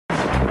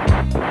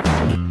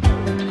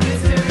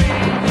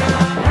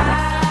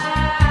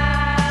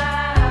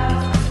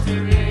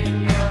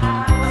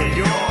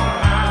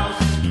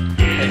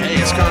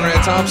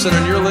Thompson,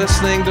 and you're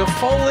listening to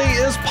Foley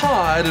is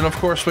Pod. And of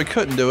course, we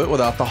couldn't do it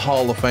without the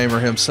Hall of Famer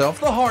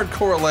himself, the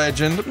hardcore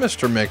legend,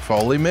 Mr. Mick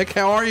Foley. Mick,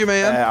 how are you,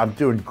 man? I'm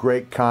doing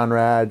great,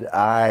 Conrad.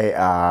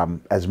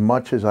 As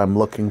much as I'm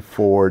looking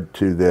forward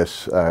to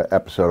this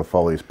episode of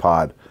Foley's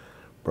Pod,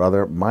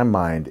 brother, my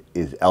mind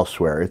is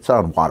elsewhere. It's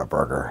on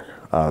Whataburger.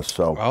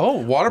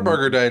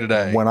 Whataburger Day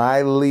today. When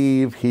I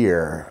leave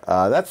here,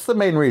 that's the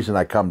main reason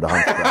I come to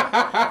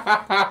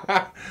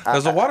Huntsville.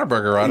 There's a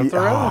Whataburger right up the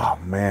road. Oh,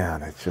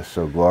 man, it's just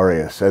so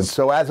glorious. And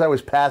so as I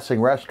was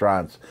passing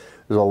restaurants,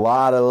 there's a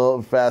lot of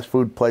little fast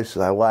food places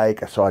I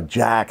like. I saw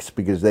Jack's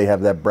because they have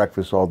that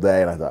breakfast all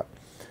day, and I thought,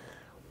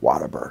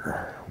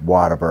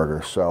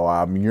 Whataburger. So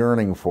I'm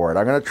yearning for it.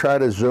 I'm going to try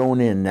to zone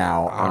in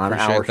now on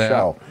our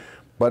show.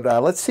 But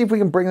let's see if we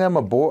can bring them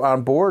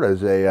on board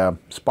as a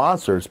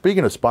sponsor.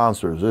 Speaking of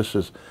sponsors, this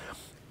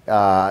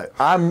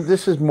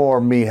is more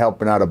me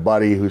helping out a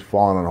buddy who's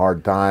fallen on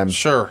hard times.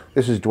 Sure.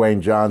 This is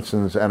Dwayne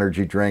Johnson's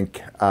energy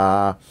drink.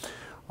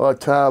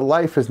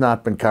 Life has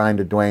not been kind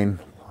to Dwayne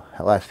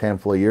the last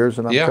handful of years,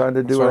 and I'm trying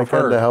to do what I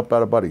can to help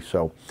out a buddy.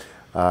 So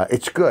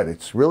it's good.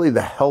 It's really the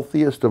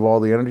healthiest of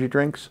all the energy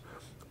drinks,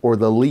 or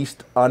the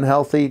least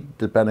unhealthy,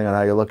 depending on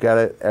how you look at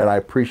it. And I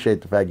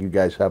appreciate the fact you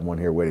guys have one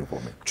here waiting for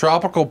me.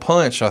 Tropical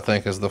Punch, I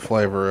think, is the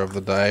flavor of the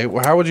day.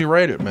 Well, how would you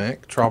rate it,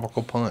 Mick?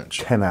 Tropical Punch.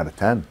 10 out of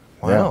 10.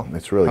 Wow. Yeah,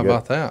 it's really good. How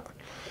about that?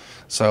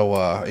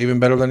 So even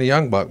better than a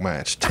Young Buck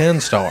match. 10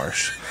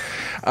 stars.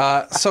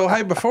 So,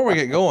 hey, before we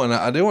get going,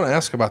 I do want to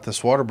ask about this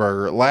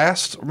Whataburger.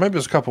 Maybe it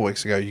was a couple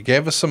weeks ago, you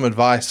gave us some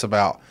advice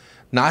about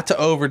not to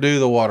overdo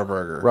the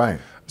Whataburger. Right.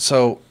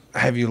 So,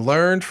 have you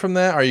learned from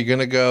that? Are you going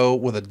to go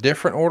with a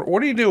different order?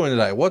 What are you doing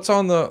today? What's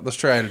on the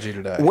strategy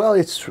today? Well,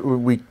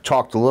 we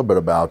talked a little bit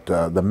about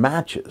the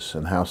matches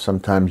and how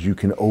sometimes you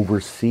can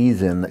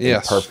over-season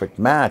a perfect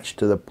match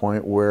to the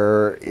point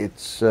where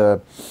it's a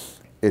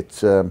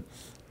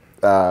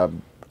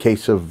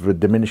case of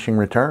diminishing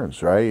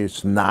returns, right?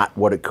 It's not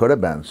what it could have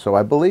been. So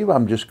I believe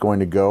I'm just going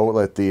to go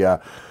let the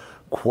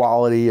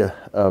quality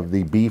of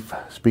the beef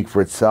speak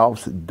for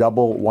itself.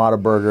 Double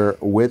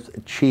Whataburger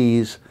with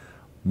cheese,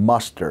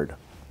 mustard.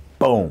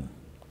 Boom.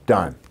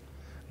 Done.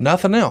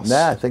 Nothing else?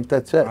 Nah, I think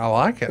that's it. I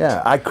like it.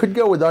 Yeah, I could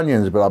go with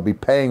onions, but I'll be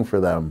paying for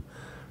them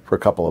for a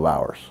couple of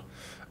hours.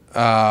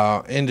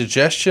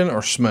 Indigestion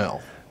or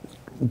smell?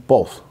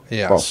 Both.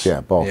 Yes. Both,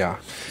 yeah, both. Yeah.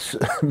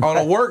 On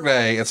a work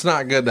day, it's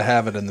not good to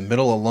have it in the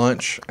middle of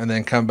lunch and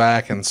then come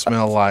back and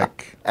smell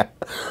like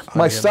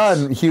My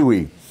son,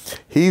 Huey,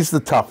 he's the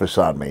toughest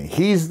on me.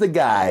 He's the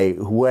guy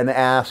who, when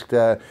asked,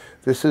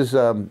 this is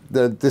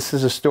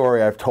a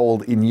story I've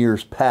told in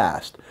years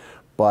past,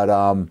 but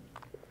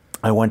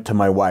I went to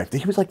my wife.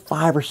 He was like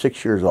 5 or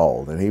 6 years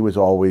old, and he was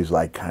always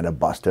like kind of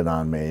busting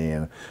on me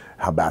and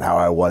about how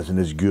I wasn't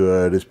as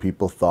good as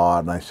people thought.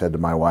 And I said to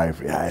my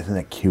wife, "Yeah, isn't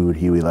it cute?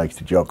 Huey likes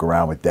to joke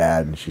around with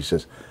Dad." And she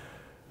says,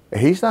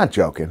 "He's not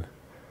joking."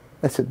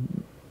 I said,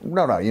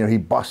 No. He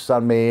busts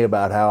on me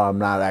about how I'm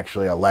not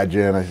actually a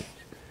legend. I said,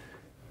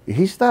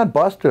 "He's not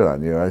busting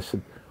on you." I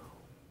said.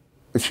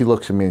 She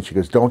looks at me and she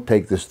goes, "Don't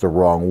take this the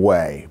wrong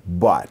way,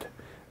 but,"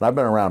 and I've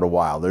been around a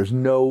while, there's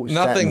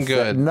nothing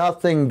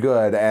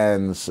good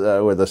ends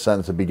with a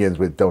sentence that begins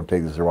with "don't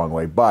take this the wrong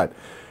way," but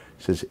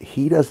says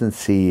he doesn't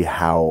see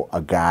how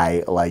a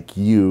guy like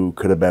you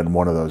could have been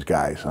one of those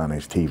guys on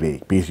his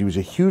TV, because he was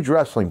a huge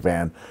wrestling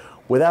fan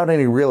without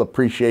any real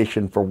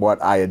appreciation for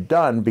what I had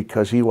done,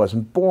 because he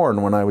wasn't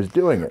born when I was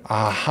doing it.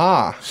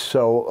 Aha.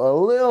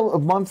 So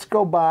months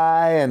go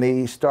by, and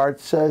he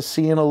starts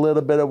seeing a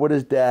little bit of what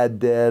his dad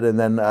did, and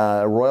then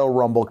Royal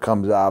Rumble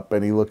comes up,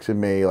 and he looks at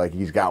me like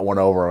he's got one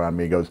over on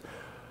me. He goes,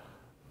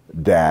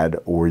 "Dad,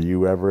 were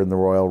you ever in the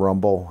Royal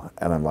Rumble?"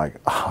 And I'm like,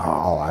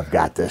 "Oh, I've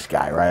got this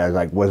guy," right? I was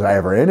like, "Was I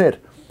ever in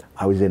it?"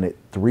 I was in it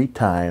 3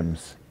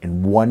 times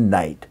in one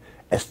night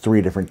as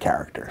 3 different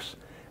characters.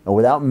 And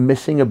without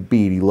missing a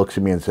beat, he looks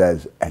at me and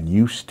says, "And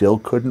you still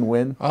couldn't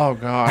win?" Oh,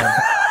 God.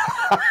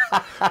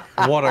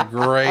 What a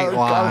great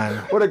line.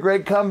 What a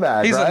great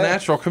comeback, He's right? a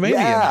natural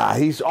comedian. Yeah,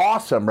 he's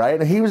awesome, right?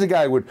 And he was a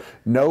guy who would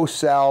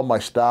no-sell my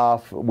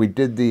stuff. We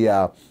did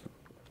the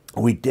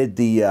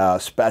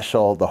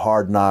special, the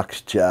Hard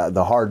Knocks,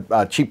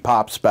 Cheap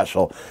Pop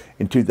special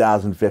in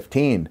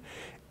 2015.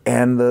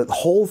 And the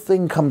whole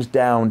thing comes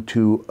down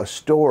to a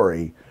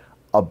story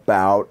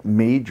about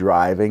me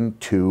driving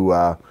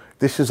to...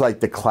 this is like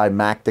the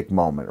climactic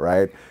moment,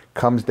 right?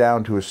 Comes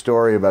down to a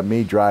story about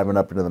me driving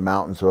up into the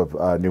mountains of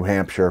New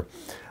Hampshire.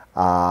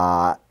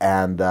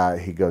 And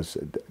he goes,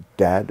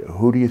 "Dad,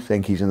 who do you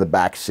think?" He's in the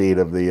back seat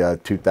of the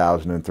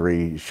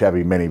 2003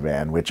 Chevy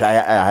minivan, which I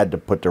had to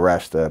put to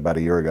rest about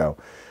a year ago.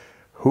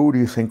 "Who do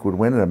you think would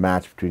win in a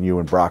match between you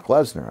and Brock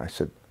Lesnar?" I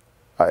said,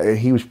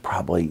 he was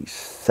probably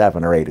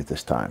 7 or 8 at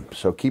this time.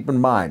 So keep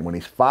in mind, when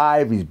he's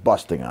 5, he's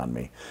busting on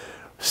me.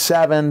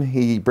 7,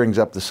 he brings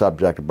up the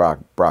subject of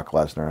Brock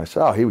Lesnar. I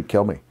said, "Oh, he would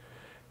kill me."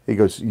 He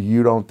goes,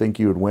 "You don't think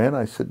you would win?"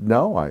 I said,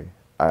 "No,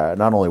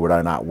 not only would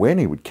I not win,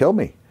 he would kill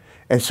me."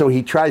 And so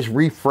he tries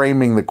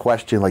reframing the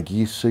question like,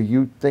 so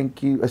you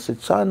think you... I said,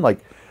 "Son,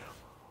 like,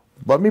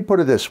 let me put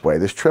it this way.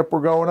 This trip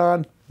we're going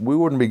on, we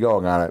wouldn't be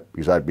going on it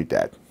because I'd be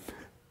dead.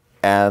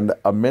 And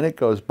a minute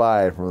goes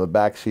by, and from the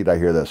back seat, I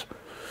hear this.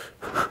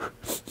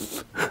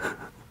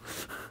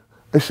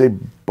 I say,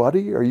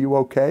 buddy, are you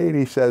okay? And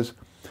he says,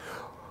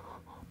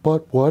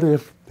 but what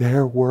if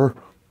there were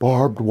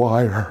barbed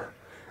wire?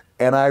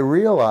 And I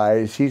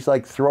realize he's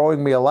like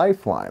throwing me a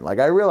lifeline. Like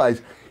I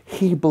realize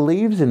he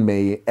believes in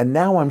me, and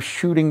now I'm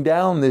shooting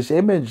down this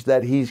image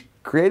that he's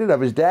created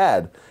of his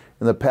dad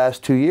in the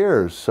past 2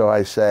 years. So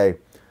I say,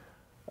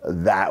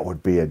 that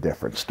would be a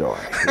different story,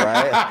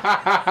 right?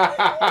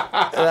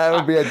 That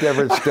would be a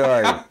different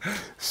story.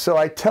 So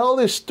I tell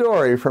this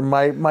story from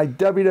my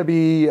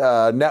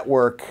WWE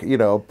network,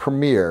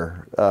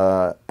 premiere,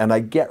 and I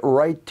get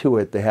right to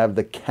it. They have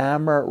the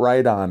camera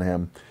right on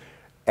him,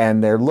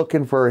 and they're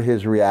looking for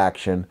his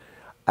reaction.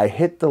 I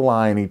hit the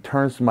line. He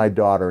turns to my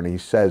daughter, and he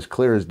says,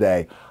 clear as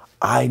day,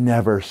 I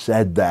never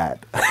said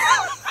that.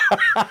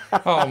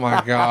 Oh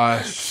my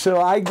gosh. So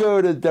I go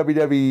to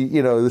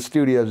WWE, the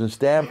studios in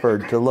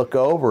Stamford to look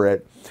over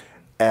it,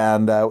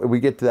 and we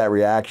get to that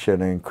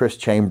reaction, and Chris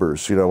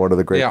Chambers, one of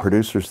the great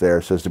producers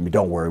there, says to me,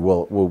 don't worry,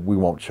 we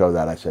won't show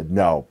that. I said,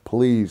 no,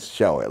 please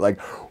show it.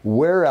 Like,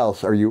 where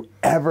else are you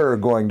ever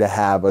going to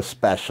have a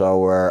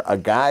special where a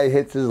guy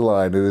hits his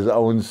line and his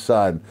own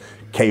son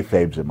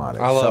kayfabes him on it?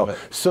 I love it.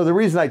 So the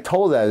reason I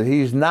told that is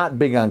he's not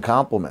big on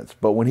compliments,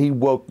 but when he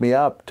woke me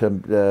up to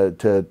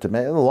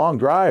make a long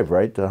drive,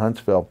 right, to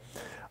Huntsville,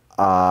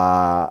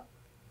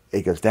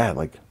 he goes, Dad,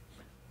 like,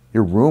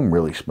 your room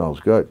really smells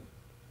good.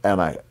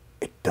 And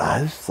it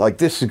does? Like,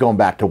 this is going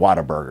back to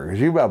Whataburger, because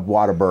you have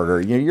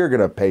Whataburger, you're going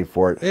to pay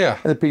for it. Yeah.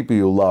 And the people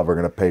you love are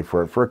going to pay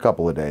for it for a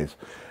couple of days.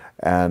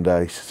 And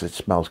he says, it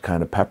smells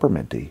kind of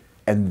pepperminty.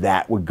 And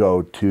that would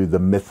go to the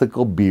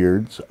Mythical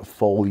Beards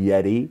Full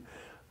Yeti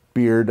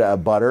beard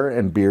butter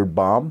and beard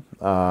balm.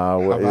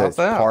 How about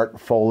that? Part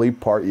Foley,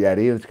 part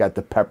Yeti. It's got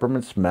the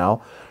peppermint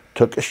smell.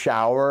 Took a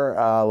shower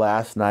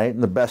last night,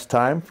 and the best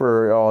time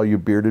for all you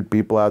bearded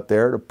people out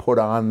there to put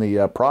on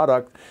the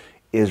product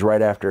is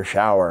right after a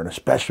shower, and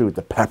especially with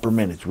the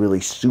peppermint, it's really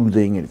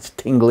soothing and it's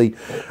tingly.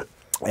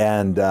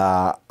 And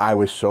I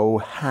was so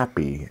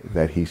happy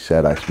that he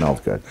said I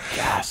smelled good.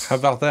 Yes. How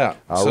about that?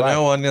 All right.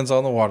 No onions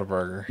on the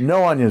Whataburger.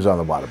 No onions on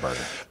the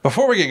Whataburger.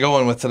 Before we get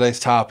going with today's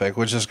topic,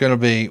 which is going to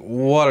be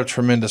what a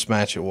tremendous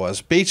match it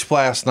was, Beach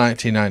Blast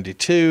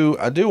 1992,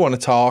 I do want to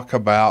talk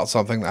about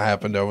something that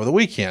happened over the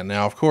weekend.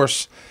 Now, of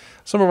course,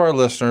 some of our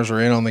listeners are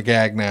in on the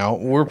gag now.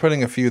 We're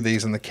putting a few of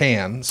these in the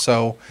can,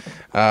 so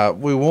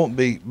we won't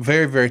be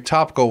very, very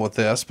topical with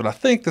this, but I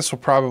think this will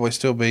probably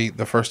still be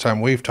the first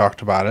time we've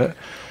talked about it.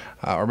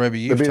 Or maybe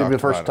you've talked about it. It'll be the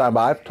first time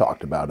I've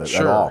talked about it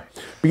at all.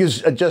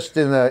 Because just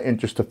in the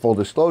interest of full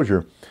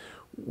disclosure,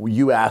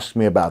 you asked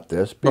me about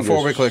this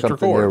before we clicked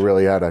something record. You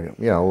really had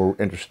were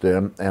interested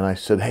in, and I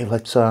said, hey,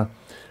 let's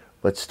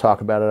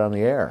talk about it on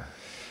the air.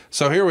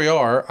 So here we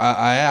are.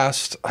 I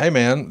asked, hey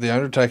man, The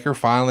Undertaker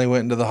finally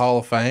went into the Hall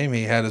of Fame.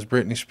 He had his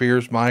Britney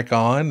Spears mic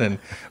on and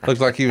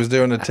looked like he was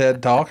doing a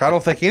TED Talk. I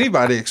don't think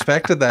anybody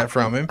expected that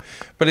from him,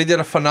 but he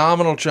did a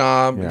phenomenal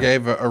job. Yeah.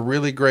 Gave a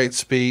really great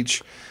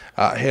speech.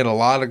 Hit a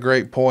lot of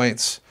great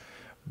points,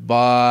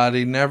 but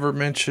he never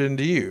mentioned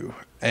you.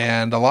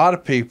 And a lot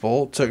of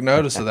people took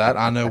notice of that.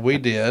 I know we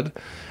did.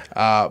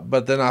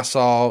 But then I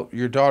saw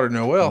your daughter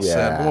Noelle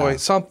said, boy,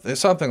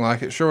 something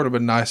like it sure would have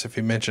been nice if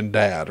he mentioned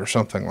Dad or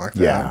something like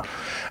that. Yeah.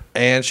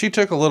 And she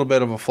took a little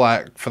bit of a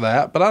flack for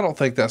that, but I don't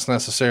think that's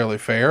necessarily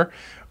fair.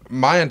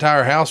 My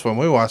entire house, when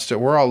we watched it,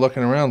 we're all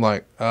looking around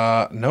like,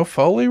 no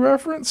Foley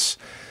reference?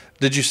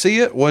 Did you see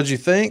it? What did you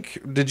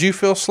think? Did you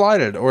feel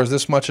slighted, or is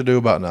this much ado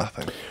about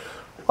nothing?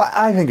 Well,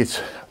 I think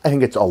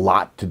it's a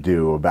lot to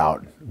do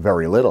about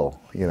very little.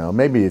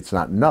 Maybe it's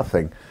not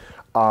nothing.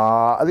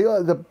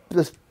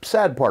 The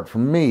sad part for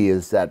me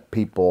is that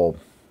people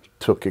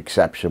took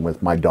exception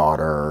with my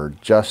daughter,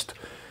 just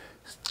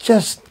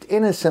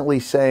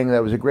innocently saying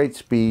that was a great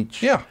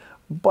speech. Yeah.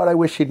 But I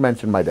wish he'd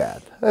mentioned my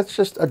dad. That's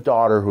just a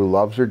daughter who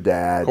loves her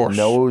dad,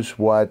 knows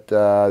what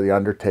The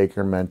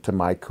Undertaker meant to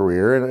my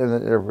career,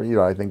 and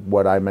I think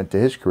what I meant to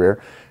his career,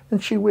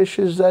 and she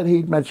wishes that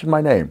he'd mentioned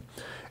my name.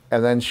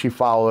 And then she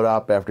followed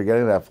up after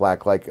getting that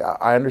flack, like,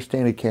 I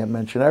understand he can't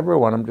mention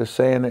everyone. I'm just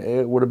saying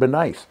it would have been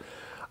nice.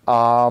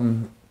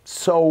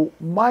 So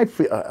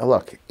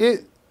look,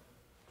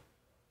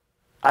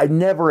 I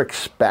never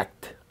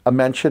expect a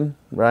mention,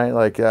 right?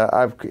 Like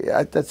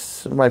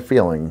that's my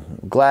feeling.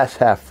 Glass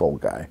half full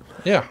guy.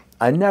 Yeah.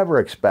 I never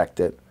expect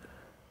it,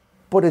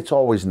 but it's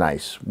always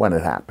nice when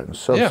it happens.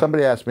 So if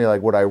somebody asked me,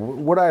 like, would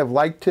I have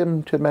liked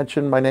him to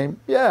mention my name?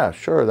 Yeah,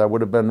 sure, that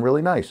would have been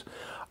really nice.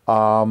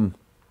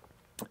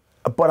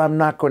 But I'm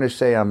not going to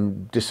say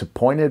I'm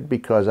disappointed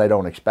because I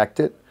don't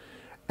expect it.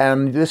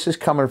 And this is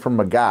coming from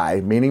a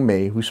guy, meaning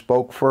me, who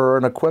spoke for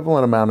an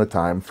equivalent amount of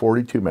time,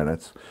 42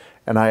 minutes,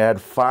 and I had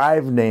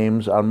 5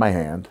 names on my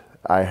hand.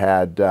 I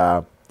had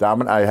I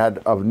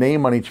had a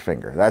name on each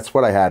finger. That's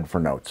what I had for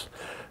notes.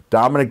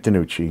 Dominic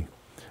DeNucci,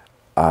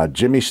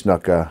 Jimmy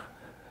Snuka,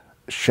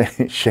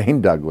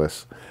 Shane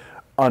Douglas,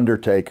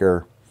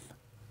 Undertaker,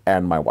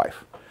 and my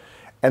wife.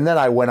 And then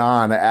I went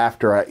on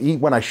after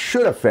when I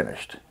should have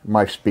finished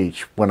my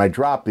speech, when I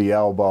dropped the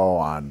elbow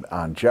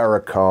on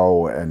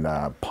Jericho and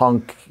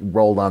Punk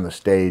rolled on the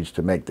stage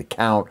to make the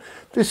count.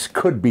 This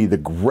could be the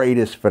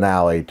greatest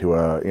finale to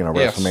a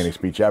WrestleMania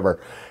speech ever.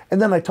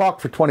 And then I talked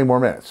for 20 more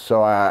minutes.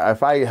 So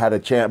if I had a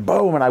chance,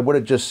 boom, and I would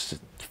have just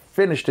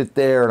finished it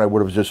there, and I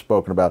would have just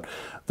spoken about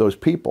those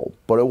people.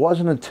 But it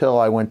wasn't until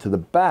I went to the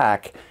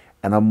back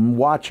and I'm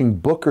watching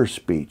Booker's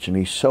speech, and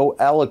he's so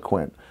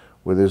eloquent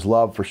with his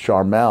love for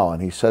Charmel,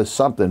 and he says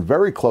something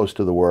very close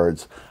to the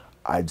words,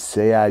 "I'd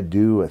say I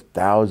do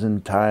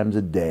 1,000 times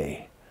a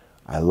day.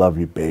 I love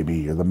you, baby.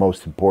 You're the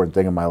most important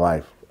thing in my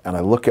life." And I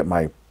look at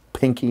my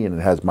pinky, and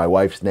it has my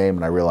wife's name,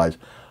 and I realize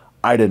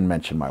I didn't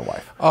mention my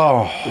wife.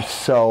 Oh.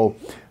 So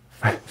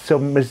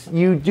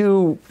you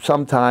do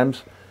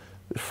sometimes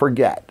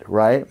forget,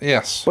 right?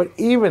 Yes. But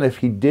even if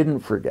he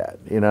didn't forget,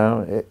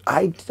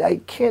 I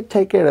can't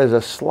take it as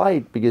a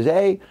slight because,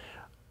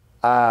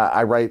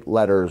 I write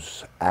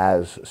letters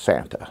as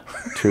Santa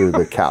to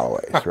the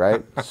Callaways,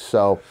 right?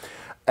 So,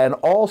 and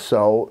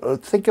also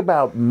think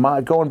about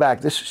going back.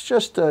 This is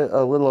just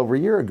a little over a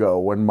year ago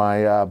when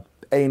my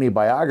A&E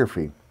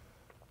biography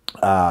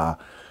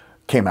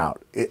came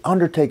out.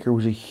 Undertaker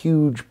was a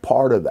huge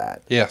part of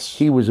that. Yes.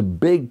 He was a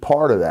big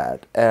part of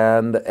that.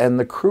 And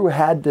the crew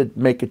had to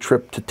make a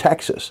trip to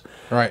Texas.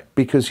 Right.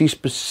 Because he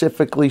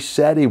specifically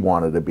said he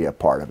wanted to be a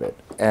part of it.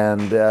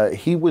 And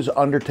he was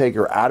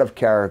Undertaker out of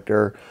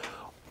character,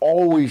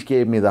 always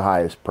gave me the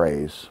highest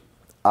praise.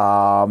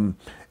 And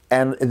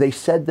they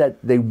said that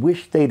they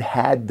wished they'd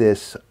had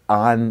this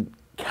on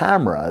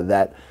camera,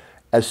 that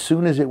as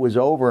soon as it was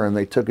over and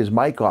they took his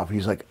mic off,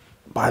 he's like,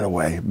 "By the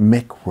way,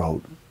 Mick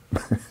wrote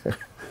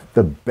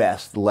the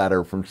best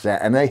letter from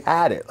Santa." And they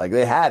had it.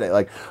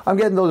 Like, I'm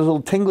getting those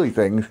little tingly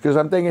things because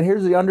I'm thinking,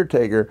 here's the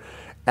Undertaker.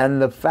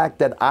 And the fact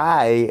that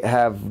I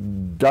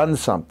have done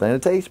something,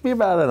 it takes me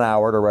about an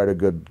hour to write a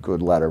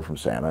good letter from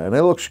Santa, and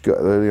it looks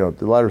good.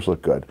 The letters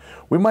look good.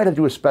 We might have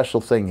to do a special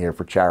thing here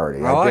for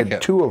charity. I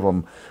did 2 of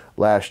them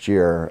last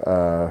year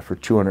for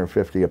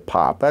 $250 a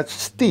pop. That's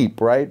steep,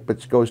 right? But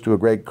it goes to a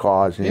great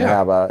cause, and you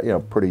have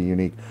a pretty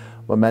unique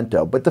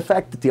memento. But the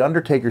fact that the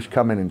Undertaker's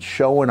coming and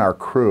showing our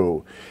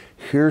crew,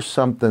 here's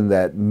something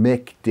that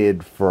Mick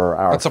did for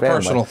our family. That's a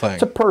personal thing.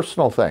 It's a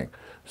personal thing.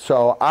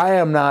 So I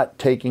am not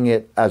taking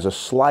it as a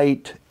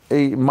slight.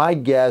 My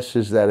guess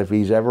is that if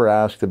he's ever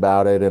asked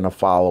about it in a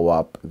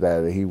follow-up,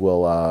 that he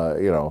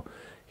will,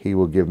 he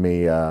will give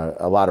me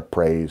a lot of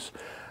praise.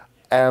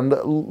 And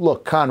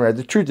look, Conrad,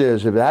 the truth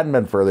is, if it hadn't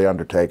been for The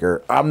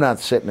Undertaker, I'm not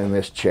sitting in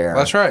this chair.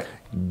 That's right.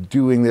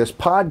 Doing this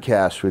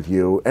podcast with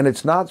you. And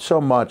it's not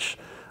so much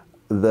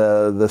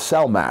the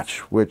cell match,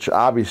 which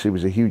obviously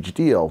was a huge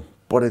deal,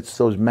 but it's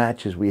those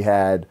matches we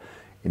had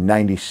in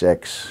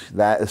 '96,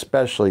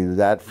 especially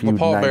that feud in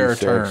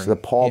 '96, the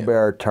Paul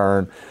Bearer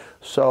turn.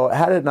 So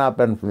had it not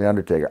been from The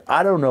Undertaker,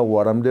 I don't know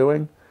what I'm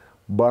doing,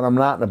 but I'm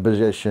not in a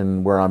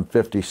position where I'm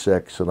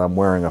 56 and I'm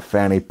wearing a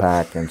fanny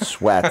pack and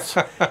sweats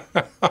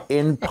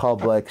in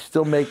public,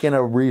 still making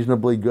a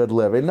reasonably good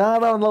living.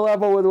 Not on the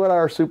level with what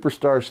our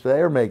superstars today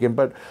are making,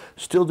 but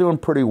still doing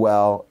pretty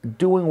well,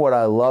 doing what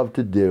I love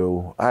to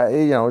do.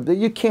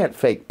 You can't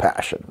fake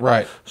passion.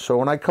 Right. So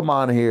when I come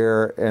on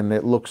here and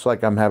it looks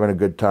like I'm having a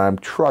good time,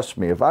 trust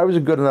me, if I was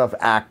a good enough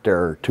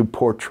actor to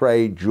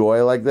portray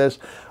joy like this,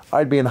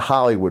 I'd be in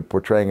Hollywood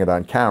portraying it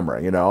on camera,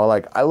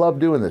 Like, I love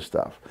doing this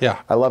stuff. Yeah.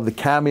 I love the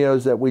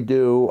cameos that we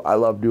do. I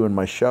love doing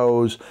my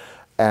shows.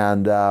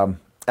 And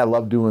I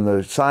love doing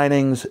the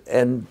signings.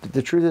 And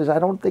the truth is, I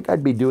don't think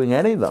I'd be doing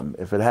any of them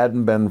if it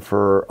hadn't been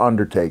for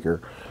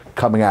Undertaker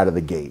coming out of the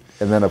gate.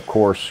 And then, of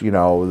course,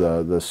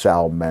 the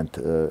Sal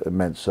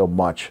meant so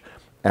much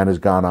and has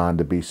gone on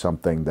to be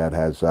something that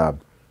has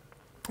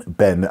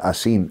been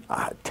seen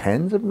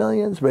tens of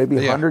millions,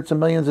 maybe hundreds of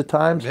millions of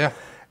times. Yeah.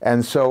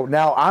 And so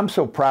now I'm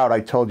so proud. I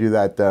told you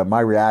that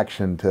my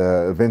reaction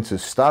to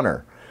Vince's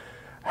stunner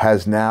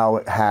has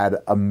now had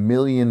 1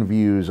 million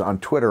views on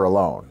Twitter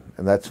alone,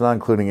 and that's not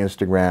including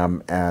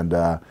Instagram and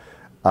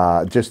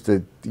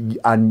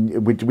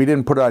we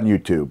didn't put it on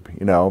YouTube,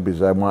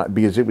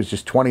 because it was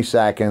just 20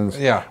 seconds.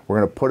 Yeah, we're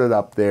going to put it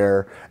up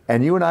there,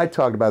 and you and I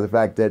talked about the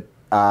fact that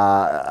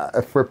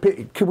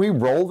can we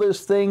roll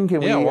this thing?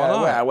 Can we? Why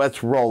not?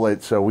 Let's roll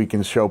it so we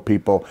can show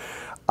people.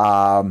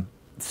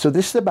 So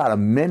this is about a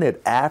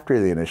minute after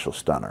the initial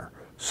stunner.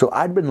 So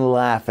I'd been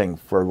laughing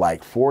for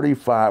like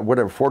 45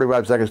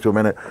 seconds to a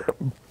minute,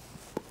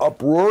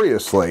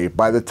 uproariously,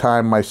 by the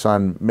time my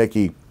son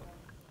Mickey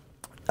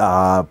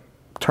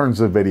turns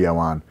the video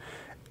on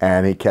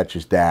and he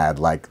catches Dad.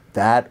 Like,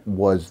 that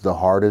was the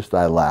hardest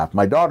I laughed.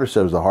 My daughter said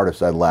it was the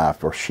hardest I'd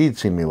laughed, or she'd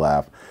seen me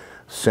laugh,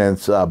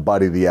 since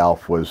Buddy the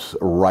Elf was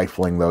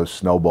rifling those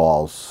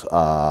snowballs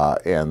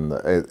in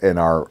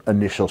our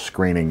initial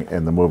screening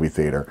in the movie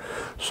theater.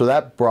 So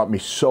that brought me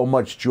so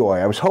much joy.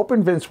 I was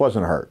hoping Vince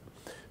wasn't hurt,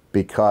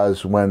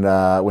 because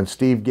when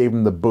Steve gave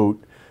him the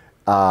boot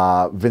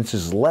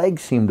Vince's leg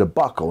seemed to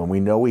buckle, and we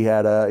know he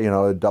had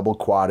a double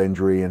quad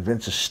injury, and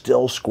Vince is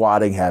still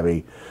squatting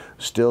heavy.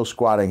 Still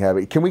squatting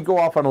heavy. Can we go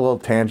off on a little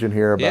tangent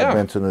here about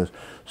Vince and this?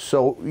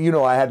 So,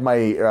 I had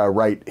my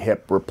right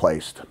hip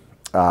replaced.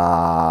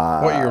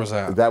 What year was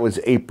that? That was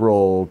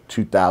April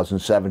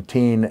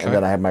 2017, and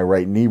then I had my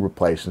right knee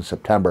replaced in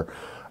September.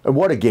 And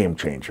what a game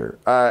changer.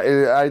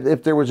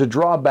 If there was a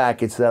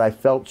drawback, it's that I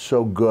felt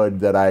so good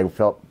that I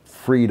felt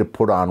free to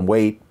put on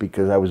weight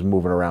because I was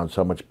moving around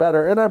so much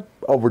better, and I've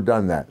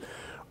overdone that.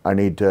 I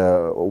need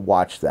to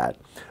watch that.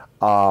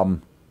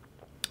 But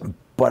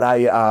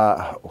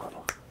I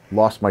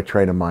lost my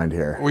train of mind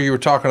here. Well, you were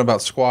talking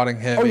about squatting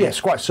heavy. Oh, yeah,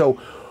 squat. So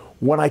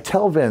when I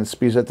tell Vince,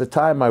 because at the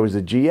time I was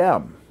a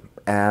GM,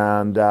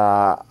 and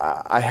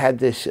I had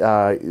this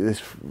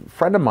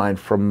friend of mine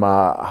from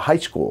high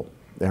school.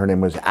 Her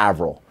name was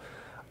Avril.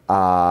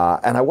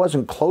 And I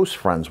wasn't close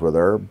friends with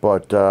her,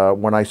 but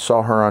when I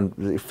saw her on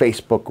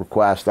Facebook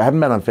request, I haven't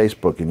been on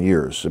Facebook in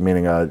years,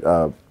 meaning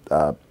a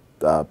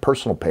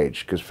personal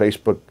page, because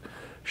Facebook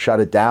shut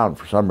it down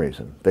for some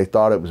reason. They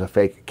thought it was a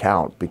fake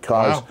account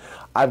because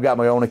I've got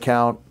my own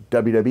account.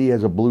 WWE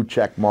has a blue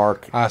check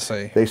mark. I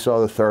see. They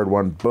saw the third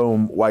one,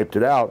 boom, wiped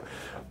it out.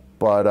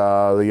 But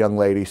the young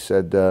lady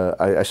said,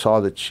 I saw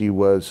that she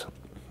was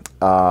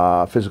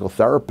a physical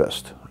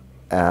therapist.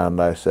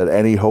 And I said,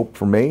 any hope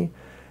for me?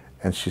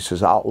 And she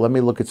says, let me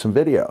look at some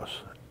videos.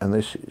 And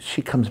then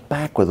she comes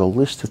back with a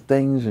list of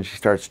things, and she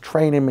starts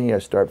training me. I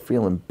start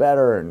feeling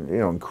better and,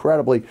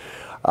 incredibly.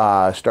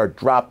 Start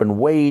dropping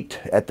weight.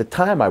 At the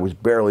time, I was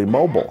barely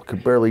mobile,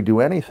 could barely do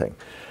anything.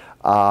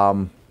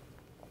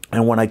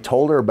 And when I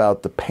told her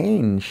about the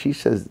pain, she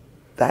says,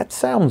 that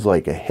sounds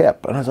like a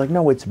hip. And I was like,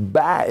 no, it's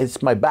back.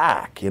 It's my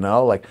back,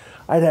 Like,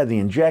 I'd had the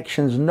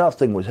injections.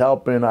 Nothing was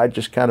helping. I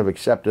just kind of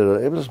accepted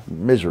it. It was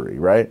misery,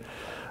 right?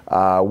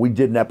 We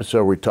did an episode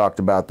where we talked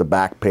about the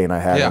back pain I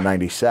had in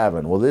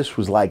 '97. Well, this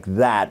was like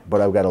that,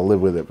 but I've got to live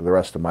with it for the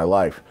rest of my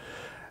life.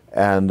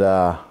 And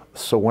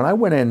so when I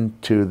went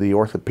into the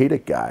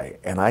orthopedic guy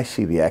and I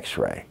see the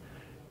x-ray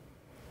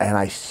and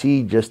I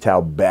see just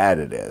how bad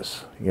it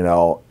is,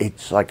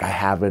 it's like I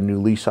have a new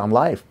lease on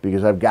life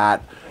because I've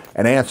got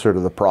an answer to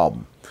the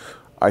problem.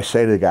 I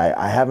say to the guy,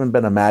 I haven't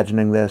been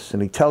imagining this,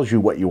 and he tells you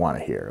what you want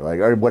to hear,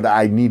 or what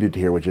I needed to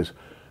hear, which is,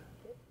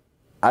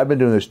 I've been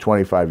doing this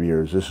 25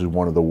 years. This is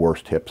one of the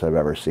worst hips I've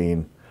ever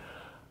seen.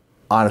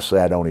 Honestly,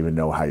 I don't even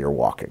know how you're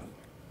walking.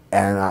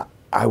 And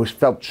I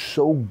felt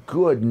so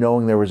good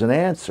knowing there was an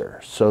answer.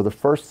 So the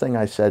first thing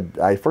I did,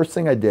 I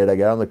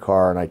got in the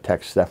car and I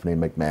text Stephanie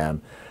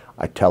McMahon.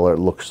 I tell her it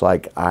looks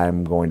like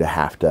I'm going to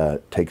have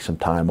to take some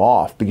time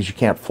off because you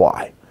can't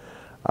fly.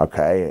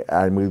 Okay,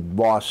 and we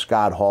lost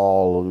Scott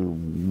Hall,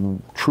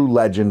 true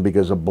legend,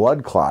 because of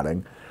blood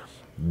clotting.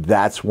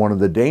 That's one of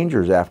the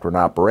dangers after an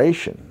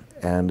operation.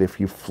 And if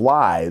you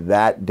fly,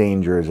 that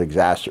danger is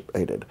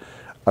exacerbated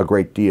a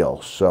great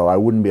deal. So I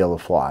wouldn't be able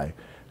to fly.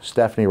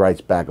 Stephanie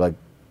writes back like,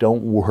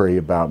 don't worry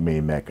about me,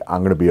 Mick.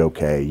 I'm going to be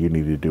okay. You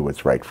need to do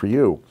what's right for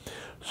you.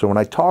 So when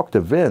I talk to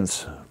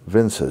Vince,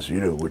 Vince says, you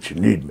know what you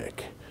need,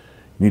 Mick?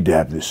 You need to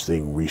have this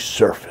thing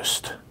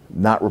resurfaced.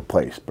 Not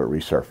replaced, but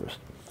resurfaced.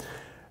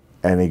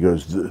 And he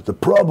goes, the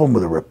problem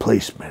with a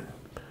replacement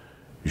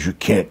is you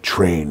can't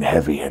train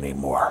heavy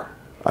anymore.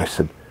 I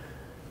said,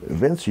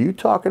 Vince, are you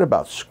talking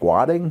about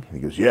squatting? He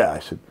goes, yeah. I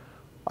said,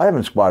 I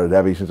haven't squatted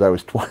heavy since I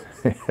was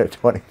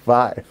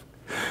 25.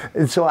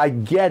 And so I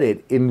get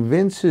it. In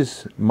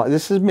Vince's,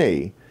 this is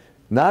me,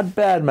 not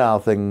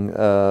bad-mouthing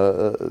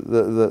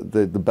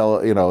the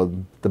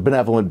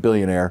benevolent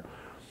billionaire,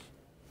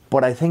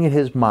 but I think in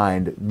his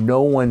mind,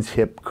 no one's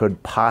hip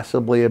could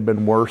possibly have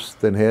been worse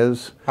than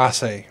his. I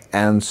see.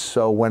 And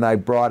so when I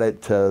brought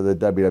it to the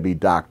WWE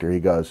doctor, he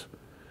goes,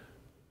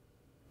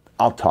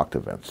 I'll talk to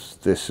Vince.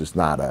 This is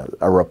not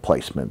a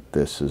replacement.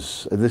 This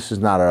is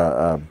not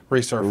a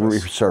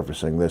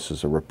resurfacing. This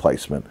is a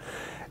replacement.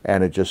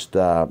 And it just,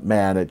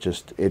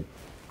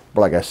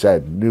 like I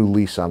said, new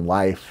lease on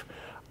life.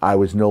 I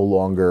was no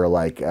longer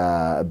like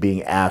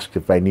being asked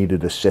if I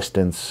needed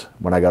assistance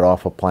when I got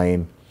off a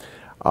plane,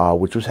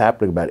 which was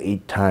happening about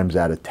 8 times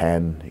out of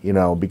 10.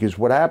 Because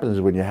what happens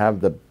is when you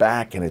have the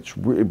back and it's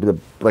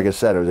like I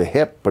said, it was a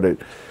hip, but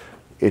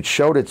it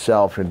showed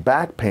itself in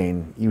back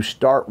pain. You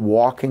start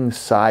walking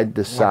side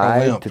to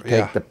side to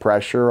take the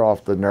pressure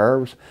off the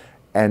nerves,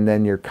 and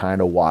then you're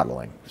kind of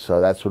waddling.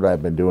 So that's what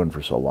I've been doing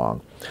for so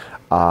long.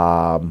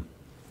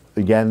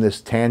 Again,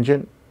 this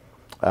tangent,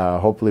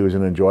 hopefully it was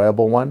an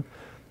enjoyable one,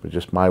 but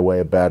just my way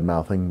of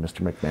bad-mouthing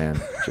Mr. McMahon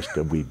just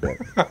a wee bit.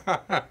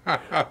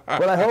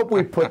 But I hope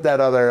we put that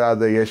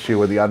other issue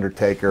with The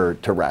Undertaker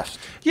to rest.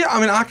 Yeah,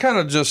 I mean, I kind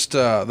of just,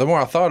 the more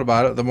I thought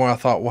about it, the more I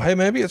thought, well, hey,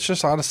 maybe it's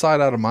just out of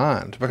sight, out of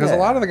mind. Because a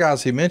lot of the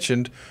guys he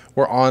mentioned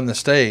were on the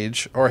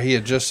stage, or he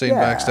had just seen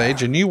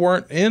backstage, and you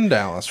weren't in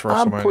Dallas for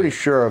I'm pretty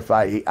sure if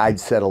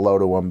I'd said hello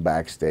to him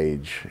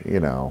backstage,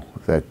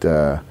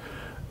 that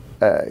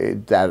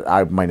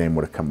my name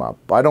would have come up.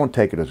 I don't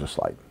take it as a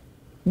slight.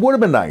 Would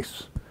have been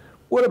nice.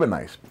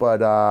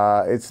 But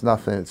it's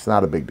nothing. It's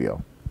not a big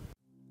deal.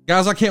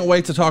 Guys, I can't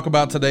wait to talk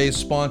about today's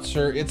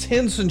sponsor. It's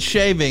Henson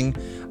Shaving.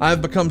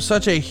 I've become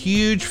such a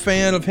huge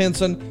fan of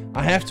Henson.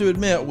 I have to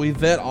admit, we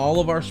vet all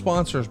of our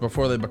sponsors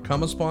before they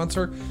become a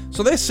sponsor.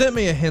 So they sent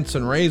me a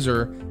Henson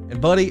razor, and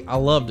buddy, I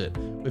loved it.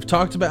 We've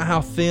talked about how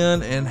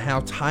thin and how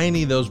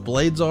tiny those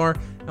blades are.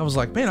 I was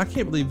like, man, I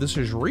can't believe this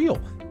is real.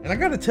 And I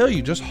got to tell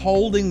you, just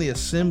holding the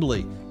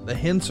assembly, the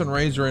Henson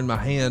razor in my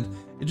hand,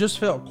 it just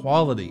felt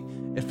quality.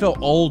 It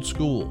felt old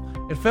school.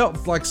 It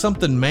felt like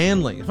something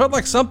manly. It felt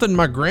like something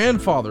my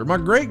grandfather, my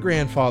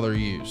great-grandfather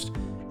used.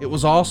 It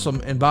was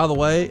awesome. And by the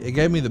way, it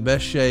gave me the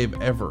best shave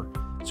ever.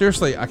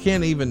 Seriously, I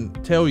can't even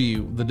tell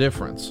you the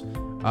difference.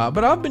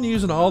 But I've been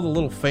using all the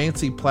little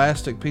fancy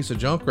plastic piece of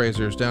junk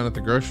razors down at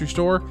the grocery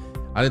store.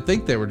 I didn't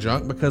think they were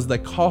junk because they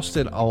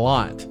costed a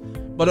lot.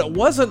 But it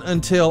wasn't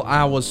until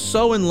I was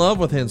so in love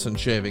with Henson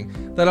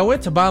Shaving that I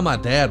went to buy my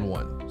dad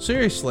one.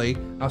 Seriously,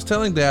 I was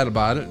telling Dad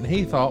about it and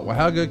he thought, well,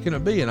 how good can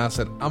it be? And I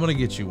said, I'm going to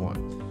get you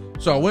one.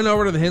 So I went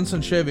over to the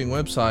Henson Shaving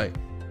website,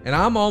 and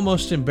I'm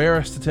almost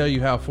embarrassed to tell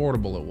you how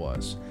affordable it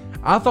was.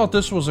 I thought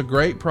this was a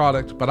great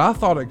product, but I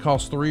thought it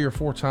cost 3 or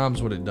 4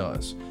 times what it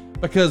does,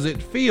 because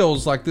it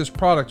feels like this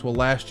product will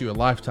last you a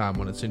lifetime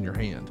when it's in your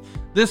hand.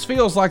 This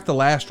feels like the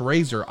last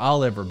razor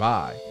I'll ever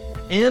buy.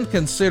 And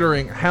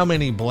considering how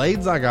many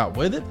blades I got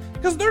with it,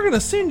 because they're going to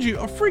send you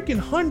a freaking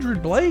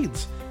 100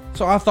 blades.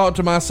 So I thought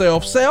to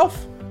myself,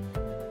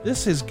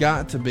 this has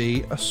got to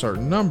be a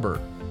certain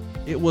number.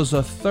 It was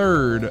a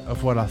third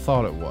of what I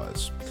thought it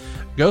was.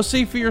 Go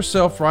see for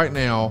yourself right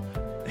now.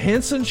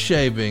 Henson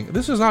Shaving.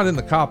 This is not in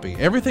the copy.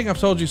 Everything I've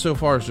told you so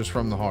far is just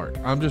from the heart.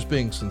 I'm just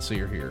being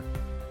sincere here.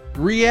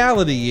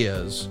 Reality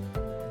is,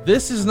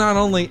 this is not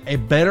only a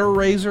better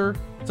razor,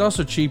 it's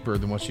also cheaper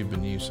than what you've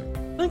been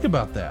using. Think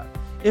about that.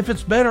 If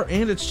it's better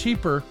and it's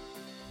cheaper,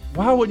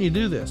 why wouldn't you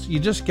do this? You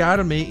just got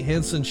to meet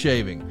Henson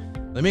Shaving.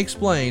 Let me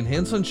explain.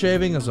 Henson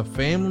Shaving is a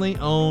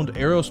family-owned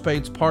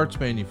aerospace parts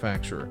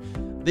manufacturer.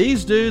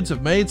 These dudes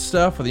have made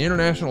stuff for the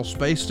International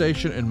Space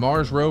Station and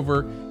Mars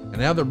rover, and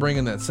now they're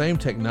bringing that same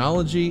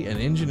technology and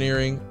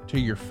engineering to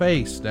your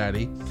face,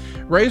 Daddy.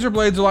 Razor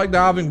blades are like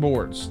diving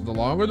boards. The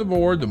longer the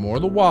board, the more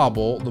the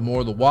wobble. The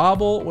more the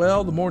wobble,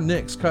 well, the more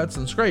nicks, cuts,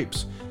 and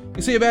scrapes.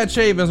 You see, a bad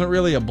shave isn't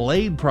really a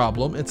blade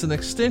problem, it's an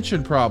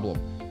extension problem.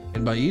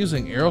 And by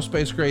using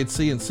aerospace-grade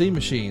CNC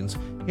machines,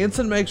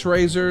 Henson makes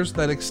razors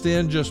that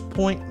extend just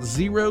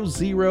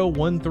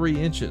 0.0013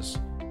 inches.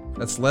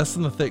 That's less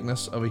than the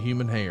thickness of a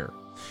human hair.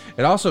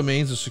 It also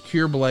means a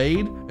secure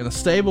blade and a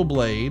stable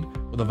blade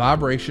with a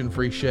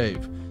vibration-free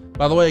shave.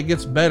 By the way, it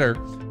gets better.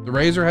 The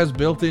razor has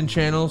built-in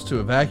channels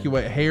to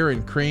evacuate hair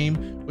and cream,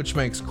 which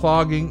makes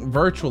clogging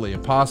virtually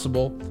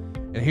impossible.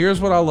 And here's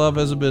what I love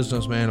as a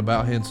businessman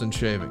about Henson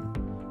Shaving.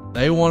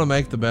 They want to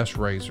make the best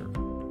razor,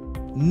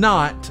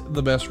 not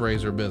the best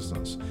razor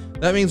business.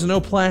 That means no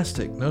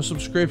plastic, no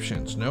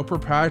subscriptions, no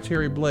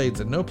proprietary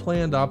blades, and no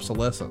planned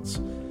obsolescence.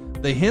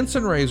 The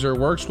Henson razor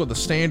works with a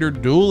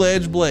standard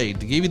dual-edge blade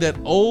to give you that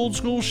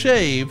old-school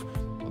shave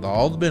with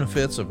all the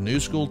benefits of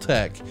new-school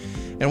tech.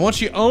 And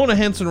once you own a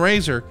Henson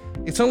razor,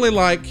 it's only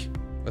like,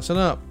 listen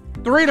up,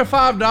 $3 to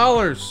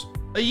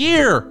 $5 a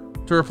year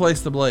to replace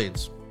the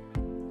blades.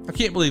 I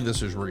can't believe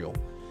this is real.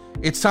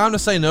 It's time to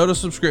say no to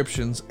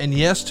subscriptions and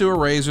yes to a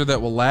razor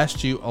that will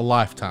last you a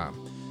lifetime.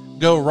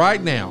 Go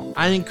right now.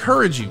 I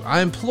encourage you, I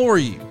implore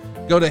you,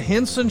 go to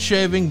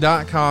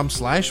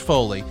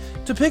hensonshaving.com/Foley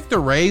to pick the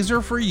razor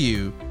for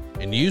you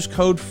and use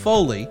code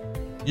Foley.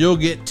 You'll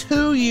get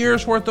 2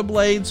 years worth of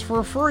blades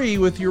for free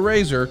with your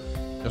razor.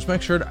 Just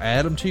make sure to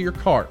add them to your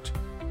cart.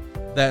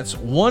 That's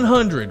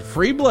 100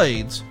 free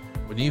blades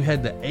when you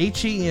head to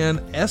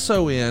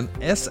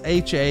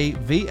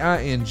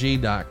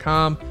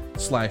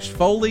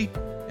hensonshaving.com/Foley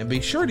and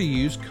be sure to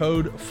use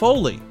code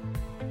Foley.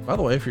 By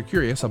the way, if you're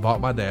curious, I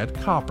bought my dad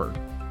copper.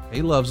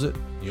 He loves it.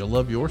 You'll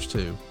love yours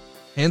too.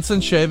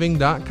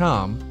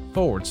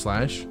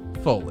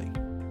 hensonshaving.com/Foley.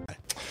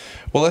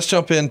 Well, let's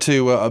jump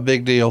into a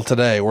big deal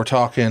today. We're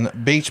talking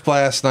Beach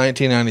Blast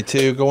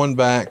 1992, going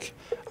back.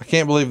 I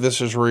can't believe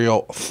this is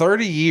real.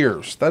 30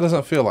 years. That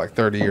doesn't feel like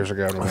 30 years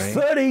ago to me.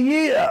 30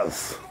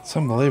 years. It's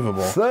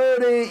unbelievable.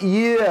 30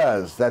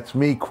 years. That's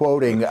me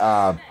quoting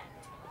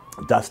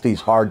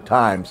Dusty's Hard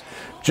Times.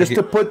 Just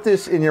to put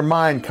this in your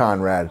mind,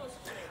 Conrad,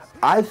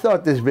 I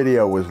thought this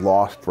video was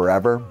lost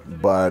forever,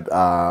 but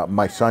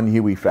my son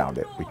Huey found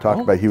it. We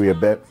talked about Huey a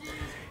bit.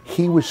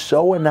 He was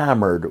so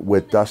enamored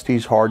with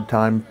Dusty's Hard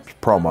Times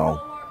promo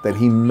that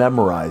he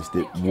memorized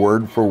it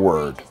word for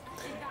word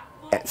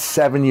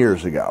 7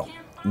 years ago.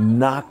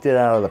 Knocked it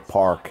out of the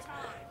park.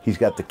 He's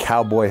got the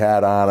cowboy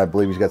hat on. I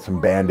believe he's got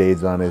some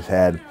Band-Aids on his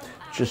head.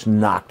 Just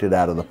knocked it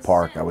out of the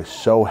park. I was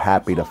so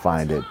happy to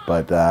find it.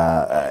 But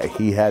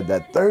he had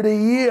that 30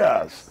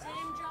 years.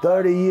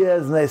 30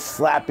 years, and they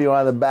slap you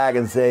on the back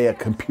and say, a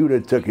computer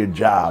took your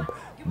job,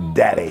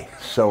 daddy.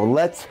 So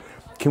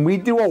can we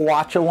do a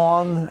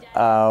watch-along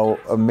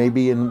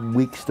maybe in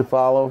weeks to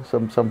follow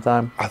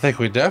sometime? I think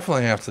we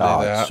definitely have to do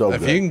that. So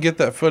if you can get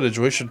that footage,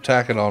 we should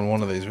tack it on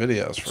one of these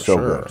videos for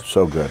sure.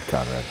 So good,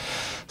 Conrad.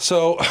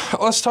 So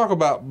let's talk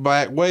about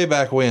way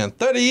back when.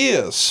 30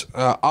 years,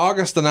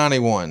 August of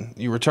 91.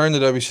 You return to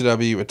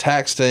WCW, you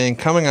attack Sting,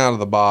 coming out of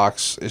the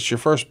box. It's your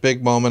first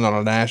big moment on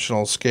a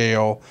national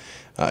scale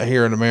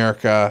here in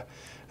America.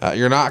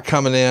 You're not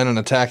coming in and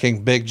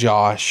attacking Big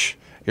Josh.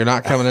 You're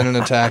not coming in and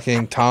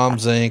attacking Tom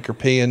Zink or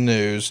PN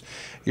News.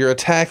 You're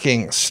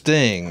attacking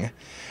Sting.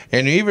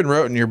 And you even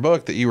wrote in your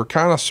book that you were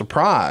kind of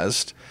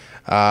surprised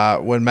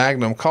when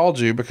Magnum called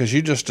you because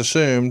you just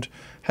assumed,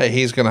 hey,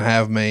 he's going to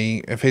have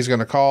me. If he's going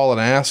to call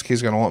and ask,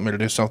 he's going to want me to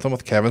do something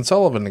with Kevin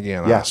Sullivan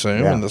again, I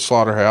assume, in the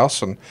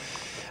slaughterhouse. And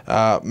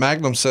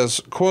Magnum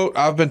says, quote,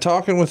 I've been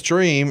talking with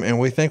Dream, and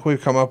we think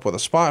we've come up with a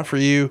spot for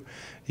you.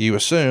 You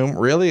assume,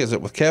 really? Is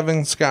it with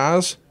Kevin's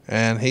guys?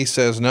 And he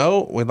says,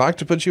 no, we'd like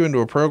to put you into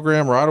a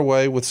program right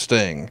away with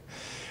Sting,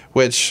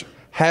 which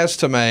has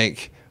to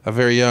make a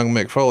very young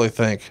Mick Foley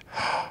think,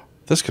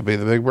 this could be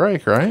the big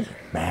break, right?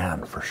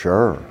 Man, for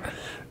sure.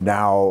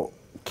 Now,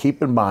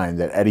 keep in mind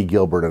that Eddie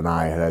Gilbert and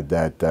I had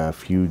that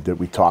feud that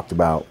we talked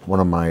about.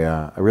 One of my,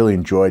 I really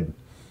enjoyed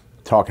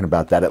talking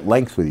about that at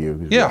length with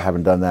you. Yeah. I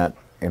haven't done that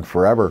in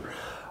forever.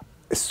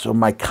 So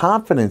my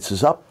confidence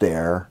is up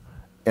there,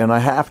 and I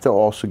have to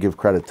also give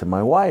credit to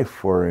my wife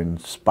for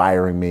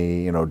inspiring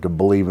me, you know, to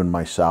believe in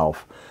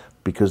myself.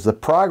 Because the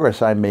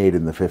progress I made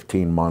in the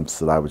 15 months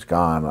that I was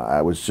gone,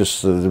 I was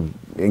just,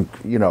 you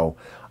know,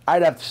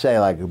 I'd have to say,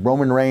 like,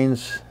 Roman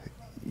Reigns,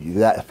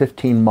 that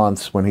 15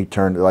 months when he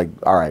turned, like,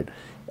 all right,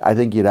 I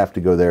think you'd have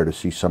to go there to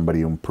see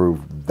somebody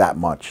improve that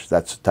much.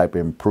 That's the type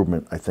of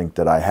improvement I think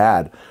that I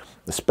had,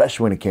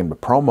 especially when it came to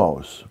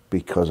promos,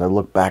 because I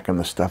look back on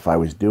the stuff I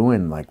was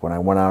doing, like when I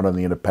went out on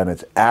the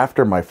independents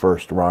after my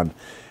first run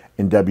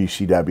in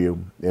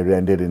WCW. It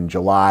ended in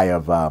July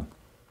of,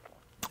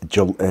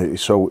 so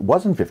it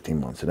wasn't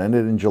 15 months. It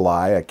ended in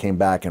July. I came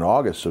back in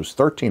August, so it was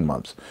 13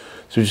 months.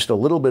 So just a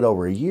little bit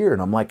over a year,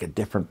 and I'm like a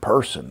different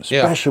person,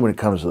 especially when it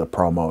comes to the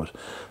promos.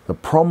 The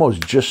promos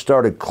just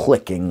started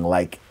clicking,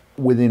 like,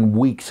 within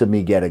weeks of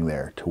me getting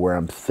there, to where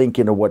I'm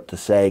thinking of what to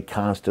say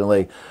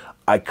constantly.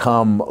 I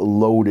come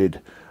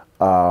loaded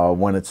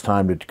when it's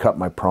time to cut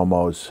my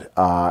promos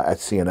at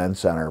CNN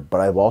Center, but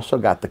I've also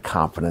got the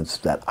confidence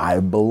that I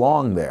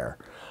belong there.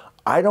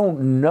 I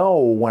don't know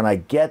when I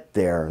get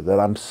there that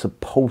I'm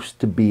supposed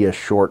to be a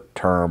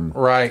short-term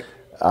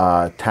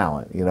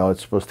talent. You know,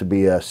 it's supposed to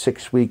be a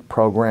 6-week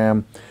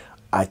program.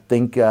 I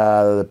think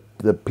the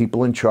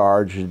people in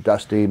charge,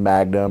 Dusty,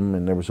 Magnum,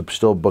 and there was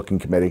still a booking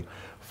committee,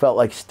 felt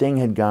like Sting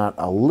had got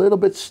a little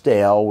bit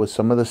stale with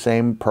some of the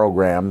same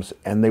programs,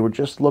 and they were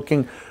just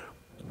looking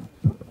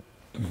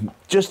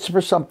just for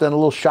something, a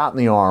little shot in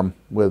the arm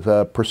with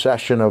a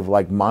procession of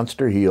like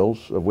monster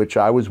heels, of which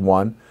I was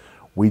one.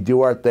 We do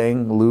our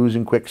thing, lose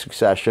in quick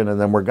succession, and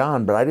then we're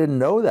gone. But I didn't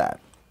know that.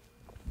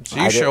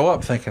 So you show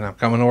up thinking, I'm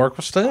coming to work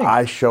with Sting.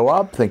 I show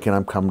up thinking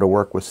I'm coming to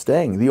work with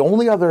Sting. The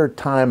only other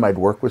time I'd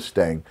work with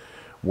Sting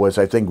was,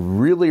 I think,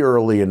 really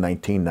early in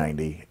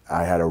 1990.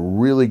 I had a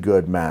really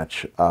good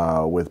match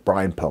with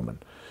Brian Pillman.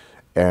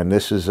 And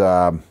this is,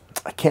 I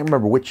can't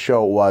remember which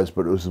show it was,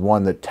 but it was the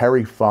one that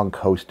Terry Funk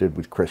hosted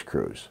with Chris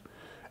Cruz.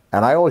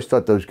 And I always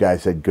thought those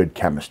guys had good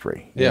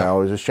chemistry. You know,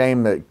 it was a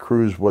shame that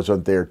Cruz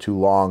wasn't there too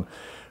long.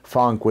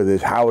 Funk with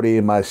his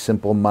howdy, my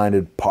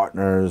simple-minded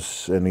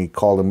partners, and he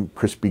called him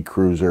Crispy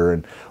Cruiser.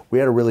 And we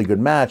had a really good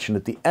match. And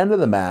at the end of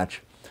the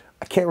match,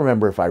 I can't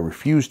remember if I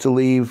refused to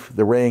leave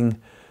the ring.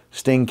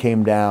 Sting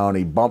came down,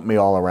 he bumped me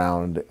all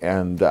around,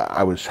 and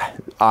I was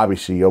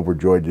obviously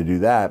overjoyed to do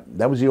that.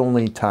 That was the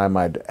only time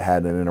I'd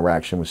had an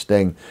interaction with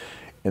Sting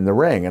in the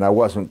ring, and I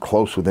wasn't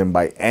close with him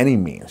by any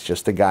means,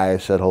 just a guy I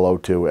said hello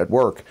to at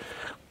work.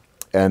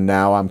 And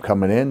now I'm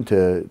coming in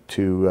to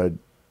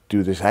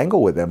do this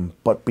angle with him.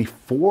 But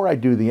before I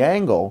do the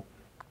angle,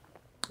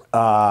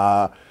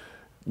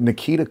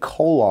 Nikita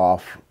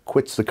Koloff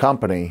quits the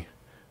company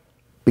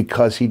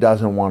because he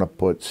doesn't want to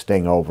put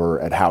Sting over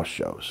at house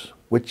shows,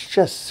 which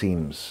just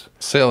seems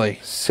silly,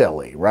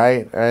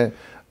 right?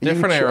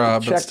 Different era,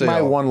 check but still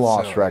my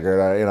one-loss silly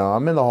record. You know,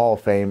 I'm in the Hall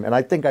of Fame, and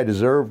I think I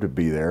deserve to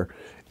be there.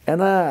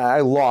 And I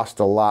lost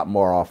a lot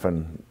more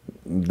often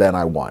than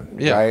I won,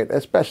 right?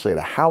 Especially at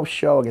a house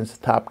show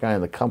against the top guy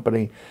in the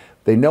company.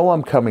 They know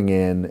I'm coming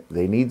in.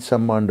 They need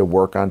someone to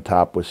work on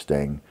top with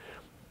Sting.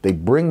 They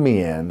bring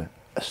me in.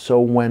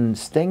 So when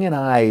Sting and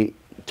I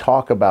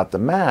talk about the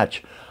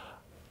match,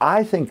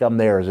 I think I'm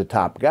there as a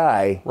top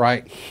guy.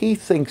 Right. He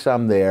thinks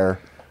I'm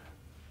there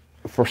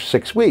for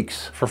 6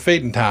 weeks. For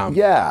feeding time.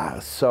 Yeah.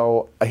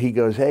 So he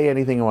goes, hey,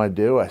 anything you want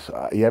to do? I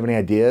said, you have any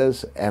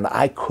ideas? And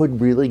I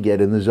could really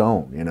get in the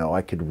zone. You know,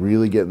 I could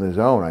really get in the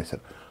zone. I said,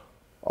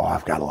 oh,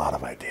 I've got a lot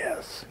of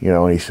ideas. You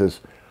know, and he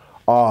says,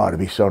 oh, it'd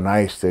be so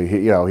nice to,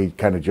 you know, he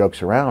kind of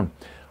jokes around.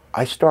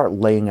 I start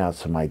laying out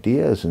some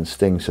ideas, and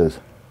Sting says,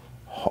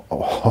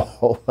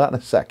 hold on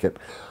a second.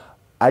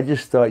 I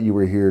just thought you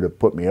were here to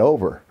put me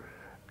over.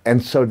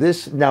 And so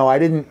this, now he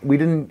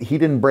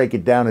didn't break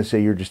it down and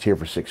say, you're just here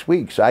for 6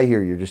 weeks. I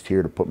hear you're just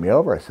here to put me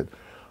over. I said,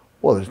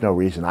 well, there's no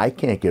reason I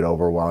can't get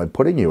over while I'm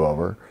putting you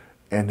over.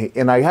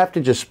 and I have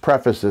to just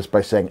preface this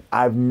by saying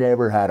I've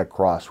never had a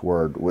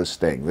crossword with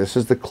Sting. This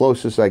is the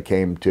closest I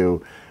came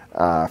to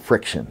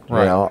friction.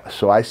 Right. You know?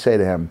 So I say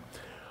to him,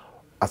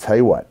 I'll tell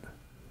you what,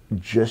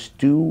 just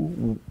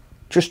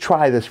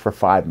try this for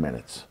 5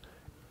 minutes.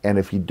 And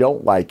if you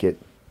don't like it,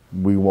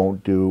 we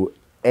won't do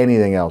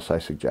anything else I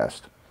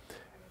suggest.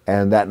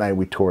 And that night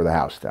we tore the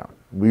house down.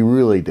 We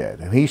really did.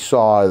 And he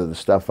saw the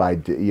stuff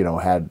I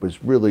had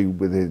was really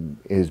within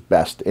his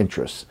best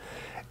interests.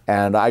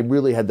 And I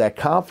really had that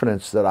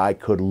confidence that I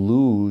could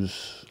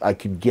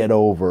get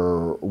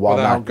over while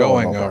Without not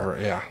going over.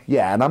 Yeah.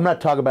 Yeah, and I'm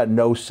not talking about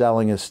no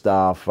selling and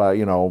stuff.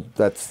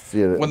 That's...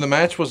 When the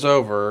match was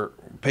over,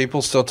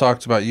 people still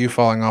talked about you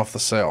falling off the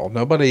cell.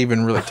 Nobody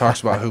even really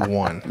talks about who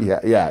won.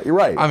 Yeah, you're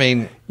right. I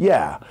mean...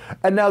 Yeah.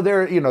 And now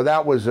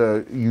that was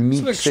a unique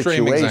it's an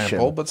extreme situation.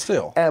 example, but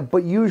still.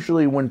 But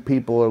usually when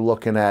people are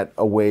looking at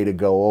a way to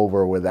go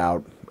over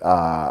without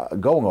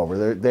going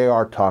over, they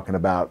are talking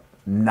about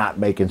not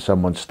making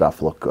someone's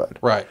stuff look good.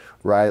 Right.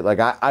 Right? Like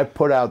I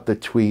put out the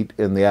tweet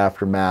in the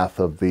aftermath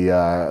of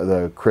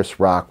the Chris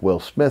Rock,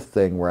 Will Smith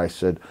thing where I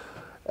said,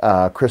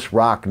 Chris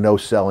Rock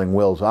no-selling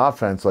Will's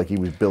offense like he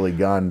was Billy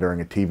Gunn during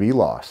a TV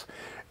loss.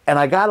 And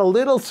I got a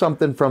little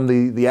something from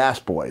the Ass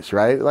Boys,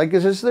 right? Like,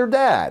 is this their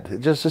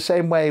dad? Just the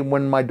same way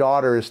when my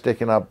daughter is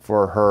sticking up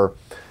for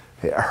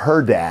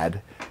her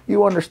dad,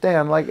 you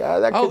understand, like...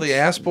 the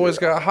Ass Boys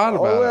got hot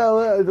about it.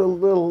 Well,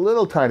 a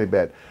little tiny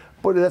bit.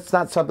 But that's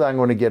not something I'm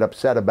going to get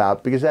upset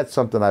about because that's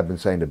something I've been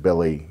saying to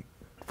Billy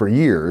for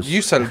years. You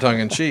said it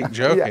tongue-in-cheek,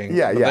 joking.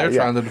 Yeah, but they're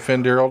trying to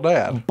defend your old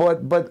dad.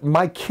 But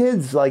my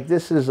kids, like,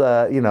 this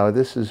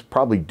is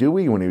probably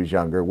Dewey when he was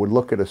younger, would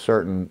look at a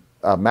certain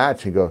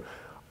match and go,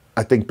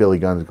 I think Billy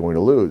Gunn's going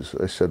to lose.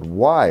 I said,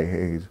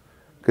 why?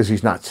 Because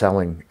he's not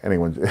selling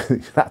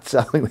he's not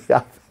selling the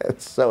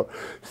offense. So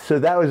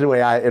that was the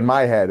way in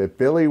my head, if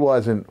Billy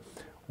wasn't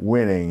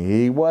winning,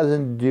 he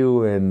wasn't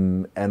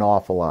doing an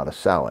awful lot of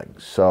selling.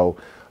 So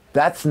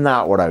that's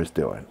not what I was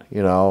doing.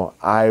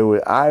 I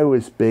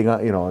was big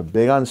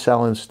on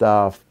selling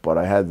stuff, but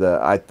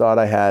I thought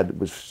I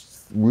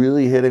was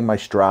really hitting my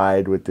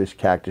stride with this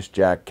Cactus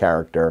Jack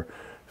character,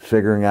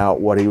 figuring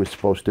out what he was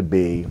supposed to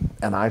be,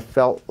 and I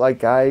felt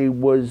like I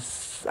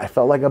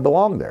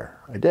belonged there.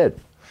 I did.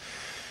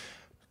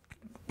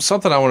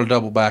 Something I want to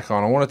double back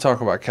on. I want to talk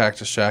about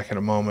Cactus Jack in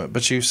a moment,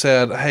 but you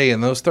said, hey,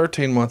 in those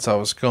 13 months I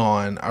was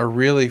gone, I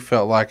really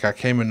felt like I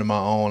came into my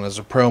own as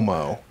a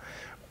promo.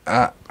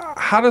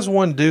 How does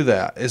one do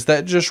that? Is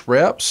that just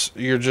reps?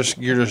 You're just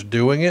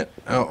doing it?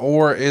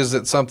 Or is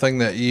it something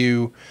that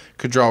you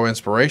could draw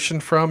inspiration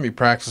from? You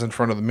practice in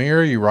front of the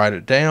mirror, you write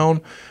it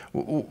down.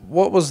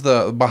 What was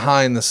the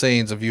behind the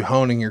scenes of you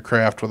honing your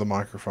craft with a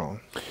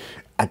microphone?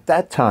 At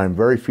that time,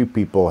 very few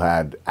people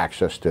had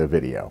access to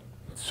video.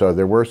 So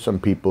there were some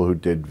people who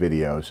did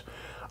videos,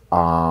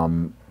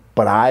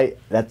 but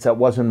that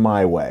wasn't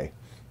my way,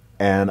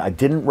 and I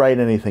didn't write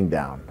anything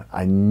down.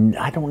 I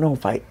don't know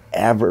if I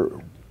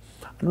ever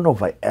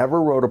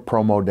wrote a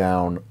promo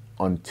down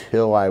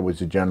until I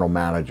was a general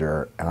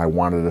manager and I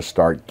wanted to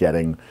start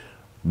getting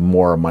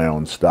more of my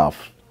own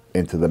stuff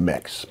into the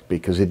mix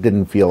because it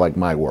didn't feel like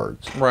my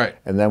words. Right.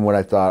 And then when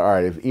I thought,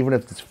 all right, even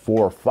if it's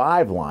 4 or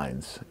 5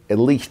 lines, at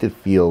least it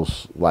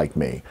feels like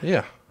me.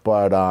 Yeah.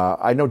 But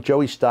I know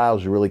Joey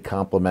Styles was really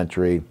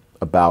complimentary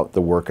about the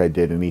work I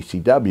did in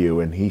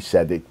ECW, and he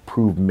said it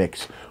proved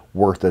Mick's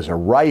worth as a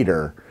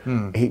writer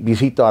because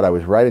he thought I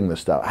was writing this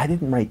stuff. I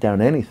didn't write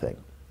down anything.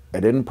 I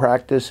didn't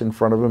practice in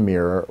front of a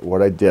mirror.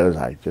 What I did is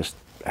I just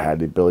had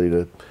the ability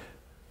to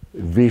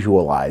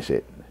visualize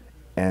it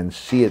and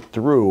see it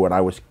through, and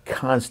I was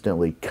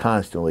constantly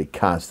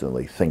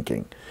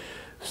thinking.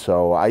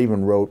 So I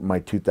even wrote my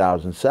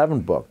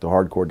 2007 book, The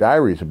Hardcore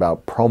Diaries,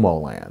 about Promo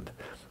Land.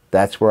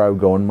 That's where I would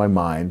go in my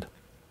mind,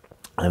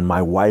 and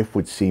my wife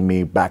would see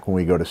me back when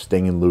we go to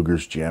Sting and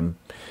Luger's gym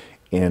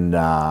in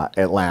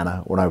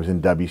Atlanta when I was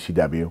in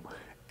WCW,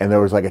 and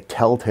there was like a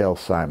telltale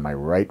sign. My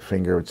right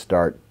finger would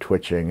start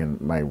twitching,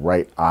 and my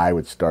right eye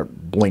would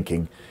start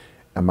blinking,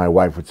 and my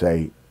wife would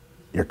say,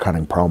 "You're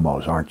cutting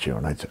promos, aren't you?"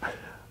 And I'd say,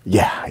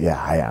 yeah,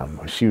 I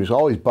am. She was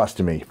always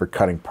busting me for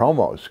cutting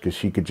promos because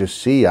she could just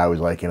see I was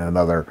like in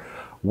another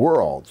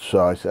world.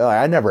 So I said,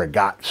 I never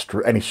got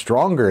any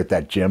stronger at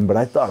that gym, but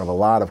I thought of a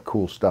lot of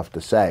cool stuff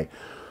to say.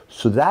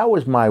 So that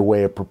was my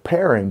way of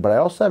preparing, but I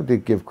also have to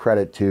give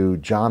credit to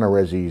John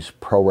Arezzi's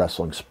Pro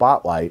Wrestling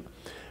Spotlight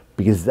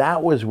because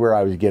that was where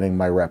I was getting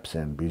my reps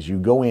in, because you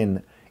go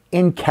in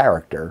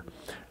character.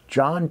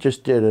 John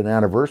just did an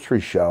anniversary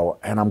show,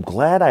 and I'm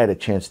glad I had a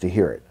chance to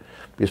hear it.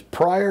 Because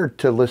prior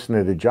to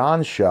listening to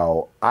John's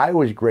show, I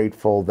was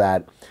grateful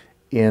that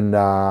in,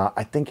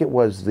 I think it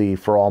was the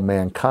For All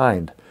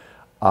Mankind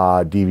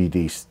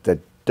DVDs that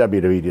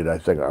WWE did, I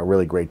think, a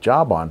really great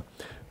job on.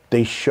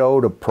 They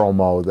showed a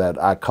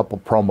couple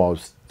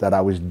promos that I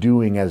was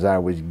doing as I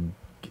was,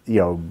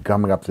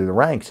 coming up through the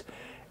ranks,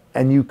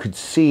 and you could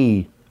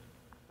see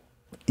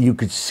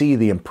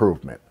the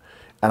improvement.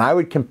 And I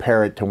would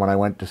compare it to when I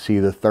went to see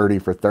the 30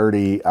 for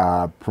 30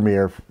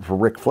 premiere for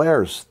Ric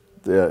Flair's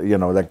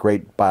that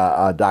great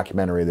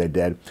documentary they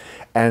did.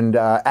 And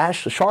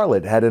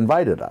Charlotte had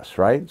invited us,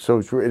 right? So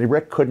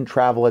Rick couldn't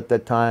travel at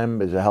that time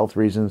because of health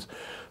reasons.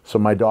 So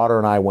my daughter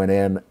and I went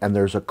in, and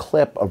there's a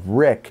clip of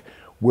Rick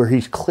where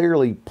he's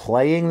clearly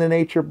playing the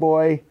Nature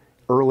Boy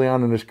early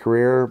on in his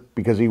career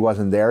because he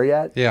wasn't there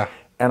yet. Yeah.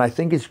 And I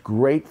think it's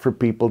great for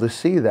people to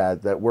see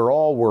that we're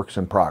all works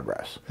in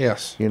progress.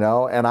 Yes.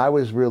 And I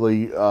was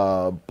really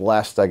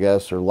blessed, I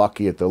guess, or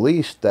lucky at the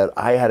least, that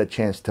I had a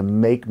chance to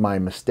make my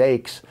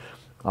mistakes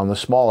on the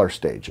smaller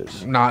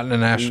stages. Not in a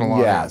national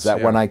audience. Yeah,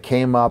 when I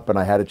came up and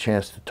I had a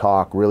chance to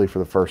talk really for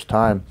the first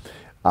time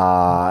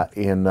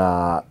in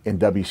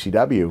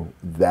WCW,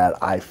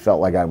 that I felt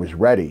like I was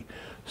ready.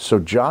 So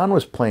John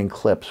was playing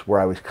clips where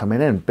I was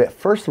coming in. But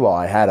first of all,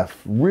 I had a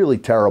really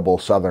terrible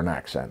Southern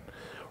accent.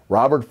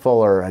 Robert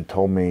Fuller had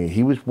told me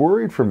he was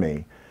worried for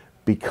me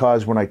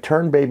because when I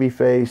turned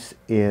babyface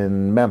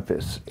in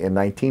Memphis in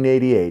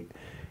 1988,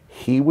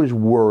 he was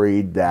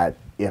worried that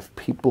if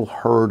people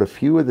heard a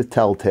few of the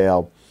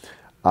telltale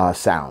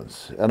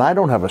sounds, and I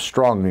don't have a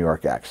strong New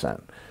York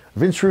accent.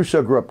 Vince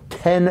Russo grew up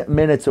 10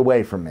 minutes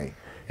away from me.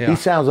 Yeah. He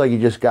sounds like he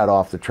just got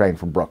off the train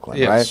from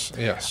Brooklyn, right?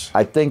 Yes.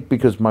 I think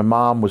because my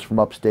mom was from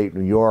upstate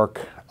New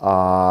York,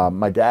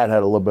 my dad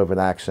had a little bit of an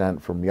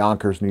accent from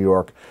Yonkers, New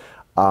York.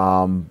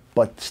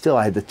 But still,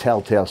 I had the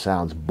telltale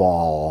sounds,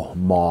 ball,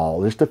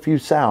 maul, just a few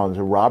sounds.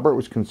 And Robert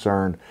was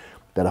concerned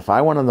that if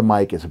I went on the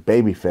mic as a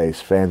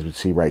babyface, fans would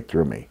see right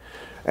through me.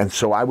 And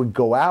so I would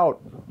go out.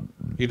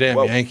 You damn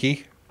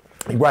Yankee.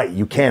 Right,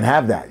 you can't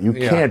have that. You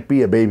can't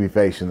be a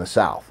babyface in the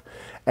South.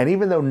 And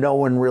even though no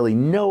one really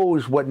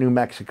knows what New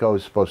Mexico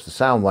is supposed to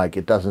sound like,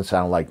 it doesn't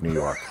sound like New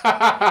York.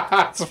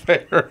 That's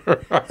fair.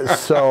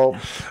 So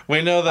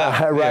we know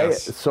that, right?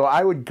 Yes. So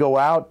I would go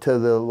out to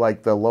the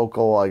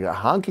local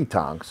honky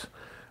tonks,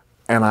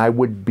 and I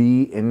would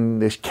be in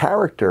this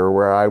character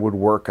where I would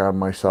work on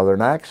my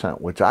Southern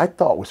accent, which I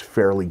thought was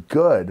fairly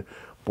good.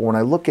 But when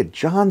I look at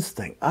John's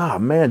thing,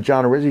 man,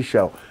 John Arizzi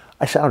show,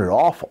 I sounded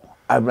awful.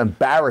 I'm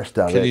embarrassed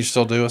of it. Can you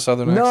still do a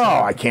Southern accent? No,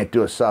 I can't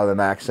do a Southern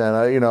accent.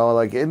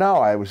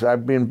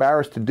 I'd be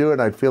embarrassed to do it.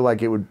 And I feel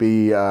like it would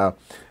be. We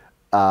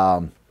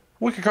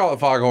could call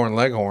it Foghorn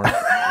Leghorn.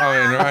 I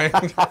mean, right?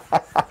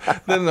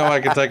 Then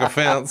nobody could take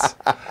offense.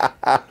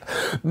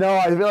 No,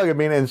 I feel like it'd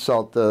be an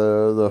insult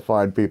to the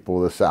fine people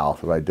of the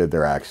South if I did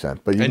their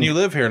accent. But you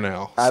live here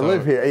now. I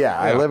live here. Yeah,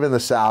 I live in the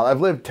South. I've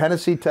lived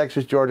Tennessee,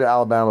 Texas, Georgia,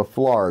 Alabama,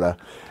 Florida.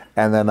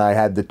 And then I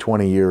had the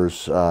 20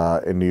 years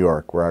in New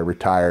York where I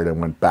retired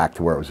and went back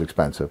to where it was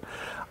expensive.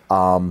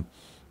 But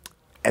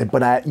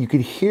you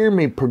could hear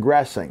me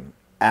progressing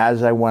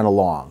as I went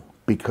along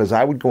because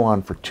I would go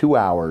on for 2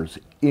 hours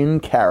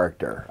in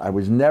character. I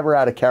was never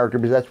out of character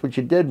because that's what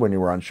you did when you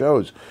were on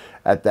shows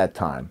at that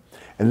time.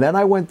 And then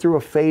I went through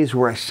a phase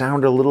where I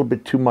sounded a little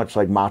bit too much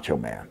like Macho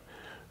Man.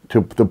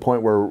 To the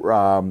point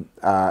where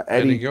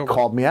Eddie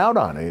called me out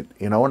on it,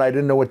 and I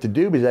didn't know what to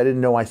do because I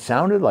didn't know I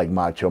sounded like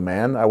Macho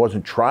Man. I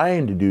wasn't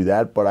trying to do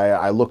that, but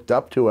I looked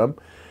up to him,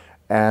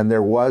 and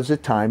there was a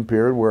time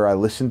period where I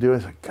listened to it. I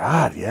was like,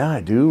 God, yeah,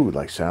 I do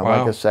sound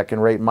like a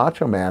second-rate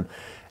Macho Man.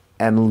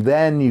 And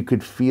then you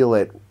could feel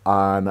it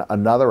on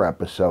another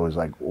episode. It's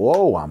like,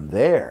 whoa, I'm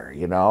there.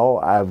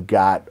 I've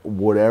got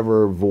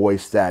whatever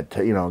voice that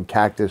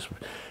Cactus.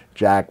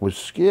 Jack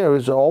was, it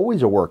was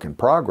always a work in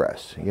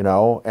progress,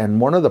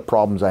 And one of the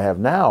problems I have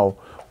now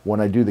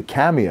when I do the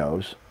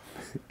cameos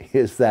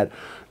is that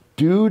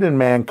Dude and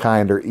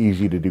Mankind are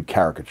easy to do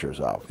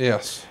caricatures of.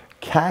 Yes.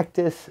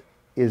 Cactus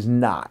is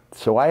not.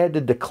 So I had to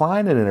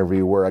decline an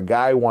interview where a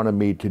guy wanted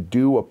me to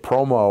do a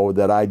promo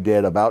that I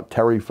did about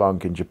Terry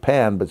Funk in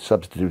Japan, but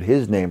substitute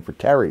his name for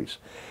Terry's.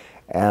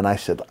 And I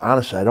said,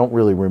 honestly, I don't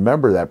really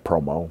remember that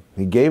promo.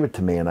 He gave it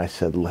to me, and I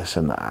said,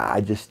 listen,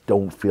 I just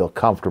don't feel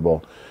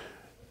comfortable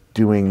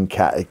doing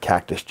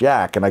Cactus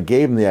Jack. And I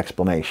gave him the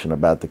explanation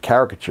about the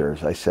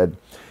caricatures. I said,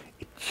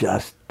 it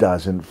just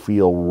doesn't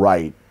feel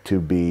right to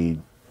be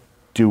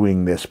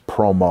doing this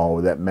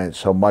promo that meant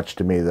so much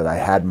to me that I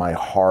had my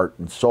heart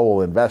and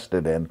soul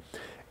invested in,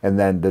 and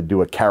then to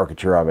do a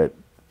caricature of it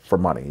for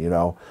money,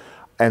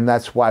 And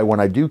that's why when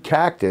I do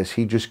Cactus,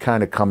 he just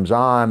kind of comes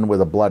on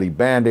with a bloody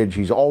bandage.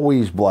 He's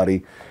always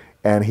bloody,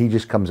 and he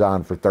just comes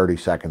on for 30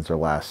 seconds or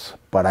less.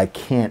 But I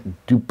can't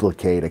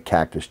duplicate a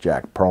Cactus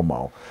Jack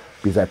promo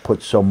because I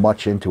put so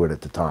much into it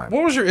at the time.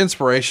 What was your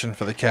inspiration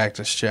for the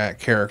Cactus Jack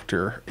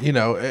character?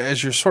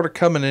 As you're sort of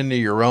coming into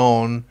your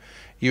own,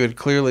 you had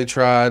clearly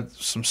tried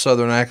some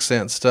Southern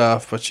accent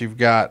stuff, but you've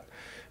got,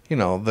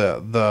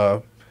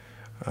 the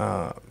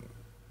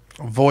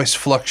voice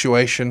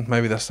fluctuation.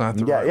 Maybe that's not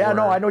the right word.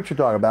 No, I know what you're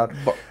talking about.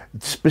 But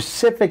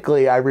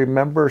specifically, I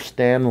remember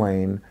Stan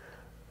Lane.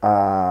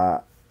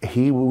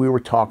 We were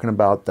talking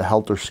about the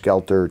Helter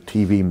Skelter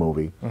TV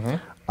movie. Mm-hmm.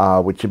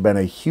 Which had been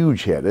a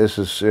huge hit. This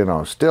is,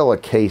 still a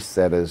case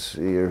that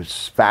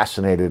has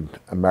fascinated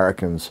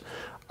Americans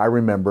I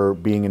remember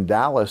being in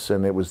Dallas,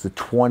 and it was the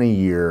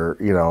 20-year,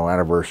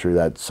 anniversary,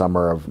 that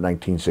summer of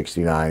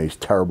 1969. These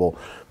terrible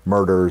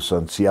murders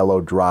on Cielo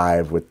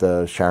Drive with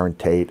the Sharon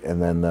Tate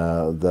and then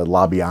the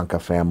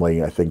LaBianca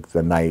family, I think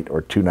the night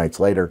or 2 nights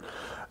later.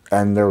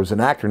 And there was an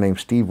actor named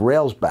Steve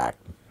Railsback.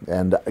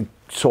 And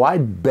so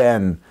I'd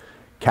been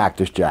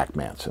Cactus Jack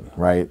Manson,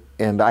 right?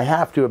 And I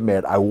have to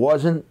admit, I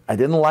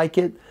didn't like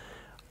it.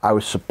 I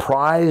was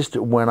surprised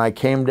when I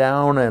came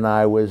down and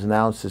I was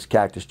announced as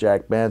Cactus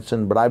Jack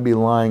Manson, but I'd be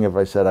lying if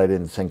I said I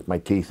didn't sink my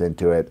teeth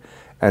into it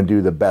and do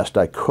the best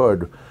I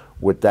could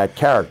with that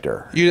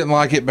character. You didn't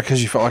like it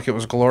because you felt like it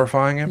was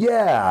glorifying him?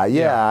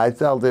 Yeah. I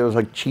felt it was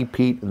like cheap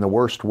heat in the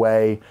worst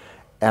way.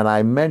 And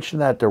I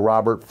mentioned that to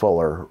Robert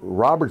Fuller.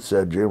 Robert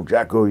said,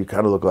 Jacko, you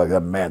kind of look like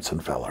that Manson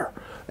feller.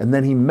 And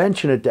then he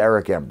mentioned it to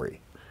Eric Embry,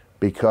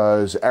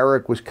 because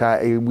Eric was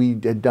we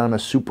had done a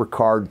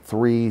Supercard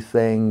 3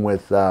 thing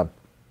with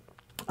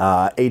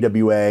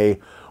AWA,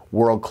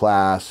 World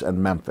Class,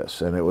 and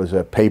Memphis, and it was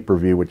a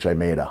pay-per-view which I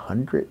made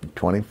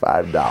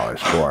 $125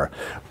 for.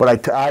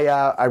 But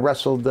I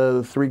wrestled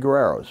the 3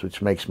 Guerreros,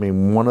 which makes me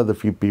one of the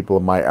few people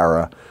in my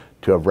era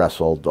to have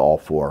wrestled all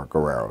 4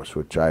 Guerreros,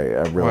 which I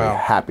am really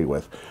happy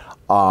with.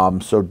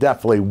 So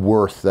definitely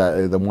worth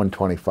the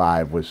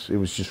 125 was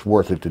just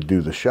worth it to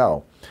do the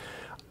show.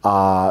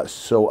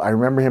 So I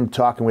remember him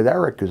talking with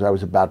Eric because I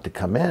was about to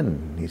come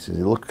in. He says,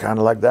 "You look kind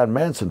of like that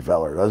Manson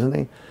feller, doesn't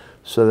he?"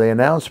 So they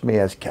announced me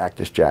as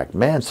Cactus Jack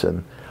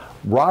Manson.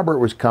 Robert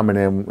was coming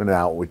in and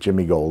out with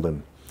Jimmy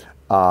Golden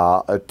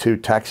to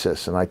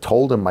Texas, and I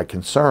told him my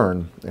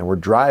concern, and we're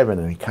driving,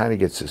 and he kind of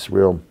gets this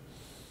real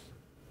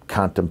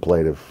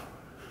contemplative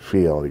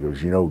feel. He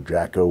goes,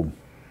 Jacko,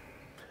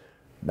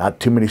 not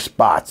too many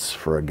spots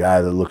for a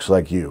guy that looks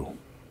like you.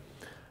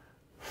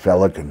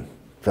 Fella can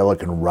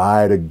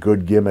ride a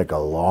good gimmick a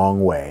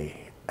long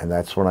way. And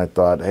that's when I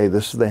thought, hey,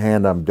 this is the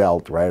hand I'm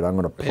dealt, right? I'm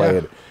going to play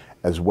it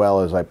as well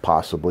as I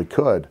possibly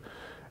could.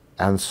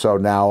 And so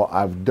now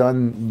I've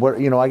done what,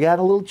 I got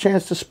a little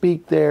chance to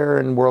speak there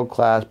in World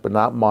Class, but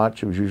not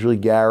much. It was usually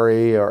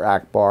Gary or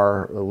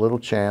Akbar, a little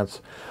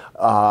chance.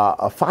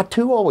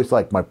 Fatu always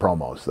liked my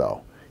promos,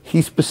 though.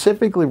 He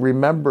specifically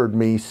remembered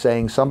me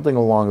saying something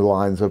along the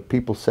lines of,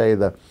 people say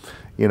the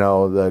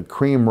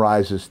cream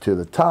rises to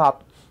the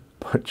top,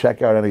 but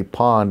check out any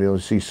pond, you'll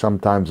see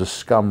sometimes the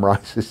scum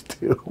rises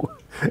too.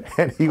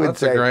 And he would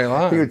say, a great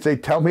line. He would say,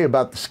 "Tell me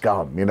about the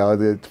scum."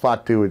 The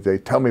Fatu would say,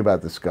 "Tell me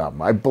about the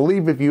scum." I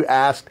believe if you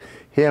asked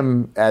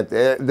him at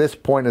this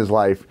point in his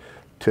life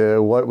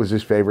to what was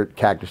his favorite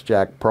Cactus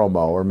Jack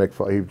promo, or Mick,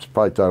 he was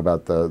probably talking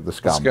about the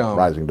scum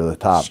rising to the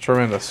top. It's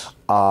tremendous.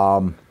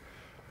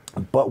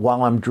 But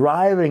while I'm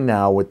driving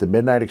now with the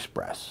Midnight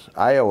Express,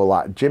 I owe a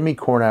lot. Jimmy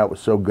Cornette was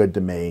so good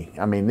to me.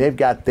 I mean, they've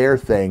got their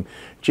thing.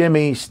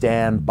 Jimmy,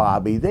 Stan,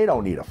 Bobby, they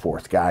don't need a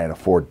 4th guy in a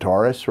Ford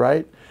Taurus,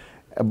 right?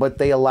 But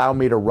they allow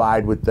me to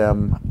ride with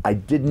them. I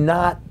did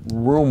not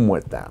room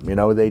with them.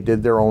 They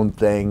did their own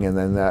thing, and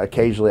then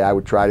occasionally I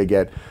would try to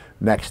get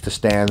next to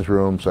Stan's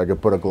room so I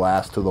could put a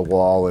glass to the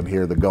wall and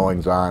hear the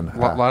goings-on.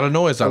 A lot of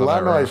noise out of there.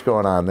 A lot of noise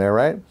going on there,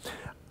 right?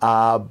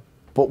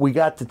 But we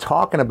got to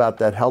talking about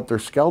that Helter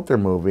Skelter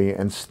movie,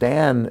 and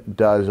Stan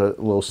does a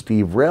little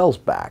Steve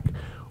Railsback,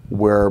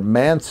 where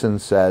Manson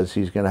says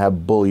he's going to have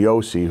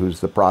Bugliosi,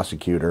 who's the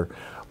prosecutor,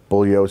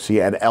 Bugliosi,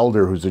 and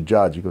Elder, who's the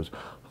judge. He goes,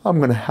 "I'm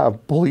going to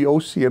have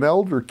Bugliosi and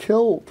Elder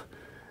killed."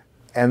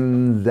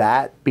 And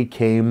that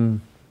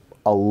became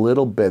a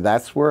little bit,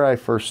 that's where I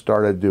first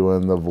started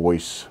doing the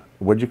voice.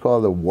 What'd you call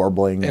it? The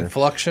warbling?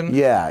 Inflection?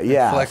 Yeah.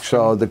 Inflection.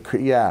 So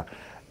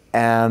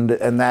And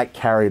that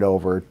carried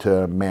over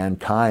to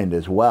Mankind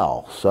as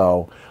well.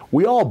 So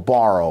we all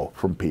borrow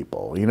from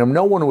people.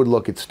 No one would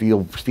look at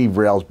Steve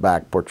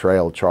Railsback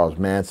portrayal of Charles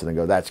Manson and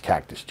go, "That's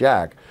Cactus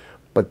Jack."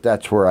 But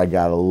that's where I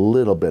got a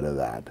little bit of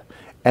that.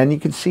 And you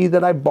can see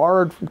that I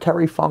borrowed from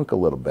Terry Funk a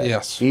little bit.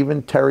 Yes.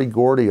 Even Terry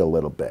Gordy a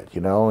little bit,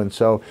 And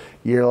so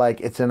you're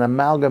like, it's an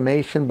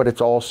amalgamation, but it's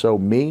also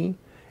me.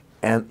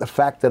 And the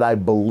fact that I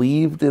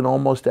believed in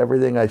almost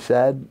everything I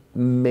said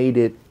made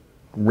it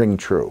ring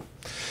true.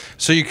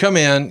 So you come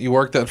in, you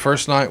work that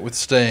first night with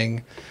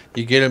Sting,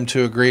 you get him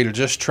to agree to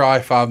just try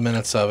 5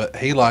 minutes of it.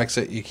 He likes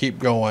it. You keep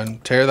going,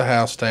 tear the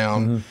house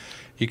down. Mm-hmm.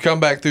 You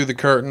come back through the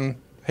curtain.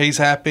 He's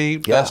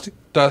happy. Yeah.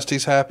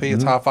 Dusty's happy.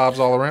 It's high fives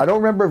all around. I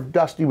don't remember if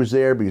Dusty was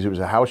there because it was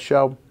a house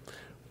show,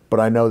 but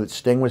I know that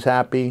Sting was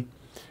happy.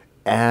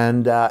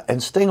 And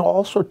Sting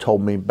also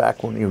told me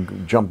back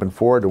when, jumping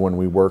forward to when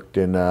we worked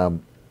in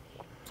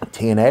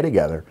TNA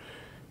together,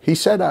 he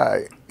said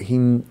I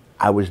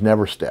was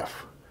never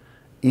stiff.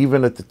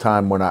 Even at the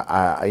time when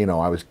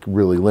I was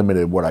really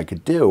limited what I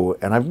could do,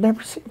 and I've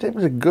never seen, it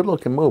was a good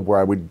looking move where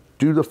I would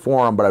do the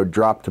forearm, but I would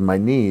drop to my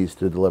knees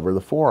to deliver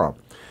the forearm.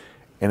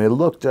 And it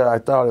looked, I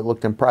thought it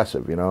looked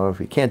impressive. If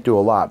you can't do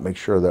a lot, make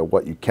sure that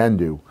what you can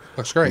do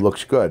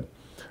looks good.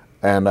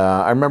 And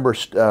I remember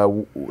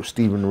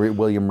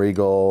William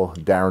Regal,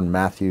 Darren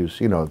Matthews,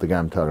 the guy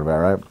I'm talking about,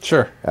 right?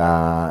 Sure.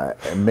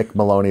 Mick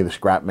Maloney, the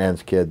Scrap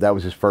Man's kid, that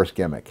was his first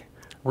gimmick.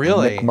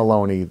 Really? Mick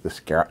Maloney, the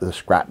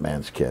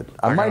Scrapman's kid.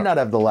 I might not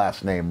have the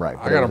last name right.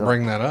 I got to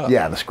bring that up.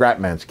 Yeah, the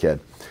Scrapman's kid.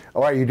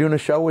 Oh, are you doing a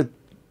show with?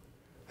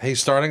 He's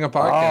starting a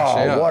podcast.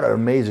 Oh, yeah. what an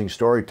amazing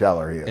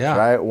storyteller he is! Yeah.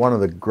 Right, one of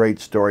the great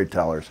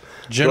storytellers.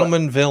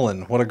 Gentleman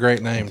Villain. What a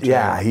great name. Too.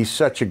 Yeah, he's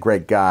such a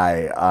great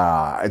guy,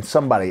 and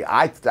somebody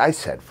I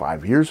said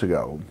 5 years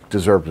ago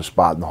deserved a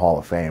spot in the Hall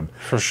of Fame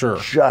For sure.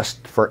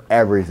 just for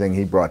everything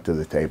he brought to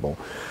the table.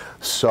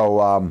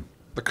 So.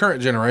 The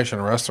current generation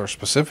of wrestlers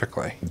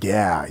specifically.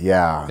 Yeah,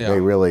 they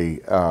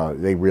really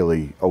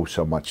owe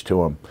so much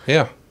to him.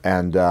 Yeah.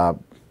 And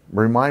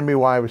remind me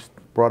why I was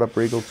brought up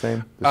Regal's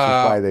name. This is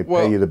why they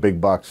pay you the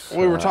big bucks.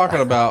 We were talking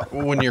about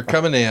when you're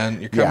coming in,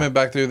 you're coming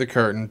back through the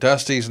curtain.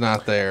 Dusty's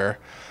not there,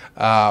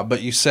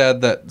 but you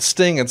said that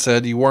Sting had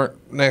said you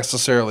weren't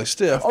necessarily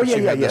stiff. But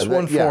you had this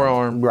one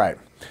forearm. Right.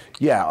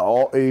 Yeah.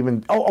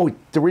 The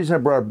reason I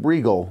brought up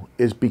Regal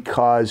is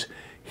because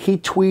he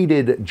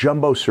tweeted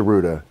Jumbo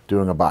Tsuruta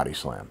doing a body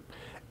slam.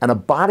 And a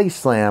body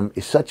slam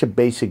is such a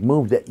basic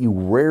move that you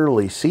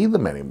rarely see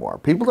them anymore.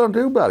 People don't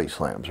do body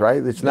slams,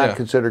 right? It's not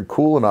considered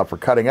cool enough or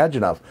cutting edge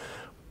enough.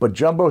 But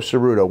Jumbo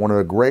Tsuruta, one of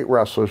the great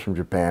wrestlers from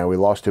Japan, we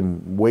lost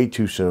him way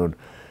too soon.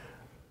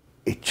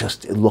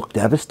 It looked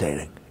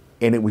devastating.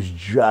 And it was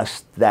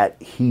just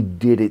that he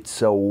did it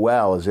so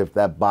well, as if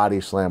that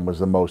body slam was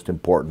the most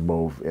important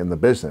move in the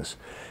business.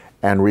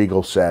 And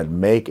Regal said,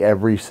 make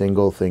every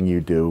single thing you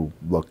do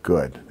look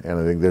good. And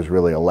I think there's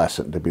really a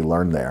lesson to be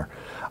learned there.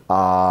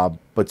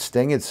 But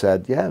Sting had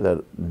said,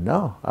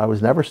 no, I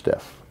was never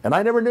stiff. And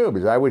I never knew,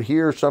 because I would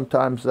hear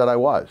sometimes that I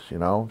was,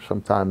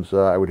 Sometimes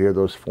I would hear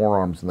those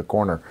forearms in the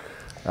corner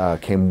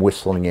came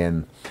whistling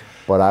in.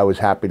 But I was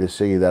happy to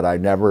see that I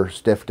never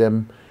stiffed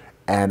him.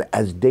 And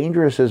as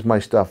dangerous as my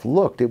stuff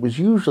looked, it was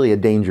usually a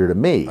danger to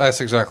me.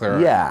 That's exactly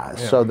right. Yeah,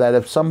 so that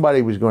if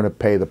somebody was going to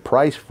pay the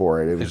price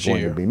for it, it was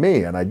going to be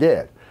me, and I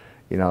did.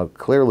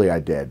 Clearly I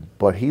did.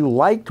 But he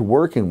liked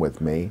working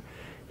with me.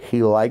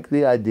 He liked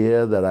the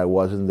idea that I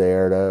wasn't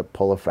there to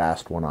pull a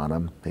fast one on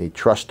him. He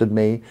trusted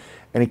me,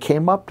 and he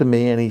came up to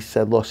me and he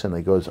said, "Listen,"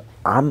 he goes,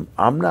 "I'm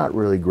not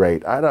really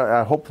great.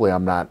 Hopefully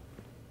I'm not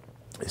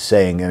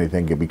saying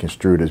anything can be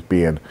construed as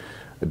being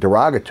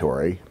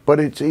derogatory, but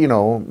it's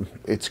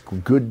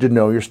good to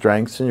know your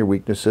strengths and your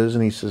weaknesses."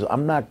 And he says,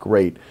 "I'm not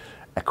great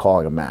at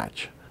calling a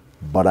match,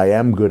 but I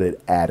am good at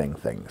adding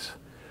things."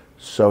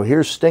 So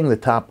here's Sting, the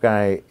top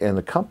guy in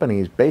the company,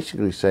 is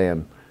basically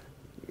saying,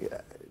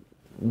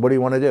 what do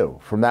you want to do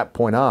from that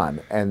point on?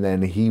 And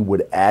then he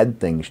would add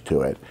things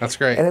to it. That's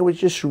great. And it was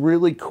just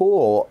really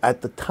cool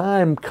at the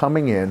time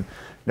coming in.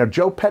 Now,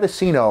 Joe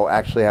Pedicino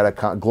actually had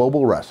a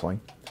Global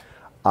Wrestling,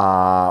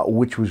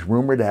 which was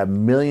rumored to have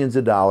millions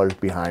of dollars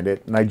behind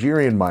it.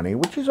 Nigerian money,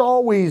 which is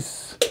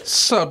always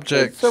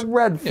subject. It's a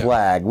red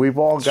flag. We've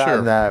all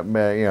gotten that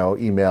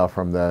email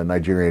from the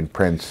Nigerian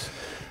prince.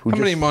 How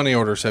many money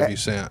orders have you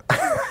sent?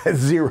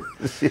 Zero.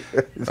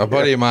 A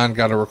buddy of mine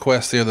got a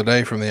request the other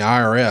day from the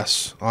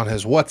IRS on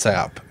his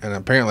WhatsApp, and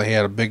apparently he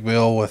had a big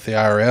bill with the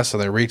IRS,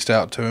 and they reached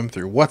out to him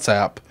through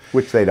WhatsApp,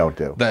 which they don't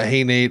do. That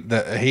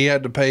he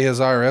had to pay his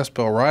IRS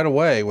bill right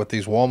away with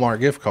these Walmart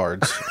gift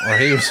cards, or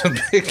he was in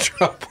big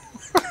trouble.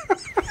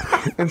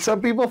 And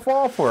some people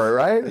fall for it,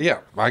 right? Yeah,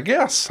 I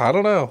guess. I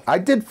don't know. I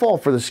did fall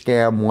for the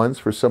scam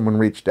once, where someone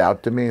reached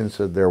out to me and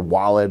said their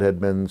wallet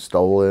had been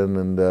stolen,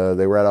 and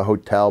they were at a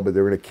hotel, but they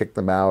were going to kick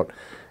them out.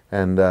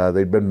 And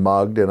they'd been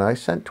mugged, and I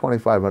sent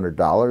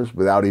 $2,500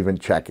 without even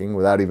checking,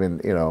 without even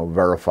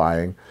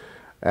verifying,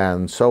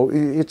 and so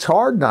it's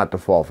hard not to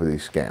fall for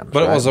these scams.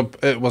 But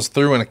right? it was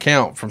through an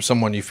account from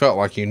someone you felt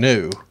like you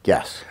knew.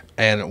 Yes,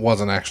 and it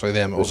wasn't actually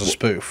them; it was a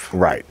spoof.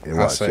 Right, it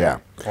was. Yeah.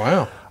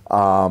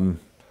 Wow.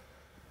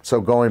 So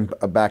going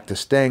back to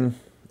Sting.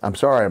 I'm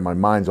sorry, my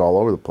mind's all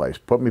over the place.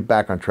 Put me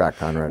back on track,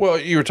 Conrad. Well,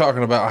 you were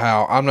talking about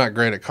how I'm not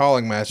great at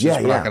calling matches,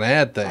 but I can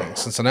add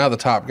things. And so now the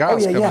top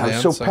guy's coming in.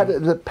 So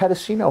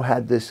Pedicino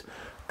had this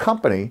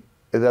company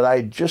that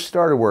I just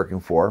started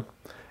working for,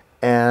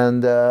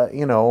 and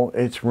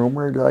it's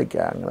rumored like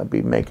I'm going to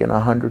be making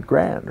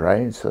 $100,000,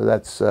 right? So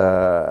that's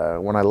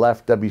when I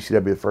left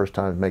WCW the first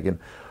time, I was making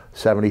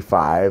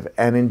 75,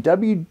 and in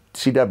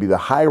WCW the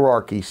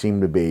hierarchy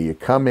seemed to be you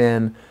come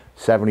in.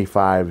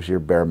 75 is your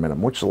bare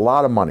minimum, which is a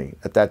lot of money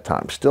at that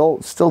time.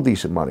 Still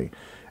decent money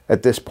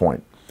at this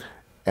point.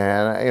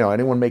 And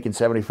anyone making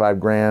 75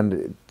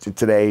 grand to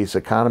today's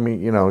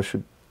economy,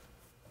 should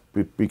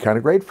be kind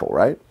of grateful,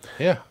 right?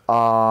 Yeah.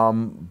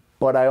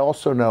 But I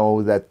also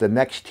know that the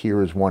next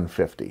tier is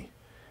 150,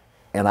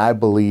 and I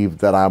believe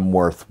that I'm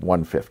worth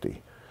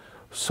 150.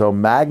 So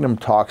Magnum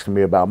talks to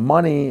me about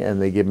money,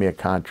 and they give me a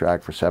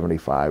contract for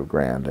 75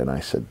 grand, and I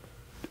said,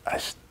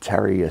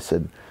 Terry,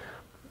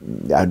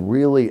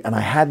 and I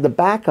had the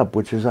backup,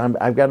 which is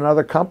I've got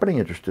another company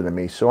interested in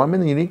me. So I'm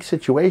in the unique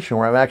situation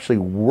where I'm actually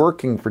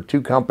working for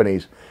two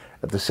companies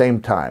at the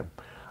same time.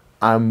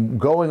 I'm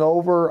going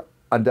over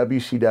on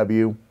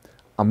WCW.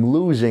 I'm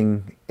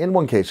losing, in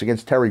one case,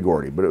 against Terry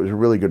Gordy, but it was a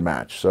really good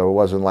match. So it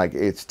wasn't like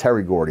it's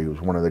Terry Gordy,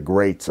 who's one of the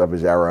greats of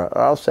his era,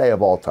 I'll say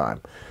of all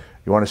time.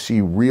 You want to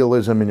see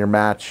realism in your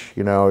match,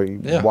 you know,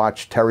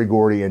 watch Terry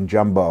Gordy and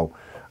Jumbo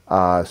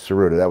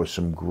Tsuruta. That was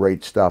some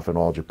great stuff in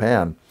All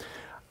Japan.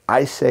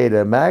 I say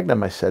to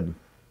Magnum, I said,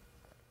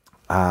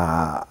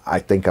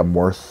 I think I'm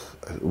worth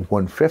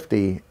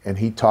 150, and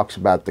he talks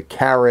about the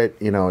carrot,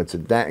 you know, it's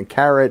a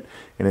carrot,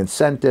 an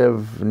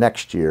incentive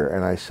next year.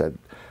 And I said,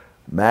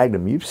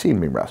 Magnum, you've seen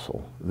me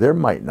wrestle. There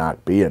might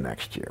not be a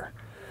next year.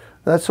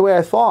 And that's the way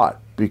I thought,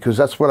 because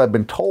that's what I've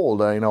been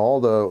told. You know,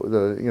 all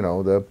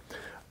the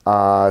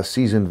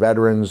seasoned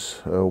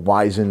veterans,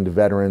 wizened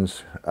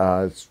veterans,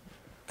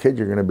 kid,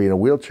 you're going to be in a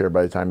wheelchair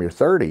by the time you're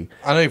 30.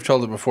 I know you've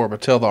told it before,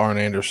 but tell the Arn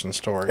Anderson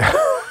story.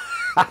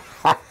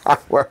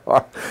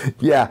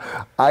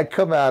 Yeah, I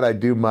come out, I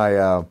do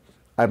I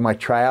have my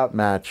tryout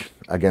match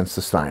against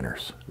the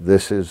Steiners.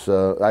 This is,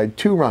 I had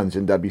 2 runs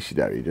in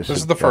WCW. This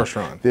is the first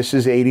run. This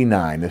is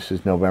 89. This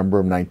is November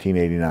of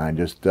 1989,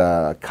 just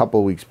a couple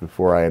of weeks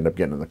before I end up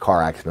getting in the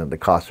car accident that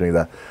cost me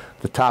the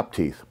top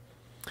teeth.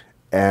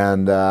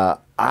 And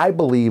I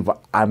believe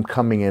I'm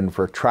coming in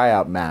for a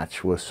tryout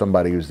match with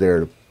somebody who's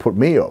there to put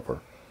me over.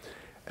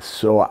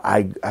 So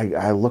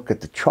I look at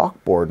the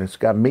chalkboard, and it's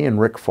got me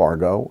and Rick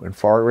Fargo, and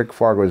Rick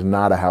Fargo is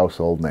not a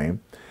household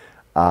name,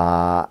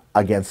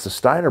 against the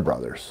Steiner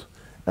brothers.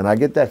 And I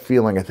get that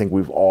feeling I think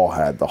we've all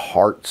had, the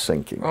heart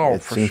sinking. Oh,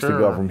 it seems to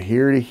go from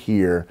here to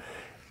here.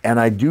 And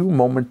I do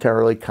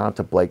momentarily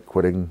contemplate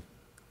quitting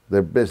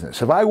the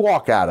business. If I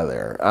walk out of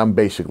there, I'm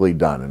basically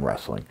done in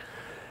wrestling.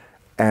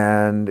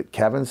 And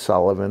Kevin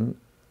Sullivan,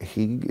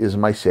 he is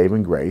my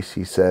saving grace.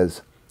 He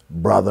says,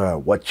 brother,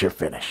 what's your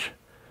finish?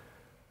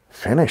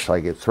 Finish,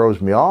 like, it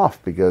throws me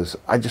off because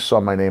I just saw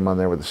my name on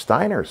there with the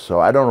Steiners, so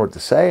I don't know what to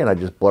say, and I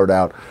just blurt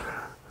out,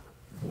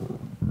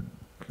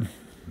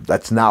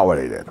 that's not what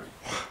I did.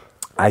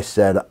 I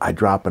said, I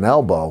drop an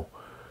elbow,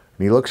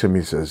 and he looks at me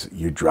and says,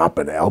 you drop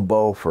an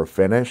elbow for a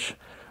finish?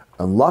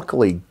 And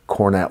luckily,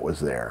 Cornette was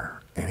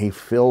there, and he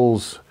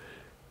fills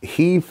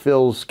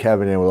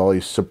Kevin in with all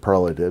these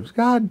superlatives.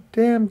 God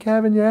damn,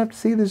 Kevin, you have to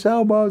see this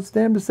elbow. It's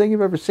the damnedest thing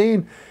you've ever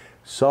seen.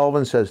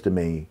 Sullivan says to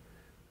me,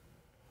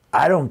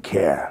 I don't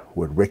care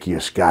what Ricky or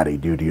Scotty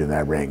do to you in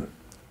that ring.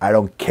 I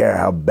don't care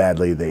how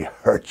badly they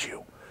hurt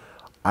you.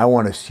 I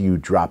want to see you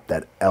drop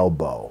that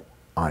elbow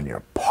on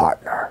your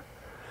partner.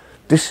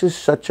 This is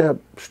such a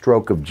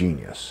stroke of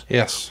genius.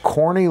 Yes.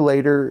 Corny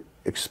later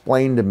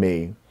explained to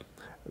me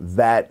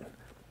that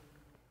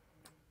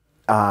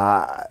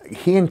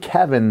he and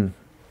Kevin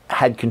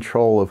had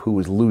control of who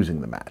was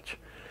losing the match.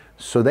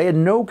 So they had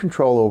no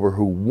control over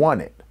who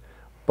won it.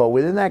 But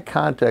within that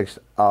context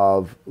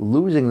of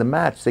losing the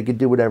match, they could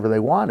do whatever they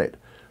wanted.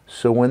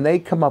 So when they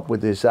come up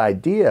with this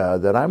idea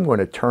that I'm going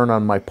to turn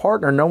on my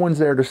partner, no one's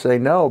there to say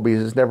no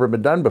because it's never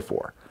been done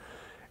before.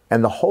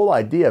 And the whole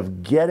idea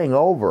of getting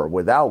over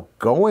without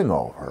going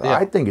over,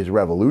 I think, is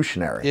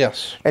revolutionary.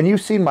 Yes. And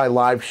you've seen my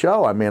live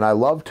show. I mean, I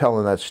love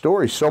telling that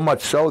story, so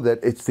much so that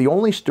it's the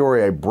only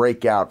story I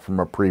break out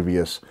from a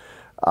previous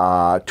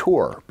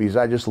tour, because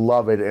I just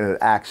love it, and it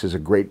acts as a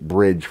great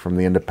bridge from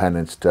the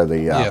independents to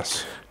the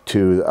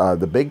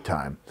the big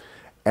time.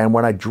 And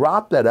when I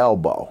drop that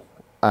elbow,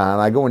 and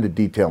I go into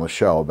detail in the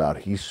show about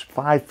he's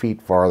 5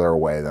 feet farther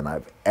away than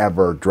I've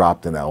ever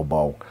dropped an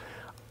elbow.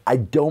 I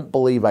don't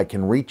believe I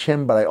can reach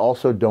him, but I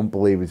also don't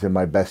believe it's in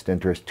my best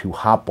interest to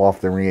hop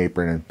off the ring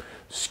apron and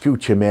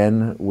scooch him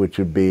in, which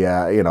would be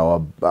a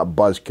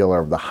buzz killer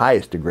of the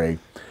highest degree.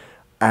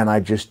 And I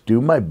just do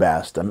my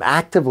best. I'm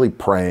actively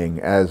praying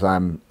as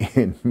I'm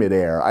in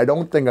midair. I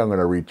don't think I'm going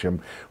to reach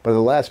him, but at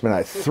the last minute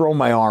I throw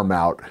my arm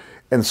out,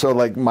 and so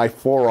like my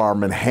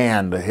forearm and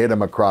hand hit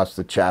him across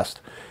the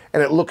chest,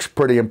 and it looks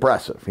pretty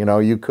impressive. You know,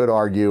 you could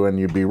argue, and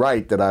you'd be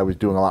right, that I was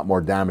doing a lot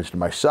more damage to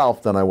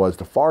myself than I was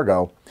to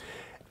Fargo.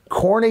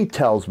 Corny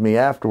tells me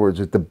afterwards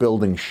that the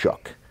building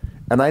shook.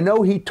 And I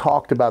know he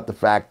talked about the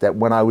fact that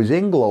when I was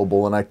in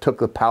Global and I took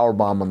the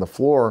powerbomb on the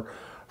floor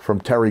from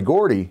Terry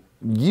Gordy,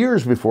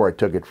 years before I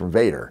took it from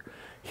Vader,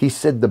 he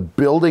said the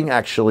building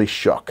actually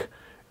shook.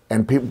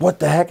 And people, what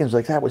the heck? And it's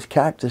like, that was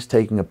Cactus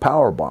taking a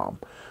powerbomb.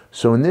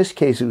 So in this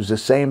case, it was the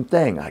same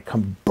thing. I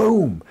come,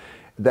 boom.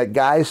 That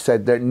guy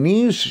said their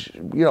knees,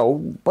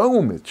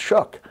 boom, it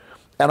shook.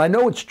 And I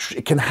know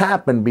it can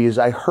happen because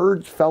I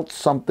felt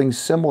something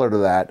similar to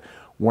that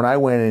when I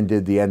went and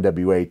did the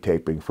NWA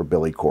taping for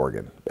Billy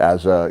Corgan,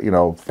 as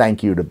a,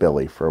 thank you to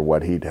Billy for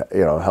what he'd,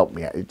 helped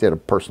me. He did a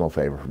personal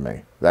favor for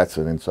me. That's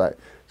an insight.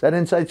 Is that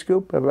inside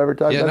scoop? Have I ever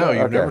talked about that? Yeah,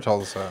 no, you've never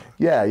told us that.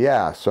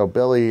 Yeah. So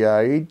Billy,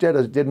 he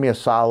did me a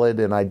solid,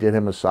 and I did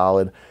him a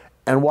solid.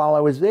 And while I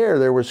was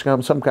there was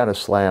some kind of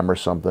slam or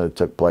something that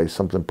took place,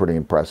 something pretty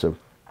impressive.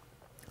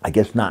 I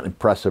guess not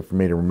impressive for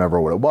me to remember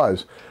what it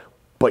was,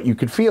 but you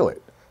could feel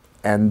it.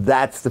 And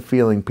that's the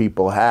feeling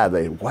people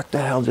had. What the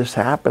hell just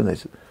happened? They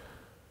said,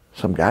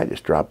 some guy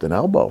just dropped an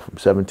elbow from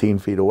 17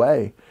 feet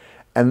away.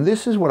 And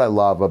this is what I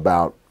love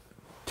about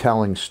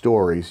telling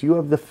stories. You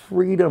have the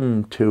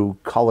freedom to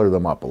color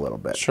them up a little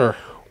bit. Sure.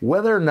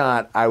 Whether or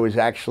not I was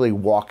actually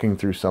walking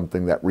through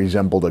something that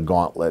resembled a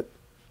gauntlet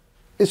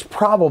is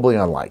probably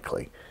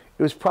unlikely.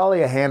 It was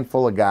probably a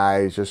handful of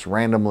guys just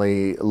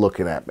randomly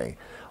looking at me.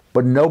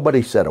 But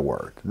nobody said a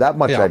word. That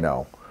much Yeah. I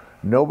know.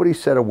 Nobody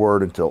said a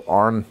word until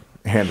Arn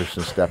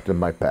Anderson stepped in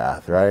my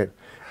path, right?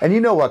 And you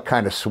know what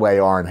kind of sway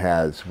Arn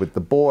has with the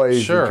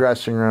boys, Sure. the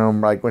dressing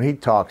room. Like when he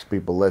talks,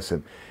 people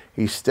listen.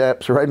 He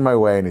steps right in my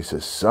way and he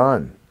says,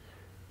 "Son,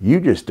 you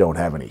just don't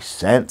have any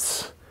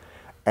sense."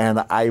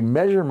 And I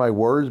measure my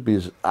words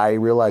because I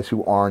realize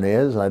who Arn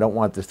is, and I don't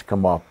want this to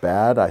come off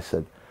bad. I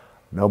said,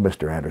 "No,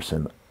 Mr.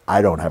 Anderson,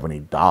 I don't have any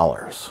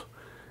dollars."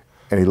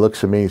 And he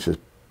looks at me and says,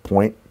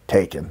 "Point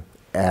taken."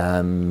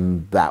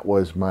 And that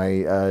was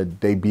my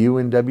debut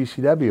in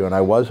WCW, and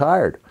I was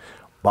hired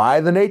by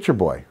the Nature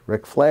Boy,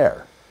 Ric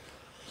Flair.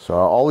 So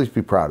I'll always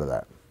be proud of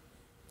that.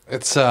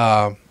 It's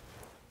a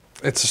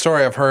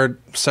story I've heard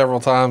several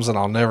times, and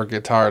I'll never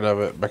get tired of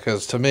it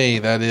because to me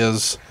that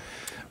is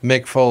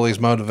Mick Foley's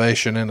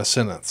motivation in a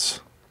sentence.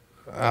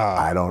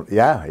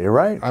 Yeah, you're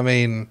right. I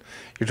mean,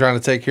 you're trying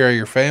to take care of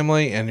your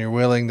family, and you're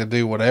willing to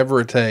do whatever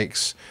it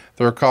takes,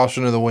 throw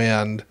caution to the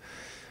wind,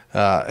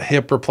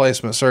 hip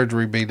replacement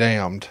surgery be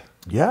damned.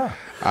 Yeah,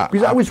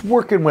 because I was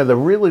working with a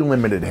really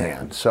limited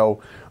hand.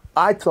 So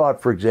I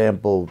thought, for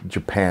example,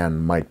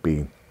 Japan might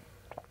be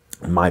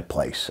my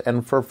place.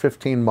 And for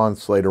 15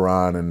 months later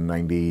on in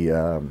 90...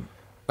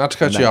 Not to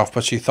cut you off,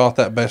 but you thought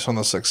that based on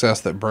the success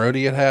that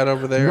Brody had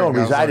over there? No, and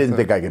because guys I like didn't that?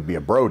 think I could be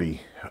a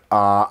Brody.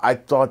 I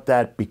thought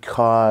that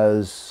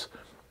because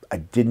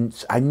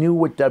I knew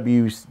what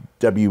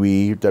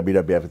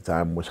WWF at the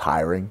time was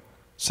hiring.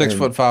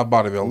 6'5"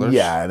 bodybuilders.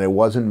 Yeah, and it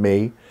wasn't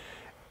me.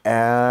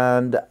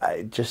 And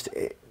I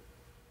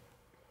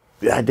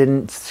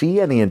didn't see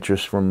any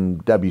interest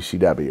from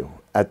WCW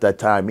at that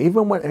time.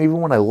 Even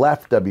when I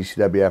left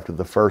WCW after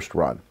the first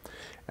run,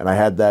 and I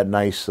had that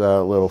nice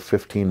little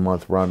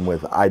 15-month run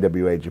with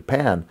IWA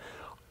Japan,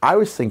 I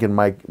was thinking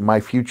my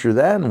future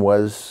then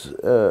was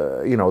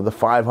the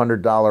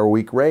 $500 a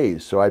week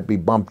raise. So I'd be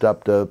bumped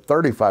up to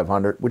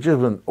 $3,500, which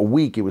isn't a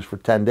week; it was for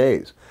 10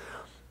 days.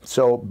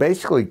 So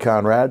basically,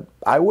 Conrad,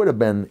 I would have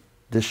been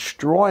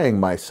destroying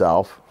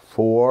myself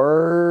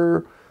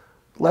for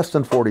less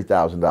than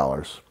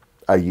 $40,000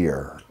 a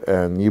year,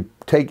 and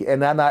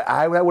then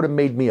that would have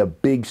made me a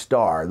big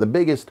star, the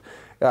biggest,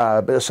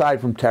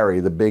 aside from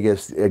Terry, the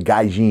biggest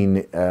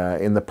gaijin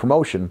in the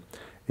promotion.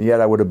 And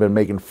yet I would have been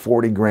making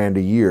 $40,000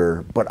 a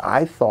year. But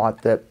I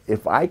thought that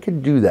if I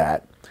could do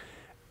that,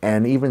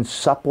 and even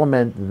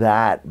supplement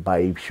that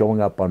by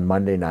showing up on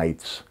Monday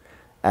nights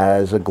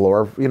as a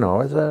glorified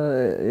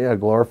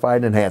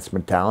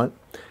enhancement talent,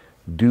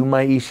 do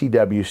my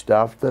ECW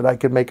stuff, that I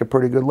could make a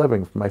pretty good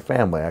living for my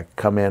family. I could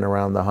come in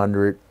around the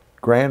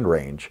 $100,000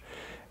 range.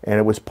 And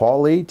it was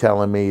Paul Lee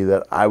telling me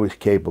that I was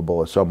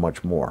capable of so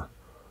much more.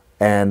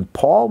 And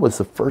Paul was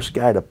the first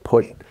guy to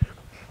put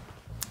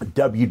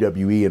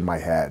WWE in my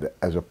head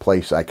as a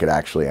place I could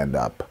actually end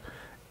up.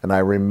 And I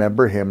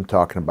remember him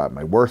talking about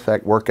my work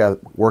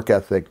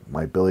ethic,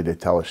 my ability to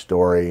tell a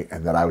story,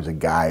 and that I was a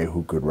guy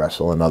who could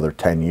wrestle another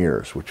 10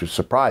 years, which was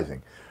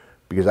surprising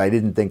because I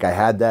didn't think I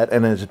had that.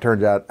 And as it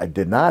turns out, I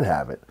did not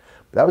have it.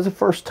 But that was the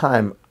first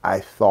time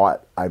I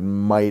thought I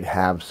might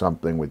have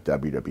something with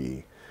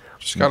WWE.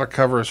 Just got to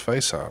cover his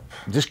face up.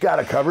 Just got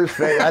to cover his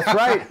face. That's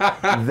right.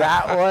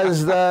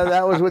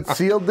 That was what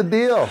sealed the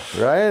deal,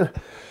 right?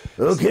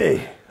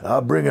 Okay,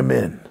 I'll bring him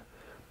in,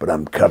 but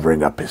I'm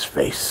covering up his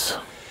face.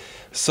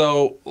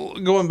 So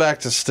going back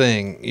to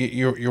Sting,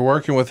 you're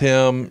working with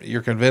him.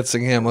 You're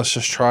convincing him, let's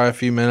just try a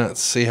few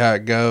minutes, see how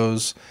it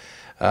goes.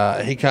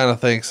 He kind of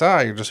thinks,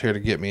 you're just here to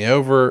get me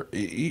over.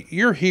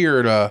 You're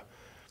here to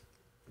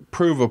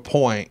prove a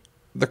point.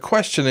 The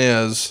question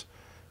is,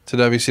 to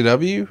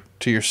WCW,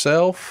 to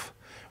yourself,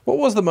 what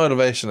was the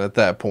motivation at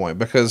that point?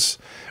 Because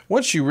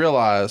once you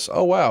realize,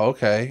 oh, wow,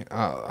 okay,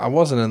 I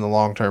wasn't in the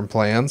long-term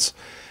plans,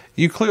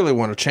 you clearly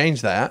want to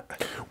change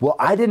that. Well,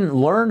 I didn't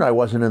learn I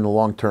wasn't in the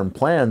long-term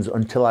plans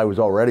until I was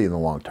already in the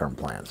long-term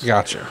plans.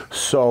 Gotcha.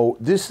 So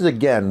this is,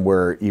 again,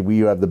 where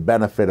you have the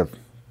benefit of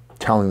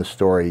telling the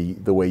story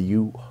the way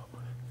you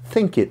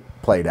think it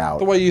played out.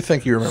 The way you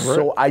think you remember it.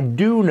 So I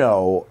do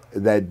know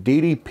that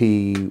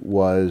DDP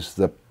was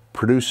the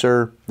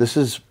producer. This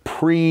is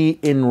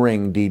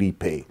pre-in-ring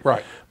DDP.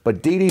 Right.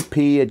 But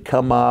DDP had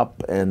come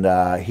up,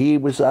 and he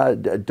was,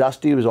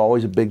 Dusty was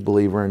always a big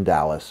believer in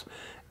Dallas.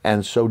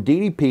 And so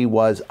DDP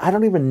was, I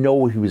don't even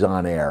know he was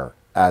on air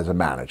as a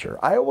manager.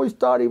 I always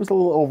thought he was a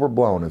little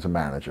overblown as a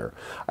manager.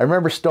 I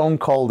remember Stone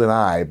Cold and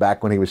I,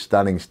 back when he was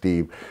Stunning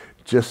Steve,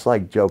 just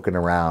like joking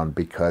around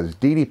because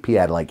DDP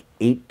had like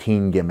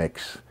 18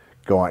 gimmicks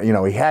going. You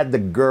know, he had the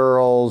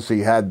girls,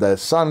 he had the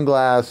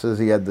sunglasses,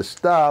 he had the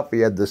stuff, he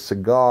had the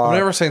cigar. I've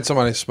never seen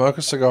somebody smoke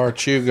a cigar,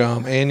 chew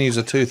gum, and use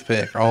a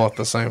toothpick all at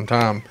the same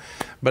time.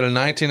 But in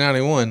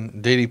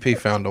 1991, DDP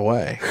found a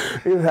way.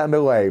 He found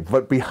a way.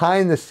 But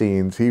behind the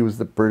scenes, he was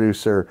the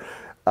producer.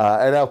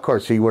 And of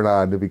course, he went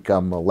on to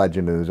become a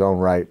legend in his own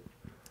right.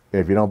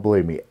 If you don't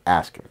believe me,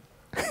 ask him.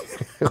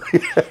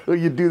 Will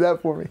you do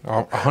that for me?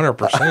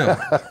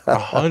 100%.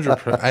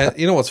 100%.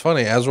 You know what's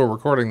funny? As we're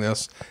recording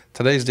this,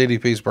 today's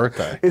DDP's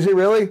birthday. Is it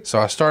really? So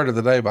I started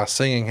the day by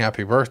singing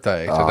happy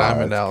birthday to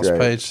Diamond Dallas great.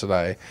 Page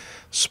today.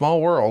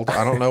 Small world.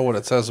 I don't know what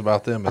it says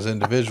about them as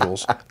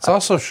individuals. It's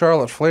also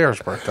Charlotte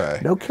Flair's birthday.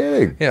 No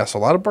kidding. Yes, a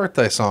lot of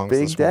birthday songs.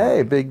 Big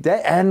day, big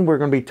day. And we're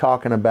going to be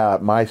talking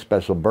about my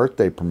special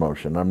birthday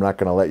promotion. I'm not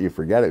going to let you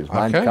forget it.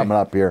 Mine's coming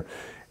up here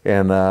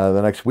in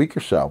the next week or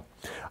so.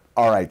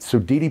 All right, so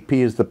DDP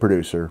is the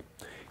producer.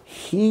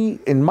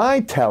 In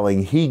my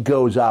telling, he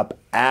goes up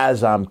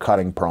as I'm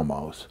cutting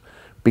promos,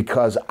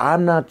 because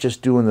I'm not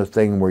just doing the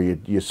thing where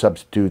you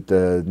substitute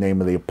the name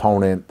of the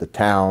opponent, the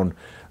town,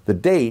 the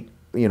date,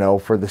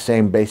 for the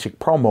same basic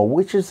promo,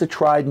 which is the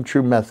tried and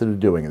true method of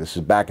doing it. This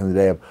is back in the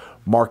day of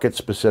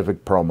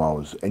market-specific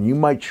promos. And you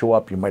might show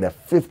up, you might have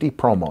 50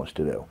 promos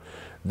to do.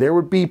 There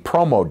would be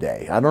promo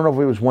day. I don't know if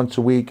it was once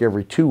a week,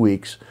 every 2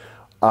 weeks,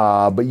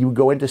 but you would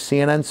go into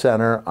CNN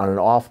Center on an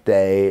off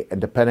day, and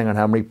depending on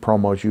how many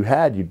promos you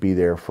had, you'd be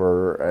there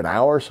for an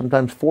hour,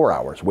 sometimes 4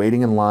 hours,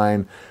 waiting in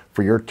line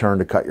for your turn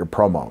to cut your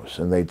promos.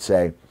 And they'd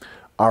say,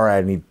 all right,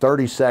 I need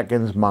 30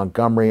 seconds,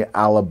 Montgomery,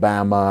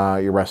 Alabama,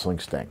 your wrestling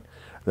Sting.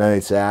 Then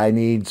they'd say, I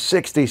need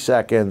 60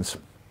 seconds,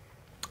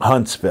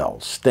 Huntsville,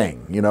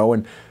 Sting,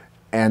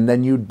 and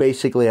then you'd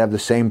basically have the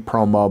same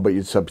promo, but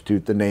you'd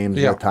substitute the names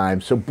and the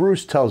times. So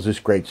Bruce tells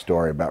this great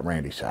story about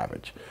Randy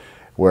Savage,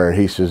 where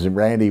he says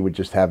Randy would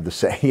just have the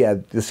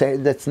same,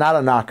 that's not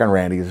a knock on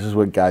Randy, this is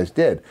what guys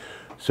did.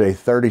 So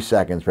 30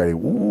 seconds, ready,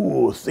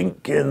 ooh,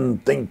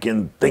 thinking.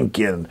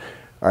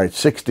 All right,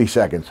 60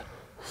 seconds,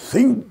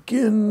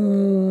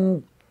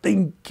 thinking,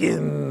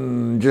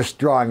 just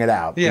drawing it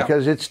out. Yeah.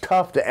 Because it's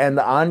tough to end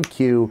on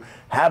cue,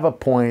 have a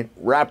point,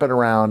 wrap it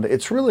around.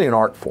 It's really an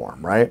art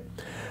form, right?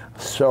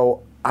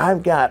 So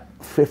I've got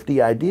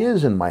 50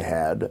 ideas in my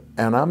head,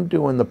 and I'm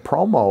doing the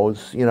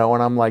promos, and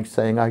I'm like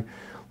saying,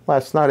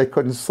 last night I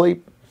couldn't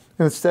sleep.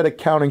 And instead of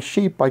counting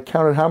sheep, I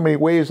counted how many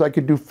ways I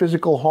could do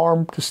physical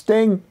harm to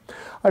Sting.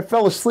 I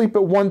fell asleep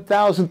at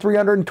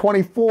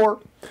 1,324,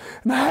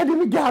 and I hadn't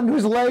even gotten to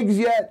his legs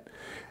yet.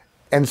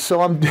 And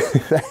so I'm doing,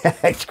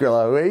 thanks,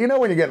 Grillo. When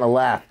you're getting a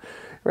laugh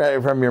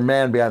right from your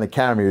man behind the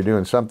camera, you're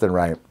doing something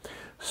right.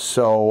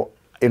 So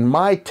in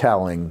my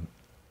telling,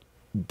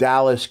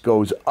 Dallas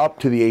goes up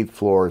to the 8th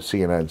floor of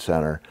CNN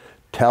Center,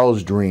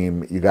 tells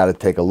Dream, you got to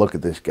take a look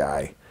at this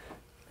guy.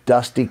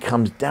 Dusty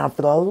comes down.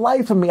 For the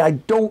life of me, I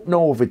don't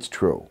know if it's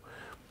true,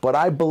 but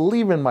I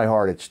believe in my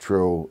heart it's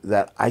true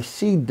that I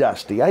see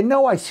Dusty. I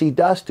know I see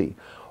Dusty.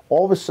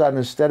 All of a sudden,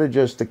 instead of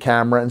just the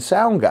camera and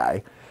sound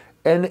guy,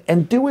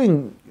 and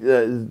doing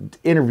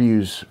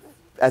interviews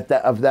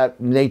of that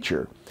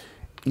nature,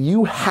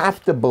 you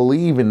have to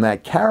believe in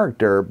that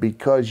character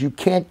because you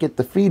can't get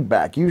the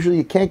feedback. Usually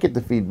you can't get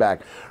the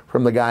feedback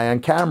from the guy on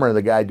camera,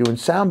 the guy doing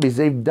sound, because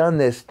they've done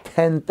this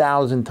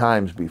 10,000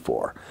 times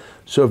before.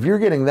 So if you're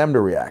getting them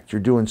to react,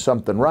 you're doing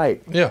something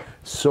right. Yeah.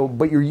 So,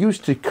 but you're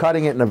used to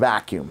cutting it in a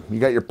vacuum. You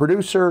got your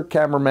producer,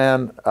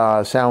 cameraman,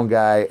 sound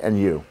guy, and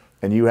you.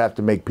 And you have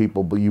to make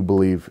people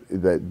believe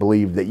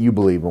that you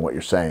believe in what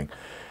you're saying.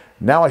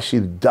 Now I see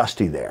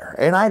Dusty there,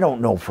 and I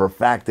don't know for a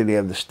fact that he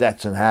had the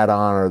Stetson hat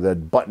on or the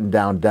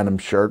button-down denim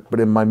shirt, but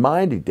in my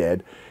mind he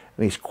did.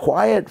 And he's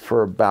quiet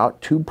for about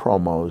 2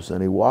 promos,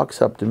 and he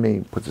walks up to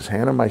me, puts his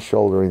hand on my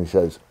shoulder, and he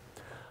says,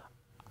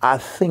 I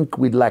think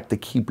we'd like to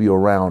keep you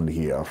around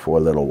here for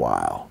a little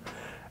while.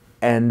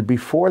 And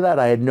before that,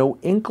 I had no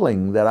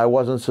inkling that I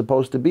wasn't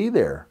supposed to be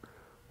there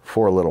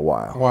for a little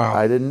while. Wow.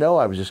 I didn't know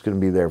I was just going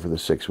to be there for the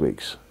 6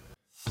 weeks.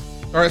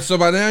 All right, so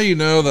by now you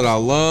know that I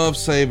love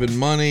saving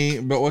money,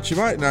 but what you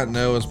might not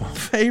know is my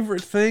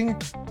favorite thing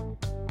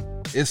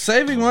is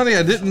saving money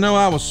I didn't know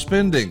I was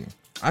spending.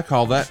 I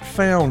call that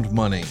found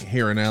money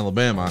here in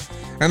Alabama,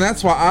 and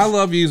that's why I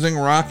love using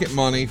Rocket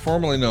Money,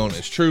 formerly known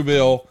as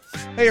Truebill.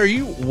 Hey, are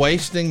you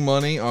wasting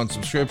money on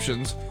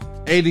subscriptions?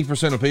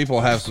 80% of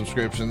people have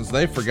subscriptions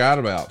they forgot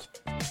about.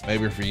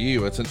 Maybe for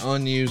you, it's an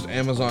unused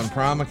Amazon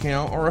Prime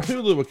account or a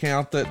Hulu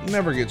account that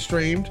never gets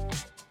streamed.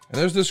 And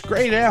there's this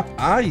great app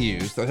I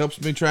use that helps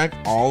me track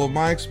all of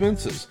my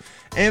expenses.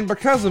 And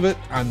because of it,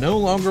 I no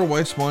longer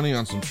waste money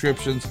on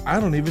subscriptions I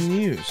don't even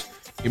use.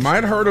 You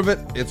might have heard of it.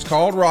 It's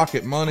called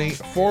Rocket Money,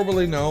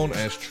 formerly known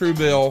as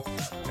Truebill.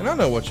 And I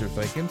know what you're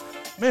thinking.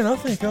 Man, I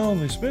think I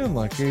only spend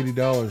like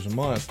 $80 a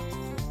month.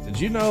 Did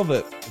you know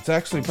that it's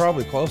actually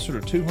probably closer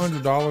to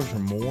 $200 or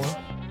more?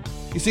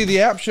 You see, the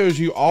app shows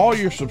you all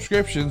your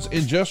subscriptions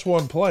in just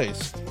one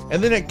place,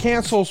 and then it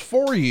cancels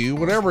for you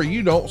whatever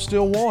you don't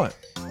still want.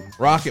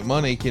 Rocket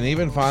Money can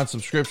even find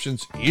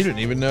subscriptions you didn't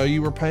even know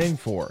you were paying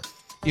for.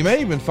 You may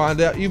even find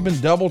out you've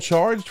been double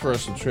charged for a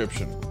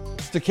subscription.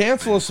 To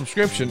cancel a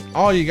subscription,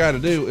 all you got to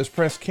do is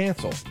press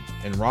cancel,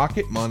 and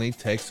Rocket Money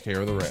takes care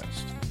of the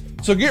rest.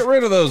 So get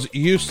rid of those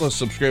useless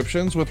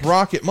subscriptions with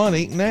Rocket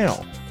Money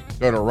now.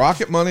 Go to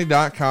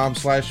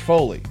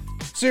rocketmoney.com/Foley.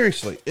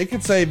 Seriously, it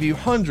could save you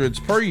hundreds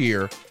per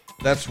year.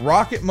 That's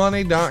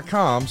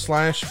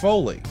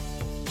rocketmoney.com/Foley.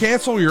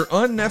 Cancel your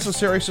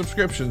unnecessary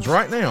subscriptions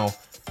right now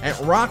at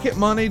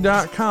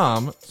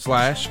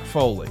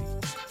rocketmoney.com/Foley.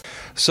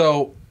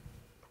 So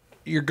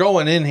you're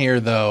going in here,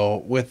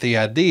 though, with the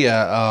idea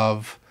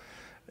of,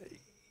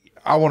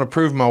 I want to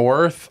prove my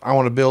worth. I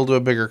want to build to a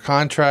bigger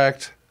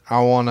contract.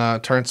 I want to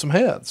turn some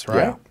heads,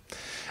 right?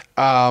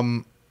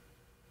 Yeah.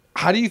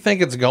 How do you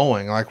think it's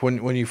going? Like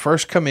when you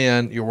first come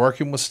in, you're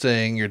working with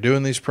Sting, you're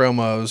doing these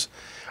promos.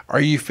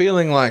 Are you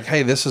feeling like,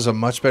 hey, this is a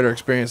much better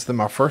experience than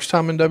my first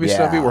time in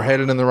WCW? Yeah. We're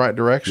headed in the right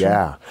direction?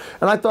 Yeah.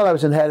 And I thought I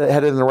was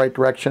headed in the right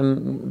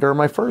direction during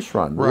my first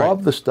run. Right.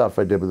 Loved the stuff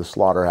I did with the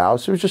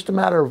Slaughterhouse. It was just a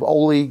matter of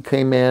Ole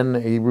came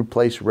in, he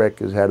replaced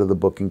Rick as head of the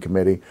booking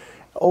committee.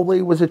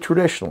 Ole was a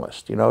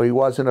traditionalist. You know, he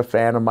wasn't a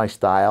fan of my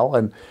style.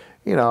 And,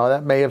 you know,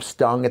 that may have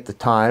stung at the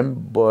time,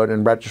 but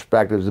in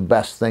retrospect, it was the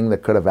best thing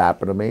that could have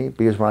happened to me,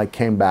 because when I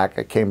came back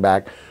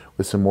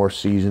with some more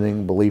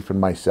seasoning, belief in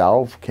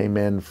myself, came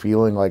in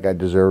feeling like I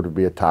deserved to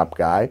be a top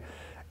guy,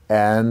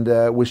 and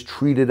was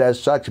treated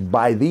as such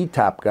by the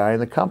top guy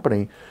in the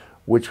company,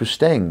 which was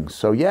Sting.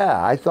 So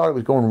yeah, I thought it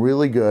was going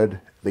really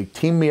good. They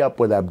teamed me up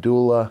with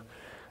Abdullah,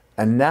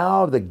 and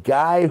now the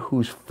guy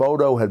whose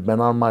photo had been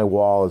on my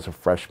wall as a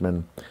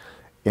freshman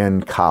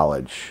in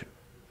college,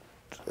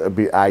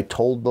 I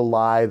told the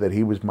lie that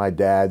he was my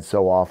dad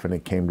so often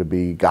it came to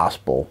be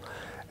gospel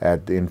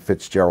in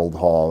Fitzgerald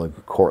Hall in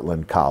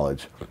Cortland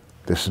College.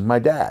 This is my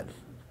dad.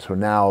 So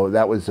now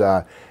that was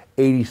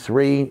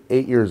 83,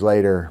 8 years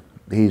later,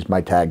 he's my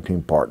tag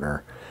team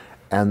partner.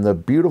 And the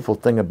beautiful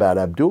thing about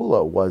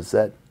Abdullah was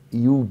that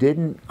you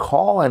didn't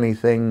call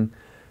anything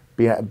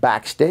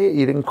backstage.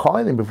 You didn't call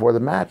anything before the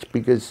match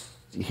because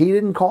he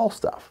didn't call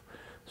stuff.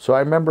 So I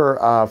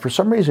remember, for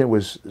some reason, it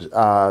was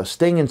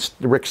Sting and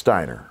Rick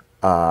Steiner.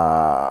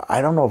 I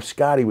don't know if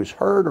Scotty was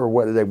hurt or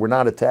whether they were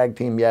not a tag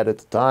team yet at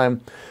the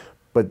time,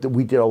 but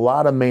we did a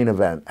lot of main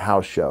event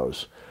house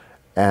shows.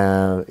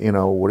 And, you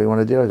know, what do you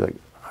want to do? I was like,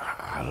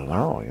 I don't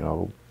know, you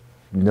know,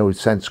 no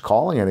sense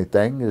calling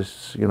anything.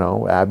 Is, you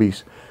know,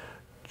 Abby's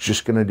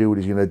just going to do what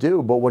he's going to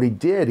do. But what he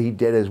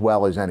did as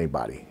well as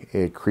anybody.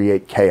 It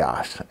create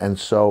chaos. And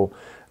so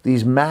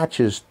these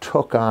matches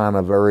took on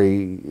an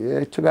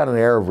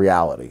air of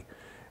reality.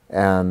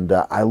 And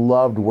I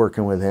loved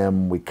working with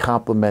him. We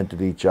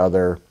complimented each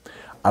other.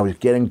 I was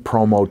getting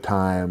promo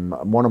time.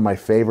 One of my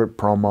favorite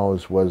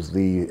promos was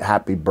the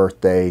Happy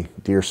Birthday,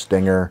 Dear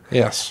Stinger.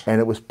 Yes.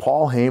 And it was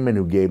Paul Heyman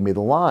who gave me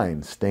the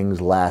line, Sting's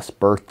last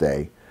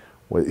birthday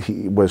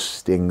was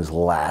Sting's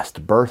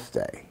last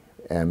birthday.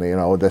 And, you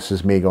know, this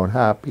is me going,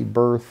 happy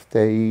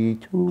birthday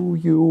to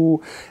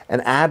you.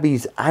 And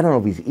Abby's, I don't know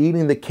if he's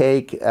eating the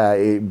cake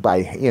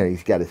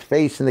he's got his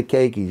face in the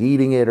cake, he's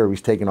eating it, or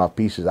he's taking off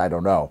pieces, I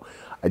don't know.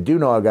 I do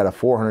know I've got a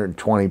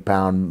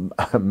 420-pound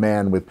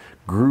man with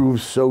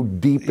grooves so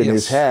deep in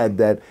his head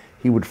that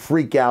he would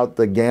freak out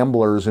the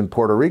gamblers in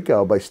Puerto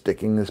Rico by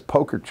sticking his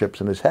poker chips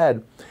in his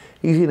head.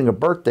 He's eating a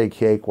birthday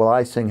cake while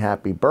I sing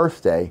happy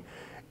birthday.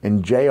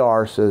 And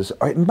JR says,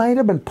 it might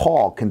have been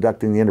Paul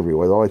conducting the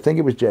interview, although I think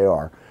it was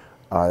JR.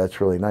 That's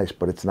really nice,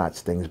 but it's not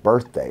Sting's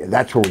birthday. And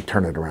that's where we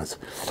turn it around.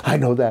 I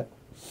know that.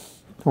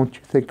 Don't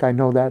you think I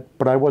know that?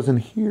 But I wasn't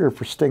here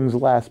for Sting's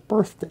last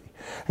birthday.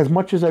 As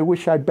much as I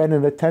wish I'd been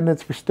in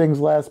attendance for Sting's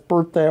last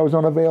birthday, I was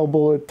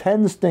unavailable to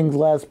attend Sting's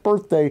last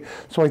birthday,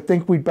 so I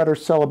think we'd better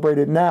celebrate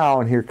it now.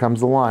 And here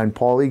comes the line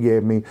Paulie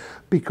gave me,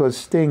 because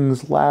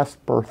Sting's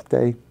last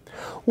birthday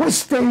was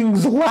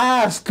Sting's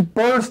last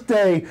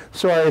birthday.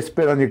 Sorry, I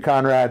spit on you,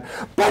 Conrad.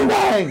 Bang,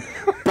 bang,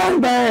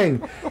 bang,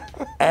 bang.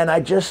 And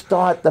I just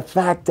thought the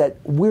fact that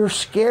we're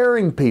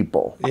scaring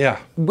people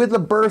with a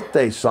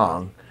birthday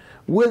song,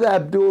 with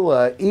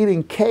Abdullah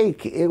eating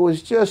cake, it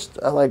was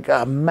just like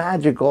a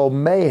magical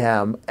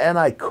mayhem. And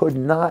I could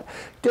not,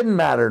 didn't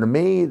matter to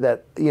me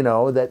that, you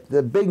know, that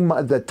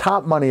the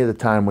top money at the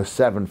time was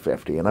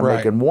 $750, and I'm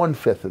making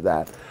 1/5 of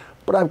that.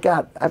 But I've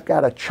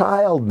got a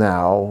child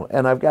now,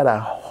 and I've got a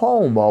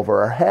home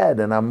over our head,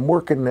 and I'm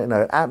working in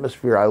an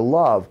atmosphere I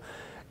love,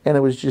 and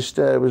it was just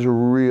it was a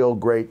real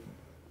great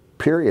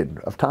period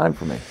of time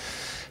for me.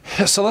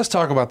 So let's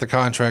talk about the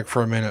contract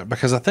for a minute,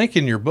 because I think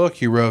in your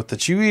book you wrote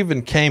that you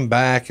even came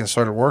back and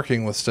started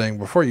working with Sting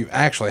before you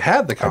actually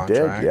had the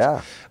contract. I did,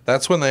 yeah.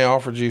 That's when they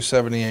offered you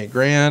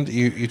 $78,000.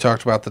 You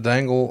talked about the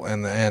dangle,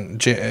 and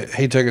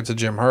he took it to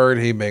Jim Hurd.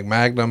 He big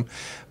Magnum.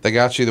 They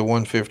got you the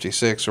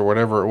 156 or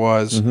whatever it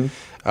was.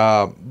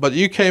 Mm-hmm. But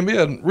you came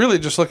in really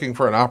just looking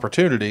for an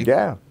opportunity.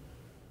 Yeah.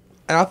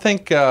 And I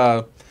think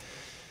that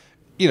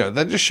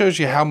just shows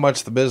you how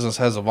much the business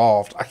has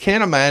evolved. I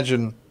can't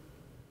imagine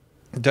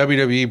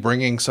WWE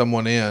bringing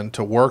someone in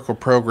to work a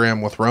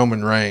program with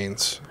Roman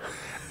Reigns,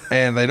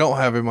 and they don't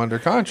have him under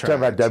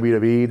contract. Talking about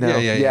WWE now?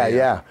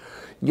 Yeah.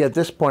 Yeah, at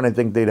this point, I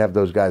think they'd have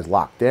those guys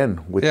locked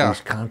in with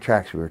these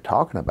contracts we were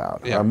talking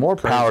about. Yeah, more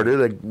power to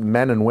the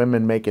men and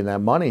women making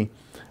that money.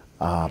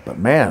 But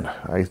man,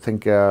 I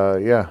think,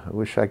 I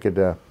wish I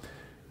could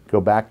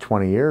go back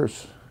 20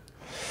 years.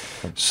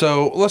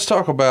 So let's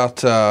talk about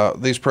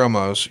these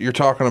promos. You're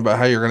talking about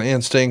how you're going to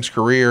end Sting's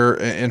career.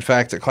 In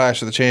fact, at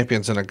Clash of the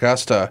Champions in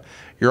Augusta,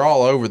 you're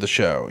all over the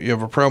show. You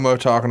have a promo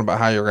talking about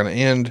how you're going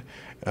to end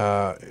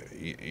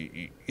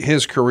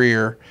his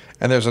career,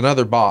 and there's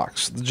another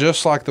box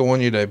just like the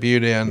one you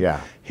debuted in.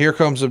 Yeah. Here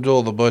comes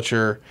Abdullah the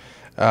Butcher.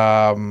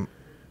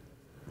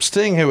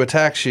 Sting, who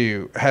attacks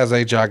you, has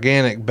a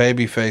gigantic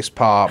baby face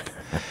pop.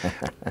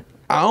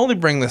 I only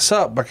bring this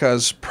up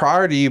because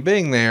prior to you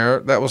being there,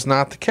 that was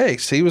not the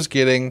case. He was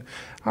getting,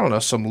 I don't know,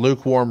 some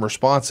lukewarm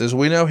responses.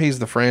 We know he's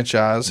the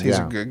franchise. He's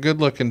a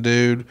good-looking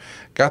dude,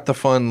 got the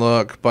fun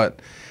look, but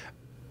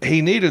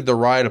he needed the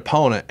right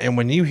opponent. And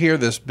when you hear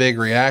this big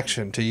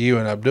reaction to you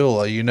and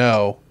Abdullah, you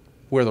know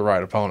we're the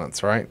right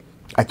opponents, right?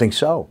 I think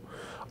so.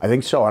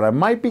 And I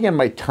might be in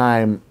my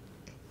time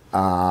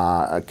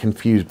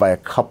confused by a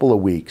couple of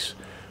weeks,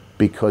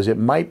 because it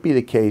might be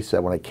the case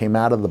that when I came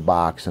out of the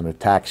box and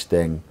attacked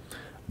Sting,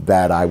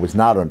 that I was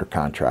not under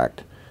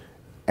contract,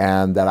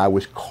 and that I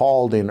was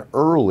called in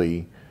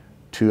early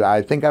to,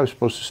 I think I was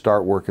supposed to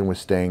start working with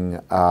Sting.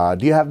 Do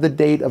you have the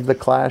date of the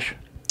clash?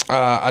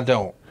 I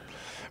don't.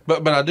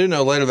 But I do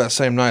know later that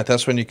same night,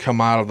 that's when you come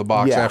out of the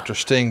box after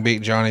Sting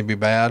beat Johnny B.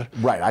 Bad.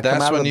 Right.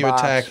 That's when you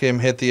attack him,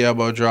 hit the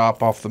elbow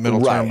drop off the middle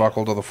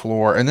turnbuckle to the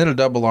floor, and then a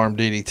double arm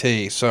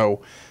DDT.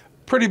 So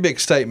pretty big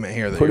statement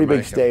here. Pretty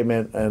big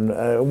statement,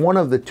 and one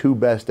of the two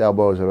best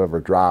elbows I've ever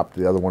dropped,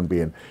 the other one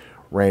being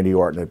Randy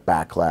Orton at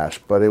Backlash.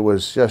 But it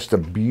was just a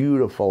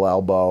beautiful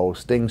elbow.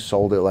 Sting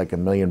sold it like $1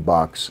 million.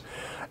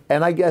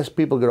 And I guess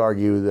people could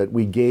argue that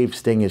we gave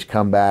Sting his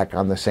comeback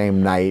on the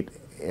same night,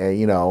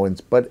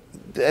 but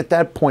at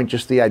that point,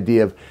 just the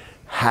idea of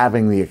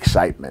having the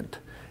excitement.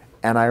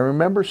 And I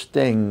remember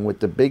Sting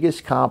with the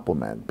biggest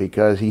compliment,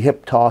 because he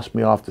hip tossed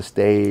me off the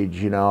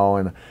stage,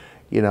 and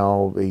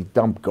he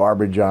dumped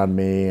garbage on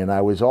me, and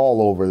I was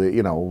all over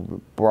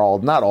the,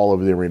 brawled, not all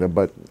over the arena,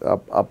 but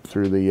up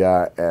through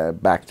the,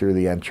 back through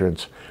the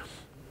entrance.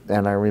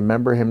 And I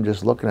remember him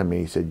just looking at me.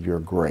 He said, "You're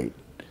great."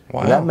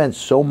 Wow. And that meant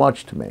so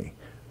much to me.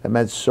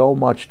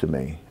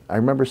 I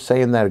remember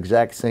saying that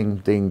exact same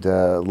thing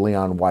to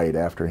Leon White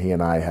after he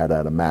and I had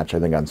a match, I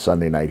think on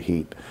Sunday Night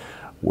Heat,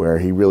 where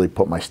he really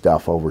put my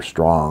stuff over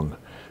strong.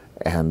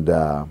 And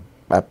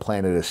I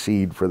planted a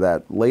seed for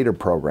that later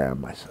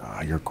program. I said,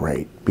 "Oh, you're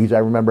great." Because I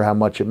remember how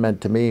much it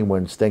meant to me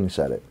when Sting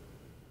said it.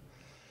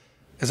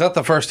 Is that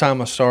the first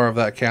time a star of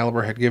that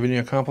caliber had given you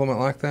a compliment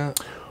like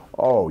that?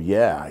 Oh,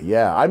 yeah.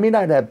 I mean,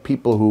 I'd have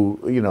people who,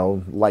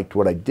 liked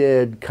what I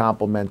did,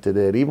 complimented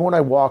it. Even when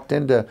I walked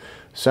into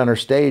center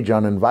stage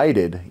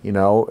uninvited,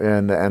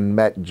 and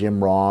met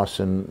Jim Ross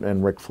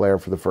and Ric Flair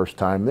for the first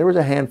time, there was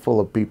a handful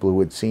of people who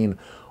had seen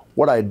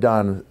what I'd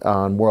done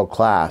on World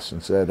Class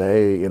and said,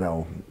 hey,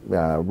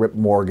 Rip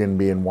Morgan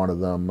being one of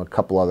them, a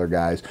couple other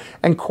guys.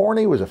 And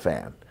Corny was a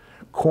fan.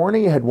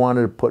 Corny had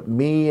wanted to put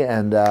me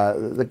and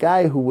the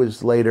guy who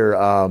was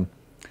later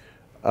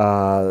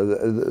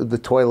the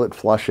toilet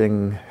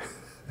flushing.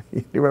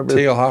 You remember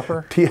T.L.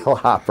 Hopper? T.L.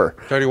 Hopper.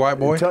 Dirty White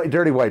Boy?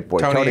 Dirty White Boy.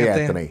 Tony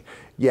Anthony.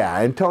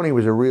 Yeah, and Tony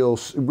was a real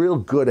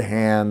good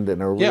hand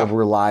and a real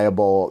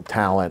reliable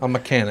talent. A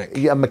mechanic.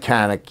 Yeah, a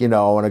mechanic, and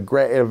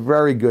a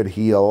very good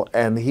heel.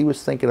 And he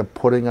was thinking of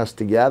putting us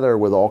together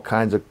with all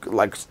kinds of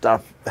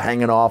stuff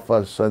hanging off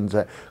us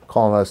and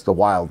calling us the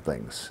Wild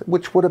Things,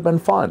 which would have been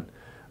fun.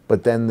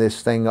 But then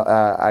this thing,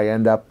 I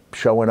end up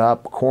showing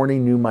up. Corny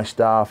knew my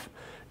stuff.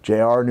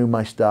 JR knew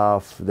my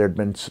stuff. There'd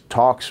been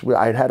talks.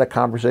 I'd had a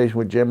conversation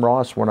with Jim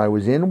Ross when I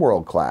was in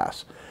World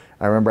Class.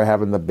 I remember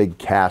having the big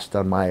cast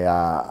on my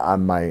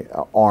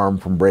arm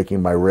from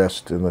breaking my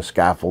wrist in the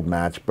scaffold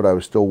match, but I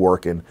was still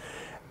working.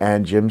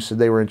 And Jim said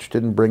they were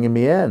interested in bringing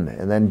me in.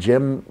 And then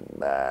Jim,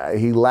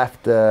 he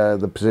left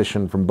the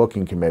position from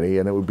booking committee,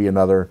 and it would be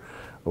another,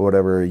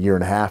 a year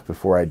and a half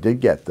before I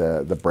did get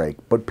the break.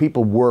 But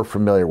people were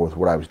familiar with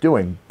what I was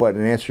doing. But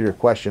in answer to your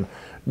question,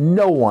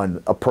 no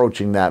one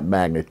approaching that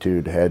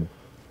magnitude had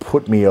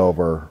put me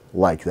over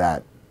like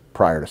that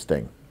prior to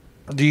Sting.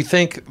 Do you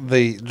think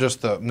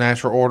just the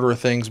natural order of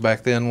things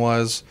back then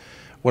was,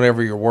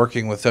 whenever you're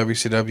working with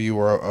WCW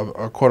or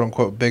a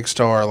quote-unquote big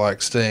star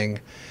like Sting,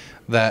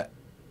 that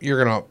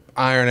you're going to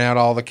iron out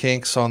all the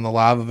kinks on the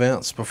live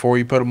events before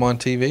you put them on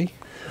TV?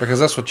 Because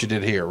that's what you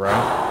did here,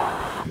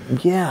 right?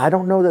 Yeah, I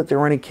don't know that there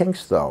were any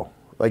kinks, though.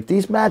 Like,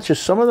 these matches,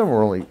 some of them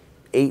were only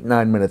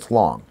 8-9 minutes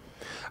long.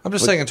 I'm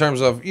just saying in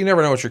terms of, you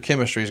never know what your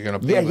chemistry is going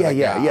to be.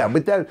 Yeah.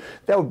 But that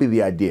would be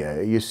the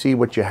idea. You see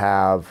what you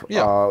have.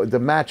 Yeah. The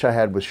match I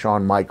had with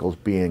Shawn Michaels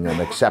being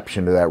an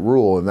exception to that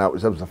rule, and that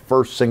was the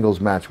first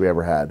singles match we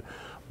ever had.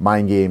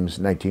 Mind Games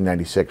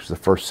 1996 was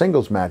the first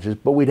singles matches,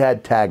 but we'd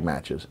had tag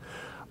matches.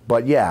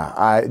 But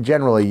yeah,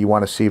 generally you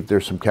want to see if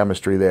there's some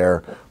chemistry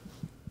there.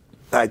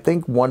 I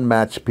think one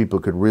match people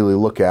could really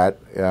look at,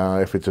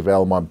 if it's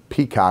available on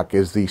Peacock,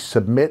 is the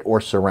Submit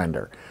or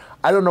Surrender.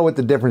 I don't know what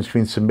the difference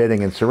between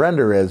submitting and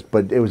surrender is,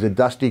 but it was a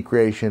Dusty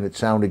creation. It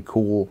sounded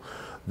cool.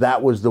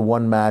 That was the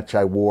one match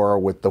I wore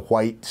with the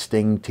white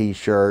Sting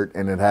t-shirt,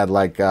 and it had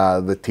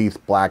the teeth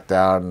blacked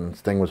out, and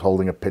Sting was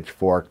holding a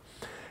pitchfork.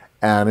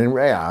 And it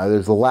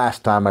was the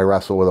last time I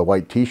wrestled with a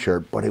white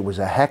t-shirt, but it was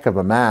a heck of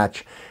a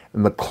match.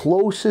 And the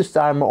closest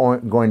I'm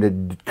going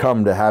to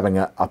come to having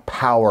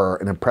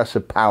an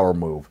impressive power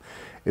move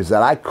is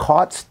that I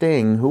caught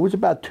Sting, who was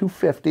about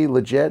 250,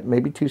 legit,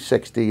 maybe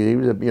 260. He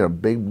was a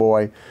big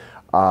boy,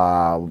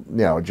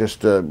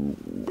 just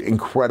an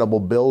incredible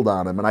build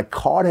on him. And I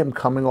caught him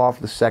coming off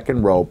the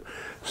second rope,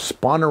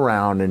 spun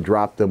around and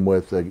dropped him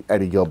with the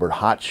Eddie Gilbert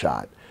hot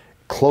shot.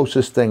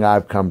 Closest thing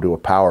I've come to a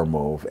power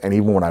move. And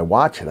even when I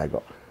watch it, I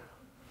go,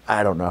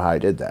 I don't know how I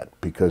did that,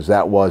 because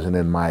that wasn't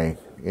in my,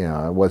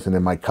 it wasn't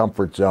in my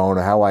comfort zone,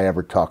 or how I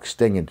ever talked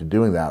Sting into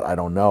doing that. I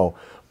don't know.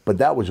 But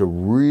that was a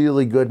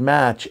really good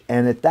match.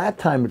 And at that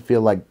time, it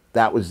felt like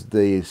that was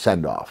the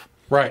send-off.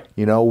 Right.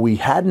 We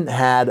hadn't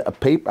had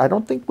I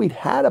don't think we'd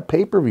had a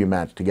pay-per-view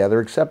match together,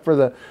 except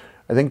for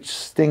I think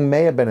Sting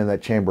may have been in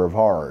that Chamber of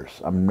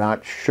Horrors. I'm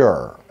not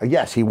sure.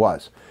 Yes, he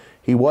was.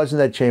 He was in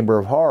that Chamber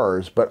of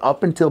Horrors, but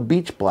up until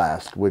Beach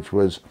Blast, which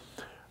was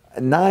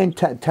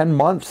 10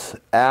 months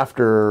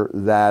after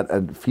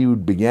that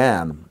feud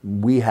began,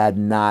 we had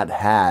not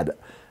had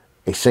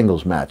a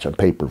singles match on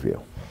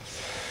pay-per-view.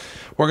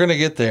 We're going to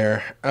get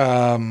there.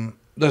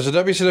 There's a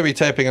WCW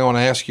taping I want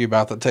to ask you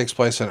about that takes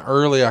place in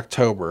early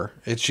October.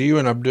 It's you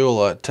and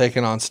Abdullah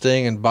taking on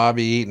Sting and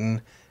Bobby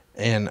Eaton,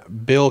 and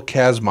Bill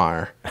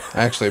Kazmaier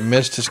actually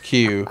missed his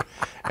cue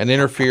and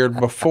interfered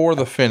before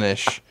the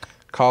finish,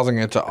 causing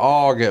it to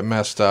all get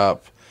messed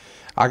up.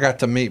 I got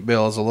to meet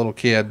Bill as a little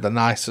kid, the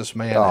nicest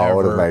man ever. Oh,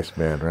 what a nice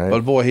man, right?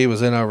 But boy, he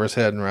was in over his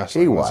head in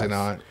wrestling, was he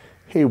not?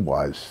 He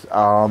was.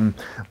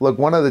 Look,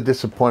 one of the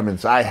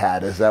disappointments I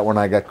had is that when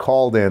I got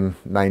called in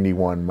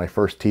 '91, my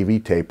first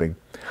TV taping,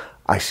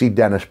 I see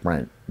Dennis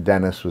Brent.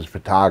 Dennis was a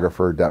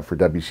photographer for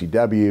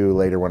WCW,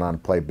 later went on to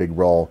play a big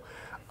role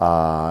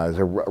as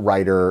a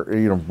writer,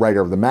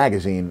 writer of the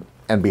magazine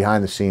and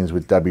behind the scenes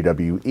with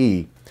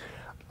WWE.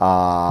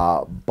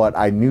 But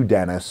I knew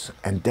Dennis,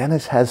 and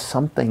Dennis has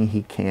something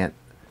he can't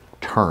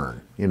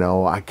turn.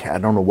 I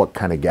don't know what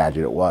kind of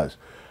gadget it was.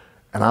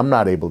 And I'm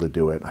not able to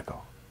do it. And I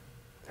go,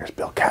 there's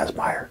Bill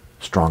Kazmaier,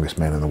 strongest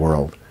man in the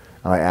world.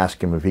 And I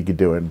asked him if he could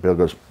do it, and Bill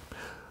goes,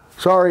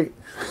 sorry.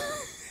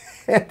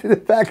 Handed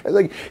it back. I was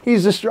like,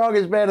 he's the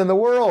strongest man in the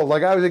world.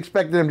 Like, I was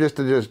expecting him just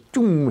to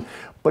boom.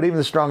 But even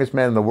the strongest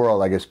man in the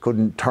world, I guess,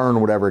 couldn't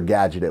turn whatever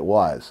gadget it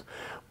was.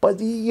 But,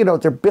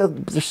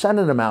 they're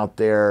sending him out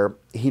there.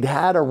 He'd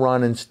had a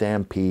run in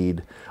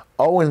Stampede.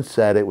 Owen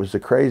said it was the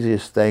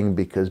craziest thing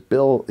because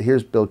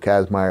here's Bill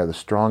Kazmaier, the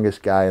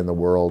strongest guy in the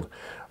world.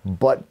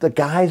 But the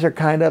guys are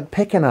kind of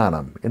picking on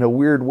him in a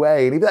weird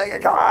way. And he'd be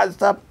like, God,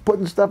 stop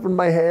putting stuff in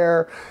my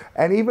hair.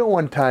 And even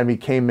one time he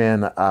came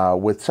in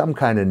with some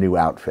kind of new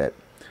outfit.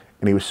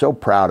 And he was so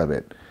proud of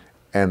it.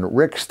 And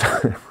Rick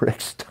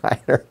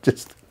Steiner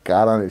just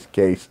got on his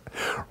case,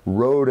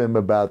 wrote him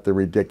about the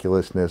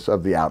ridiculousness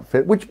of the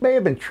outfit, which may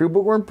have been true,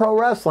 but we're in pro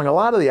wrestling. A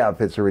lot of the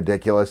outfits are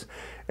ridiculous.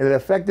 And it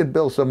affected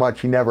Bill so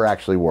much, he never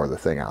actually wore the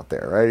thing out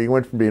there, right? He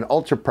went from being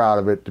ultra proud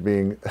of it to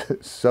being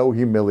so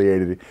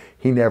humiliated,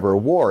 he never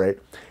wore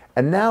it.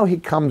 And now he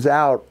comes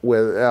out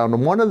with,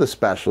 on one of the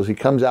specials, he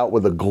comes out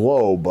with a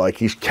globe, like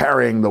he's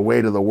carrying the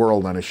weight of the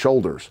world on his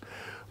shoulders.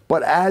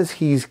 But as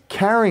he's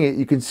carrying it,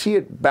 you can see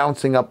it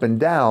bouncing up and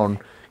down,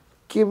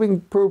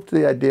 giving proof to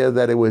the idea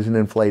that it was an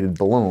inflated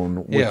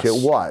balloon, which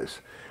it was.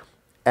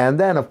 And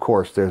then, of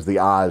course, there's the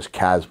Oz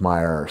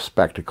Kazmaier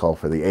spectacle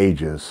for the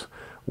ages,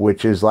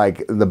 which is like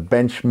the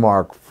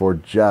benchmark for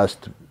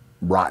just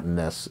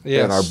rottenness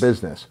in our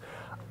business.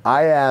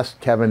 I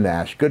asked Kevin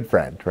Nash, good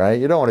friend, right?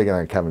 You don't want to get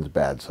on Kevin's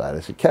bad side. I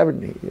said,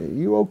 Kevin,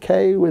 you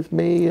okay with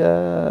me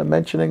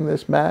mentioning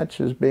this match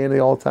as being the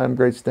all-time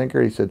great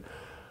stinker? He said,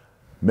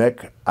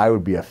 Mick, I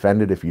would be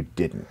offended if you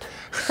didn't.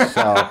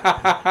 So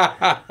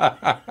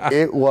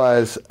it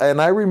was, and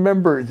I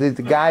remember the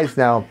guys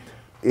now,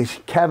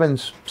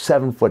 Kevin's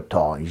 7 foot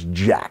tall. He's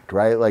jacked,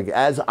 right? Like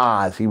as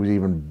Oz, he was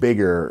even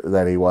bigger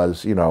than he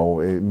was,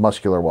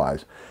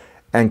 muscular-wise.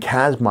 And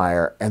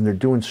Kazmaier, and they're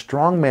doing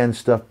strongman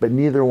stuff, but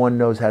neither one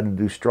knows how to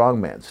do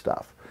strongman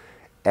stuff.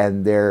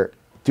 And they're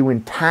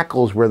doing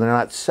tackles where they're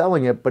not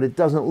selling it, but it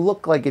doesn't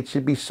look like it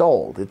should be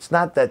sold. It's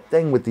not that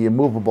thing with the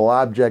immovable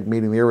object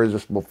meeting the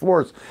irresistible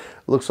force. It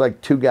looks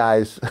like two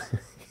guys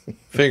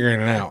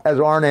figuring it out. As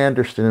Arn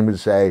Anderson would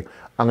say,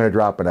 I'm going to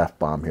drop an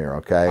F-bomb here,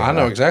 okay? I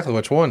know exactly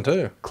which one,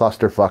 too.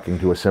 Cluster fucking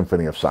to a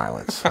symphony of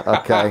silence,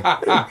 okay?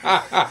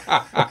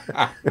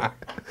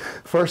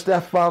 First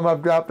F-bomb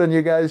I've dropped on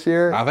you guys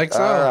here? I think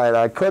so. All right,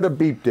 I could have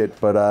beeped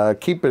it, but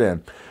keep it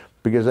in,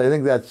 because I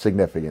think that's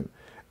significant.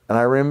 And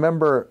I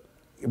remember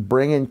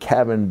bringing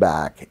Kevin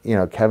back.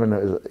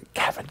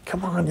 Kevin,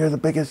 come on, you're the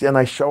biggest. And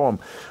I show him,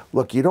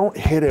 look, you don't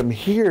hit him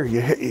here,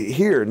 you hit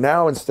here.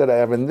 Now, instead of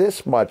having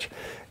this much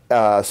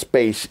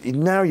space,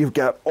 now you've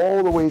got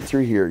all the way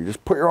through here. You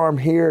just put your arm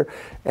here,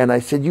 and I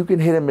said you can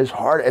hit him as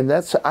hard. And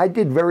I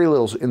did very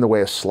little in the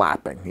way of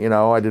slapping. You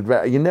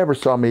never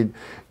saw me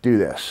do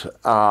this.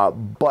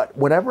 But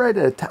whenever I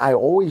did, I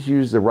always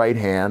used the right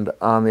hand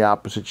on the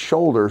opposite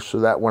shoulder, so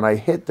that when I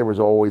hit, there was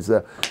always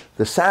the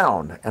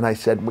sound. And I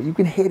said, well, you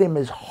can hit him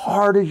as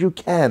hard as you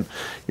can.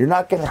 You're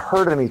not going to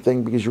hurt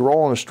anything because you're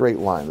all in a straight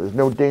line. There's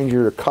no danger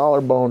to your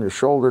collarbone, your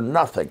shoulder,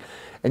 nothing.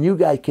 And you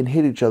guys can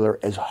hit each other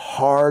as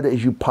hard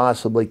as you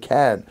possibly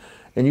can.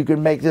 and you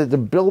can make the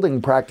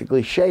building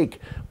practically shake.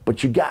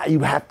 But you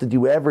have to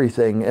do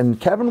everything. And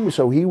Kevin was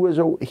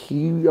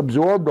he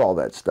absorbed all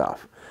that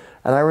stuff.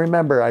 And I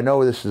remember, I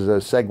know this is a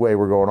segue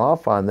we're going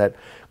off on, that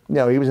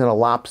he was in a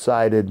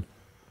lopsided.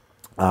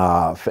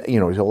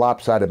 It was a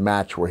lopsided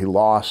match where he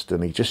lost,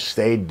 and he just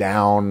stayed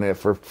down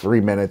for 3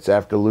 minutes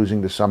after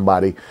losing to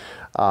somebody,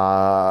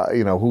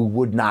 who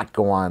would not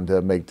go on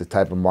to make the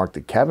type of mark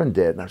that Kevin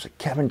did. And I was like,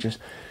 Kevin, just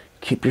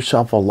keep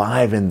yourself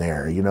alive in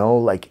there,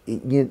 even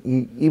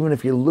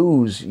if you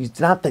lose, it's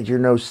not that you're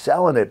no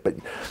selling it, but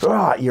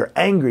you're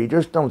angry,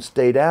 just don't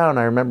stay down.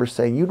 I remember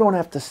saying, you don't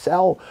have to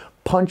sell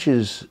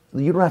punches,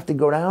 you don't have to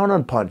go down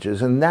on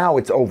punches, and now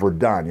it's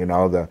overdone,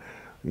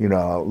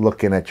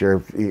 looking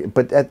at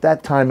but at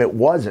that time it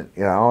wasn't,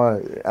 and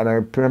I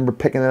remember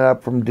picking it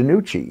up from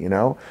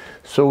DiNucci,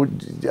 so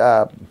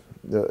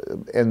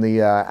in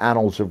the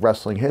annals of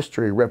wrestling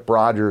history, Rip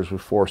Rogers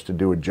was forced to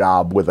do a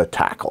job with a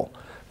tackle.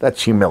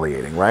 That's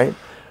humiliating, right?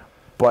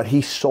 But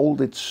he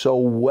sold it so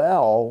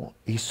well,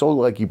 he sold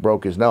it like he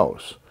broke his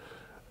nose.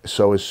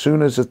 So as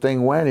soon as the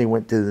thing went, he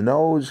went to the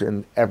nose,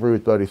 and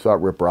everybody thought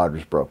Rip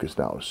Rogers broke his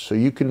nose. So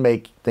you can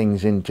make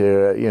things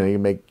into, you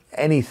make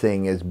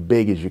anything as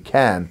big as you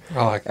can.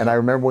 I like that. And I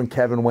remember when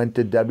Kevin went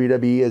to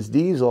WWE as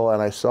Diesel,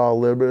 and I saw a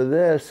little bit of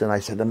this, and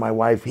I said to my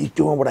wife, he's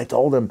doing what I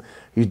told him.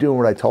 He's doing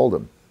what I told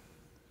him.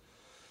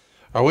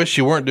 I wish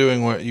you weren't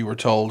doing what you were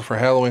told for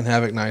Halloween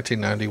Havoc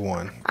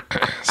 1991.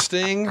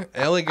 Sting,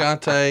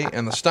 Elegante,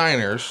 and the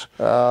Steiners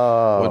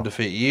would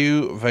defeat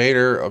you,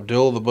 Vader,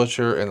 Abdullah the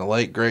Butcher, and the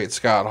late great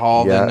Scott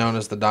Hall, then known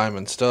as the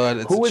Diamond Stud.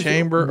 It's a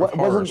Chamber of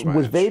Horrors match.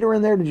 Was Vader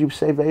in there? Did you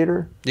say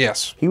Vader?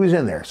 Yes. He was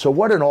in there. So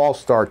what an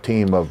all-star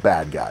team of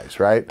bad guys,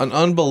 right? An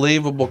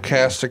unbelievable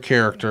cast of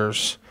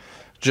characters.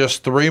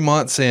 Just 3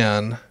 months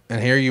in,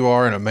 and here you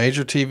are in a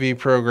major TV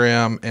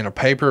program in a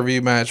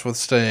pay-per-view match with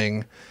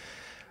Sting.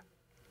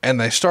 And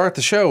they start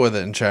the show with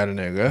it in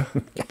Chattanooga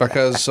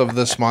because of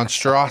this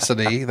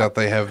monstrosity that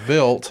they have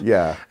built.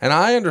 Yeah. And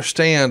I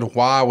understand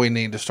why we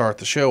need to start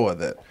the show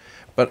with it.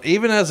 But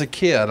even as a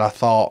kid, I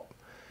thought,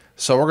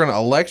 so we're going to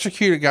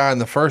electrocute a guy in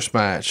the first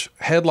match,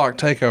 headlock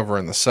takeover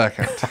in the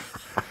second.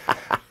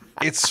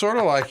 It's sort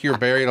of like your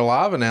buried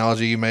alive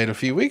analogy you made a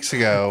few weeks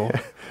ago.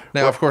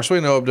 Now, of course, we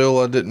know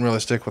Abdullah didn't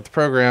really stick with the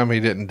program. He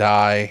didn't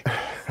die.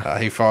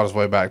 He fought his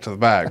way back to the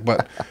back.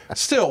 But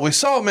still, we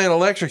saw a man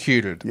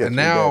electrocuted. Yes, and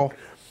now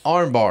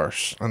arm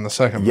bars in the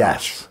second match.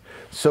 Yes.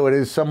 So it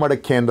is somewhat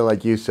akin to,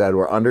 like you said,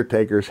 where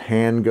Undertaker's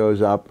hand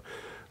goes up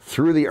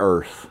through the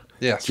earth.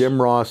 Yes. Jim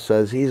Ross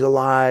says, he's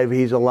alive,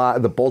 he's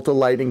alive. The bolt of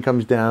lightning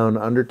comes down.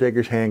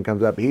 Undertaker's hand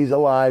comes up. He's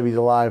alive, he's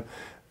alive.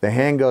 The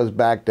hand goes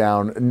back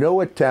down. No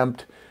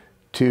attempt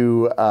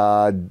to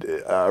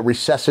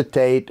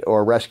resuscitate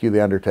or rescue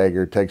the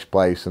Undertaker takes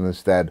place, and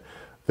instead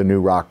the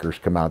New Rockers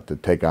come out to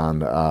take on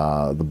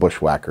the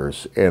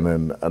Bushwhackers in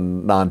a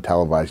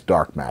non-televised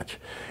dark match.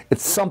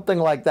 It's something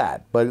like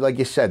that. But like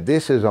you said,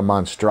 this is a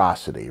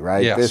monstrosity,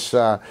 right? Yes. This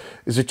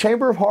is a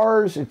Chamber of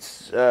Horrors.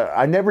 It's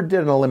I never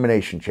did an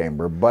Elimination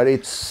Chamber, but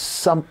it's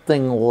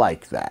something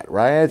like that,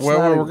 right? It's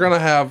we're going to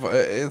have,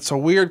 it's a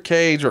weird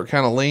cage where it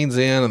kind of leans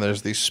in, and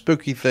there's these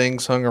spooky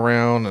things hung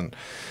around, and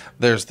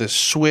there's this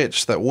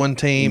switch that one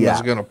team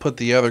is going to put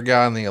the other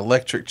guy in the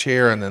electric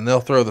chair, and then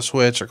they'll throw the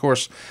switch. Of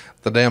course,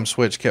 the damn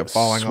switch kept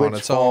falling on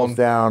its own.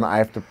 Down. I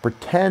have to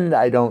pretend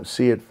I don't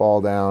see it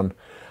fall down.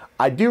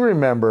 I do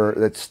remember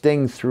that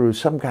Sting threw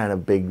some kind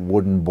of big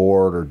wooden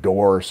board or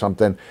door or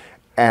something,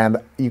 and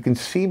you can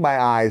see my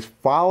eyes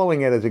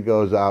following it as it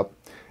goes up.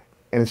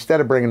 And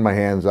instead of bringing my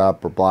hands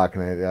up or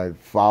blocking it, I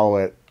follow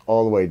it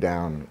all the way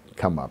down,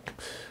 come up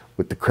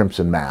with the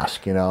crimson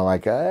mask.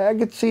 Like I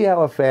could see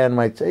how a fan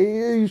might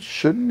say,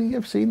 shouldn't he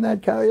have seen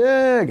that guy?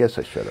 Yeah, I guess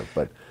I should have,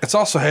 but. It's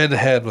also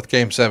head-to-head with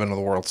Game 7 of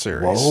the World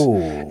Series.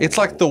 Whoa. It's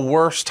like the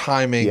worst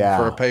timing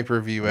for a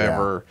pay-per-view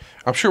ever.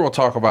 I'm sure we'll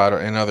talk about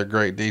it in other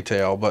great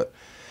detail, but...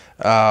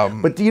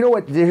 but you know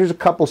what? There's a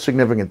couple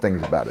significant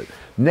things about it.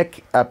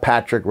 Nick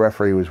Patrick,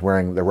 referee, was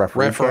wearing the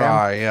referee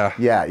cam.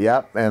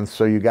 Yeah. And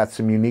so you got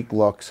some unique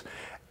looks.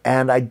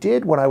 And I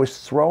did, when I was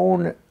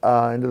thrown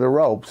into the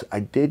ropes, I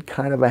did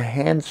kind of a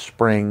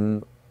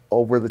handspring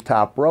over the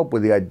top rope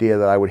with the idea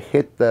that I would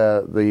hit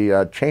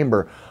the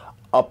chamber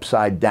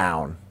upside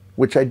down,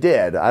 which I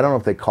did. I don't know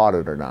if they caught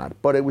it or not,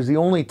 but it was the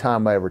only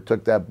time I ever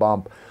took that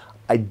bump.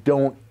 I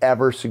don't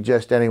ever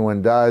suggest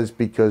anyone does,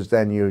 because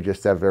then you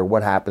just have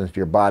what happens to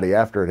your body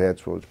after it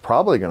hits. Well, it's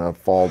probably going to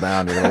fall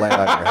down and land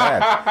on your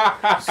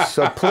head.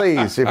 So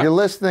please, if you're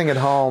listening at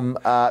home,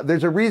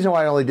 there's a reason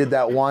why I only did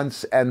that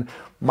once. And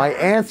my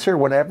answer,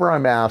 whenever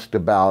I'm asked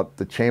about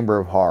the Chamber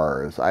of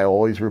Horrors, I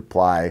always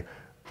reply,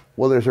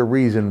 well, there's a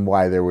reason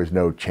why there was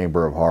no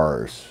Chamber of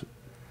Horrors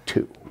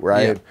 2,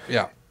 right?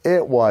 Yeah.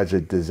 It was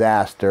a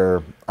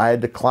disaster. I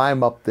had to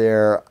climb up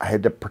there. I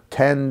had to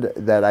pretend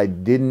that I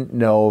didn't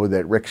know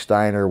that Rick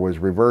Steiner was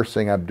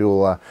reversing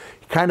Abdullah.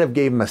 He kind of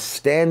gave him a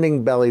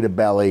standing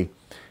belly-to-belly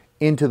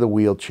into the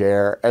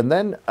wheelchair. And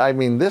then,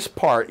 this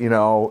part,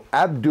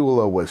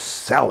 Abdullah was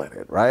selling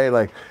it, right?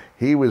 Like,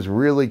 he was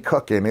really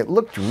cooking. It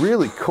looked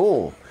really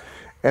cool.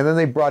 And then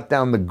they brought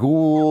down the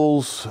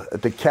ghouls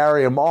to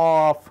carry him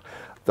off.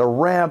 The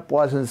ramp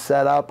wasn't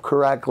set up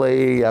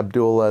correctly.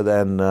 Abdullah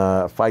then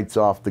fights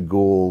off the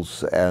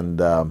ghouls,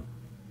 and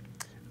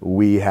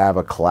we have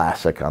a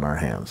classic on our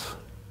hands.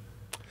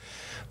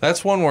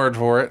 That's one word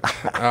for it.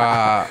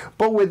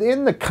 But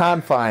within the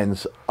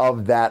confines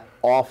of that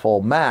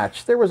awful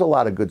match, there was a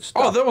lot of good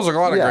stuff. Oh, there was a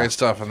lot of great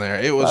stuff in there.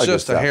 It was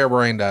just a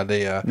harebrained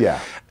idea. Yeah.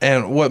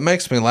 And what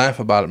makes me laugh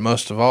about it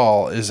most of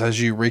all is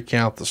as you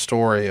recount the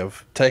story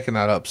of taking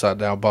that upside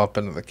down bump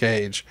into the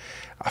cage,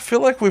 I feel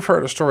like we've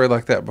heard a story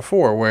like that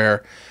before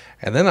where,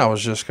 and then I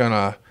was just going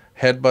to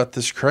headbutt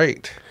this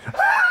crate.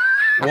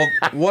 Well,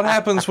 what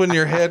happens when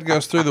your head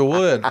goes through the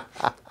wood?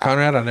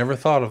 Conrad, I never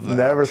thought of that.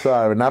 Never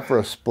thought of it. Not for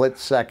a split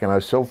second. I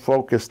was so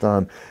focused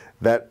on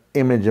that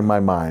image in my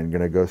mind.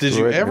 Going to go through it. Did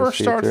you ever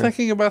start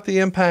thinking about the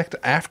impact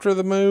after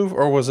the move,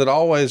 or was it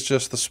always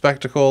just the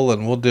spectacle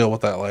and we'll deal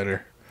with that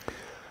later?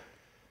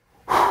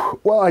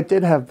 Well, I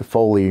did have the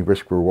Foley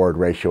risk-reward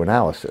ratio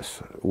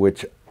analysis,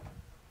 which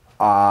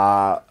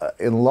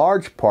in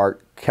large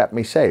part kept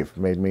me safe,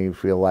 made me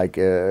feel like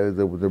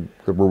the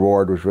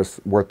reward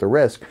was worth the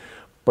risk.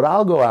 But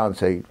I'll go out and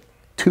say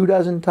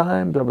 24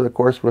 times over the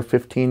course of a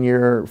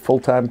 15-year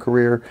full-time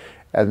career,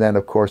 and then,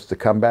 of course, the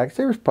comebacks,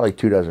 there was probably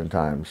 24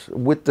 times,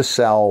 with the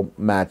cell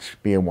match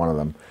being one of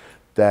them,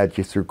 that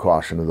you threw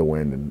caution to the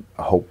wind and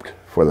hoped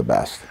for the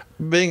best.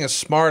 Being as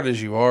smart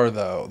as you are,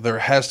 though, there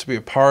has to be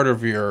a part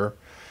of your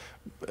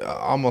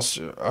almost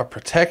a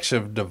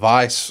protective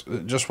device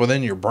just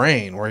within your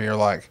brain where you're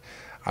like,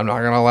 I'm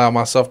not going to allow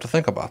myself to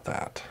think about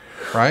that,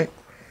 right?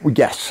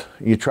 Yes,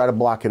 you try to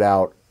block it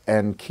out,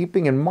 and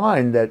keeping in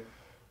mind that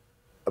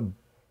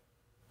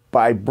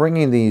by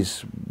bringing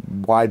these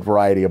wide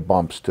variety of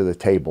bumps to the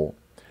table,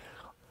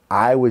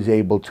 I was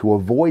able to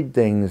avoid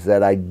things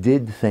that I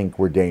did think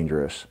were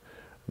dangerous,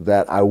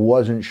 that I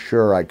wasn't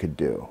sure I could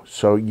do.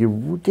 So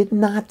you did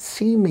not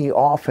see me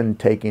often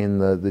taking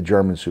the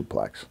German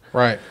suplex.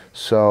 Right.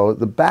 So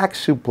the back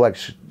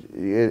suplex,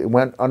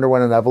 it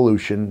underwent an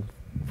evolution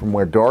from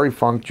where Dory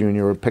Funk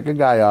Jr. would pick a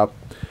guy up,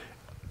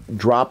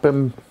 drop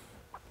him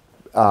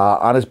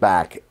on his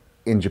back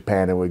in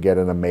Japan, and would get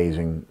an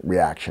amazing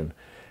reaction.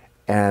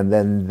 And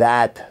then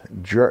that,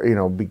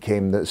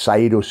 became the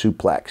Saito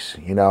suplex.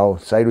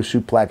 Saito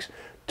suplex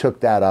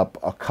took that up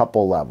a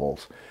couple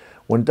levels.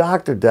 When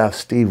Dr. Death,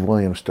 Steve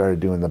Williams, started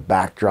doing the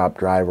backdrop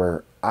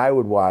driver, I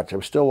was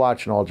still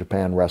watching All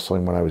Japan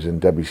Wrestling when I was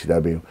in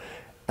WCW,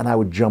 and I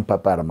would jump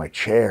up out of my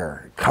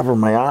chair, cover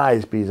my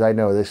eyes, because I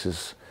know this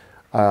is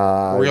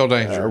real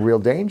danger. A real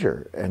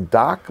danger. And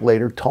Doc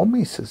later told me,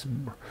 he says,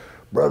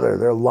 brother,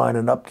 they're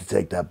lining up to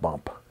take that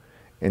bump.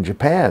 In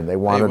Japan, they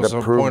wanted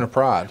to prove point of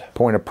pride.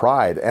 Point of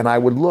pride. And I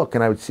would look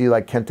and I would see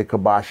like Kenta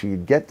Kobashi,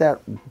 you'd get that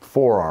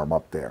forearm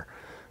up there.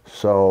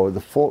 So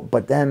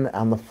but then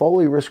on the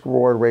Foley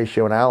risk-reward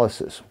ratio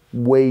analysis,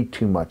 way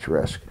too much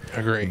risk.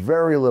 Agree.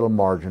 Very little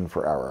margin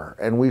for error.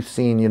 And we've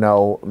seen,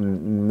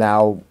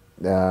 now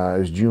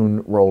as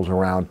June rolls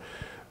around,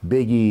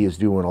 Big E is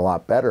doing a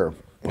lot better.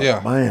 But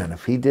yeah. Man,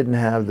 if he didn't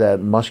have that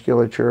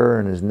musculature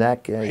in his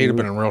neck, he'd have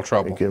been in real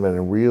trouble. He'd have been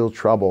in real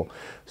trouble.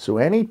 So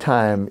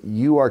anytime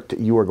you are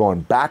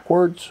going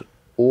backwards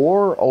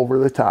or over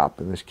the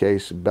top, in this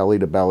case, belly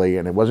to belly,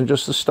 and it wasn't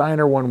just the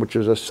Steiner one, which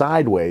is a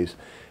sideways,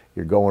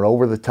 you're going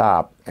over the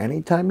top.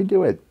 Anytime you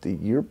do it,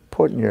 you're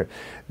putting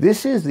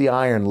this is the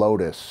Iron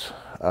Lotus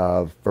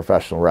of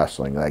professional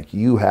wrestling. Like,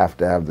 you have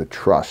to have the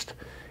trust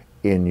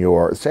in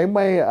same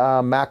way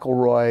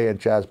McElroy and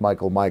Chaz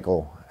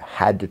Michael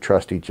had to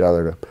trust each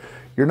other.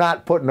 You're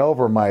not putting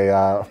over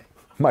my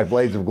my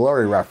Blades of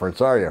Glory reference,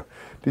 are you?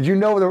 Did you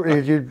know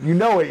you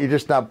know it? You're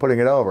just not putting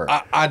it over.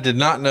 I did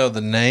not know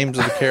the names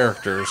of the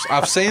characters.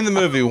 I've seen the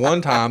movie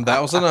one time.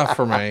 That was enough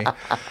for me.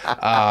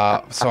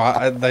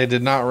 They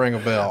did not ring a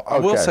bell. Okay. I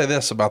will say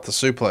this about the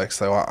suplex,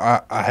 though.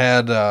 I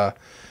had a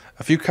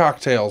few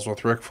cocktails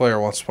with Ric Flair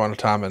once upon a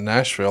time in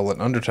Nashville,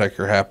 and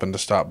Undertaker happened to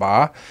stop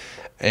by,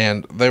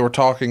 and they were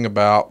talking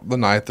about the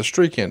night the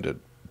streak ended.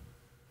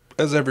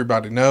 As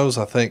everybody knows,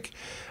 I think,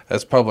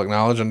 as public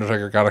knowledge,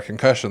 Undertaker got a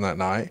concussion that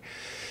night.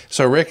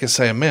 So Rick is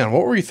saying, man,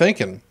 what were you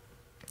thinking?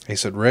 He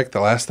said, Rick,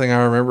 the last thing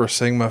I remember is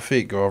seeing my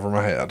feet go over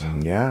my head.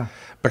 Yeah.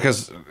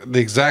 Because the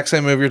exact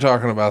same move you're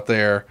talking about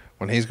there,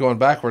 when he's going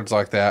backwards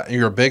like that, and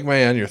you're a big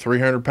man, you're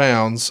 300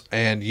 pounds,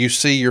 and you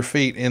see your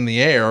feet in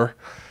the air,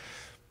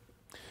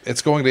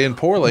 it's going to end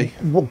poorly.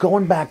 Well,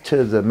 going back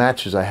to the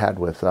matches I had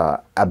with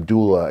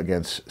Abdullah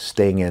against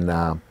Sting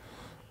and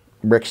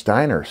Rick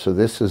Steiner. So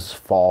this is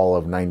fall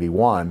of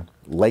 '91,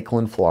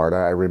 Lakeland, Florida.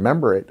 I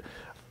remember it.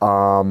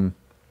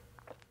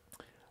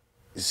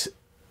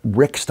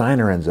 Rick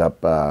Steiner ends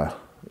up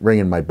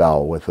ringing my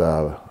bell with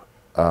a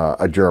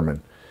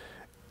German,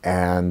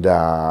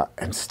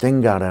 and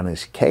Sting got on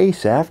his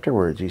case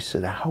afterwards. He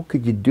said, "How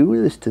could you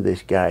do this to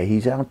this guy?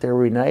 He's out there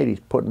every night. He's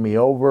putting me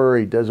over.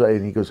 He does,"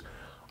 and he goes,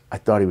 "I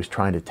thought he was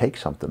trying to take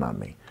something on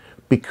me."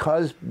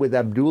 Because with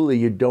Abdullah,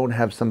 you don't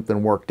have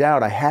something worked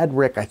out. I had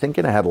Rick, I think,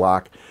 in a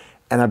headlock,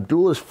 And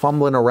Abdullah's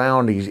fumbling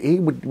around. He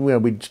would,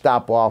 we'd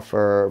stop off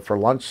for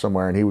lunch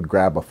somewhere, and he would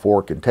grab a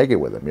fork and take it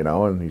with him,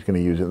 and he's going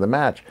to use it in the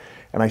match.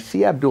 And I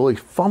see Abdullah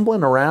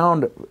fumbling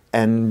around,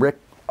 and Rick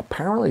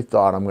apparently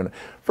thought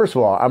first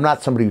of all, I'm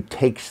not somebody who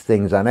takes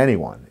things on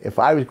anyone. If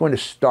I was going to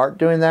start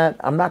doing that,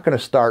 I'm not going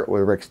to start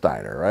with Rick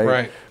Steiner, right?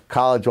 Right.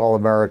 College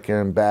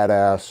All-American,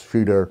 badass,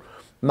 shooter.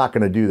 I'm not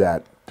going to do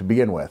that to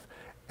begin with.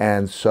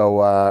 And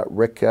so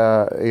Rick,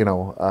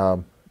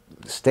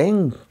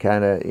 Sting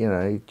kind of,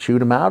 he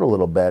chewed him out a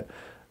little bit.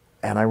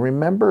 And I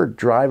remember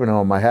driving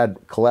home. I had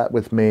Colette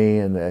with me,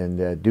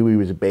 and Dewey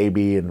was a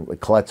baby, and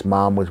Colette's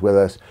mom was with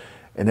us.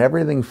 And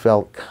everything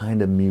felt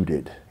kind of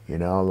muted,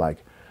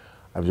 like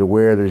I was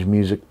aware there's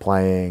music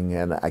playing.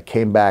 And I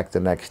came back the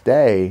next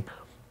day,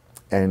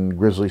 and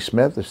Grizzly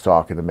Smith is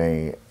talking to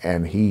me,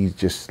 and he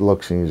just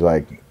looks and he's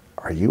like,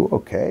 "Are you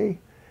okay?"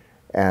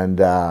 And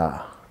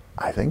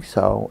I think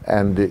so.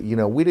 And,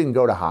 we didn't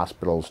go to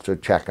hospitals to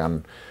check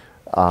on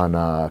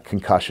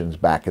concussions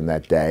back in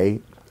that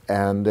day.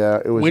 And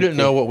we didn't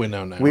know what we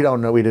know now. We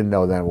didn't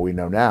know then what we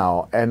know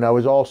now. And I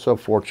was also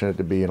fortunate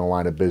to be in a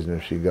line of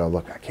business. You go,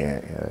 look, I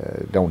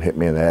can't. Don't hit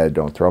me in the head.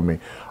 Don't throw me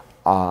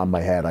on my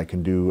head. I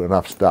can do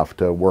enough stuff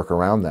to work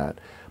around that.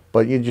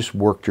 But you just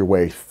worked your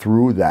way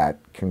through that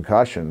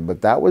concussion.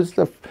 But that was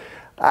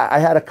I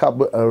had a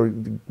couple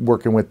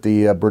working with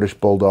the British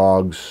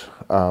Bulldogs.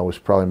 Was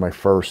probably my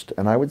first,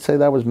 and I would say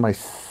that was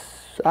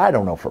I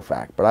don't know for a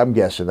fact, but I'm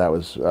guessing that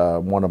was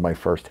one of my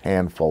first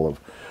handful of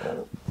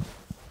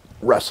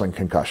wrestling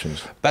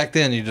concussions. Back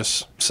then, you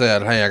just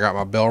said, "Hey, I got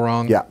my bell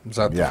rung." Yeah. Is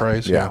that the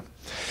phrase? Yeah.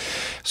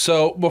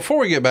 So before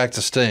we get back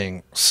to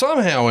Sting,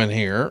 somehow in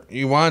here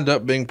you wind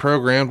up being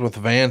programmed with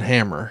Van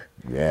Hammer.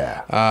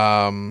 Yeah.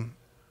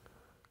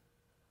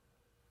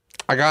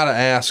 I got to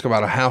ask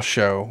about a house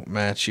show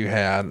match you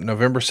had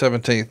November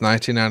 17th,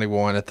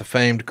 1991 at the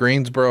famed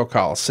Greensboro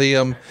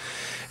Coliseum.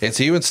 It's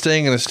you and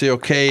Sting in a steel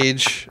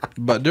cage,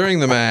 but during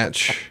the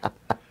match,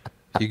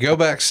 you go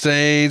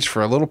backstage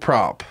for a little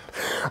prop.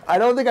 I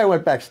don't think I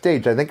went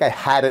backstage. I think I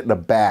had it in a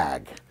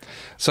bag.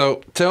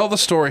 So tell the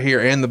story here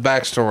and the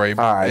backstory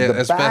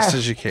as best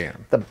as you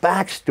can. The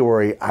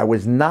backstory, I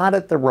was not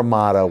at the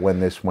Ramada when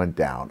this went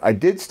down. I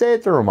did stay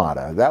at the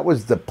Ramada. That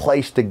was the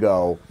place to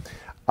go.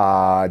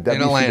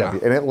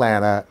 WCW, in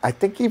Atlanta. I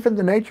think even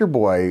the Nature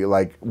Boy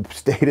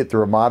stayed at the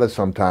Ramada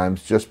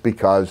sometimes just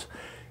because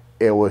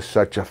it was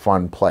such a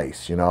fun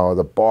place.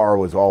 The bar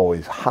was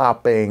always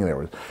hopping.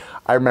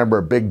 I remember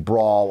a big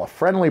brawl, a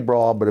friendly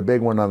brawl, but a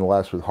big one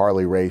nonetheless with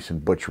Harley Race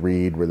and Butch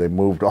Reed, where they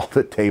moved all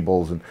the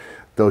tables and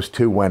those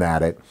two went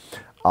at it.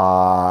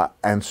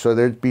 And so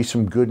there'd be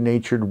some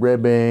good-natured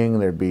ribbing,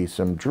 there'd be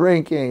some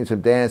drinking,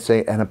 some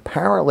dancing, and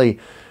apparently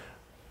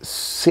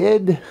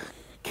Sid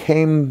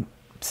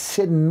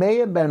may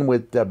have been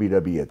with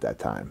WWE at that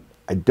time.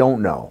 I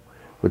don't know.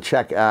 We'll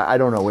check. I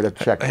don't know. We'd have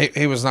to check.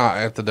 He was not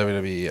at the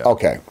WWE yet.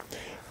 Okay.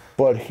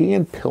 But he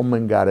and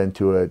Pillman got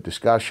into a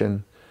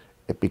discussion.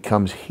 It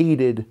becomes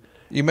heated.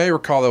 You may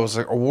recall there was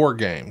a War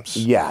Games.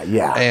 Yeah.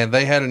 And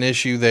they had an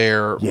issue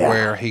there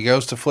where he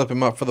goes to flip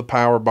him up for the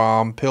power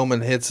bomb.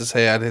 Pillman hits his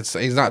head.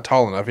 He's not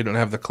tall enough. He didn't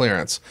have the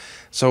clearance.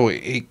 So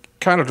he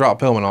kind of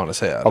dropped Pillman on his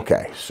head.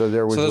 Okay. So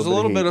there's a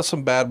little bit of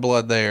some bad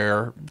blood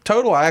there.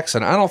 Total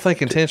accident. I don't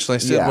think intentionally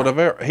Sid would have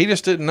ever. He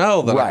just didn't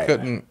know that I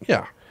couldn't.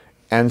 Yeah.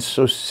 And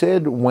so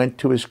Sid went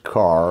to his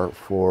car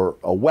for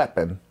a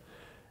weapon,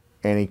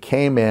 and he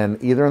came in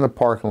either in the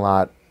parking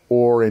lot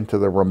or into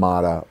the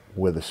Ramada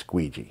with a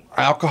squeegee.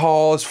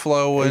 Alcohol is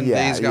flowing.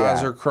 These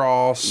guys are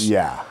cross.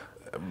 Yeah.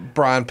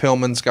 Brian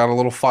Pillman's got a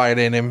little fight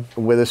in him.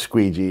 With a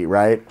squeegee,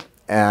 right?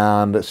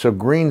 And so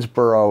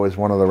Greensboro is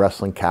one of the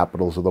wrestling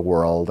capitals of the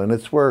world, and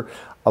it's where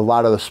a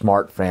lot of the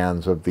smart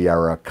fans of the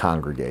era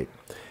congregate.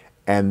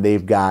 And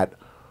they've got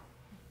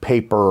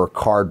paper or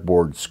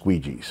cardboard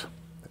squeegees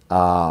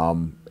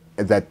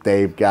that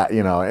they've got,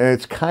 and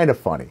it's kind of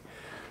funny.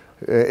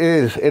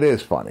 It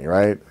is funny,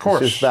 right? Of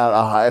course. It's just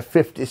about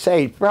 50,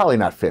 say, probably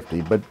not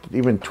 50, but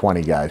even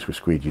 20 guys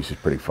with squeegees is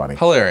pretty funny.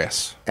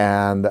 Hilarious.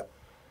 And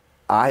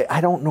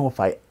I don't know if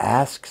I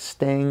asked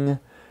Sting.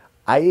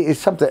 It's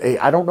something,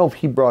 I don't know if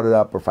he brought it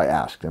up or if I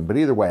asked him, but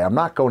either way, I'm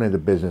not going into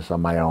business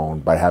on my own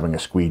by having a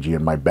squeegee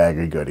in my bag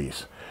of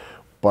goodies.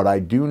 But I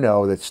do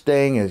know that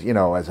Sting is,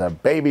 as a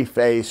baby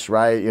face,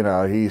 right?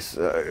 He's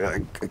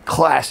a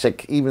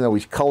classic, even though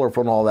he's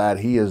colorful and all that,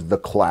 he is the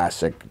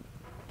classic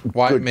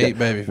white meat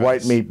baby face.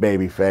 White meat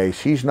baby face.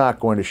 He's not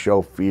going to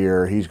show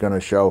fear. He's going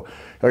to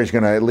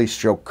at least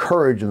show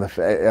courage in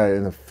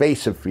the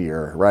face of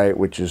fear, right?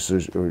 Which is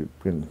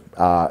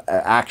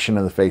action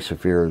in the face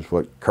of fear is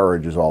what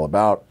courage is all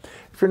about.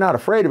 If you're not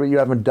afraid of it, you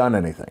haven't done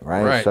anything,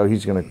 right? So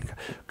he's going to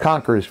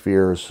conquer his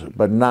fears,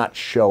 but not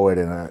show it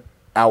in an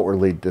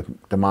outwardly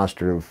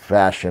demonstrative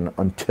fashion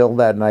until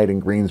that night in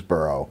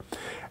Greensboro.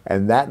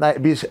 And that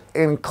night, because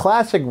in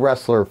classic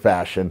wrestler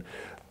fashion,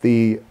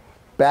 the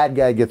bad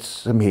guy gets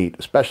some heat,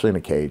 especially in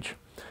a cage,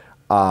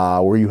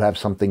 where you have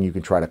something you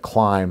can try to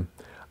climb.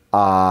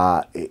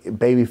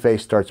 Babyface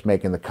starts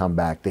making the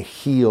comeback. The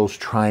heel's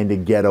trying to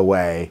get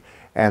away,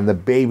 and the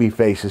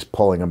babyface is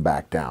pulling him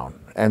back down.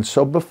 And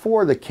so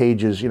before the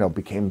cages,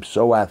 became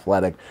so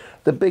athletic,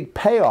 the big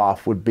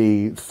payoff would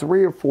be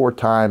 3 or 4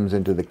 times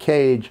into the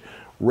cage,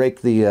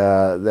 rake the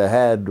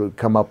head, would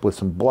come up with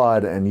some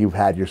blood, and you've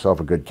had yourself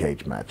a good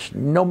cage match.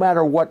 No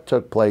matter what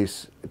took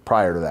place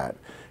prior to that.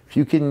 If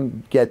you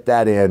can get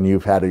that in,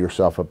 you've had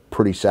yourself a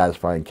pretty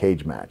satisfying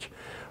cage match.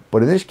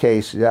 But in this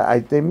case,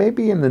 they may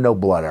be in the no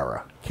blood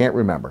era. Can't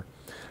remember.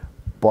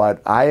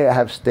 But I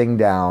have Sting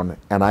down,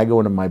 and I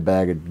go into my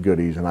bag of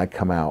goodies, and I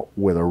come out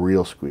with a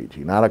real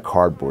squeegee, not a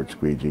cardboard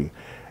squeegee.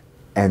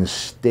 And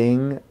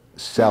Sting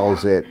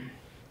sells it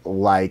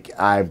like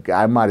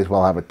I might as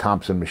well have a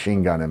Thompson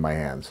machine gun in my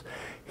hands.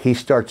 He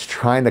starts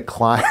trying to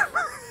climb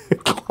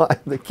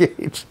the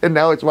cage, and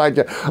now it's my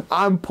job.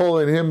 I'm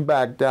pulling him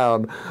back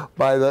down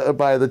by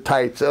the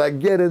tights, and I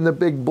get in the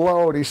big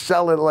blow, and he's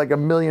selling it like $1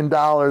 million,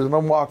 and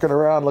I'm walking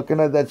around looking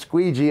at that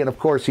squeegee, and of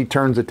course he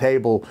turns the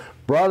table.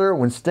 Brother,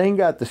 when Sting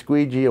got the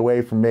squeegee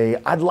away from me,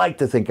 I'd like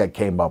to think I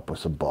came up with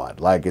some blood,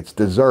 like it's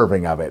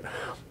deserving of it.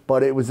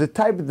 But it was the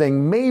type of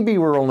thing, maybe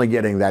we're only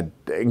getting that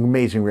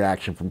amazing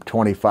reaction from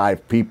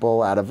 25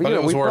 people out of, we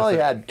probably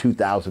had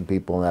 2,000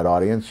 people in that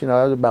audience. That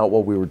was about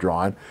what we were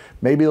drawing,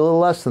 maybe a little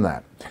less than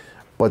that.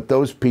 But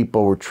those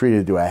people were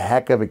treated to a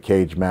heck of a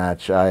cage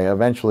match. I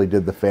eventually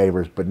did the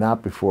favors, but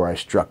not before I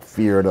struck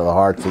fear into the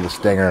hearts of the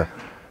Stinger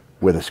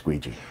with a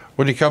squeegee.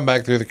 When you come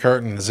back through the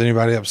curtain, is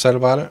anybody upset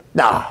about it?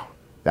 Nah,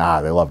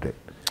 they loved it.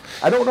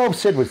 I don't know if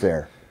Sid was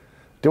there.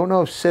 Don't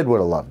know if Sid would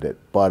have loved it,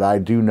 but I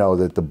do know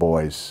that the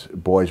boys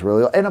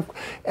really,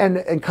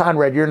 and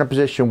Conrad, you're in a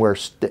position where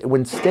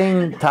when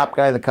Sting, top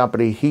guy in the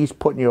company, he's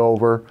putting you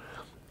over,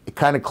 it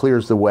kind of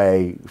clears the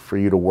way for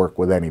you to work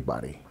with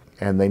anybody.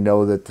 And they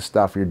know that the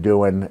stuff you're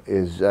doing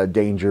is a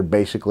danger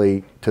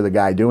basically to the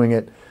guy doing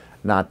it,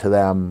 not to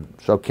them.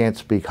 So can't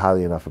speak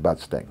highly enough about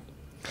Sting.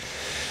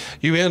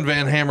 You end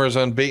Van Hammer's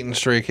unbeaten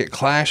streak at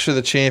Clash of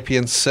the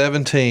Champions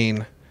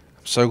 17.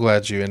 I'm so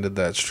glad you ended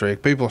that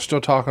streak. People are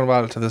still talking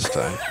about it to this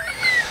day.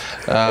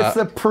 It's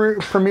the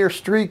premier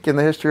streak in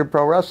the history of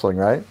pro wrestling,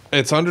 right?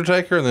 It's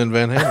Undertaker and then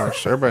Van Hammer.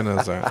 Everybody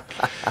knows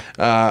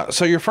that.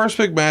 So your first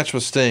big match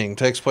with Sting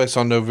takes place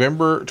on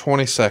November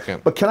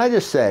 22nd. But can I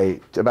just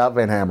say about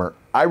Van Hammer,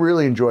 I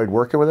really enjoyed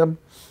working with him.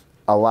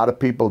 A lot of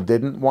people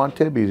didn't want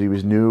to because he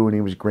was new and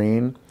he was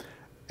green.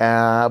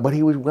 But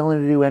he was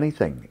willing to do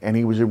anything. And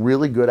he was a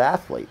really good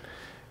athlete.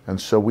 And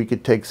so we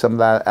could take some of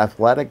that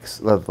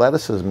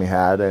athleticism he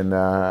had and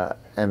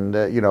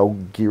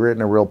gear it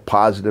in a real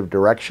positive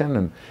direction.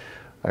 And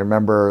I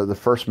remember the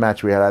first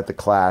match we had at the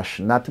Clash,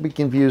 not to be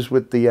confused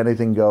with the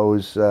Anything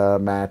Goes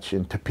match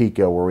in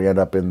Topeka, where we end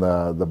up in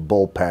the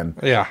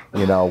bullpen. Yeah.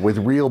 With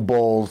real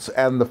bulls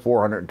and the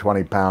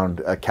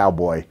 420-pound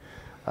cowboy,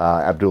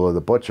 Abdullah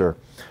the Butcher.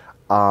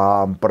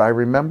 But I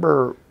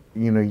remember,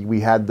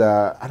 we had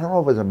I don't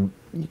know if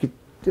it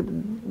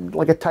was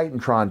like a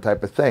Titantron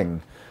type of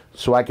thing.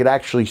 So I could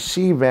actually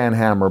see Van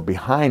Hammer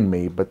behind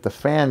me, but the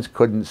fans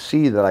couldn't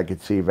see that I could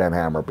see Van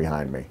Hammer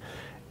behind me.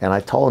 And I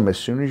told him, as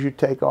soon as you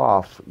take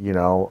off,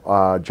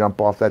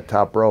 jump off that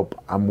top rope,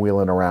 I'm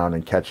wheeling around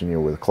and catching you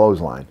with a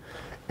clothesline.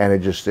 And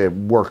it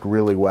worked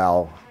really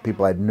well.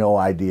 People had no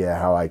idea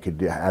how I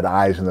had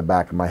eyes in the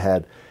back of my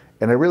head.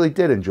 And I really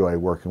did enjoy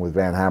working with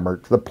Van Hammer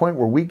to the point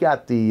where we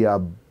got the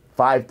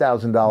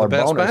 $5,000 bonus.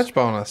 Best match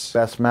bonus.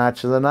 Best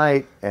match of the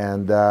night.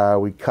 And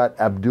we cut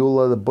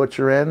Abdullah the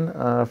Butcher in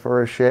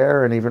for a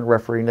share, and even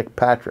referee Nick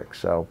Patrick.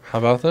 So how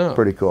about that?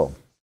 Pretty cool.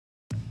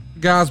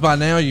 Guys, by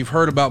now you've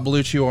heard about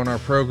Blue Chew on our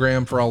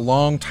program for a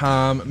long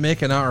time.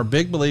 Mick and I are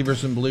big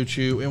believers in Blue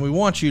Chew, and we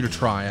want you to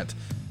try it.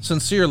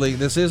 Sincerely,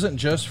 this isn't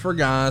just for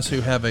guys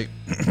who have a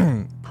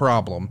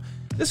problem.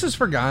 This is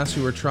for guys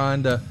who are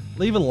trying to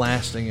leave a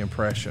lasting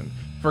impression,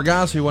 for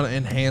guys who want to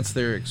enhance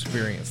their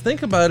experience.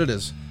 Think about it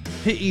as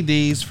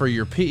PEDs for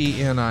your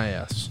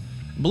PENIS.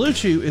 Blue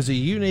Chew is a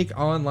unique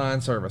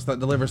online service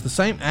that delivers the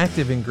same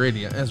active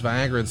ingredient as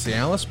Viagra and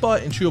Cialis,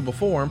 but in chewable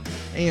form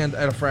and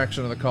at a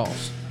fraction of the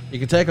cost. You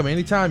can take them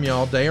anytime,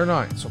 y'all, day or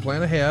night, so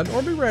plan ahead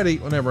or be ready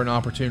whenever an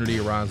opportunity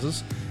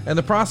arises. And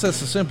the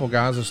process is simple,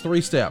 guys. It's 3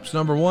 steps.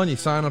 Number 1, you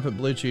sign up at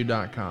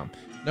BlueChew.com.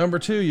 Number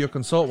 2, you'll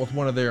consult with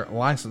one of their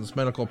licensed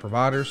medical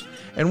providers.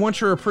 And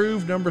once you're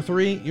approved, number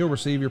 3, you'll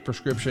receive your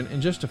prescription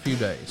in just a few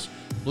days.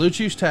 Blue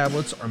Chew's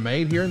tablets are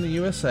made here in the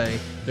USA.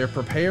 They're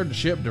prepared to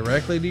ship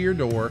directly to your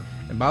door.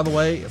 And by the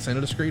way, it's in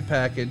a discreet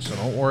package, so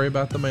don't worry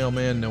about the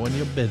mailman knowing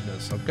your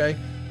business, okay?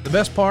 The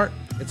best part,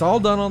 it's all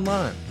done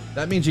online.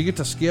 That means you get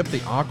to skip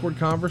the awkward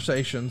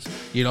conversations.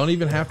 You don't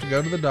even have to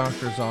go to the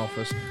doctor's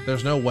office.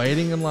 There's no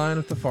waiting in line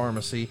at the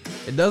pharmacy.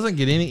 It doesn't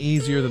get any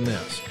easier than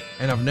this.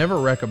 And I've never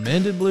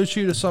recommended Blue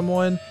Chew to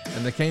someone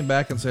and they came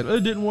back and said, oh,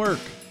 it didn't work.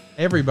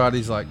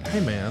 Everybody's like,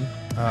 hey man,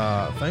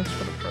 thanks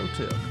for the pro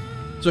tip.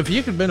 So if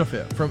you could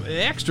benefit from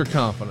extra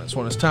confidence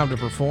when it's time to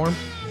perform,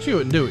 chew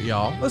it and do it,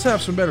 y'all. Let's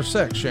have some better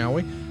sex, shall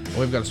we? And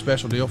we've got a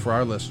special deal for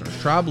our listeners.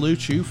 Try Blue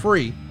Chew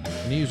free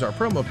and use our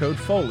promo code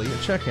Foley at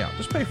checkout.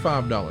 Just pay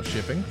 $5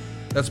 shipping.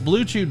 That's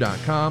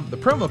BlueChew.com. The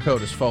promo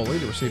code is Foley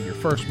to receive your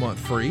first month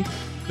free.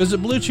 Visit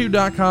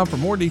BlueChew.com for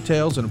more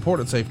details and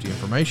important safety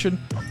information.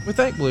 We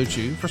thank Blue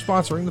Chew for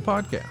sponsoring the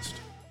podcast.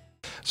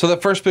 So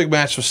that first big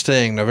match was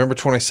Sting, November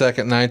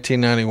 22nd,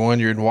 1991.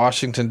 You're in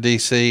Washington,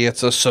 D.C.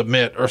 It's a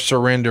submit or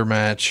surrender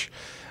match.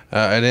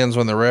 It ends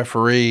when the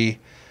referee...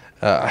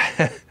 you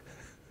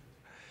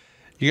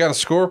got a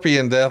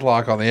scorpion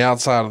deathlock on the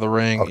outside of the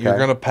ring. Okay. You're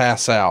going to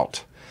pass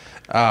out.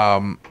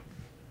 So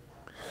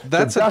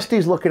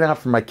Dusty's looking out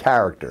for my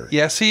character.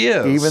 Yes, he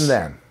is. Even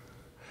then.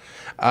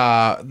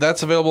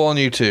 That's available on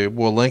YouTube.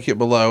 We'll link it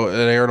below. It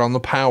aired on the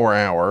Power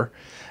Hour.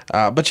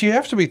 But you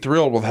have to be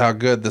thrilled with how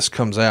good this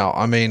comes out.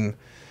 I mean,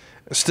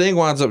 Sting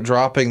winds up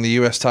dropping the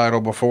U.S.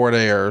 title before it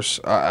airs.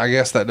 I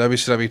guess that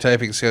WCW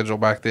taping schedule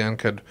back then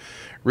could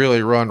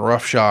really run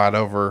roughshod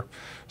over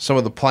some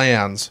of the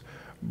plans.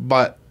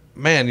 But,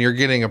 man, you're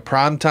getting a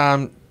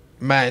primetime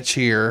match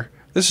here.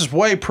 This is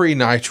way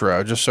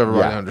pre-Nitro, just so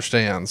everybody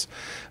understands.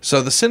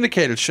 So the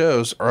syndicated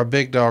shows are a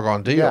big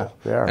doggone deal. Yeah,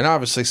 they are. And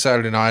obviously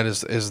Saturday night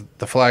is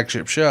the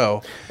flagship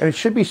show. And it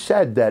should be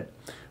said that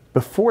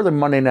before the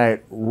Monday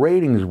Night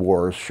Ratings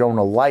Wars shone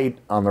a light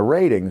on the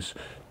ratings,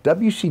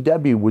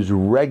 WCW was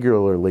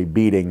regularly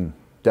beating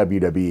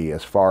WWE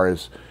as far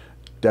as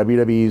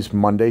WWE's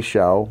Monday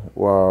show.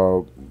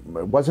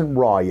 It wasn't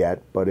Raw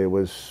yet, but it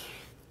was...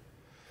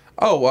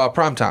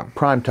 Primetime.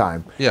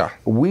 Primetime. Yeah.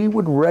 We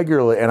would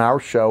regularly, and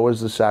our show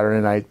was the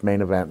Saturday night main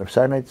event.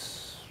 Saturday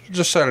nights?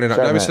 Just Saturday night.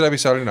 WCW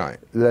Saturday night.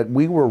 That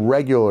we were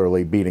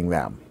regularly beating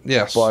them.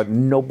 Yes. But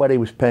nobody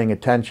was paying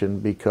attention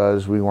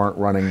because we weren't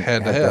running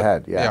head to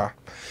head. Yeah.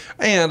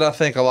 And I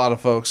think a lot of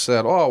folks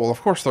said, oh, well,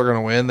 of course they're going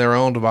to win. They're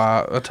owned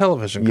by a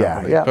television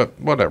company. Yeah. But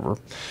whatever.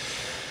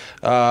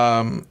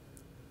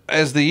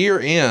 As the year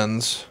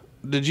ends...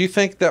 Did you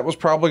think that was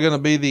probably going to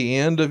be the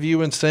end of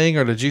you and Sting,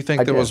 or did you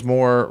think there was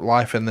more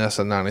life in this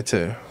in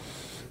 '92?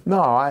 No,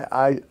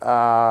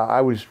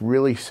 I was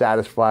really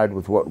satisfied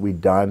with what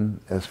we'd done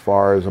as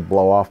far as a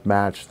blow-off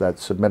match. I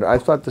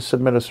thought the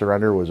Submit or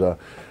Surrender was a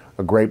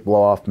great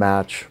blow-off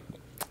match,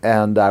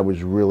 and I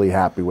was really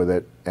happy with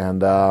it.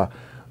 And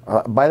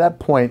by that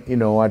point,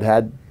 I'd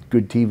had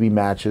good TV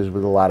matches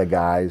with a lot of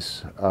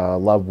guys.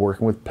 Loved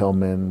working with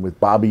Pillman, with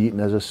Bobby Eaton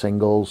as a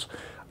singles.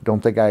 Don't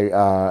think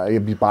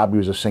Bobby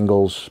was a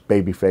singles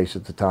babyface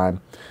at the time.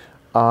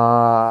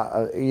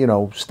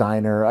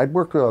 Steiner. I'd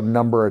worked with a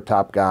number of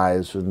top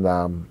guys, and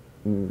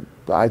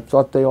I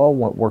thought they all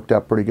worked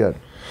out pretty good.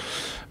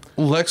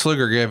 Lex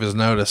Luger gave his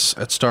notice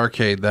at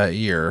Starrcade that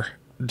year.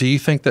 Do you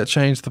think that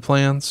changed the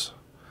plans?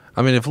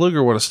 I mean, if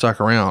Luger would have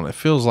stuck around, it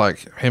feels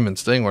like him and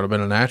Sting would have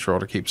been a natural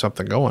to keep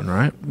something going,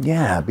 right?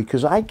 Yeah,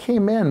 because I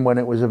came in when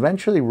it was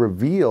eventually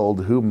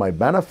revealed who my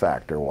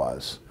benefactor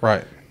was.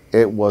 Right.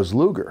 It was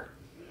Luger.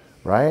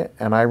 Right?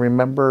 And I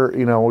remember,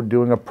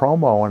 doing a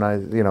promo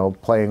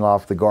and playing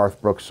off the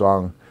Garth Brooks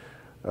song,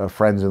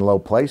 Friends in Low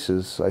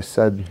Places. I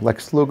said,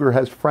 Lex Luger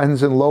has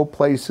friends in low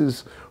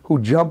places who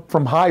jump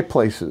from high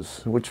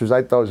places, which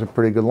I thought was a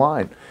pretty good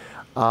line.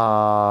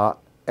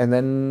 And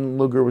then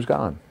Luger was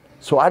gone.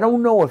 So I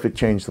don't know if it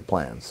changed the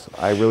plans.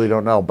 I really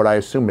don't know, but I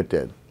assume it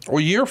did. Well,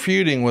 you're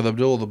feuding with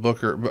Abdullah the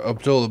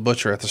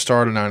Butcher at the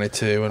start of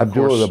 '92.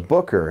 Abdullah the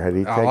Booker, had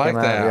he taken like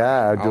that?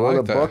 Yeah,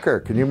 Abdullah the Booker.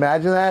 Can you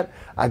imagine that?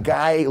 A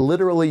guy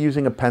literally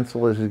using a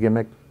pencil as his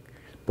gimmick,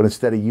 but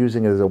instead of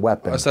using it as a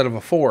weapon, instead of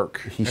a fork,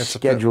 he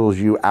schedules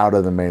you out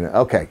of the main.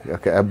 Okay,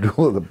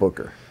 Abdullah the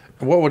Booker.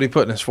 What would he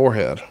put in his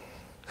forehead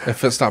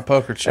if it's not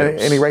poker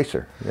chips? An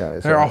eraser. Yeah,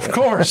 of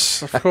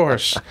course.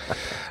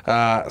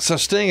 So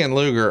Sting and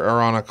Luger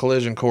are on a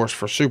collision course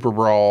for Super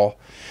Brawl.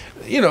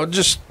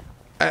 Just.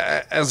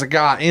 As a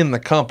guy in the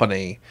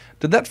company,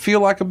 did that feel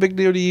like a big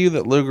deal to you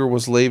that Luger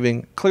was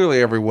leaving?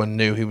 Clearly everyone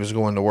knew he was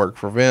going to work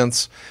for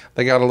Vince.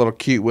 They got a little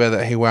cute with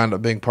it. He wound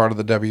up being part of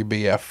the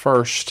WBF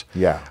first.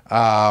 Yeah.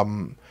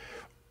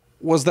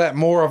 Was that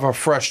more of a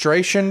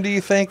frustration, do you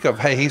think, of,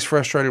 hey, he's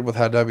frustrated with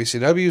how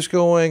WCW's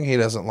going, he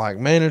doesn't like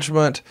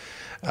management,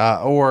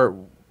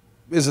 or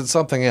is it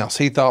something else?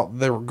 He thought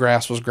the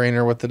grass was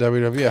greener with the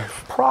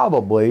WWF.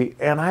 Probably.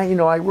 And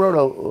I wrote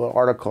an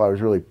article I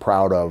was really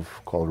proud of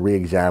called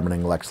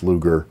Re-Examining Lex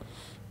Luger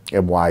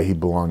and Why He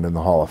Belonged in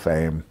the Hall of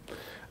Fame.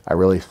 I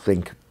really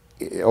think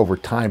over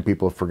time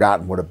people have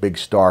forgotten what a big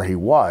star he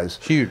was.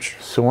 Huge.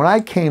 So when I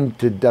came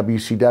to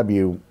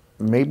WCW,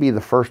 maybe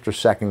the first or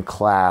second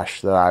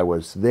clash that I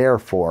was there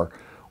for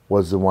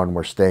was the one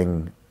where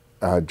Sting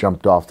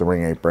jumped off the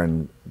ring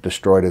apron,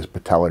 destroyed his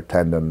patellar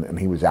tendon, and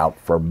he was out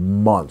for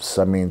months.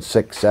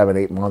 6, 7,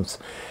 8 months.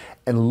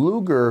 And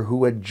Luger,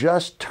 who had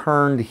just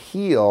turned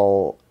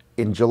heel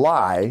in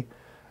July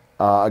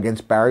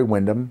against Barry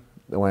Windham,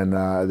 when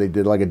they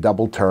did like a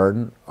double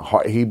turn,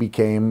 he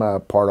became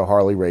part of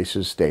Harley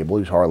Race's stable.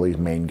 He was Harley's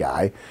main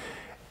guy.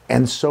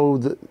 And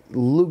so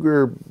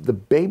Luger, the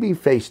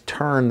babyface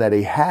turn that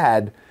he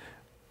had,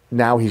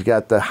 now he's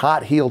got the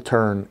hot heel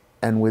turn,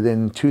 and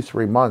within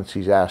 2-3 months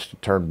he's asked to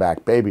turn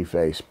back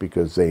babyface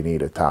because they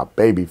need a top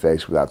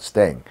babyface without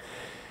Sting.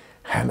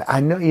 And I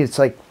know it's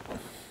like,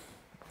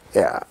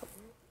 yeah,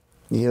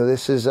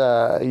 this is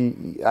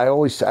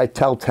I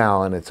tell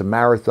talent it's a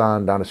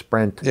marathon, not a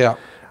sprint. Yeah.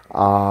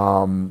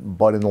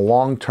 But in the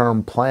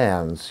long-term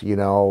plans, you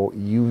know,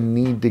 you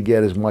need to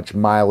get as much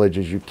mileage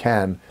as you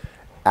can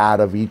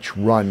out of each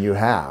run you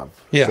have.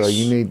 Yes. So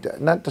you need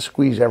not to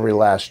squeeze every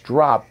last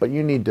drop, but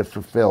you need to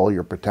fulfill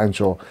your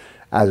potential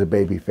as a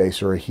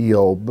babyface or a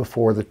heel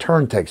before the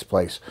turn takes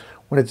place.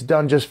 When it's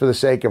done just for the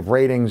sake of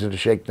ratings and to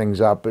shake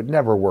things up, it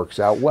never works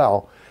out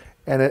well.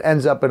 And it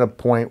ends up in a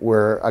point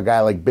where a guy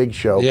like Big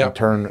Show can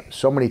turn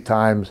so many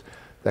times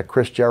that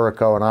Chris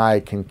Jericho and I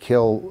can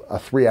kill a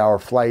 3-hour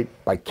flight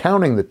by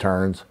counting the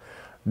turns,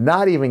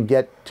 not even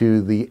get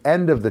to the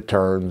end of the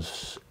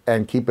turns,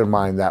 and keep in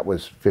mind that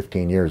was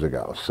 15 years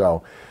ago.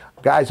 So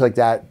guys like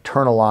that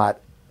turn a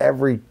lot.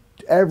 Every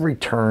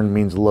turn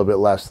means a little bit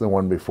less than the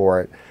one before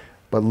it.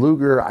 But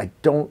Luger, I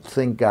don't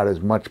think, got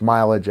as much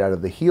mileage out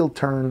of the heel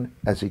turn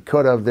as he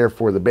could have.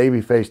 Therefore, the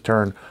babyface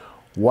turn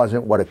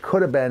wasn't what it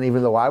could have been,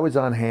 even though I was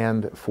on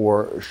hand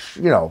for,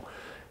 you know,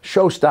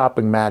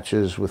 show-stopping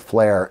matches with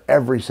Flair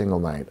every single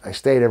night. I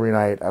stayed every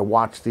night. I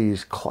watched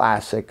these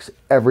classics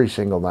every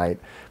single night.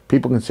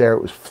 People can say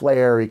it was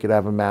Flair. He could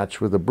have a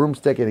match with a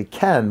broomstick, and he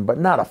can, but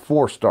not a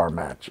 4-star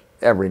match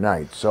every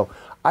night. So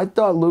I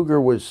thought Luger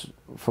was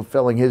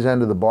fulfilling his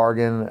end of the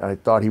bargain, and I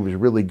thought he was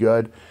really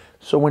good.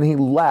 So when he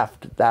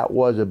left, that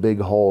was a big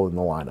hole in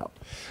the lineup.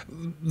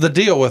 The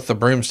deal with the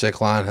broomstick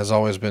line has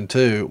always been,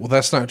 too, well,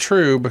 that's not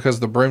true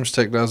because the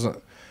broomstick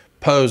doesn't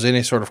pose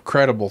any sort of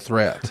credible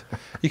threat.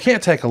 You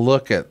can't take a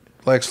look at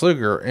Lex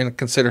Luger and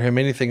consider him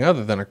anything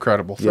other than a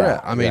credible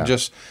threat. I mean,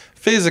 just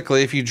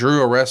physically, if you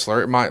drew a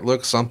wrestler, it might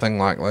look something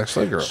like Lex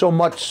Luger. So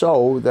much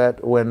so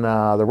that when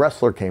The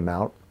Wrestler came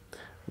out,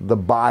 the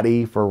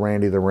body for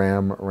Randy the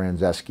Ram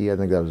Ranzeski, I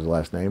think that was his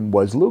last name,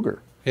 was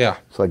Luger. Yeah.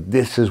 It's like,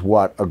 this is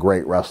what a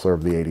great wrestler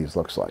of the 80s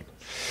looks like.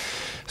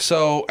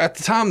 So at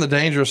the time, the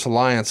Dangerous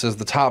Alliance is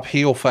the top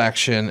heel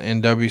faction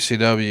in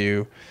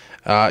WCW.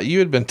 You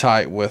had been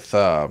tight with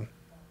Paul.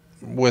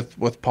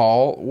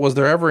 Was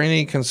there ever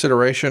any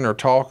consideration or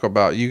talk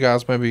about you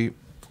guys maybe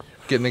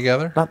getting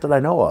together? Not that I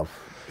know of.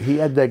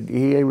 He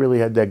really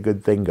had that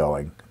good thing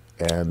going,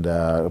 and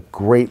a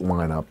great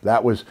lineup.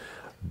 That was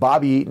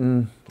Bobby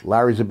Eaton,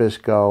 Larry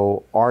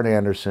Zbyszko, Arn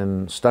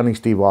Anderson, Stunning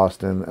Steve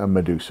Austin, and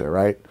Medusa,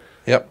 right?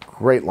 Yep.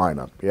 Great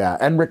lineup, yeah.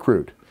 And Rick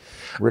Rude.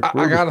 I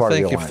got to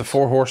think if the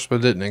Four Horsemen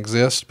didn't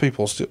exist,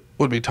 people still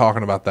would be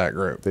talking about that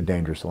group. The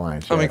Dangerous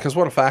Alliance. I mean, because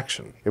what a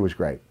faction. It was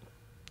great.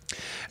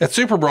 At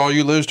Super Brawl,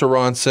 you lose to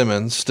Ron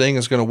Simmons. Sting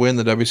is going to win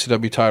the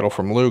WCW title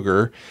from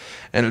Luger,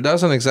 and it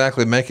doesn't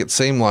exactly make it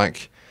seem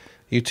like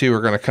you two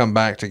are going to come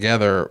back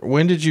together.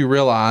 When did you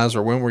realize,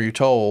 or when were you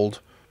told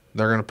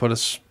they're going to put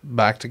us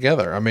back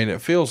together? I mean,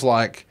 it feels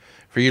like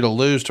for you to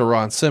lose to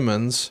Ron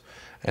Simmons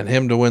and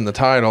him to win the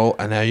title,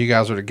 and now you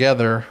guys are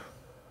together.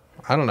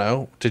 I don't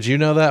know. Did you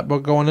know that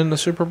going into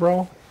Super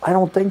Brawl? I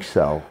don't think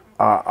so.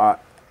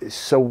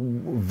 So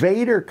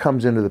Vader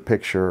comes into the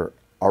picture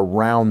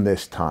around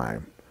this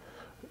time.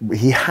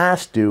 He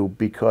has to,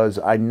 because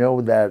I know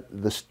that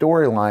the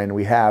storyline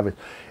we have,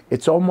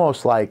 it's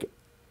almost like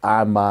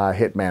I'm a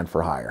hitman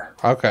for hire.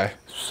 Okay.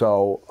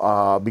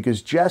 So,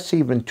 because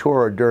Jesse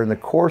Ventura, during the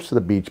course of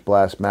the Beach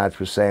Blast match,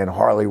 was saying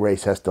Harley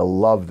Race has to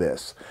love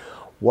this.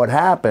 What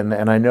happened,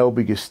 and I know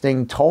because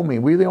Sting told me,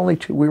 we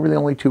were the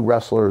only two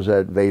wrestlers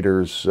at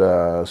Vader's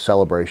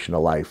celebration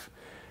of life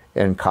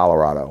in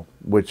Colorado,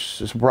 which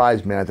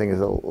surprised me. I think is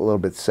a little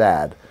bit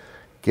sad,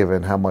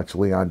 given how much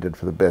Leon did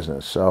for the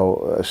business.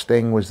 So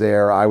Sting was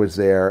there, I was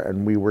there,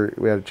 and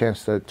we had a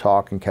chance to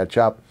talk and catch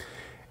up.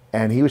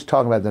 And he was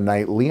talking about the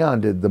night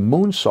Leon did the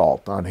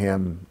moonsault on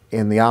him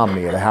in the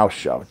Omni at a house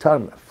show.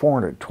 Talking about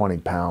 420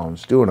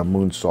 pounds, doing a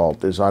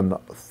moonsault is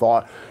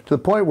unthought, to the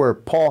point where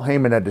Paul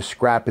Heyman had to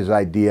scrap his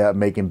idea of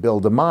making Bill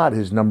DeMott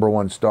his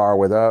 #1 star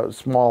with a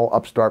small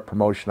upstart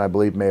promotion, I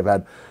believe may have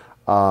had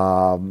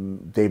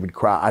David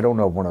Crockett. I don't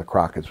know if one of the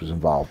Crockett's was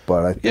involved,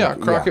 but I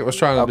think, Crockett was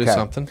trying to do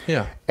something.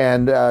 Yeah.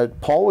 And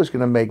Paul was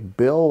going to make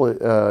Bill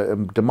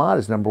DeMott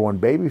his #1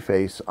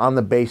 babyface on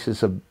the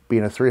basis of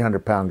being a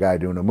 300-pound guy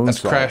doing a moonsault. That's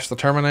Crash the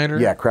Terminator?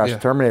 Yeah, Crash the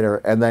Terminator.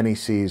 And then he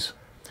sees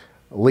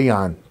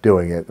Leon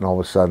doing it, and all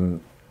of a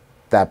sudden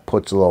that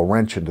puts a little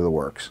wrench into the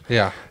works.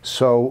 Yeah.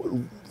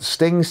 So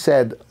Sting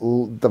said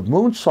the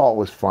moonsault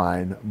was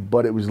fine,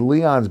 but it was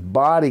Leon's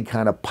body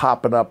kind of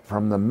popping up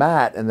from the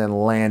mat and then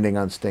landing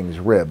on Sting's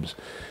ribs.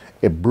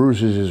 It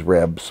bruises his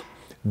ribs.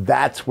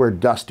 That's where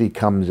Dusty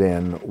comes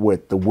in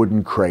with the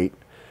wooden crate.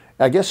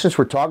 I guess since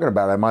we're talking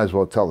about it, I might as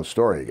well tell the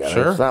story again.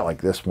 Sure. It's not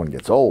like this one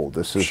gets old.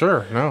 This is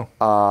Sure, no.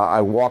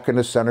 I walk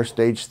into Center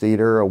Stage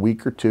Theater a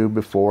week or two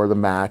before the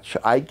match.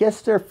 I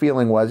guess their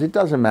feeling was, it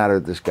doesn't matter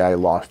that this guy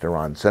lost to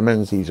Ron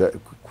Simmons. He's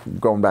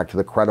going back to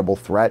the credible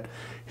threat.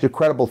 He's a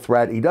credible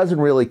threat. He doesn't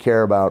really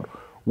care about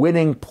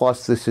winning,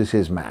 plus this is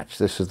his match.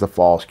 This is the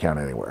Falls Count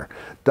Anywhere.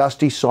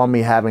 Dusty saw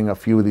me having a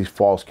few of these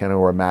Falls Count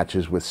Anywhere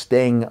matches with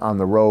Sting on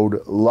the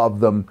road,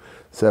 loved them,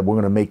 said, we're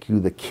going to make you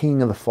the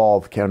king of the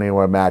Falls Count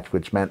Anywhere match,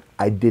 which meant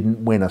I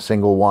didn't win a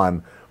single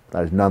one, but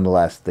I was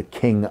nonetheless the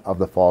king of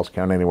the Falls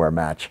Count Anywhere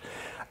match.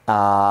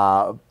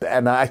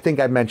 And I think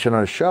I mentioned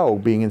on a show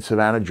being in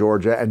Savannah,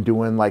 Georgia, and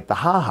doing like the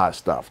ha-ha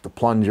stuff, the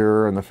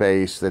plunger in the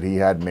face that he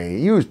had me.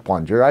 He used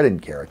plunger. I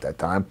didn't care at that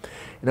time.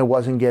 And it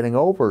wasn't getting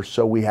over,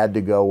 so we had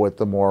to go with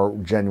the more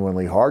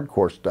genuinely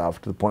hardcore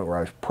stuff to the point where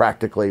I was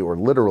practically or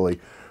literally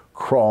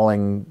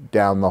crawling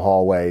down the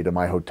hallway to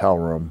my hotel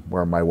room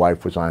where my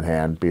wife was on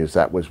hand because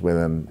that was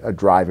within a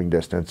driving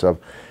distance of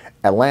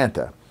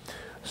Atlanta.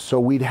 So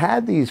we'd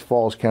had these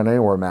Falls Count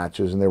Anywhere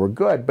matches, and they were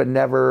good, but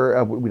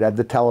never, we'd had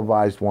the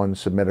televised one,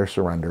 Submit or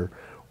Surrender.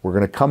 We're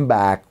going to come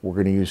back. We're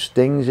going to use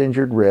Sting's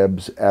injured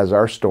ribs as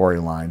our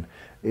storyline.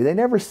 They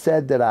never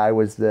said that I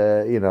was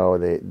the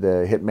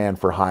hitman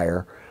for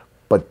hire,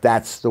 but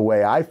that's the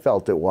way I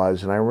felt it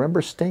was. And I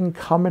remember Sting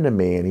coming to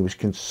me, and he was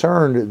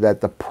concerned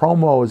that the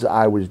promos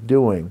I was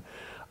doing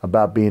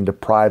about being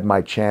deprived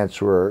my chance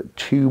were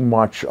too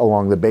much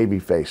along the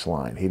babyface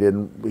line.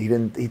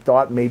 He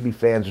thought maybe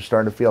fans were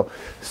starting to feel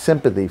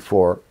sympathy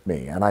for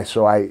me. And I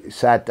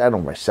sat down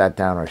or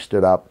I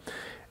stood up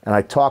and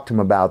I talked to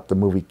him about the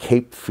movie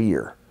Cape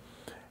Fear.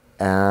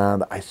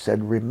 And I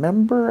said,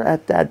 remember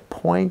at that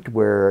point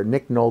where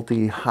Nick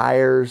Nolte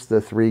hires the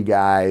three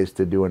guys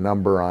to do a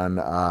number on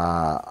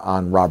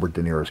Robert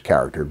De Niro's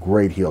character,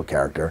 great heel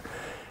character,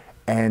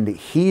 and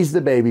he's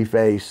the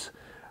babyface.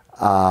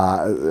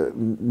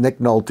 Nick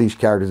Nolte's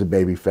character is a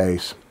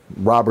babyface.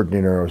 Robert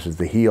De Niro's is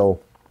the heel.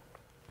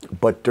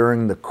 But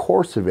during the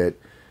course of it,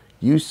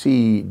 you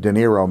see De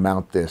Niro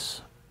mount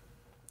this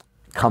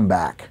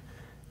comeback.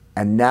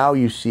 And now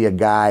you see a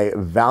guy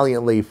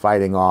valiantly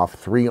fighting off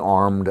three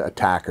armed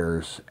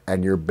attackers,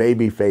 and your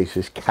babyface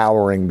is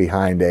cowering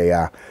behind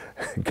a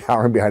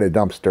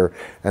dumpster.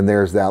 And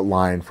there's that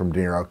line from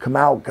De Niro, come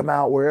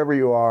out, wherever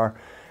you are.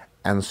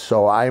 And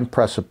so I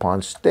impress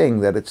upon Sting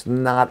that it's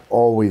not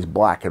always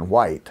black and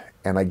white.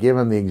 And I give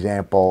him the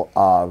example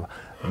of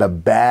the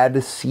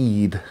bad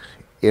seed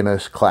in a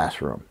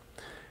classroom.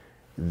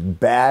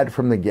 Bad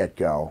from the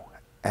get-go.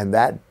 And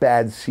that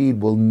bad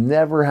seed will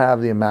never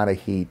have the amount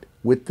of heat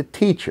with the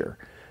teacher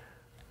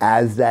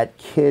as that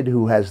kid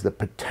who has the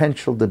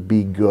potential to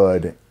be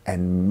good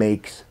and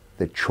makes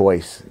the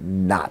choice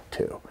not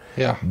to.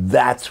 Yeah.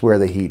 That's where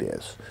the heat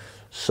is.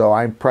 So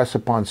I impress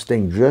upon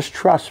Sting, just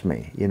trust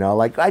me.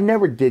 Like I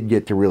never did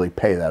get to really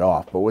pay that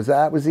off, but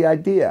that was the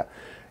idea.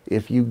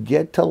 If you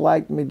get to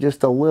like me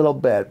just a little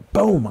bit,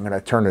 boom, I'm going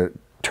to turn it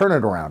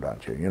around on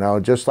you.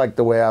 Just like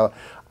the way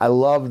I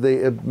love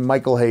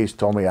Michael Hayes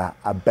told me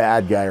a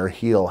bad guy or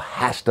heel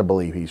has to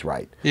believe he's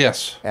right.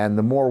 Yes. And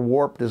the more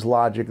warped his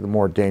logic, the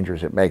more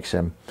dangerous it makes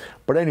him.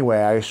 But anyway,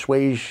 I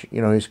assuage,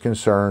 his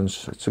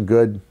concerns. It's a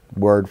good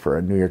word for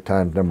a New York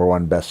Times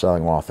 #1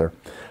 best-selling author.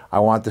 I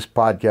want this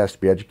podcast to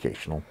be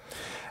educational.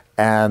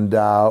 And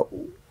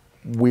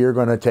we're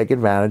going to take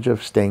advantage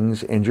of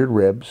Sting's injured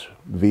ribs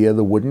via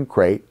the wooden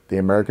crate the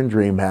American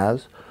Dream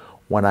has.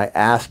 When I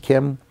ask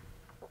him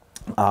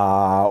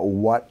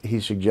what he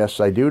suggests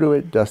I do to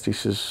it, Dusty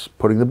says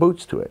putting the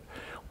boots to it,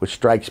 which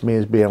strikes me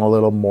as being a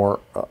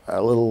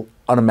little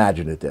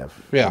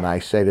unimaginative. Yeah. And I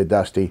say to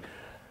Dusty,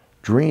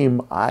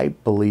 Dream, I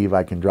believe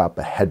I can drop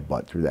a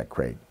headbutt through that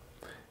crate.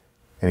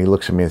 And he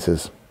looks at me and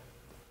says,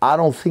 I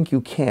don't think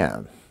you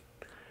can.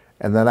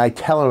 And then I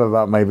tell him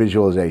about my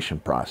visualization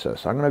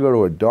process. I'm going to go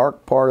to a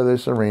dark part of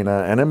this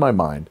arena, and in my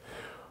mind,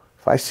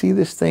 if I see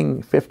this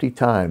thing 50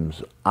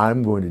 times,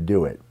 I'm going to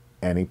do it.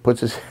 And he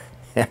puts his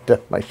hand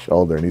on my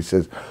shoulder and he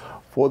says,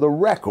 for the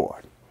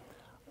record,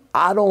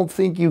 I don't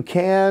think you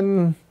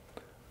can,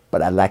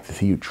 but I'd like to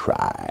see you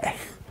try.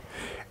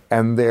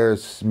 And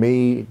there's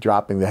me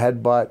dropping the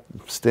headbutt,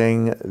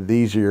 Sting,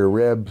 these are your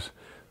ribs,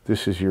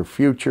 this is your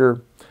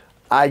future.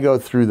 I go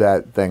through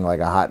that thing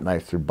like a hot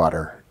knife through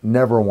butter,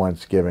 never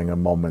once giving a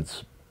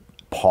moment's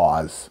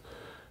pause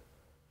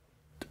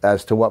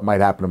as to what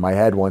might happen to my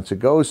head once it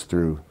goes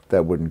through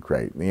that wooden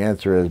crate. And the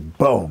answer is,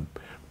 boom,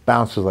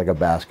 bounces like a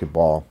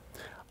basketball.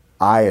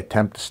 I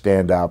attempt to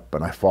stand up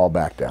and I fall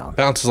back down.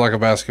 Bounces like a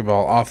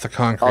basketball off the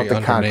concrete off the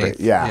underneath.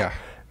 Concrete, yeah.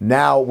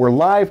 Now we're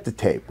live to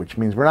tape, which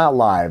means we're not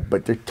live,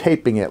 but they're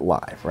taping it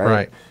live, right?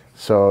 Right.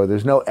 So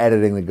there's no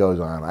editing that goes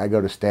on. I go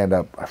to stand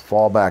up, I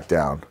fall back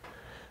down.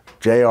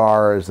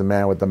 JR is the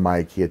man with the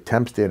mic. He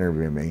attempts to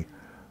interview me,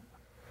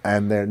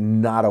 and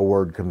then not a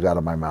word comes out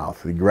of my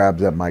mouth. He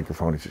grabs that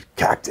microphone and says,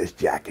 Cactus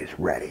Jack is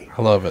ready.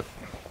 I love it.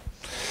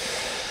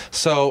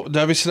 So,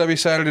 WCW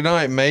Saturday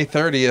night, May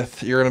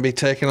 30th, you're going to be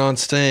taking on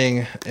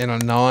Sting in a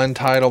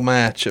non-title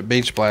match at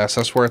Beach Blast.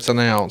 That's where it's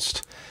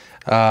announced.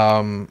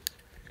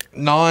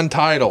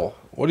 Non-title.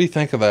 What do you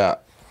think of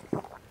that?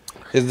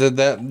 Did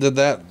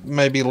that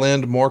maybe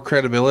lend more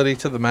credibility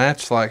to the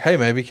match? Like, hey,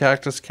 maybe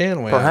Cactus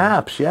can win.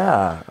 Perhaps,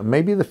 yeah.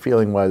 Maybe the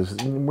feeling was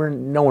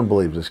no one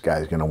believes this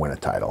guy's going to win a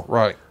title.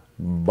 Right.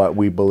 But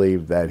we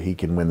believe that he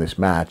can win this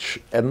match.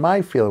 And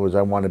my feeling was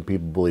I wanted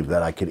people to believe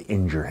that I could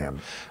injure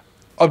him.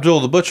 Abdul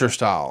the Butcher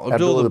style.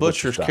 Abdul the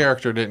Butcher's style.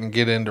 Character didn't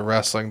get into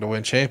wrestling to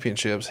win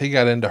championships. He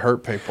got in to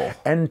hurt people.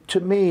 And to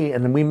me,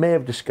 and we may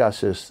have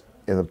discussed this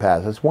in the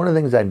past, it's one of the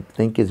things I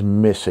think is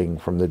missing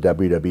from the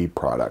WWE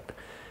product.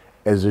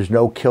 is there's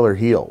no killer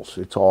heels.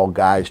 It's all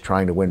guys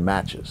trying to win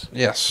matches.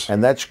 Yes.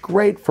 And that's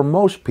great for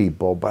most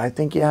people, but I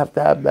think you have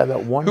to have that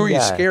one Who are guy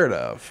you scared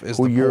of? Is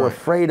who the you're point.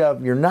 afraid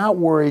of. You're not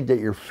worried that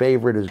your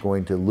favorite is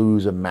going to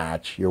lose a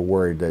match. You're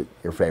worried that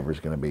your favorite is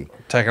going to be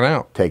Taken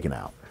out. taken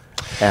out.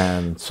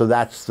 And so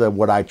that's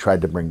what I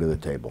tried to bring to the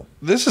table.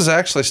 This is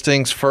actually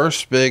Sting's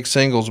first big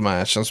singles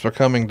match since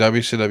becoming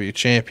WCW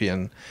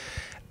champion,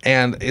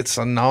 and it's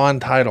a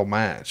non-title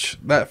match.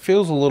 That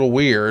feels a little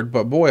weird,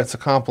 but boy, it's a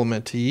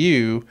compliment to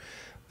you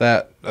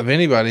that of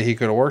anybody he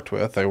could have worked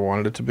with, they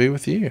wanted it to be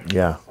with you.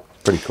 Yeah,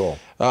 pretty cool.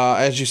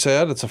 As you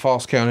said, it's a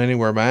Falls Count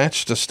Anywhere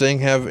match. Does Sting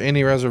have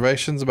any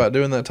reservations about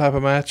doing that type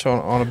of match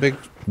on a big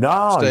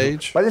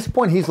stage? By this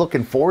point, he's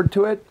looking forward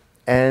to it,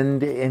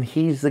 and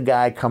he's the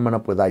guy coming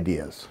up with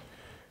ideas.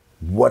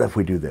 What if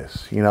we do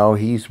this? You know,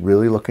 he's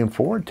really looking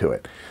forward to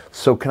it.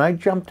 So can I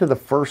jump to the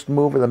first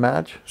move of the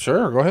match?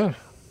 Sure, go ahead.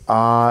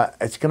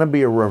 It's going to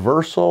be a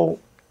reversal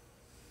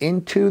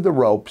into the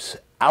ropes,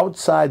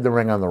 outside the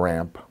ring on the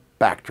ramp,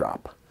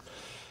 backdrop.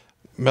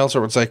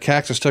 Meltzer would say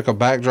Cactus took a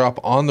backdrop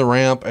on the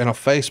ramp and a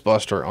face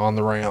buster on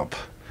the ramp.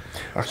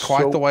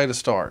 Quite the way to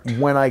start.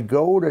 When I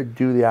go to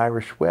do the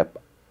Irish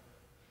whip,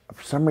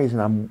 for some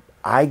reason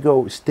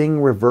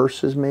Sting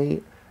reverses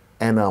me,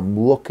 and I'm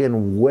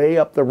looking way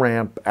up the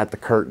ramp at the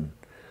curtain.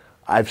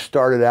 I've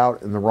started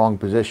out in the wrong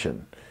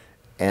position,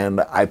 and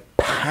I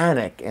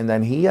panic, and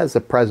then he has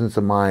the presence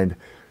of mind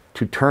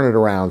to turn it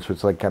around, so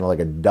it's like kind of like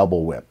a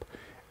double whip.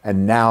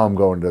 And now I'm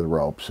going to the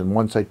ropes, and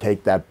once I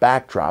take that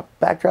backdrop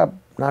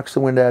knocks the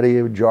wind out of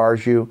you,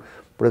 jars you,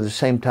 but at the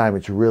same time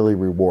it's really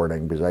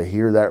rewarding because I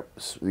hear that,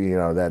 you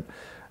know, that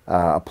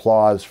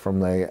applause from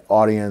the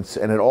audience,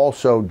 and it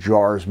also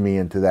jars me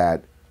into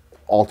that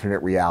alternate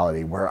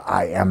reality where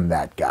I am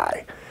that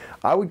guy.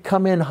 I would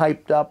come in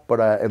hyped up, but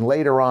and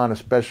later on,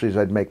 especially as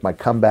I'd make my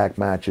comeback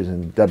matches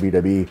in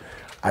WWE,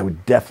 I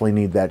would definitely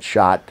need that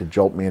shot to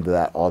jolt me into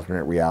that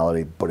alternate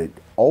reality, but it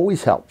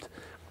always helped.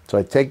 So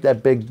I take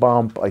that big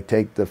bump, I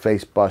take the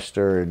face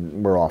buster,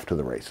 and we're off to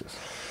the races.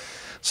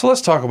 So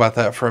let's talk about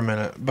that for a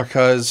minute,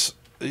 because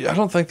I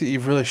don't think that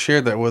you've really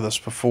shared that with us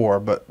before,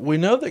 but we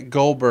know that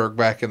Goldberg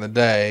back in the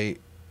day,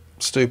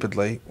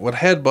 stupidly, would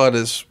headbutt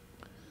his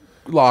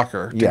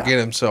locker to get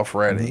himself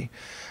ready.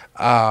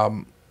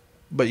 Mm-hmm.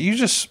 But you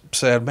just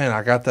said, man,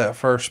 I got that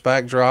first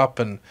backdrop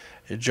and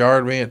it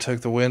jarred me. It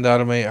took the wind out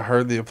of me. I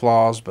heard the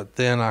applause, but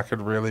then I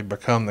could really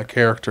become the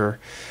character.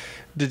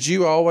 Did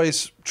you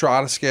always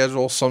try to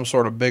schedule some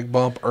sort of big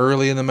bump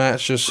early in the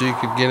match just so you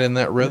could get in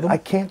that rhythm? I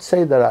can't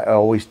say that I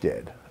always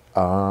did.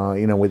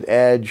 You know, with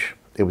Edge,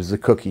 it was the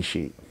cookie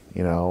sheet.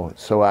 You know,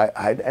 so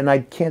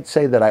I can't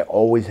say that I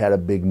always had a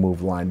big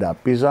move lined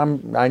up because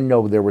I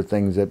know there were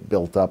things that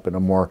built up in a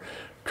more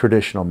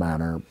traditional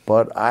manner,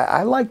 but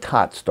I liked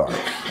hot starts.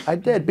 I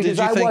did because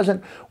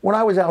when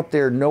I was out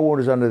there, no one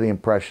was under the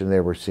impression they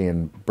were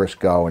seeing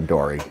Briscoe and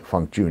Dory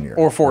Funk Jr.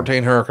 Or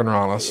 14 Hurricane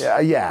Ranas.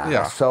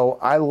 Yeah. So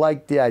I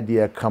liked the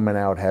idea of coming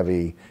out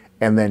heavy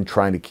and then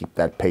trying to keep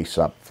that pace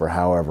up for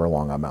however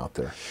long I'm out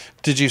there.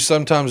 Did you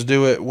sometimes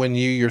do it when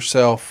you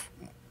yourself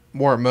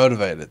weren't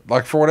motivated?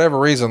 Like for whatever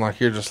reason, like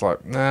you're just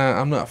like, nah,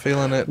 I'm not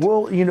feeling it.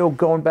 Well, you know,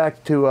 going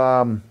back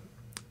to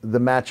the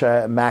match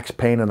Max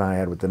Payne and I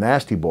had with the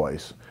Nasty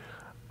Boys,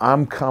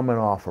 I'm coming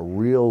off a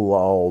real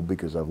lull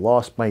because I've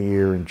lost my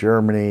ear in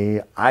Germany.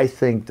 I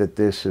think that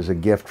this is a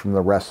gift from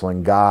the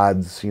wrestling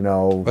gods, you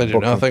know. They do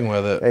nothing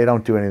with it. They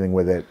don't do anything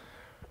with it.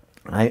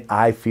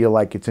 I feel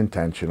like it's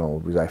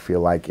intentional because I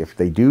feel like if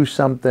they do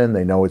something,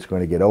 they know it's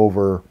going to get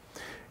over.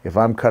 If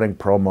I'm cutting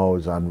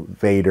promos on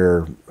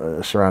Vader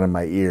surrounding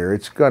my ear,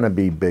 it's going to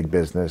be big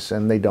business,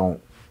 and they don't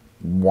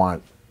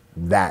want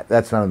that.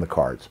 That's not in the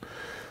cards.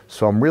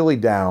 So I'm really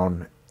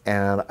down,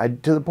 and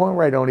to the point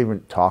where I don't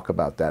even talk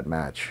about that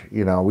match.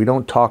 You know, we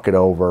don't talk it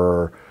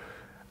over.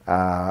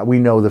 We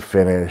know the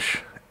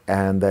finish,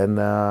 and then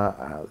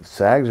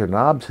Sags or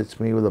Knobs hits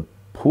me with a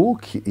pool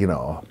cue. You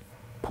know,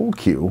 pool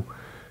cue.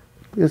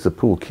 It's a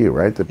pool cue,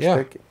 right? The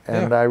stick.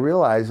 And I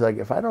realized, like,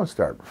 if I don't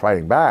start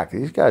fighting back,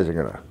 these guys are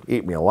going to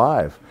eat me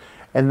alive.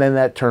 And then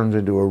that turns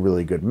into a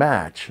really good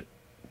match,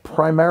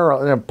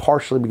 primarily and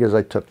partially because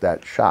I took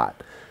that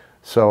shot.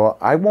 So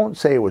I won't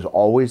say it was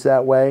always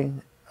that way,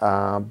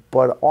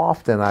 but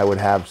often I would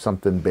have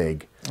something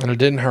big. And it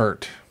didn't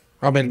hurt.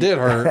 I mean, it did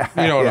hurt.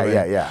 You know what I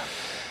mean?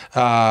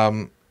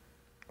 Yeah.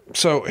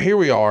 So here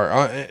we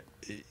are.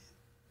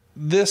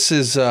 This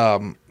is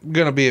going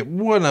to be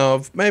one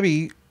of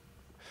maybe...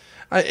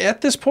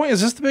 at this point, is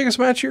this the biggest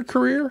match of your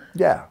career?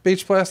 Yeah.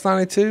 Beach Blast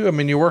 92? I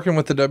mean, you're working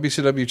with the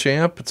WCW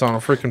champ. It's on a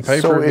freaking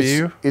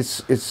pay-per-view.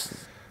 So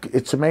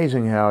it's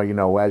amazing how, you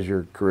know, as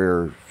your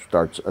career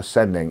starts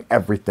ascending,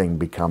 everything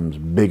becomes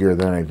bigger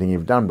than anything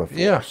you've done before.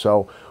 Yeah.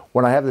 So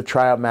when I have the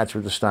tryout match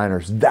with the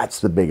Steiners, that's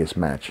the biggest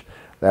match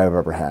that I've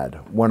ever had.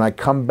 When I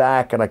come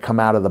back and I come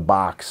out of the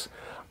box,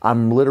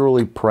 I'm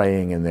literally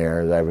praying in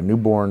there. I have a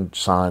newborn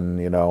son,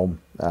 you know,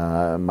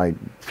 my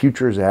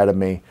future is ahead of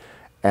me.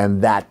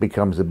 And that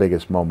becomes the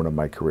biggest moment of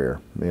my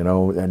career, you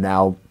know. And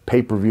now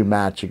pay-per-view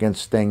match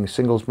against Sting,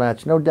 singles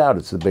match, no doubt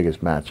it's the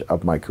biggest match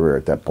of my career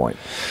at that point.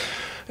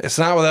 It's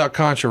not without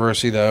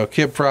controversy, though.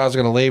 Kip Fry's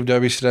going to leave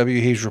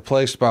WCW. He's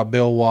replaced by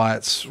Bill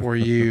Watts. Were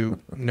you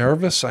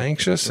nervous,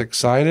 anxious,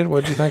 excited?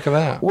 What did you think of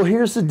that? Well,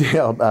 here's the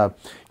deal.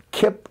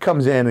 Kip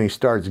comes in and he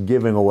starts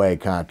giving away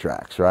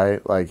contracts,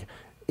 right? Like,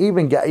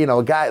 even guys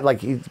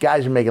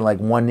are making like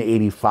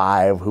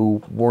 185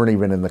 who weren't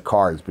even in the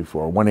cards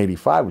before.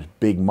 185 was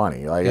big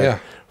money. Like, yeah.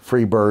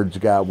 Freebirds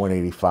got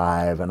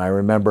 185, and I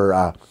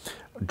remember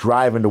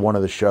driving to one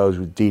of the shows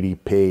with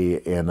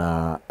DDP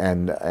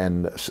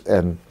and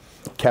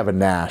Kevin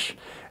Nash,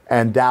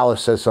 and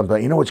Dallas says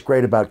something. You know what's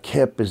great about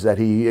Kip is that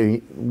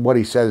what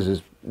he says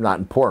is not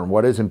important.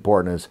 What is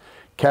important is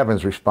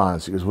Kevin's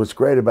response. He goes, "What's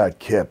great about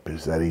Kip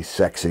is that he's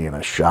sexy in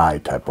a shy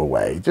type of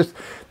way."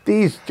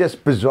 These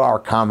bizarre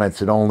comments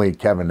that only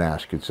Kevin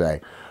Nash could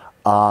say.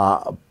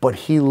 But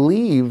he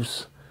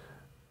leaves,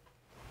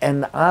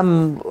 and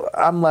I'm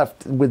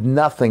left with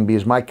nothing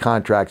because my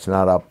contract's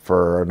not up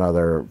for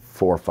another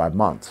 4 or 5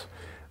 months.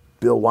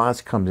 Bill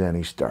Watts comes in,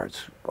 he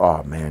starts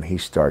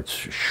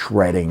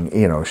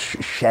shredding,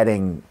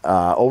 shedding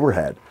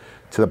overhead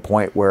to the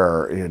point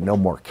where no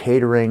more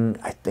catering.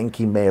 I think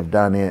he may have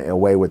done it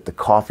away with the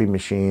coffee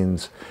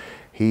machines.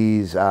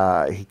 He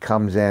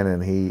comes in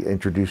and he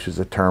introduces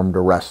a term to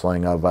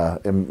wrestling of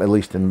at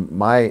least in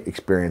my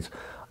experience,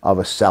 of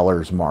a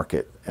seller's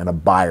market and a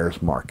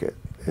buyer's market.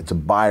 It's a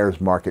buyer's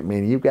market,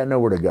 meaning you've got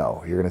nowhere to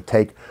go. You're going to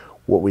take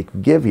what we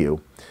can give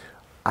you.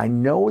 I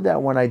know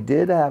that when I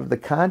did have the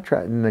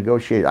contract and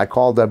negotiate, I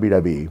called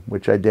WWE,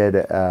 which I did.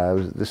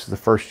 This is the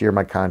first year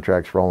my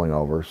contract's rolling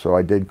over, so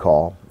I did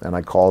call, and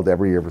I called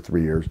every year for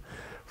 3 years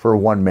for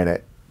 1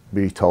 minute.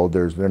 Be told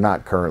they're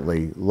not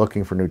currently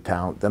looking for new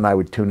talent. Then I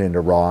would tune into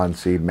Raw and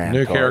see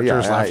new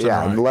characters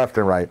left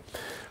and right.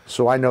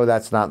 So I know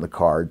that's not in the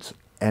cards.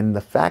 And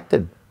the fact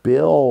that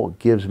Bill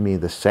gives me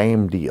the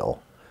same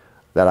deal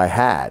that I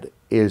had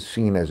is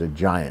seen as a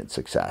giant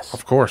success.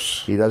 Of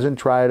course. He doesn't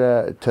try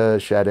to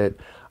shed it.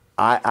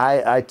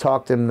 I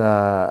talked to him,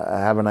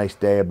 have a nice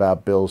day,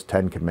 about Bill's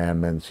 10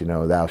 commandments,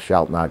 thou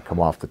shalt not come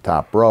off the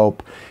top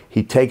rope.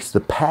 He takes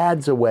the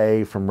pads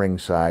away from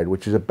ringside,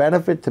 which is a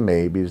benefit to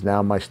me because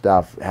now my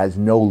stuff has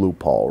no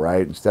loophole,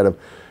 right? Instead of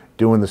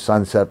doing the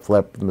sunset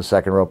flip from the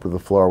second rope to the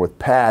floor with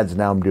pads,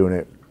 now I'm doing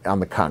it on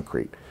the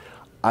concrete.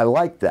 I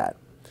like that.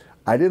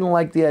 I didn't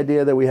like the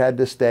idea that we had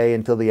to stay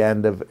until the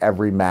end of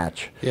every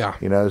match. Yeah.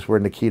 This is where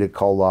Nikita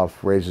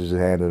Koloff raises his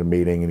hand at a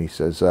meeting and he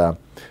says,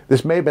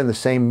 this may have been the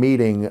same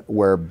meeting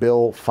where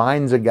Bill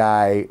fines a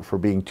guy for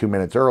being 2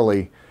 minutes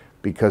early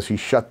because he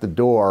shut the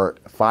door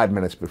 5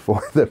 minutes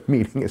before the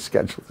meeting is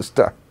scheduled to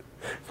start.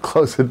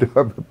 Close the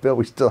door, but Bill,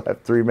 we still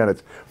have 3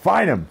 minutes.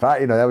 Fine him.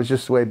 That was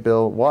just the way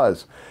Bill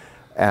was.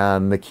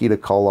 And Nikita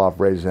Koloff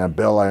raises his hand.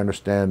 Bill, I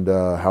understand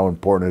how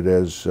important it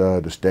is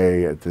to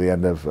stay to the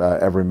end of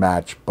every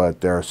match, but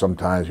there are some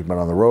times we've been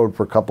on the road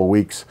for a couple of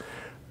weeks.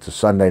 It's a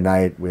Sunday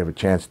night. We have a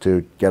chance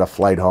to get a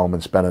flight home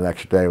and spend an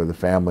extra day with the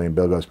family. And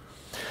Bill goes,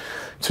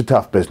 it's a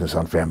tough business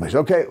on families.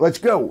 Okay, let's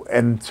go.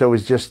 And so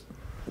it's just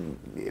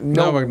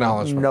no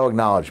acknowledgement. No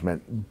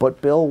acknowledgement.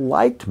 But Bill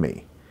liked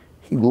me.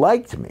 He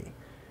liked me.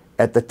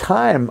 At the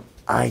time,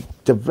 I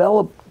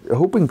developed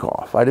whooping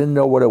cough. I didn't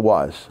know what it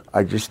was.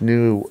 I just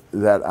knew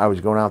that I was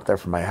going out there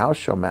for my house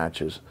show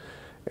matches,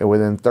 and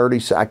within 30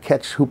 seconds, I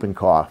catch whooping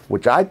cough,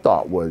 which I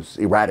thought was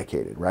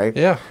eradicated, right?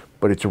 Yeah.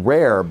 But it's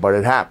rare, but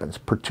it happens.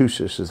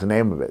 Pertussis is the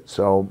name of it.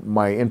 So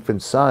my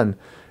infant son,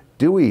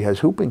 Dewey,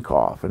 has whooping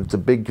cough, and it's a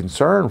big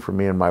concern for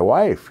me and my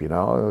wife.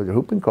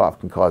 Whooping cough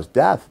can cause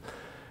death.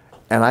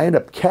 And I end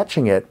up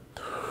catching it.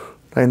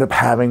 I end up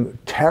having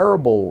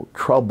terrible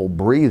trouble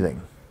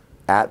breathing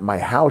at my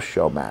house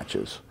show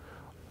matches.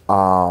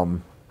 At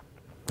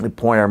the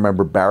point I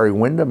remember Barry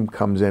Windham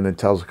comes in and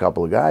tells a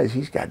couple of guys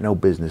he's got no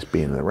business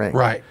being in the ring.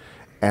 Right.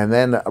 And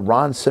then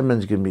Ron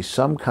Simmons gives me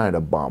some kind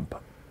of bump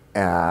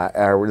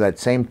that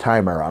same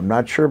time era. I'm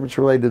not sure if it's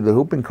related to the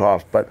whooping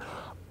cough, but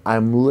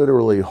I'm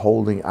literally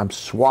I'm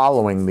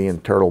swallowing the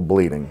internal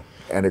bleeding,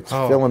 and it's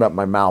filling up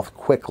my mouth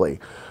quickly.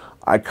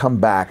 I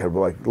come back and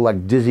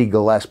like Dizzy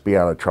Gillespie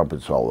on a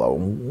trumpet solo,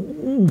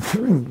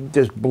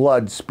 just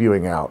blood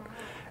spewing out.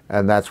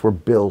 And that's where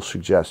Bill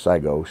suggests I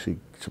go seek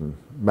some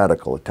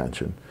medical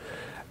attention.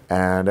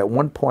 And at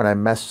one point I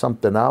messed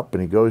something up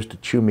and he goes to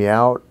chew me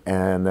out,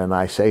 and then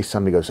I say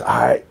something. He goes,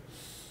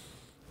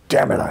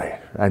 damn it,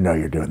 I know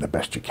you're doing the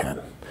best you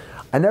can.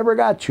 I never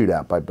got chewed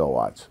out by Bill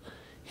Watts.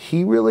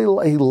 He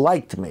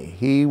liked me.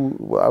 I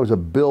was a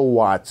Bill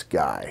Watts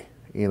guy,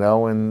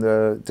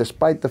 and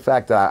despite the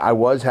fact that I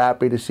was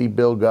happy to see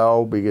Bill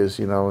go because,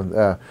 we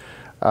all,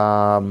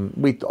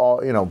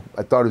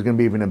 I thought it was going to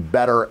be even a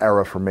better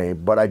era for me,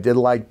 but I did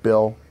like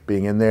Bill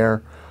being in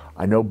there.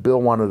 I know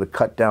Bill wanted to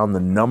cut down the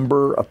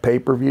number of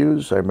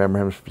pay-per-views. I remember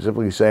him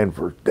specifically saying,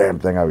 for damn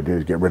thing I would do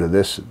is get rid of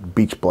this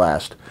Beach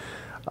Blast.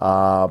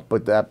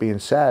 But that being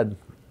said,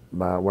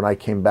 when I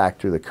came back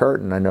through the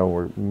curtain, I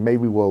know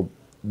maybe we'll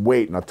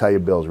wait and I'll tell you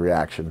Bill's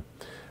reaction.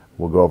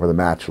 We'll go over the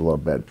match a little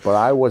bit. But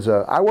I was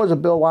a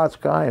Bill Watts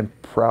guy and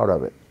proud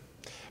of it.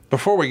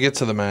 Before we get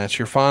to the match,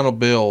 your final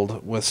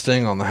build with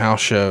Sting on the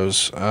house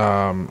shows, you're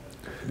going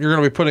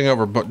to be putting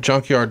over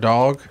Junkyard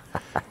Dog,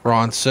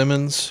 Ron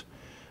Simmons,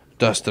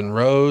 Dustin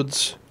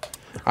Rhodes.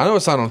 I know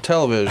it's not on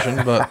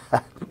television, but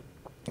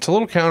it's a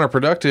little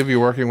counterproductive. You're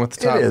working with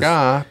the top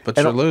guy, but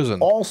you're losing.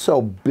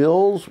 Also,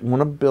 one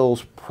of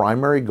Bill's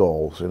primary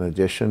goals, in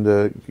addition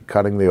to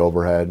cutting the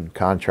overhead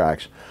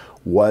contracts,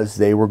 was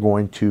they were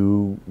going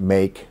to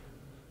make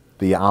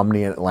the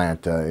Omni in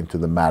Atlanta into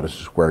the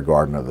Madison Square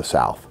Garden of the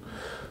South.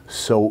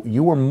 So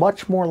you were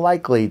much more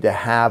likely to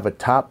have a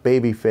top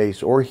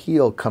babyface or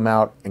heel come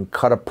out and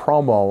cut a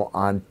promo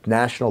on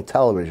national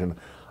television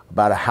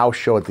about a house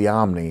show at the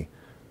Omni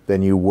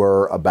than you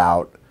were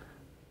about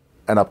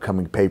an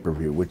upcoming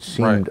pay-per-view, which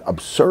seemed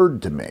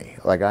absurd to me.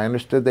 Like, I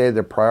understood they had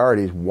their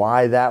priorities.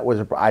 Why that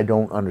was I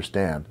don't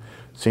understand.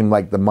 It seemed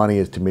like the money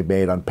is to be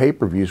made on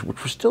pay-per-views,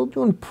 which were still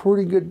doing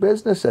pretty good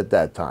business at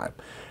that time.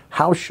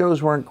 House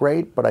shows weren't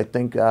great, but I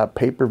think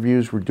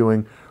pay-per-views were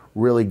doing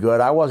really good.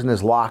 I wasn't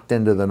as locked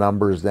into the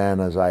numbers then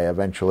as I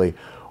eventually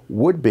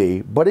would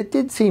be, but it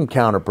did seem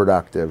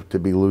counterproductive to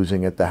be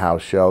losing at the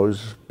house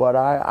shows. But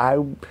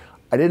I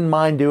didn't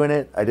mind doing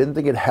it. I didn't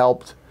think it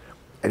helped.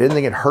 I didn't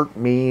think it hurt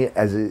me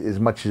as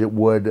much as it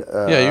would.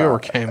 Yeah, you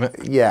overcame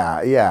it.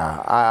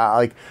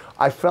 Yeah.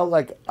 I felt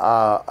like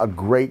a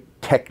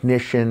great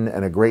technician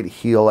and a great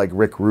heel like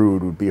Rick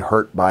Rude would be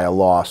hurt by a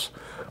loss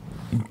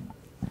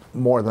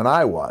more than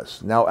I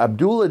was. Now,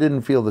 Abdullah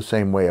didn't feel the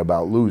same way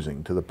about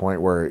losing, to the point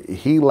where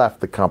he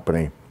left the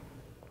company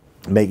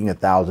making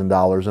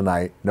 $1,000 a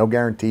night, no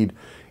guaranteed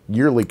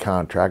yearly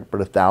contract, but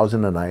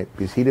 $1,000 a night,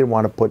 because he didn't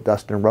want to put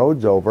Dustin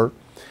Rhodes over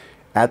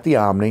at the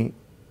Omni,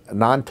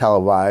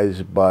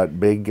 non-televised, but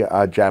big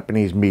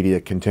Japanese media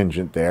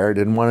contingent there.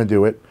 Didn't want to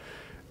do it,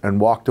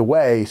 and walked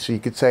away. So you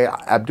could say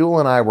Abdullah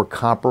and I were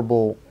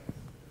comparable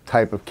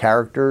type of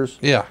characters.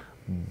 Yeah.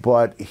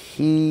 But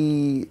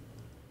he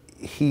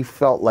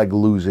felt like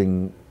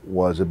losing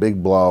was a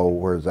big blow,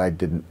 whereas I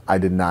did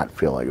not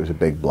feel like it was a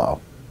big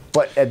blow.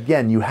 But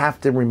again, you have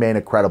to remain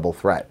a credible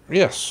threat.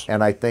 Yes.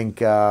 And I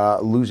think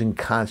losing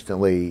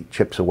constantly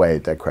chips away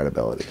at that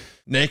credibility.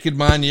 Naked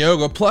Mind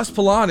Yoga Plus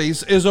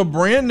Pilates is a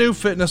brand new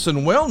fitness and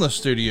wellness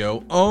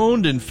studio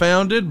owned and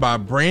founded by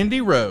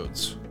Brandy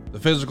Rhodes. The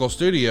physical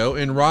studio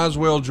in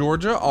Roswell,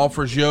 Georgia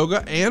offers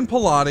yoga and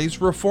Pilates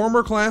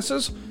reformer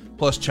classes,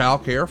 plus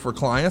childcare for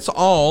clients,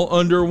 all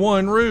under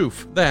one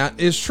roof. That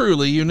is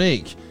truly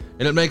unique,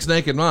 and it makes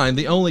Naked Mind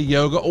the only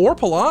yoga or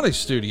Pilates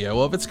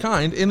studio of its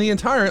kind in the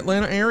entire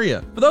Atlanta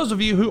area. For those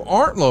of you who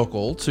aren't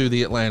local to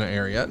the Atlanta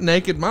area,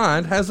 Naked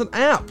Mind has an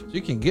app, so you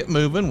can get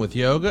moving with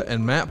yoga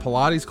and mat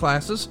Pilates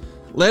classes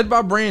led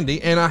by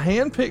Brandy and a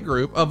hand-picked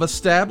group of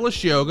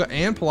established yoga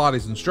and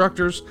Pilates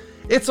instructors.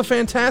 It's a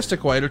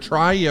fantastic way to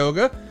try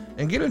yoga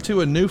and get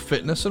into a new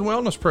fitness and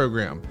wellness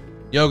program.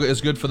 Yoga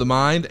is good for the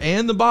mind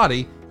and the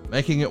body,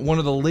 making it one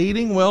of the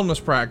leading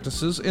wellness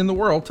practices in the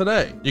world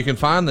today. You can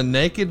find the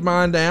Naked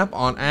Mind app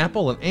on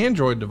Apple and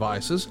Android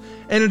devices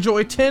and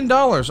enjoy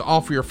 $10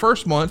 off your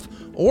first month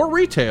or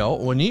retail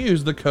when you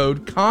use the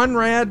code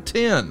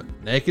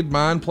CONRAD10. Naked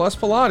Mind Plus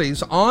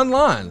Pilates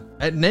online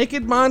at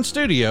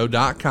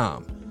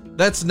nakedmindstudio.com.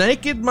 That's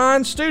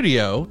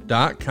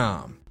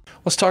nakedmindstudio.com.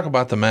 Let's talk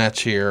about the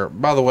match here.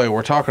 By the way,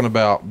 we're talking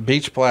about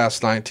Beach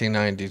Blast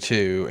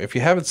 1992. If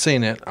you haven't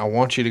seen it, I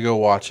want you to go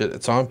watch it.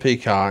 It's on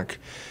Peacock.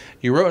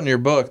 You wrote in your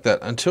book that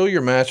until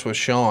your match with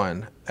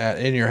Sean at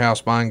In Your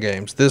House Mind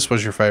Games, this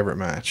was your favorite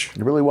match.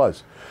 It really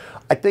was.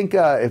 I think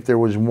if there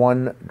was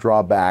one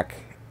drawback,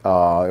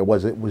 it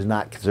was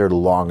not considered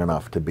long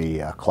enough to be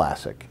a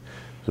classic.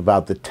 It was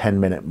about the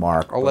 10-minute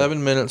mark.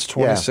 11 minutes,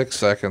 26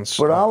 seconds.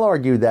 But I'll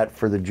argue that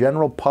for the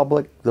general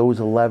public, those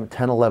 10,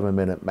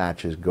 11-minute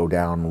matches go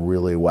down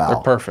really well.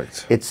 They're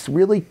perfect. It's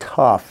really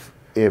tough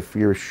if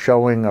you're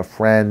showing a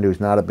friend who's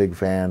not a big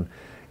fan.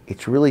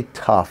 It's really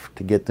tough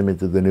to get them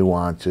into the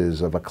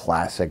nuances of a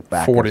classic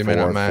back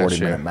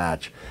 40-minute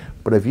match.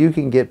 But if you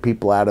can get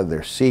people out of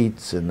their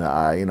seats and,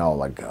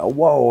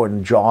 whoa,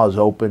 and jaws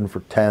open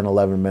for 10,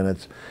 11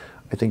 minutes,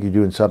 I think you're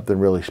doing something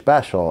really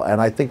special.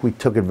 And I think we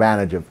took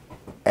advantage of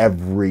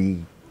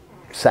every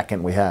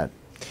second we had.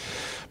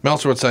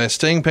 Meltzer would say,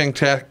 Sting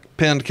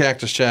pinned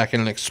Cactus Jack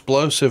in an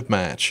explosive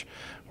match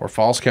or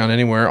false count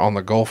anywhere on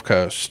the Gulf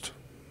Coast.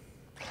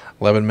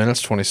 11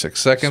 minutes, 26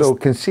 seconds. So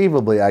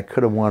conceivably, I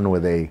could have won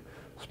with a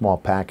small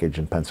package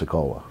in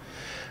Pensacola.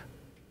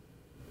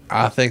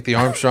 I think the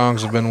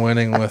Armstrongs have been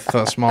winning with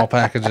small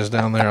packages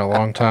down there a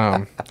long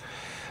time.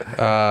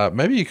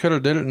 Maybe you could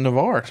have did it in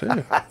Navarre,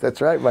 too. That's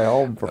right, my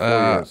home for 4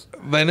 years.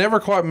 They never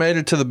quite made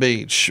it to the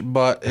beach,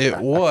 but it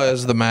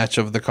was the match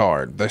of the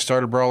card. They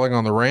started brawling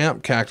on the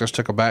ramp. Cactus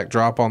took a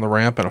backdrop on the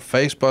ramp and a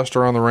face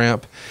buster on the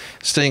ramp.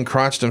 Sting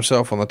crunched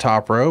himself on the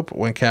top rope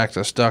when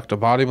Cactus ducked a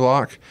body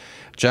block.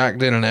 Jack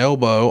did an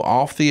elbow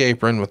off the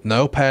apron with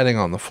no padding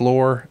on the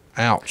floor.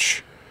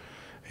 Ouch.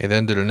 He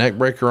then did a neck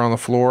breaker on the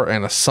floor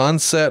and a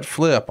sunset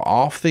flip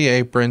off the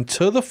apron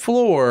to the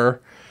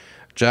floor.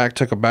 Jack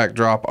took a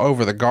backdrop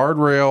over the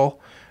guardrail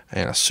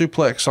and a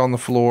suplex on the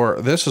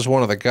floor. This is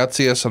one of the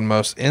gutsiest and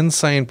most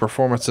insane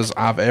performances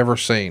I've ever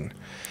seen.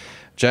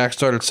 Jack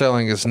started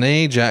selling his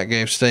knee. Jack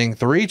gave Sting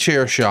 3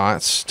 chair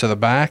shots to the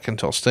back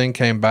until Sting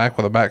came back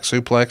with a back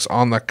suplex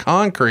on the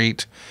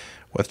concrete,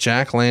 with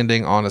Jack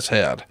landing on his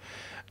head.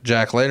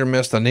 Jack later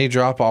missed a knee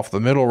drop off the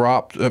middle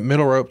rope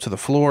to the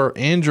floor,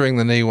 injuring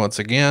the knee once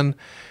again.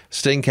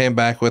 Sting came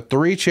back with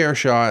 3 chair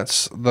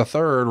shots, the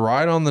third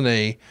right on the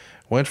knee,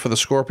 went for the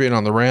scorpion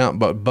on the ramp,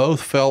 but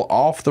both fell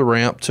off the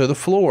ramp to the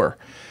floor.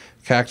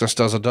 Cactus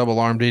does a double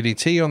arm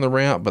DDT on the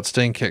ramp, but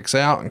Sting kicks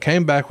out and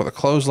came back with a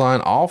clothesline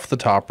off the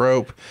top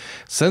rope.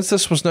 Since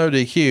this was no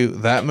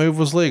DQ, that move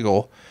was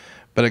legal,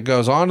 but it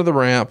goes onto the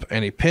ramp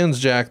and he pins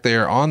Jack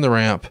there on the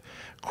ramp.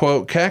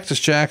 Quote,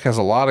 Cactus Jack has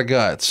a lot of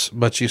guts,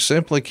 but you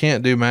simply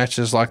can't do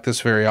matches like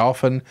this very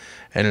often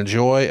and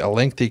enjoy a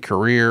lengthy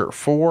career.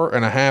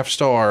 4.5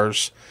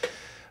 stars.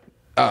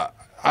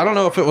 I don't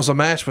know if it was a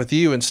match with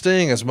you and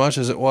Sting as much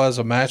as it was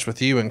a match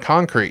with you and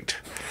Concrete.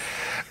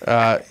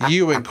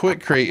 You and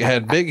Quickcrete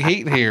had big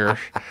heat here.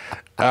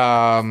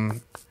 A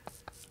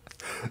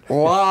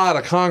lot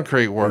of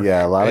concrete work.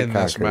 Yeah, a lot of in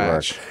this concrete work.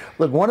 match.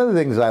 Look, one of the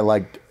things I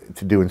like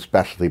to do in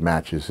specialty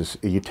matches is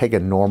you take a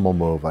normal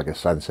move like a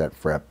sunset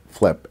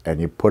flip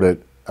and you put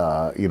it,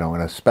 in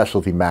a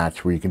specialty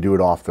match where you can do it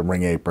off the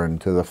ring apron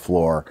to the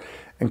floor.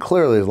 And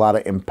clearly there's a lot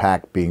of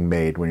impact being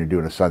made when you're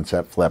doing a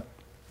sunset flip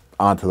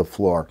onto the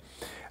floor.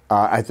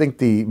 I think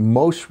the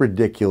most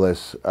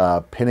ridiculous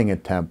pinning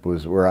attempt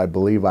was where I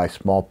believe I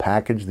small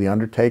packaged The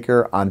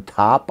Undertaker on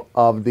top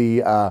of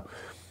the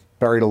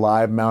buried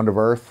alive mound of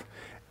earth,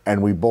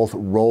 and we both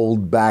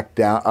rolled back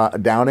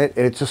down it.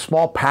 And it's a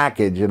small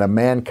package in a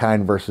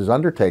Mankind versus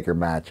Undertaker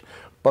match,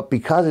 but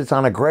because it's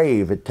on a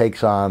grave, it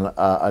takes on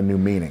a new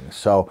meaning.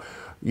 So,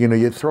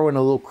 you throw in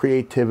a little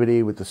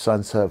creativity with the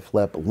sunset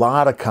flip, a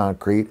lot of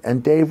concrete,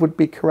 and Dave would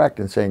be correct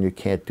in saying you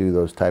can't do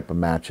those type of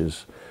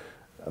matches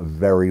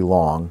very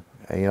long.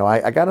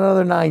 I got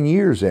another 9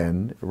 years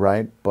in,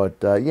 right?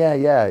 But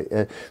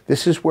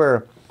this is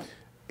where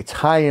it's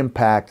high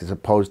impact as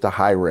opposed to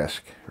high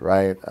risk,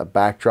 right? A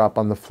backdrop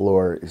on the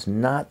floor is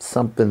not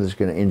something that's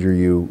going to injure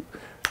you.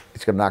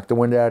 It's going to knock the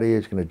wind out of you.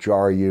 It's going to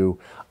jar you.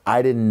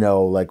 I didn't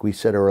know, like we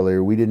said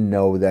earlier, we didn't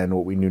know then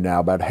what we knew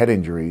now about head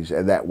injuries,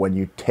 and that when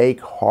you take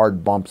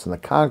hard bumps in the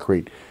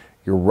concrete,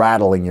 you're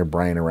rattling your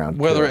brain around.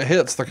 Whether it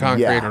hits the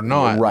concrete or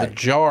not, right. The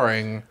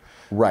jarring.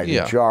 Right,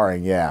 the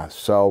jarring, yeah.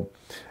 So,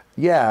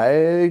 yeah,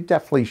 it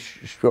definitely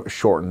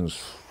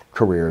shortens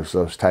careers,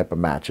 those type of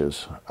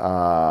matches.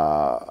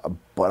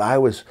 But I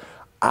was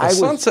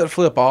sunset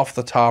flip off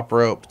the top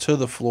rope to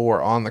the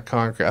floor on the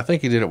concrete. I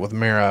think he did it with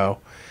Mero.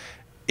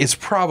 It's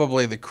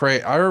probably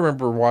I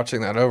remember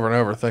watching that over and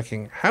over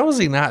thinking, how is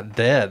he not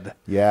dead?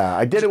 Yeah,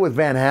 I did it with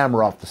Van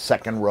Hammer off the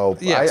second rope.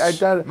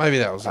 Yes, I maybe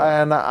that was it.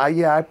 And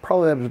I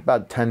probably that was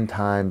about 10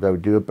 times I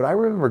would do it. But I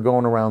remember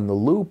going around the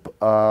loop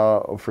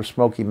for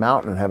Smoky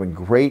Mountain and having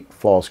great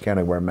false count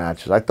anywhere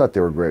matches. I thought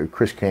they were great.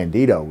 Chris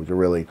Candido was a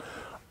really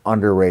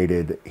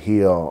underrated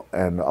heel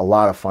and a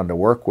lot of fun to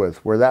work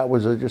with, where that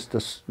was just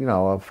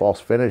a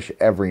false finish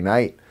every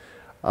night.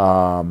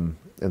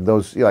 And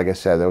those, like I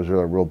said, those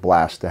were a real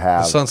blast to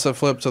have. The sunset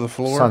flip to the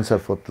floor?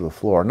 Sunset flip to the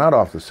floor. Not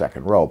off the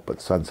second rope, but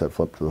sunset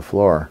flip to the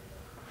floor.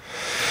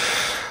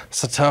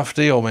 It's a tough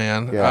deal,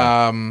 man.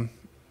 Yeah.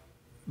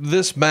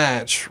 This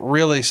match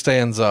really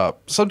stands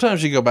up.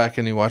 Sometimes you go back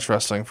and you watch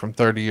wrestling from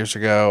 30 years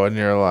ago and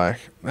you're like,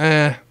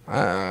 I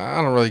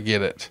don't really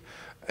get it.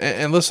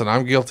 And listen,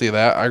 I'm guilty of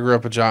that. I grew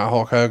up a giant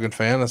Hulk Hogan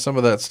fan, and some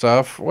of that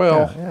stuff,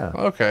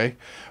 okay.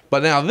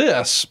 But now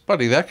this,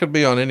 buddy, that could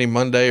be on any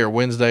Monday or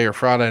Wednesday or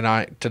Friday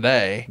night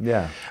today.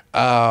 Yeah.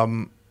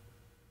 How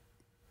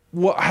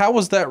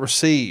was that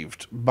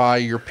received by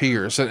your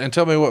peers? And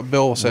tell me what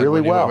Bill said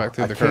really when you well. went back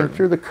through the curtain. I curtain. came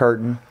through the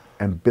curtain,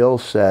 and Bill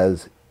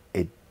says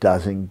it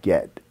doesn't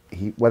get,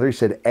 whether he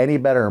said any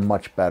better or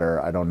much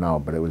better, I don't know,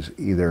 but it was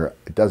either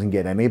it doesn't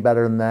get any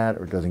better than that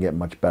or it doesn't get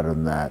much better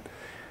than that.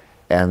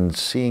 And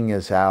seeing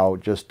as how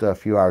just a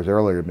few hours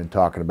earlier had been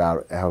talking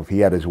about how if he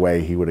had his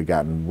way, he would have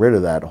gotten rid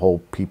of that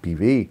whole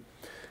PPV.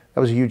 That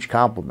was a huge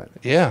compliment.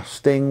 Yeah.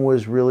 Sting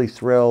was really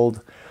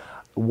thrilled.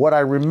 What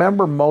I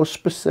remember most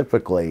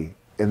specifically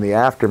in the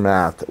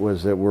aftermath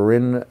was that we're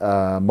in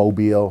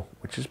Mobile,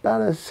 which is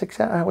about a 6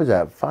 hour, how was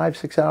that,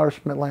 5-6 hours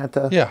from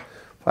Atlanta? Yeah.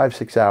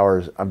 5-6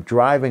 hours. I'm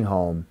driving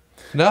home.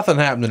 Nothing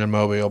happening in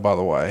Mobile, by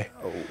the way.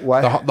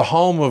 What? The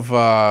home of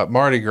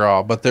Mardi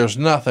Gras, but there's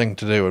nothing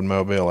to do in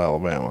Mobile,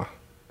 Alabama.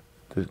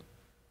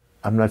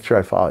 I'm not sure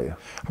I follow you.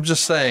 I'm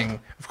just saying,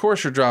 of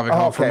course you're driving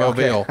home from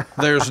Mobile.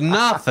 There's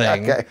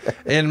nothing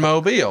in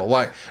Mobile.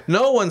 Like,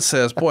 no one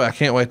says, boy, I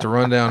can't wait to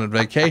run down and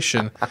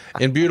vacation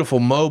in beautiful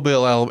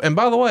Mobile, Alabama. And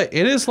by the way,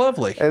 it is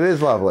lovely. It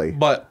is lovely.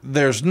 But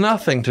there's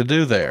nothing to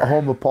do there.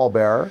 Home of Paul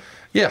Bearer.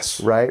 Yes.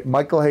 Right?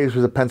 Michael Hayes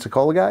was a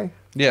Pensacola guy?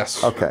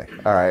 Yes. Okay.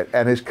 All right.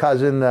 And his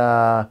cousin,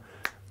 the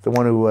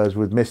one who was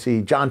with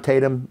Missy, John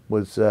Tatum,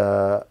 was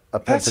a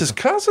That's his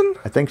cousin?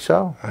 I think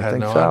so. I had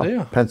think no so.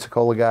 idea.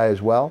 Pensacola guy as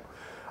well.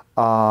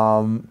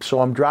 So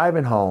I'm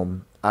driving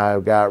home,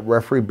 I've got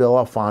referee Bill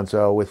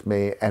Alfonso with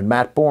me, and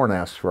Matt Bourne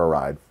asks for a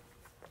ride.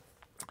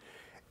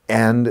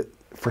 And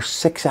for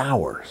 6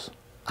 hours,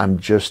 I'm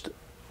just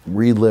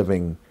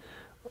reliving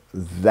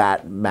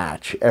that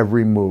match,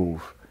 every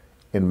move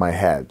in my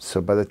head.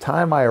 So by the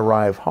time I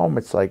arrive home,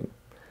 it's like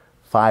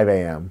 5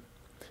 a.m.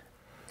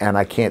 and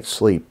I can't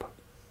sleep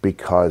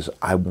because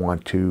I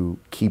want to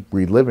keep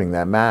reliving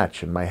that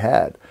match in my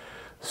head.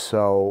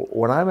 So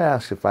when I'm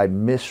asked if I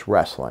miss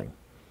wrestling,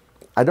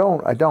 I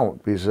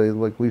don't, because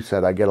like we've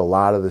said, I get a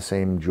lot of the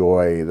same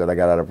joy that I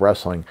got out of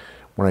wrestling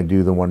when I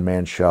do the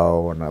one-man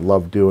show, and I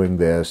love doing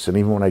this, and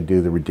even when I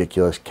do the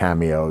ridiculous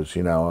cameos,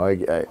 you know,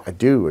 I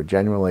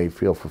genuinely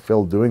feel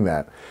fulfilled doing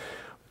that.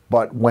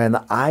 But when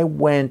I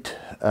went,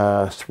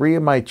 3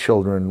 of my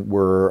children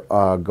were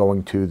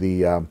going to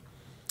the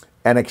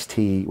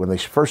NXT when they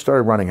first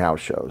started running house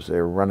shows. They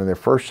were running their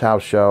first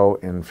house show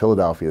in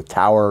Philadelphia, the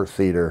Tower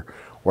Theater,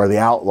 where the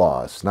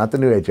Outlaws, not the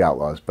New Age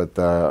Outlaws, but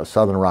the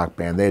Southern rock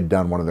band, they had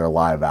done one of their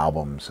live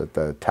albums at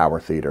the Tower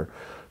Theater.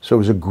 So it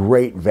was a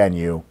great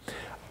venue.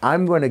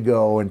 I'm going to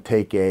go and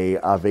take a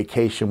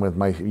vacation with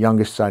my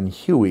youngest son,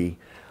 Huey.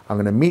 I'm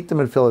going to meet them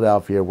in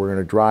Philadelphia. We're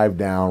going to drive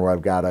down where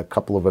I've got a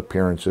couple of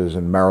appearances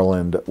in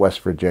Maryland,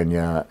 West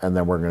Virginia, and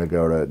then we're going to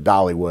go to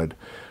Dollywood.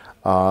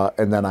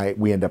 And then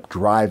we end up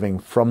driving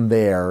from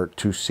there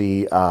to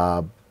see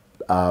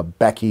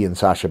Becky and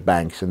Sasha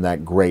Banks in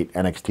that great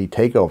NXT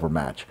TakeOver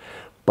match.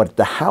 But at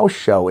the house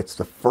show, it's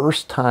the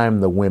first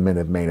time the women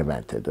have main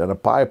evented. And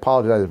I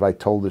apologize if I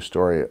told this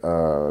story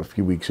a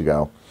few weeks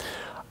ago.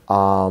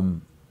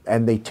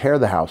 And they tear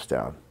the house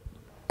down.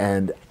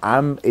 And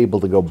I'm able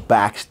to go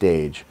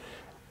backstage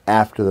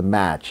after the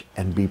match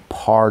and be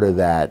part of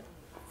that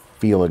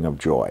feeling of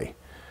joy.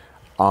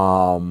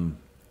 And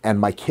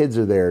my kids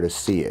are there to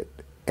see it.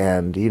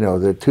 And, you know,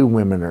 the two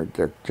women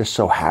they're just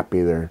so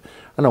happy. I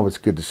know it's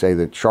good to say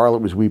that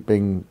Charlotte was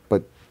weeping,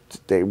 but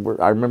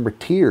I remember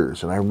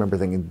tears, and I remember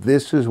thinking,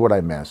 this is what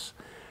I miss.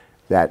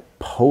 That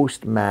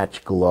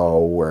post-match glow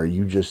where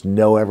you just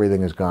know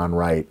everything has gone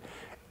right,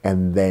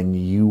 and then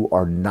you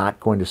are not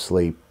going to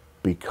sleep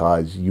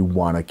because you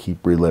want to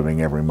keep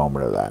reliving every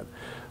moment of that.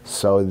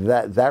 So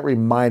that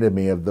reminded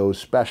me of those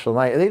special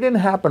nights. They didn't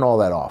happen all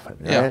that often.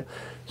 Right? Yeah.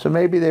 So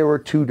maybe there were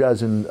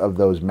 24 of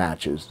those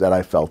matches that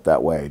I felt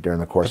that way during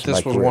the course of my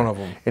career. This was one of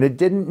them. And it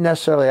didn't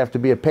necessarily have to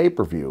be a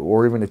pay-per-view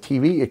or even a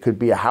TV. It could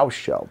be a house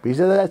show. Because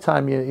at that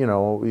time, you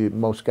know,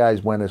 most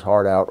guys went as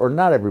hard out, or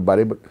not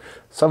everybody, but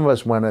some of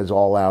us went as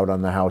all out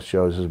on the house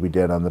shows as we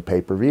did on the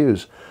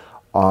pay-per-views.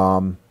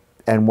 And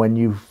when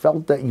you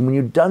felt that, when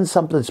you'd done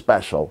something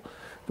special,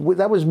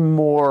 that was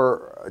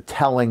more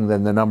telling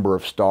than the number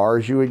of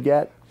stars you would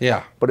get.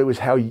 Yeah. But it was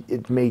how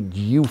it made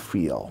you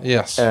feel.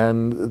 Yes.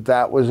 And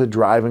that was a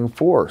driving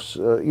force.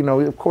 You know,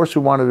 of course,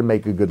 we wanted to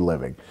make a good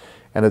living.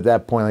 And at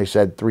that point, I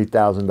said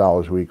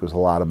 $3,000 a week was a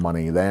lot of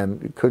money then.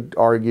 You could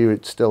argue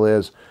it still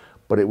is,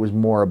 but it was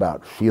more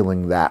about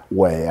feeling that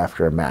way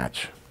after a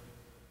match.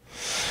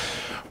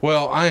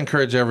 Well, I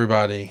encourage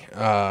everybody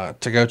to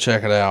go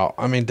check it out.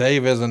 I mean,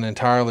 Dave isn't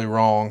entirely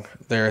wrong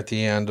there at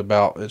the end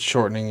about it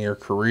shortening your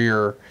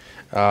career,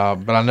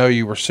 but I know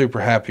you were super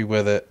happy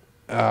with it.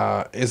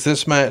 Is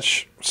this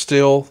match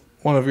still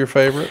one of your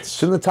favorites?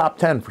 It's in the top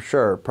 10 for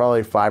sure,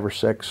 probably 5 or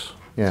 6.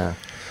 Yeah.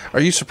 Are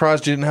you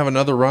surprised you didn't have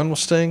another run with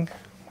Sting,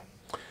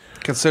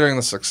 considering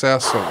the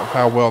success of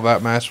how well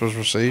that match was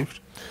received?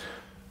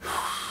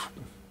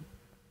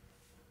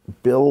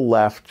 Bill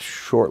left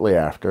shortly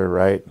after,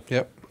 right?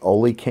 Yep.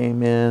 Ole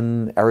came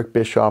in, Eric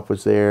Bischoff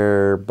was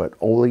there, but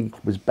Ole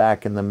was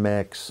back in the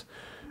mix.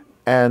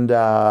 And,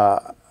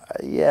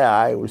 yeah,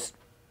 I was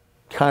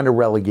kind of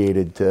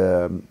relegated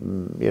to,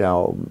 you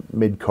know,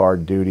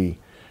 mid-card duty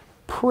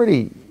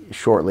pretty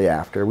shortly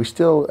after. We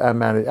still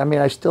managed, I mean,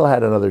 I still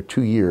had another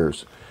 2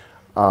 years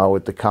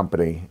with the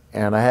company.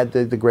 And I had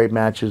the great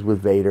matches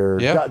with Vader.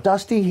 Yep.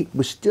 Dusty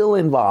was still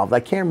involved. I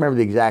can't remember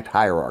the exact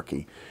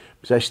hierarchy.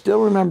 Because I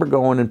still remember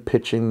going and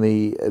pitching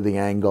the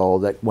angle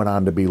that went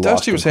on to be Lost.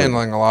 Dusty was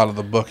handling a lot of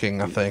the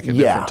booking, I think, at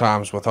different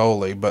times with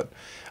Ole. But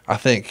I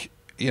think,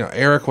 you know,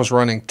 Eric was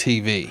running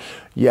TV.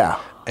 Yeah.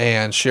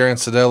 And Sharon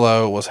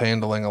Cedillo was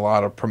handling a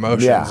lot of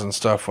promotions and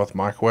stuff with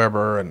Mike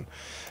Weber. And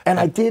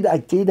I did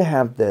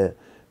have the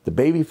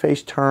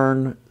babyface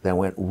turn that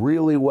went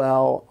really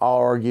well. I'll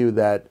argue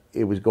that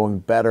it was going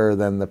better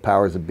than the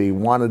powers that be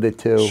wanted it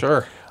to.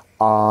 Sure.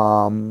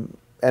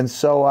 And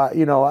so,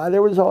 you know,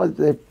 there was always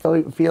the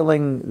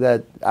feeling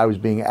that I was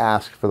being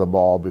asked for the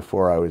ball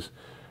before I was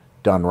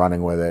done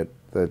running with it,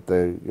 that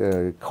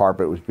the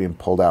carpet was being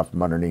pulled out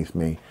from underneath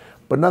me.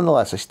 But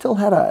nonetheless, I still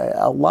had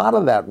a lot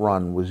of that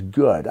run was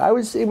good.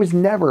 It was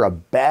never a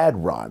bad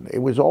run. It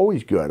was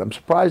always good. I'm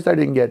surprised I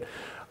didn't get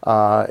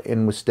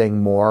in with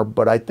Sting more,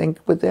 but I think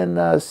within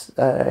a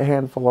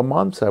handful of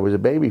months I was a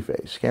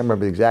babyface. Can't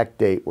remember the exact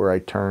date where I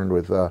turned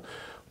with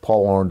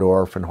Paul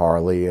Orndorff and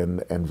Harley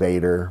and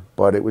Vader,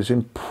 but it was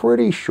in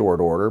pretty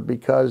short order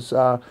because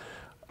a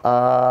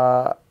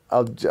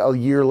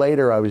year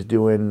later I was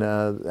doing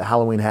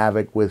Halloween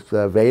Havoc with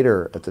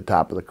Vader at the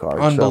top of the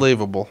card.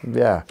 Unbelievable. So,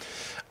 yeah.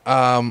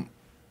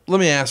 let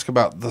me ask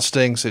about the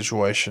Sting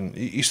situation.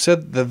 You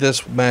said that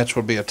this match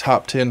would be a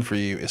top 10 for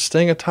you. Is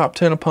Sting a top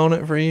 10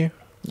 opponent for you?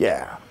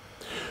 Yeah.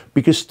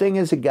 Because Sting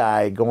is a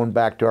guy, going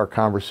back to our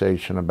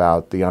conversation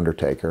about The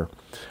Undertaker.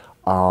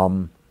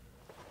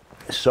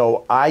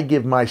 So I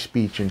give my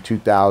speech in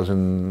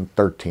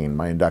 2013,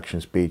 my induction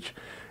speech.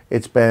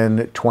 It's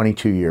been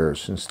 22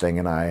 years since Sting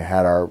and I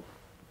had our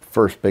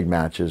first big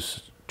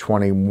matches.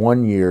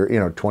 21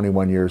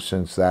 years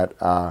since that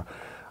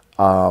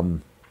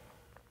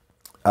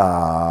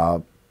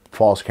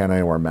Falls Count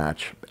Anywhere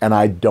match. And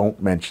I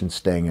don't mention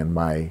Sting in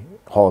my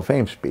Hall of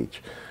Fame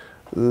speech.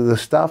 The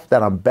stuff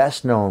that I'm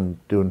best known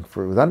doing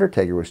with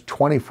Undertaker was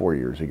 24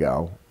 years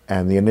ago,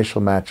 and the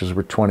initial matches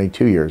were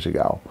 22 years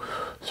ago.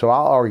 So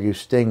I'll argue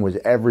Sting was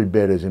every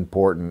bit as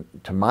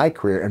important to my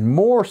career, and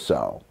more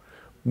so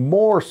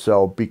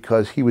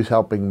because he was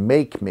helping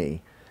make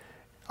me,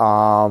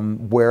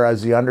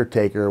 whereas The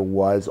Undertaker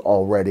was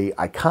already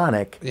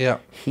iconic. Yeah.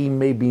 He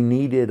maybe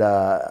needed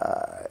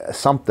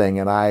something,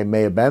 and I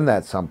may have been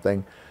that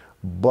something,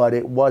 but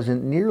it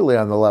wasn't nearly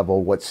on the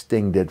level what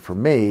Sting did for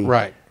me.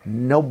 Right.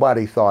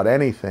 Nobody thought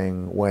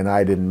anything when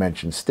I didn't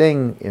mention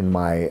Sting in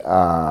my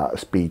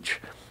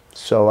speech.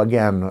 So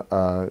again,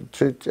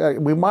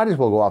 we might as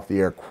well go off the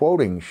air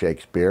quoting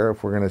Shakespeare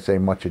if we're going to say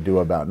much ado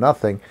about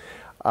nothing.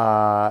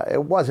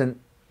 It wasn't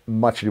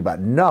much ado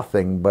about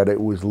nothing, but it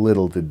was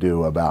little to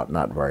do about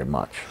not very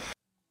much.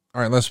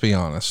 All right, let's be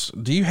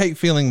honest. Do you hate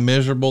feeling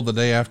miserable the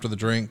day after the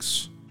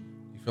drinks?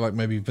 You feel like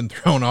maybe you've been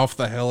thrown off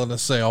the Hell in a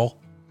Cell?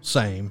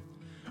 Same.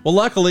 Well,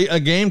 luckily, a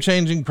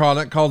game-changing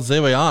product called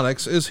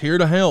ZBiotics is here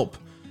to help.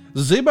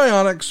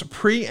 ZBiotics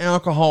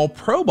Pre-Alcohol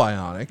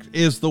Probiotic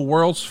is the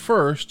world's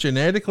first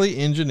genetically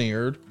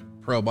engineered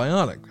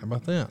probiotic. How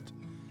about that?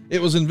 It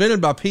was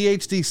invented by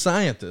PhD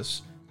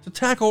scientists to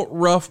tackle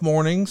rough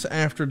mornings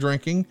after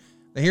drinking.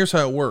 Now, here's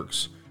how it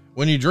works.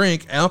 When you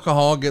drink,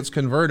 alcohol gets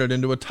converted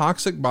into a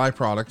toxic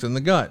byproduct in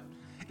the gut.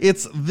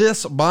 It's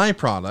this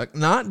byproduct,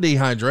 not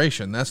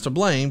dehydration, that's to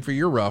blame for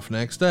your rough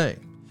next day.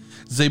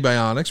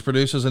 ZBiotics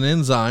produces an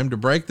enzyme to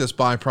break this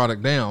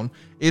byproduct down.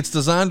 It's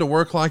designed to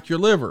work like your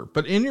liver,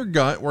 but in your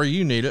gut where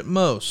you need it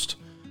most.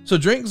 So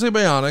drink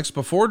ZBiotics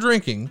before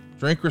drinking,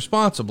 drink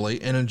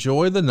responsibly, and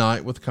enjoy the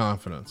night with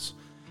confidence.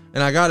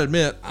 And I gotta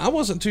admit, I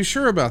wasn't too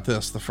sure about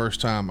this the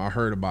first time I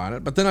heard about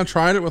it, but then I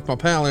tried it with my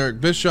pal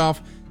Eric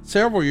Bischoff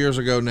several years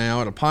ago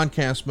now at a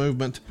podcast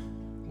movement.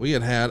 We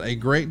had a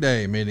great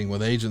day meeting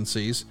with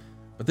agencies,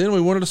 but then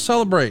we wanted to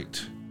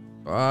celebrate.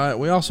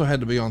 We also had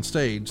to be on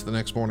stage the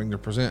next morning to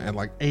present at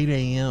like 8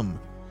 a.m.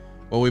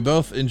 Well, we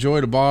both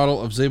enjoyed a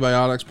bottle of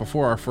ZBiotics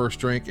before our first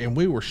drink, and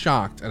we were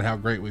shocked at how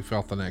great we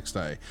felt the next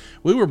day.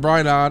 We were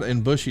bright-eyed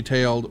and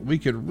bushy-tailed. We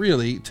could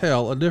really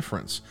tell a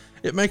difference.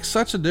 It makes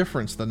such a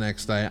difference the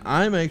next day.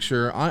 I make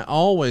sure I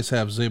always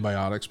have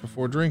ZBiotics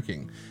before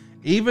drinking.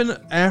 Even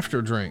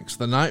after drinks,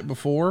 the night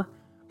before,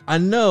 I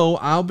know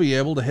I'll be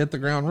able to hit the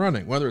ground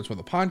running, whether it's with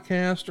a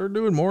podcast or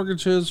doing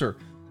mortgages or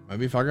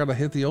maybe if I got to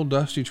hit the old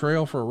dusty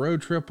trail for a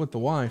road trip with the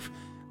wife.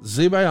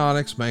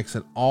 ZBiotics makes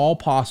it all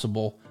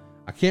possible.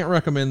 I can't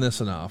recommend this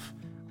enough.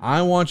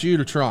 I want you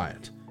to try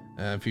it.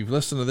 If you've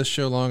listened to this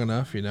show long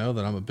enough, you know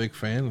that I'm a big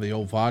fan of the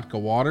old vodka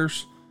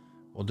waters.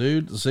 Well,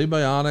 dude,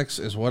 ZBiotics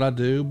is what I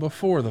do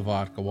before the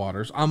vodka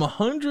waters. I'm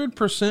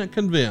 100%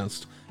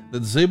 convinced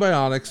that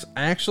ZBiotics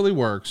actually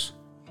works,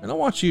 and I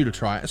want you to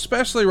try it,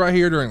 especially right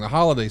here during the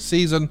holiday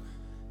season.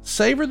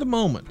 Savor the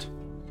moment.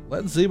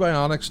 Let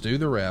ZBiotics do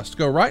the rest.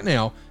 Go right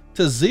now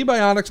to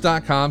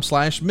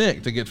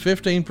zbiotics.com/Mick to get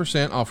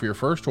 15% off your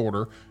first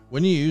order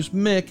when you use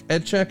Mick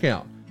at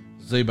checkout.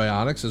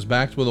 ZBiotics is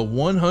backed with a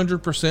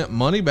 100%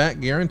 money-back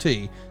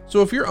guarantee,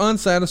 so if you're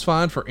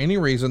unsatisfied for any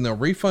reason, they'll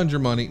refund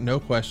your money, no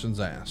questions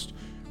asked.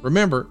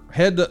 Remember,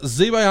 head to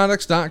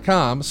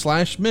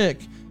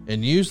zbiotics.com/Mick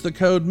and use the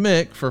code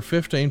Mick for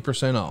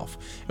 15% off.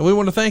 And we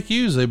want to thank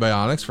you,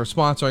 ZBiotics, for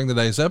sponsoring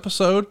today's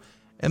episode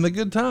and the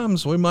good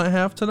times we might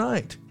have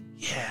tonight.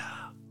 Yeah.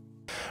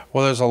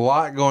 Well, there's a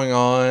lot going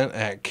on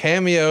at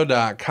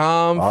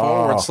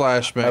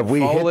cameo.com/Mick Have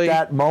we Foley. hit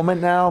that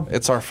moment now?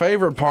 It's our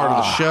favorite part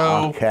of the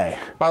show. Okay.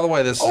 By the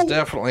way, this is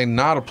definitely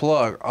not a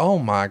plug. Oh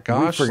my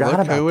gosh,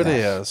 look who it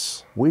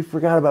is. We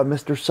forgot about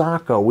Mr.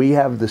 Sacco. We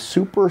have the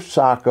Super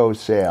Sacco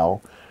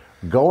sale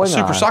going on.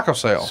 Super Sacco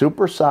sale.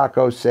 Super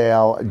Sacco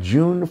sale,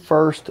 June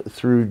 1st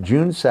through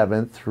June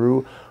 7th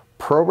through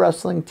Pro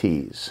Wrestling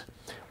Tees,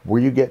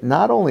 where you get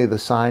not only the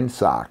signed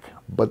sock,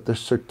 but the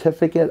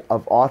certificate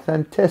of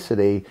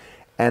authenticity.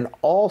 And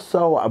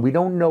also, we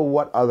don't know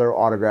what other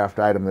autographed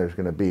item there's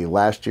going to be.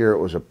 Last year, it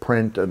was a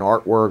print, an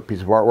artwork,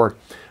 piece of artwork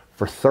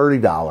for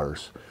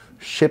 $30,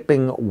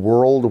 shipping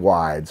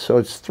worldwide. So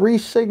it's 3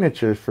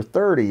 signatures for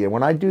 $30. And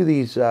when I do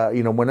these,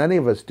 when any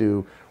of us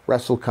do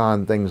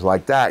WrestleCon, things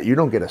like that, you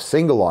don't get a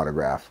single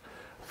autograph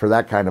for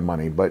that kind of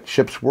money, but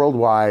ships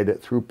worldwide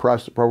through Pro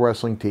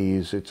Wrestling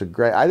Tees. I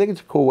think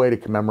it's a cool way to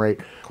commemorate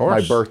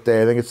my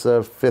birthday. I think it's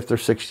the 5th or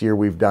 6th year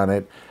we've done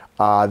it.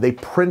 They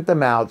print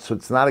them out, so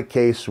it's not a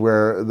case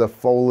where the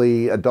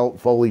adult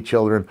Foley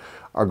children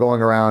are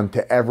going around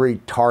to every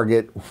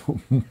Target,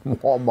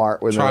 Walmart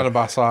with Trying to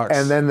buy socks.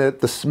 And then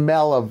the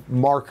smell of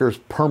markers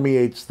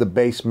permeates the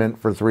basement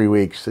for 3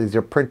 weeks. These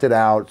are printed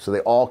out, so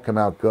they all come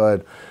out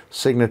good.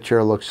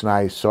 Signature looks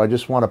nice. So I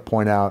just want to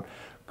point out,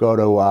 go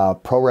to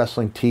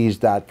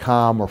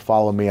ProWrestlingTees.com or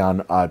follow me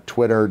on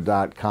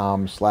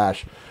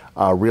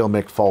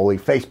Twitter.com/RealMickFoley,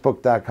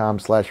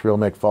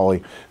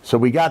 Facebook.com/RealMickFoley. So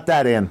we got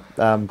that in.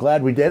 I'm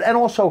glad we did. And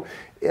also,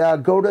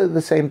 go to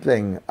the same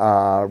thing,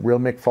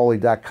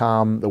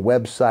 realmickfoley.com, the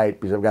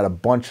website, because I've got a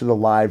bunch of the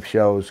live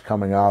shows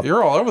coming up.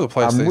 You're all over the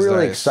place I'm these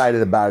really days.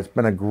 excited about it. It's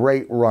been a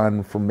great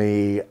run for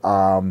me.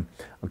 I'm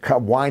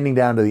winding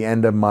down to the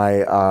end of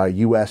my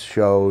U.S.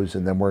 shows,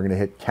 and then we're going to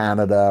hit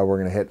Canada. We're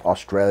going to hit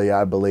Australia,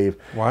 I believe.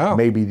 Wow.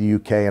 Maybe the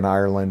U.K. and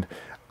Ireland.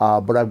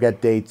 But I've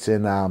got dates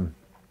in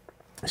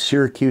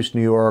Syracuse,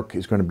 New York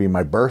is going to be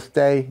my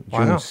birthday,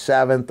 June Wow.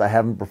 7th. I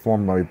haven't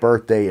performed my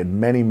birthday in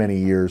many, many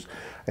years.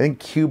 I think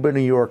Cuba, New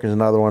York is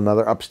another one,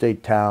 another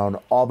upstate town.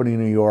 Albany,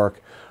 New York.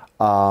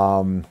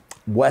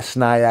 West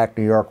Nyack,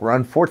 New York, where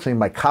unfortunately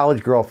my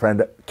college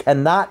girlfriend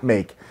cannot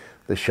make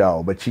the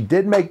show, but she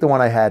did make the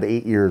one I had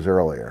 8 years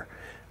earlier.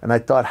 And I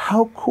thought,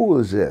 how cool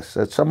is this?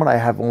 That someone I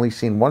have only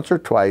seen once or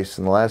twice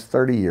in the last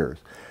 30 years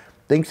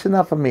thinks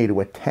enough of me to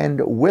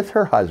attend with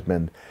her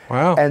husband.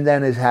 Wow. And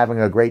then is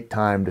having a great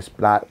time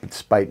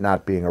despite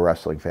not being a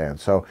wrestling fan.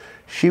 So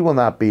she will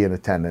not be in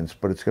attendance,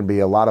 but it's going to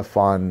be a lot of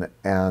fun.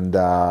 And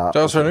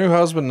Does her new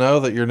husband know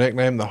that you're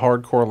nicknamed the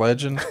Hardcore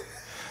Legend?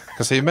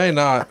 Because he may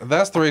not.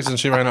 That's the reason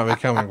she may not be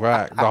coming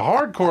back. The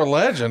Hardcore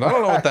Legend. I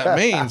don't know what that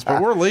means,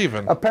 but we're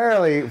leaving.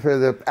 apparently, for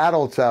the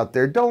adults out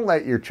there, don't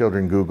let your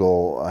children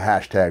Google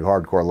hashtag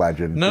Hardcore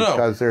Legend. No.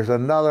 Because there's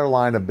another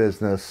line of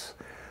business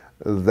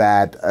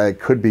that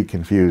could be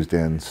confused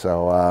in.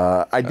 So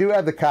I do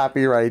have the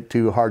copyright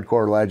to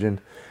Hardcore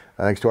Legend.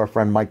 Thanks to our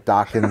friend Mike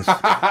Dawkins,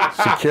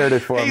 secured it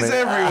for me. He's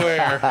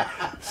everywhere.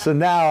 So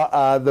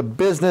now the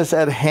business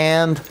at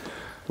hand.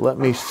 Let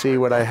me see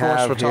what I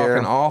have Of course, we're here.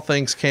 talking all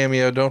things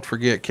Cameo. Don't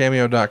forget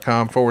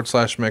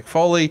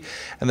cameo.com/McFoley.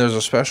 And there's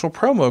a special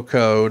promo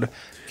code,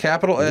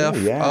 capital F,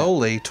 yeah.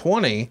 Foley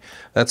 20.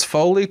 That's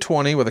Foley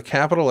 20 with a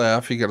capital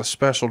F. You get a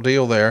special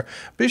deal there.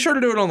 Be sure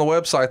to do it on the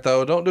website,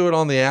 though. Don't do it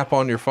on the app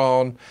on your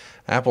phone.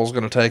 Apple's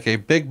going to take a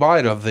big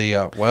bite of the,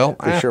 Apple.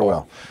 They sure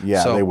will.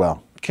 Yeah, So, they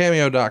will.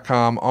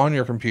 Cameo.com on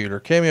your computer.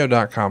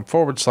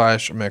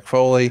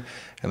 Cameo.com/McFoley.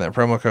 And that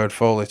promo code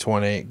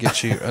Foley20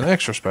 gets you an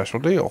extra special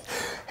deal.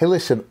 Hey,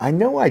 listen, I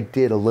know I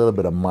did a little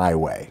bit of my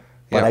way,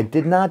 but Yeah. I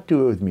did not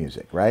do it with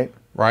music, right?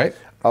 Right?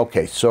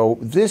 Okay, so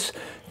this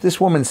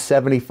woman's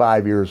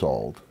 75 years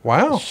old.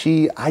 Wow.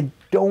 I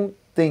don't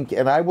think,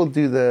 and I'll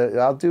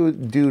do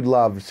Dude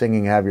Love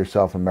singing Have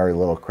Yourself a Merry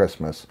Little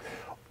Christmas.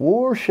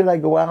 Or should I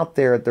go out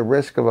there at the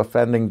risk of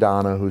offending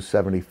Donna, who's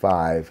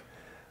 75,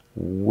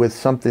 with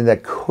something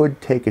that could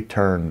take a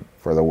turn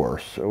for the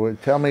worse? So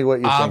tell me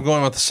what you I'm think.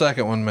 going with the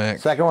second one, Mick.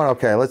 Second one,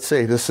 okay, let's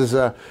see. This is,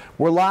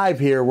 we're live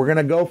here. We're going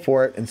to go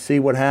for it and see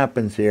what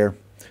happens here.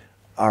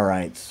 All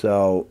right,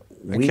 so...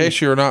 In case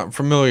you're not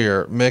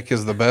familiar, Mick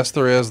is the best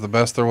there is, the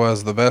best there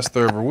was, the best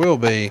there ever will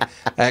be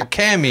at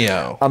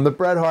Cameo. I'm the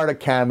Bret Hart of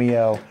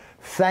Cameo.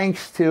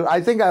 Thanks to, I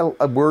think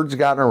word's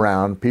gotten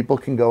around. People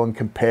can go and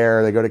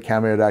compare. They go to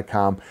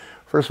cameo.com.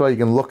 First of all, you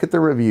can look at the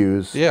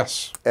reviews.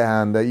 Yes.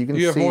 And you can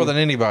see. You have more than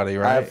anybody,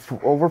 I right?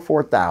 have over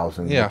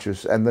 4,000. Yeah.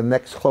 And the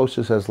next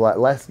closest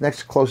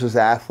next closest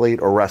athlete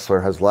or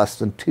wrestler has less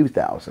than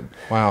 2,000.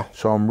 Wow.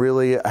 So I'm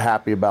really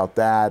happy about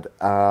that.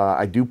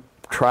 I do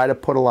try to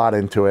put a lot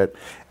into it.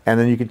 And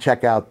then you can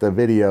check out the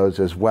videos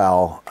as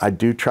well. I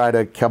do try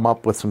to come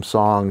up with some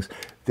songs.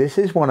 This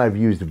is one I've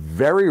used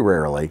very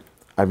rarely.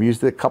 I've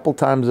used it a couple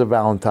times as a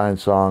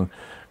Valentine's song,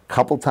 a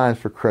couple times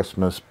for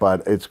Christmas,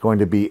 but it's going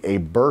to be a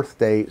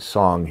birthday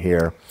song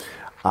here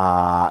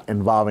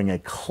involving a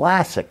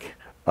classic.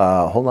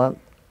 Hold on.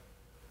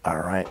 All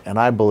right. And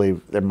I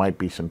believe there might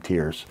be some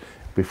tears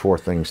before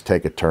things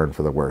take a turn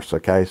for the worse.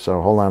 Okay. So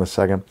hold on a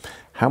second.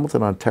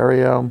 Hamilton,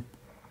 Ontario.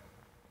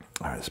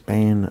 All right.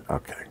 Spain.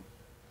 Okay.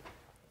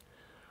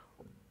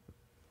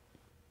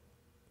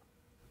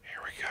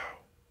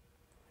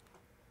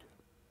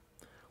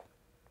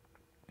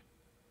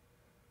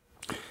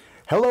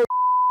 Hello,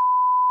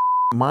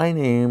 my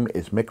name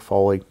is Mick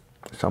Foley,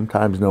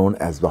 sometimes known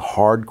as the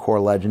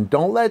Hardcore Legend.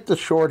 Don't let the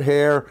short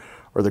hair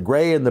or the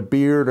gray in the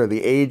beard or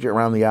the age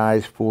around the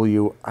eyes fool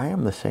you. I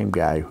am the same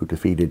guy who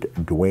defeated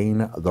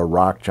Dwayne "The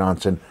Rock"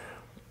 Johnson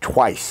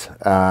twice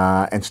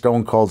and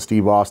Stone Cold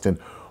Steve Austin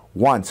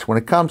once. When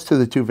it comes to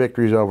the two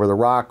victories over The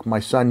Rock, my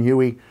son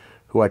Huey,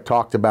 who I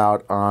talked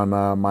about on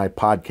my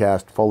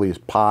podcast, Foley's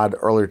Pod,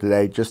 earlier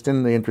today, just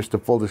in the interest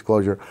of full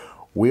disclosure,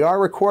 we are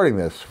recording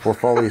this for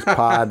Foley's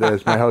Pod.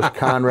 There's my host,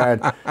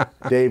 Conrad,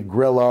 Dave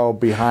Grillo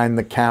behind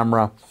the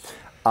camera.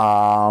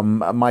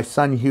 My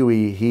son,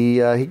 Huey, he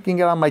can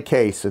get on my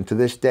case. And to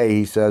this day,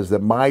 he says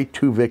that my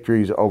two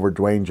victories over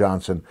Dwayne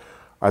Johnson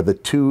are the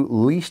two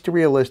least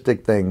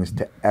realistic things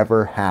to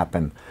ever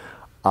happen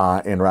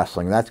in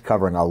wrestling. That's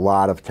covering a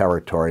lot of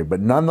territory. But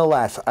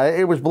nonetheless,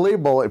 it was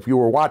believable if you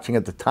were watching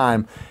at the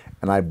time.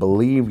 and I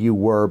believe you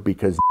were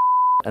because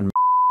and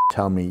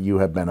tell me you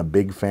have been a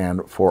big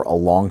fan for a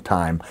long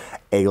time,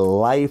 a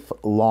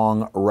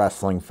lifelong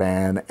wrestling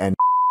fan, and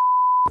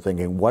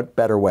thinking what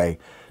better way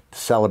to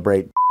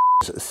celebrate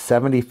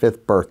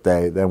 75th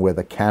birthday than with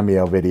a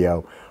cameo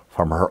video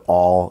from her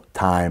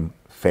all-time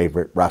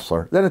favorite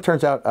wrestler. Then it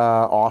turns out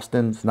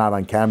Austin's not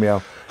on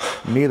Cameo,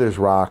 neither's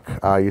Rock.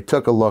 You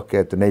took a look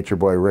at the Nature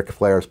Boy Ric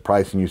Flair's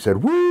price and you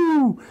said,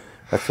 woo,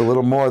 that's a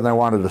little more than I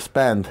wanted to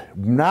spend.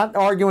 Not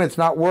arguing it's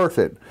not worth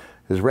it.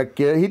 Because Rick,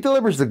 he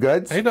delivers the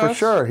goods, he does. For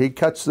sure. He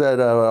cuts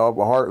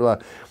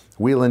that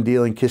wheeling,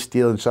 dealing, kiss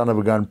stealing, son of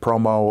a gun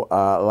promo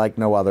like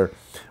no other.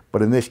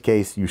 But in this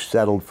case, you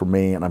settled for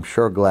me, and I'm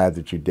sure glad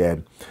that you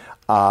did.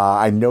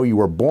 I know you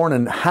were born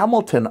in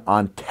Hamilton,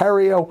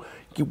 Ontario.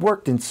 You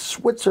worked in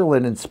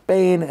Switzerland and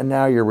Spain, and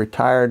now you're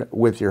retired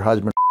with your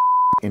husband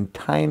in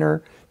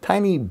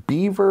tiny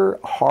Beaver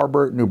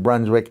Harbor, New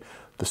Brunswick,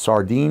 the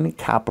sardine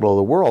capital of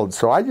the world.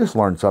 So I just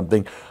learned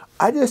something.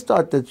 I just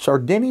thought that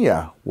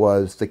Sardinia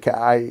was the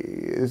I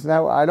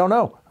don't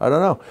know.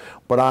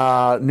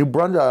 But New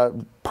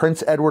Brunswick,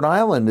 Prince Edward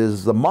Island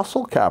is the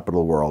muscle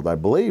capital of the world, I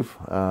believe.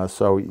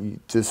 So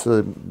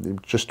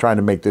just trying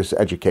to make this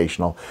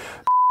educational.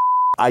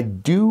 I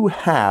do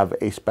have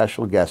a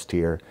special guest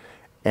here,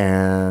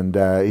 and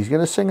he's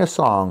going to sing a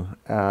song.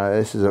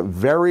 This is a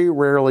very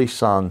rarely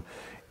sung.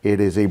 It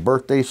is a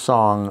birthday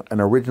song, an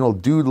original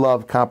Dude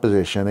Love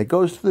composition. It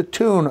goes to the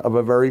tune of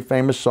a very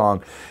famous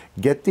song.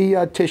 Get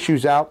the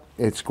tissues out.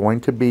 It's going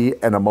to be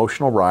an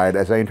emotional ride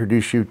as I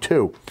introduce you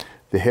to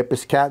the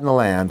hippest cat in the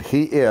land.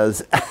 He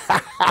is,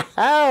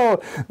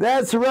 oh,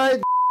 that's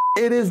right.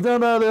 It is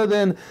none other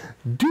than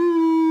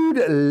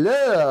Dude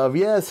Love.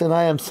 Yes, and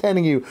I am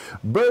sending you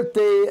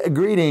birthday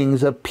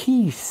greetings of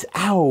peace,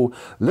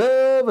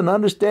 love, and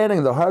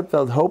understanding. The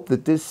heartfelt hope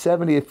that this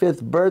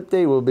 75th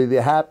birthday will be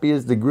the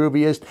happiest, the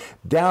grooviest,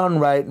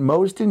 downright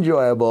most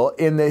enjoyable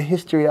in the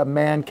history of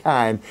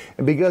mankind.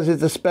 And because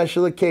it's a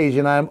special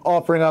occasion, I'm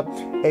offering up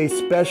a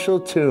special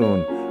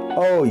tune.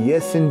 Oh,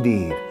 yes,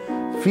 indeed.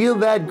 Feel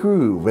that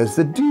groove as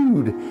the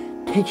Dude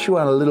takes you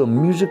on a little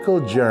musical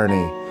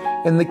journey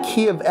in the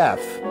key of F,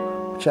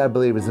 which I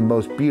believe is the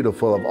most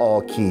beautiful of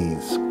all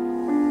keys.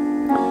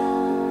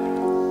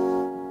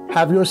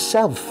 Have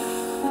yourself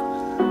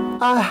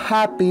a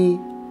happy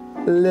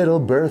little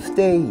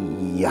birthday.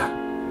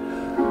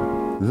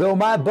 Though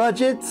my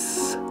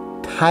budget's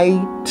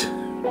tight,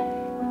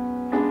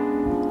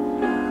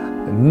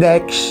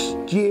 next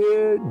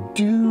year,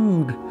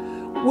 Dude,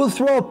 we'll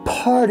throw a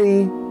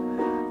party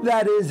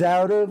that is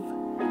out of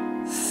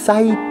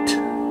sight.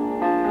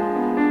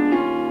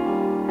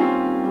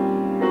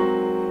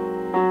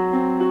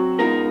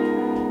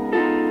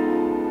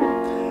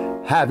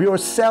 Have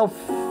yourself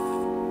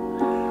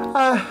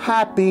a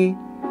happy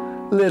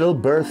little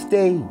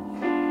birthday.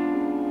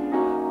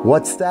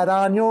 What's that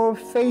on your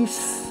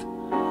face?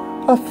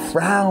 A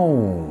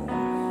frown.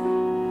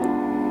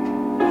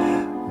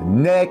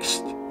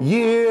 Next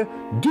year,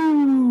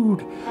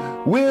 Dude,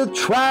 we'll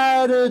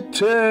try to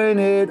turn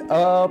it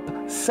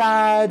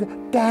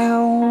upside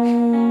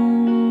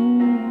down.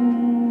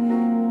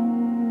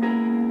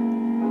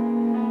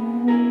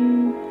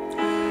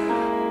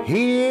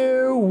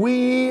 Here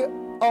we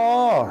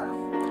are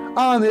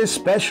on this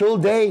special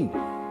day.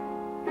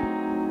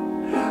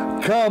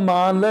 Come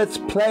on, let's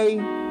play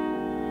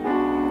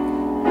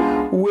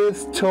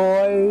with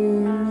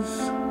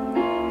toys.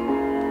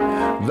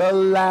 The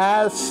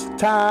last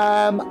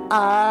time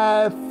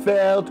I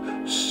felt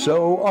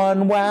so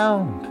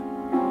unwound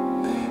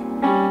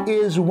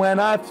is when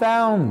I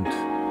found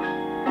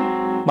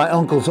my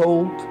uncle's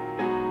old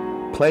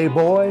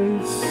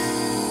Playboys.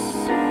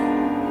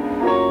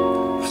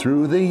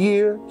 Through the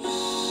years,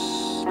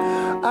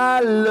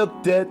 I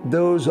looked at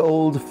those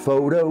old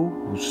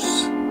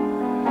photos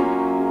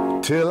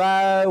till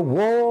I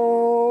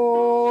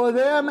wore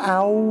them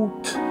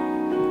out.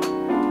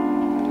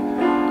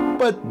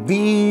 But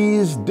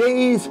these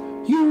days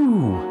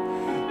you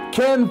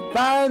can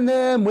find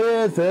them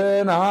with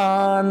an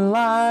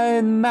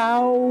online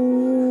mouse.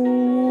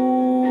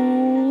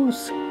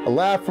 A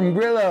laugh from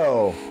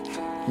Grillo.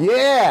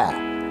 Yeah.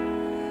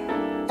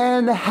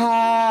 And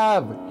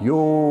have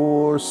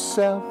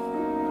yourself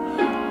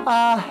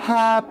a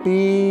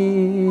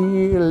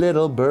happy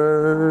little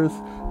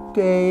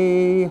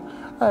birthday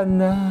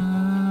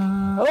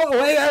now. Oh,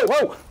 wait,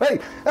 whoa, wait.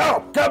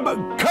 Oh, come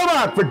on,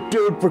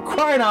 Dude, for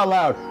crying out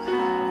loud.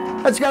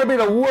 That's got to be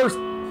the worst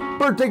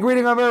birthday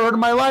greeting I've ever heard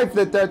in my life,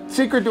 that the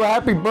secret to a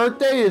happy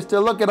birthday is to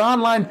look at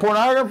online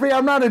pornography.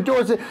 I'm not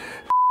endorsing.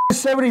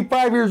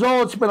 75 years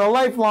old, it's been a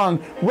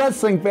lifelong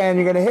wrestling fan.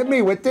 You're going to hit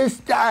me with this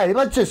guy.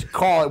 Let's just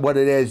call it what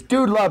it is.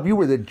 Dude Love, you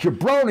were the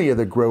jabroni of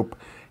the group.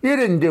 You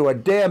didn't do a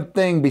damn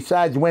thing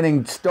besides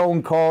winning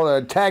Stone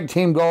Cold, tag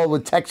team gold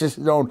with Texas'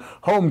 own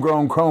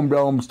homegrown Chrome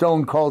Dome,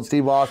 Stone Cold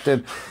Steve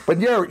Austin. But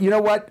you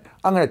know what?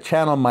 I'm going to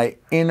channel my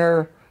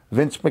inner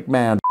Vince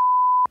McMahon.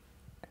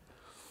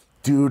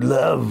 Dude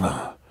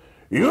Love,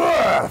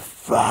 you're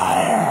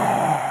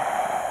fire.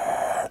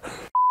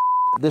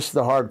 This is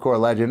the hardcore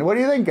legend. What do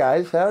you think,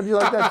 guys? How did you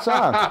like that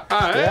song?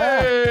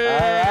 Hey!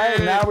 Yeah. All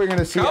right. Now we're going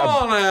to see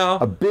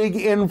a big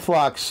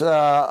influx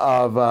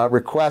of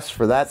requests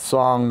for that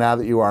song now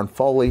that you are on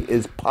Foley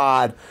is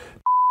Pod.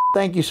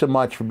 Thank you so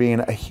much for being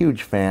a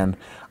huge fan.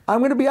 I'm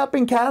going to be up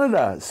in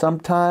Canada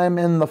sometime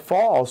in the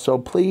fall, so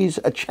please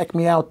check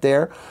me out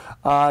there.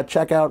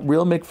 Check out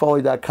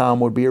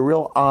realmickfoley.com. Would be a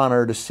real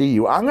honor to see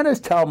you. I'm going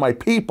to tell my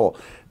people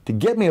to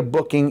get me a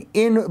booking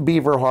in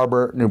Beaver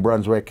Harbor, New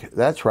Brunswick.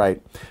 That's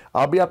right.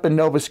 I'll be up in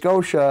Nova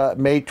Scotia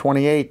May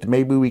 28th.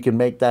 Maybe we can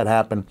make that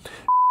happen.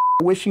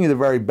 Wishing you the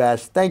very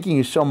best. Thanking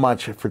you so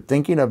much for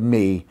thinking of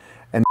me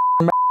and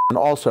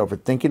also for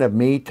thinking of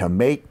me to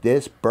make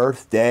this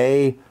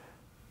birthday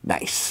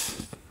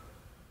nice.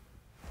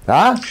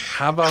 Huh?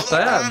 How about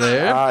that,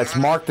 dude? It's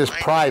marked as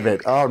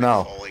private. Oh,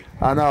 no.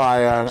 Oh, no.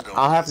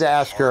 I'll have to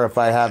ask her if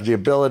I have the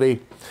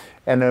ability.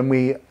 And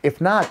then if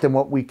not, then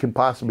what we can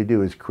possibly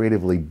do is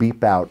creatively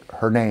beep out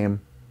her name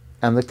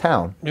and the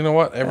town. You know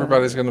what?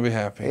 Everybody's going to be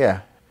happy.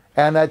 Yeah.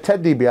 And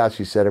Ted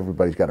DiBiase said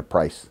everybody's got a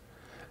price.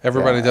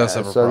 Everybody does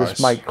have a price. So this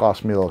might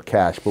cost me a little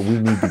cash, but we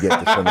need to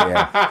get this on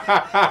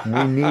the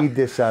air. We need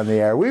this on the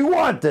air. We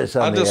want this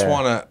on the air. I just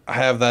want to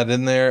have that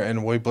in there,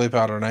 and we bleep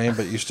out her name,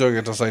 but you still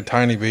get to say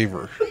Tiny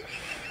Beaver,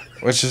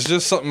 which is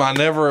just something I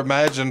never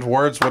imagined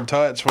words would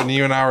touch when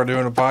you and I were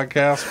doing a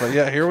podcast. But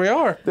yeah, here we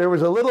are. There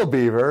was a little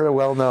beaver, a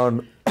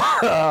well-known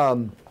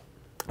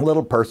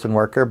little person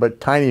worker, but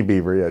Tiny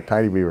Beaver, yeah,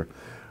 Tiny Beaver.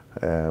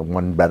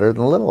 One better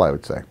than little, I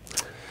would say.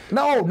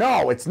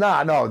 No, it's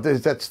not. No,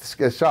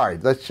 that's sorry.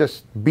 Let's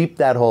just beep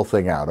that whole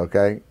thing out,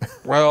 okay?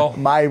 Well,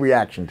 my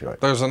reaction to it.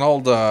 There's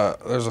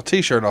a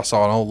T-shirt I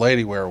saw an old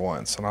lady wear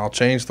once, and I'll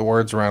change the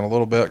words around a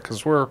little bit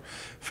because we're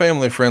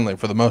family friendly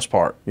for the most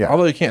part. Yeah.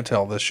 Although you can't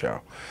tell this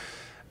show.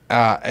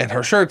 And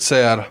her shirt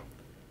said,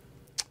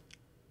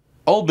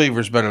 "Old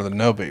beaver's better than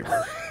no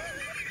beaver."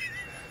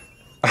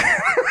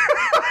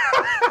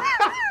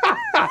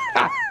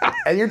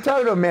 And you're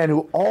talking to a man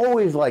who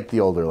always liked the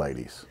older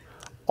ladies.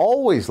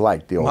 Always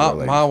liked the older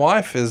ladies. My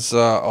wife is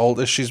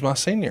old. She's my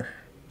senior.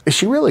 Is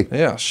she really?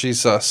 Yeah, she's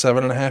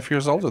 7.5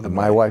 years older than me.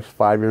 My wife's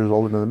 5 years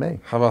older than me.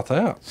 How about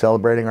that?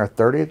 Celebrating our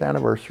 30th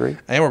anniversary.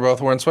 And we're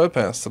both wearing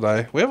sweatpants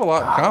today. We have a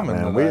lot in common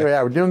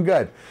today. We're doing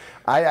good.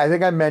 I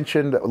think I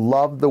mentioned,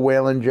 loved the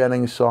Waylon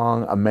Jennings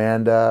song,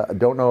 Amanda. I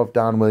don't know if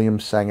Don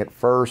Williams sang it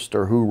first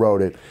or who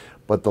wrote it,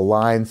 but the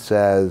line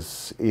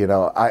says,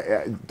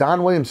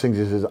 Don Williams sings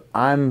it, says,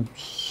 I'm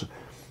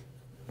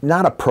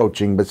not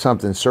approaching, but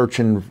something,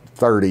 searching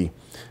 30,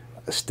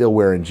 still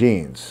wearing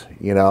jeans,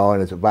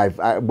 and it's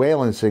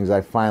Waylon sings,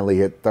 I finally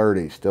hit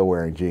 30, still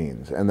wearing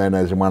jeans. And then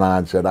as it went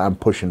on, said, I'm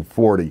pushing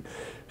 40,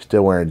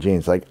 still wearing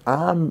jeans. Like,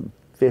 I'm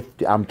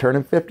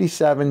turning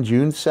 57,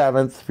 June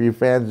 7th. For you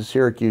fans of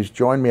Syracuse,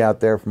 join me out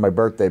there for my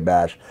birthday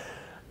bash.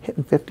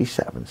 Hitting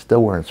 57,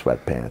 still wearing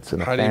sweatpants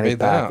and a fanny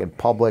pack in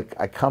public.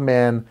 I come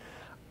in.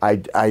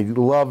 I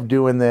love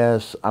doing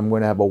this. I'm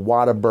going to have a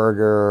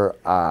Whataburger.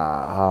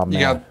 You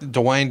got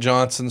Dwayne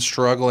Johnson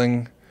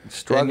struggling.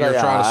 And you're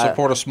trying to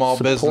support a small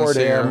business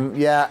here.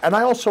 Yeah, and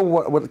I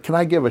also, can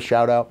I give a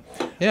shout out?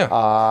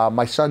 Yeah.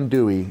 My son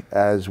Dewey,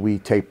 as we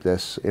tape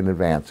this in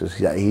advance,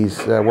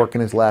 he's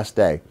working his last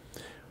day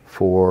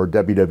for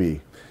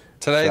WWE.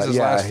 Today's his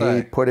last day.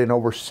 He put in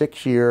over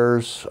 6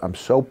 years. I'm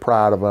so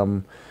proud of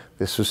him.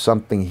 This was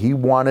something he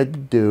wanted to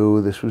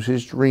do. This was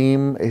his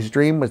dream. His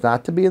dream was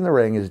not to be in the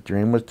ring. His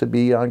dream was to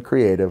be on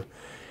creative.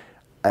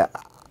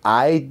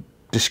 I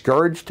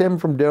discouraged him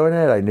from doing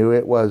it. I knew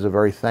it was a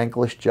very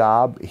thankless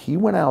job. He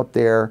went out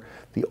there.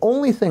 The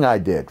only thing I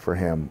did for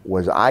him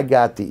was I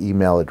got the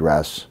email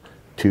address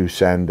to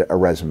send a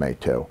resume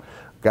to.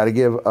 Got to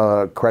give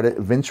credit.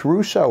 Vince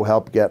Russo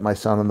helped get my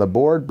son on the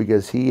board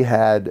because he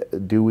had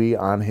Dewey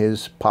on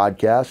his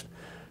podcast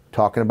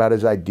talking about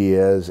his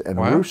ideas. And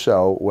wow.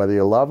 Russo, whether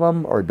you love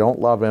him or don't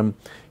love him,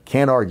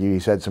 can't argue.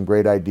 He's had some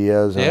great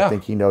ideas, and yeah. I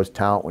think he knows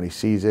talent when he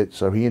sees it.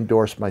 So he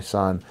endorsed my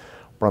son.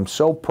 But I'm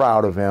so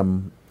proud of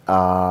him.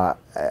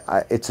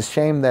 It's a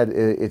shame that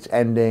it's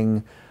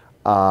ending,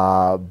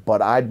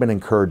 but I'd been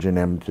encouraging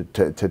him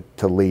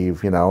to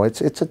leave.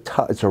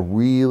 It's a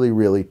really,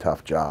 really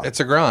tough job. It's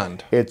a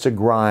grind. It's a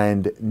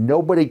grind.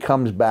 Nobody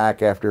comes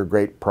back after a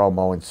great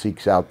promo and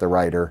seeks out the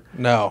writer.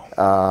 No.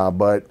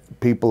 But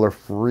people are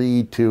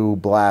free to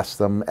blast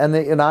them,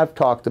 and I've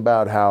talked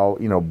about how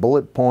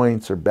bullet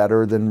points are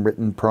better than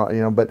written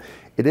but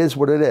it is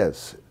what it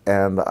is.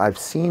 And I've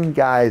seen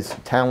guys'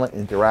 talent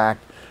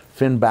interact.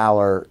 Finn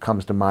Balor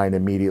comes to mind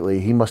immediately.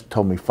 He must have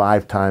told me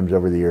 5 times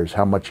over the years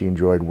how much he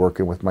enjoyed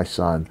working with my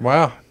son.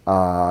 Wow.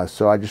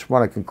 So I just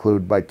want to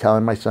conclude by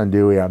telling my son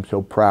Dewey, I'm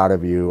so proud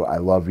of you. I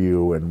love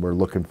you, and we're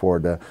looking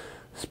forward to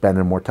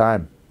spending more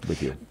time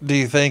with you. Do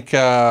you think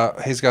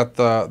he's got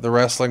the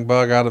wrestling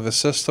bug out of his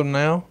system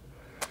now?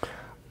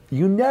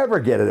 You never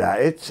get it out.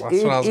 That's what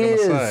I was going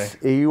to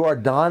say. You are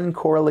Don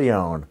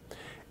Corleone,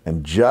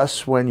 and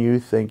just when you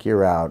think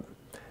you're out,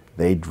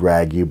 they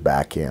drag you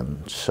back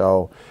in.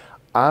 So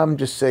I'm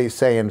just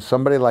saying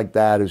somebody like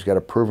that who's got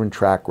a proven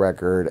track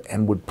record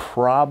and would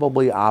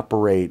probably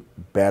operate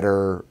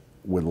better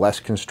with less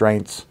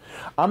constraints.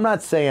 I'm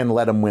not saying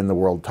let him win the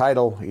world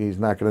title. He's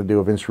not going to do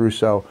a Vince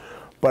Russo.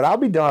 But I'll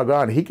be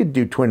doggone, he could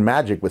do twin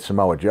magic with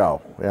Samoa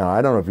Joe. You know,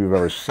 I don't know if you've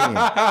ever seen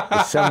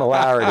the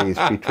similarities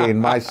between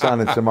my son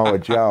and Samoa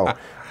Joe.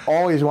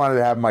 Always wanted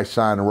to have my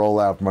son roll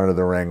out from under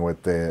the ring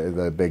with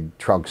the big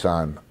trunks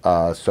on,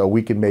 so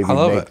we can maybe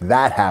make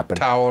that happen.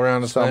 Towel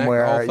around his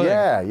somewhere.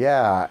 neck,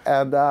 Yeah.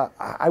 And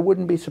I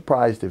wouldn't be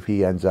surprised if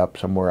he ends up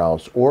somewhere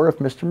else, or if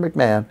Mr.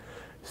 McMahon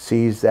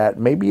sees that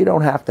maybe you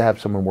don't have to have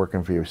someone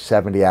working for you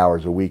 70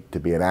 hours a week to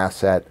be an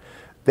asset.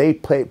 They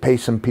pay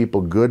some people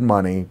good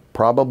money,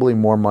 probably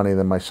more money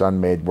than my son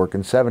made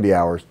working 70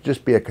 hours,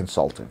 just be a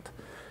consultant,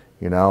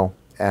 you know?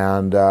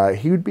 And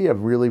he would be a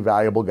really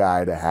valuable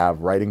guy to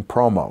have writing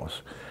promos.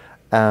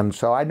 And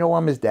so I know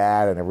I'm his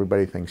dad, and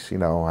everybody thinks, you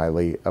know,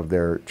 highly of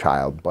their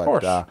child.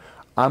 But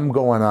I'm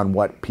going on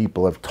what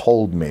people have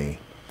told me,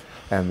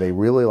 and they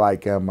really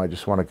like him. I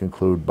just want to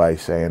conclude by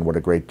saying what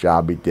a great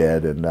job he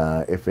did. And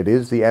if it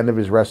is the end of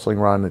his wrestling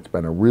run, it's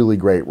been a really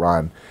great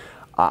run.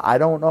 I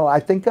don't know. I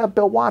think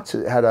Bill Watts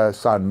had a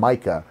son,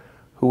 Micah,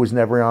 who was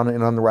never on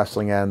the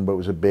wrestling end, but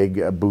was a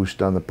big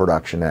boost on the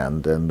production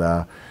end. And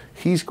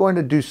he's going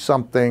to do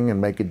something and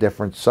make a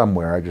difference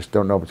somewhere. I just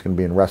don't know if it's going to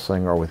be in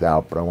wrestling or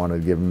without, but I wanted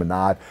to give him a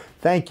nod.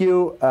 Thank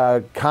you,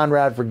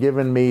 Conrad, for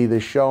giving me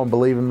this show and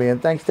believing me. And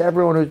thanks to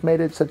everyone who's made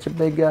it such a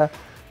big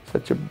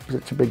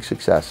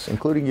success,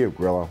 including you,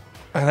 Grillo.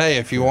 And hey,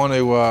 if you want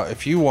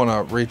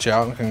to reach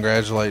out and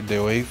congratulate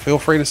Dewey, feel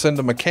free to send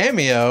him a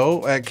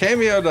cameo at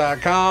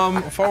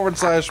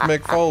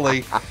cameo.com/Mick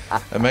Foley,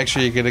 and make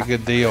sure you get a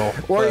good deal.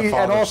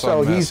 And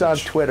also, he's on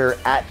Twitter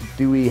at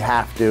Dewey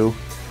Have To.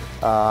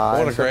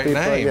 What a great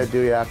name! Yeah,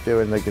 Dewey Have To,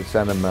 and they can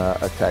send him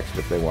a text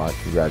if they want,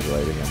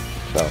 congratulating him.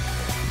 So,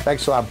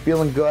 thanks a lot. I'm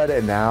feeling good,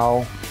 and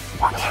now,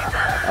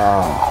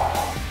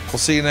 We'll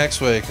see you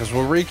next week as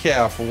we'll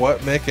recap what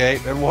Mick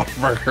ate at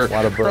Whataburger.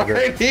 Whataburger.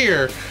 Right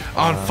here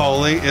on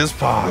Foley is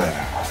Pod.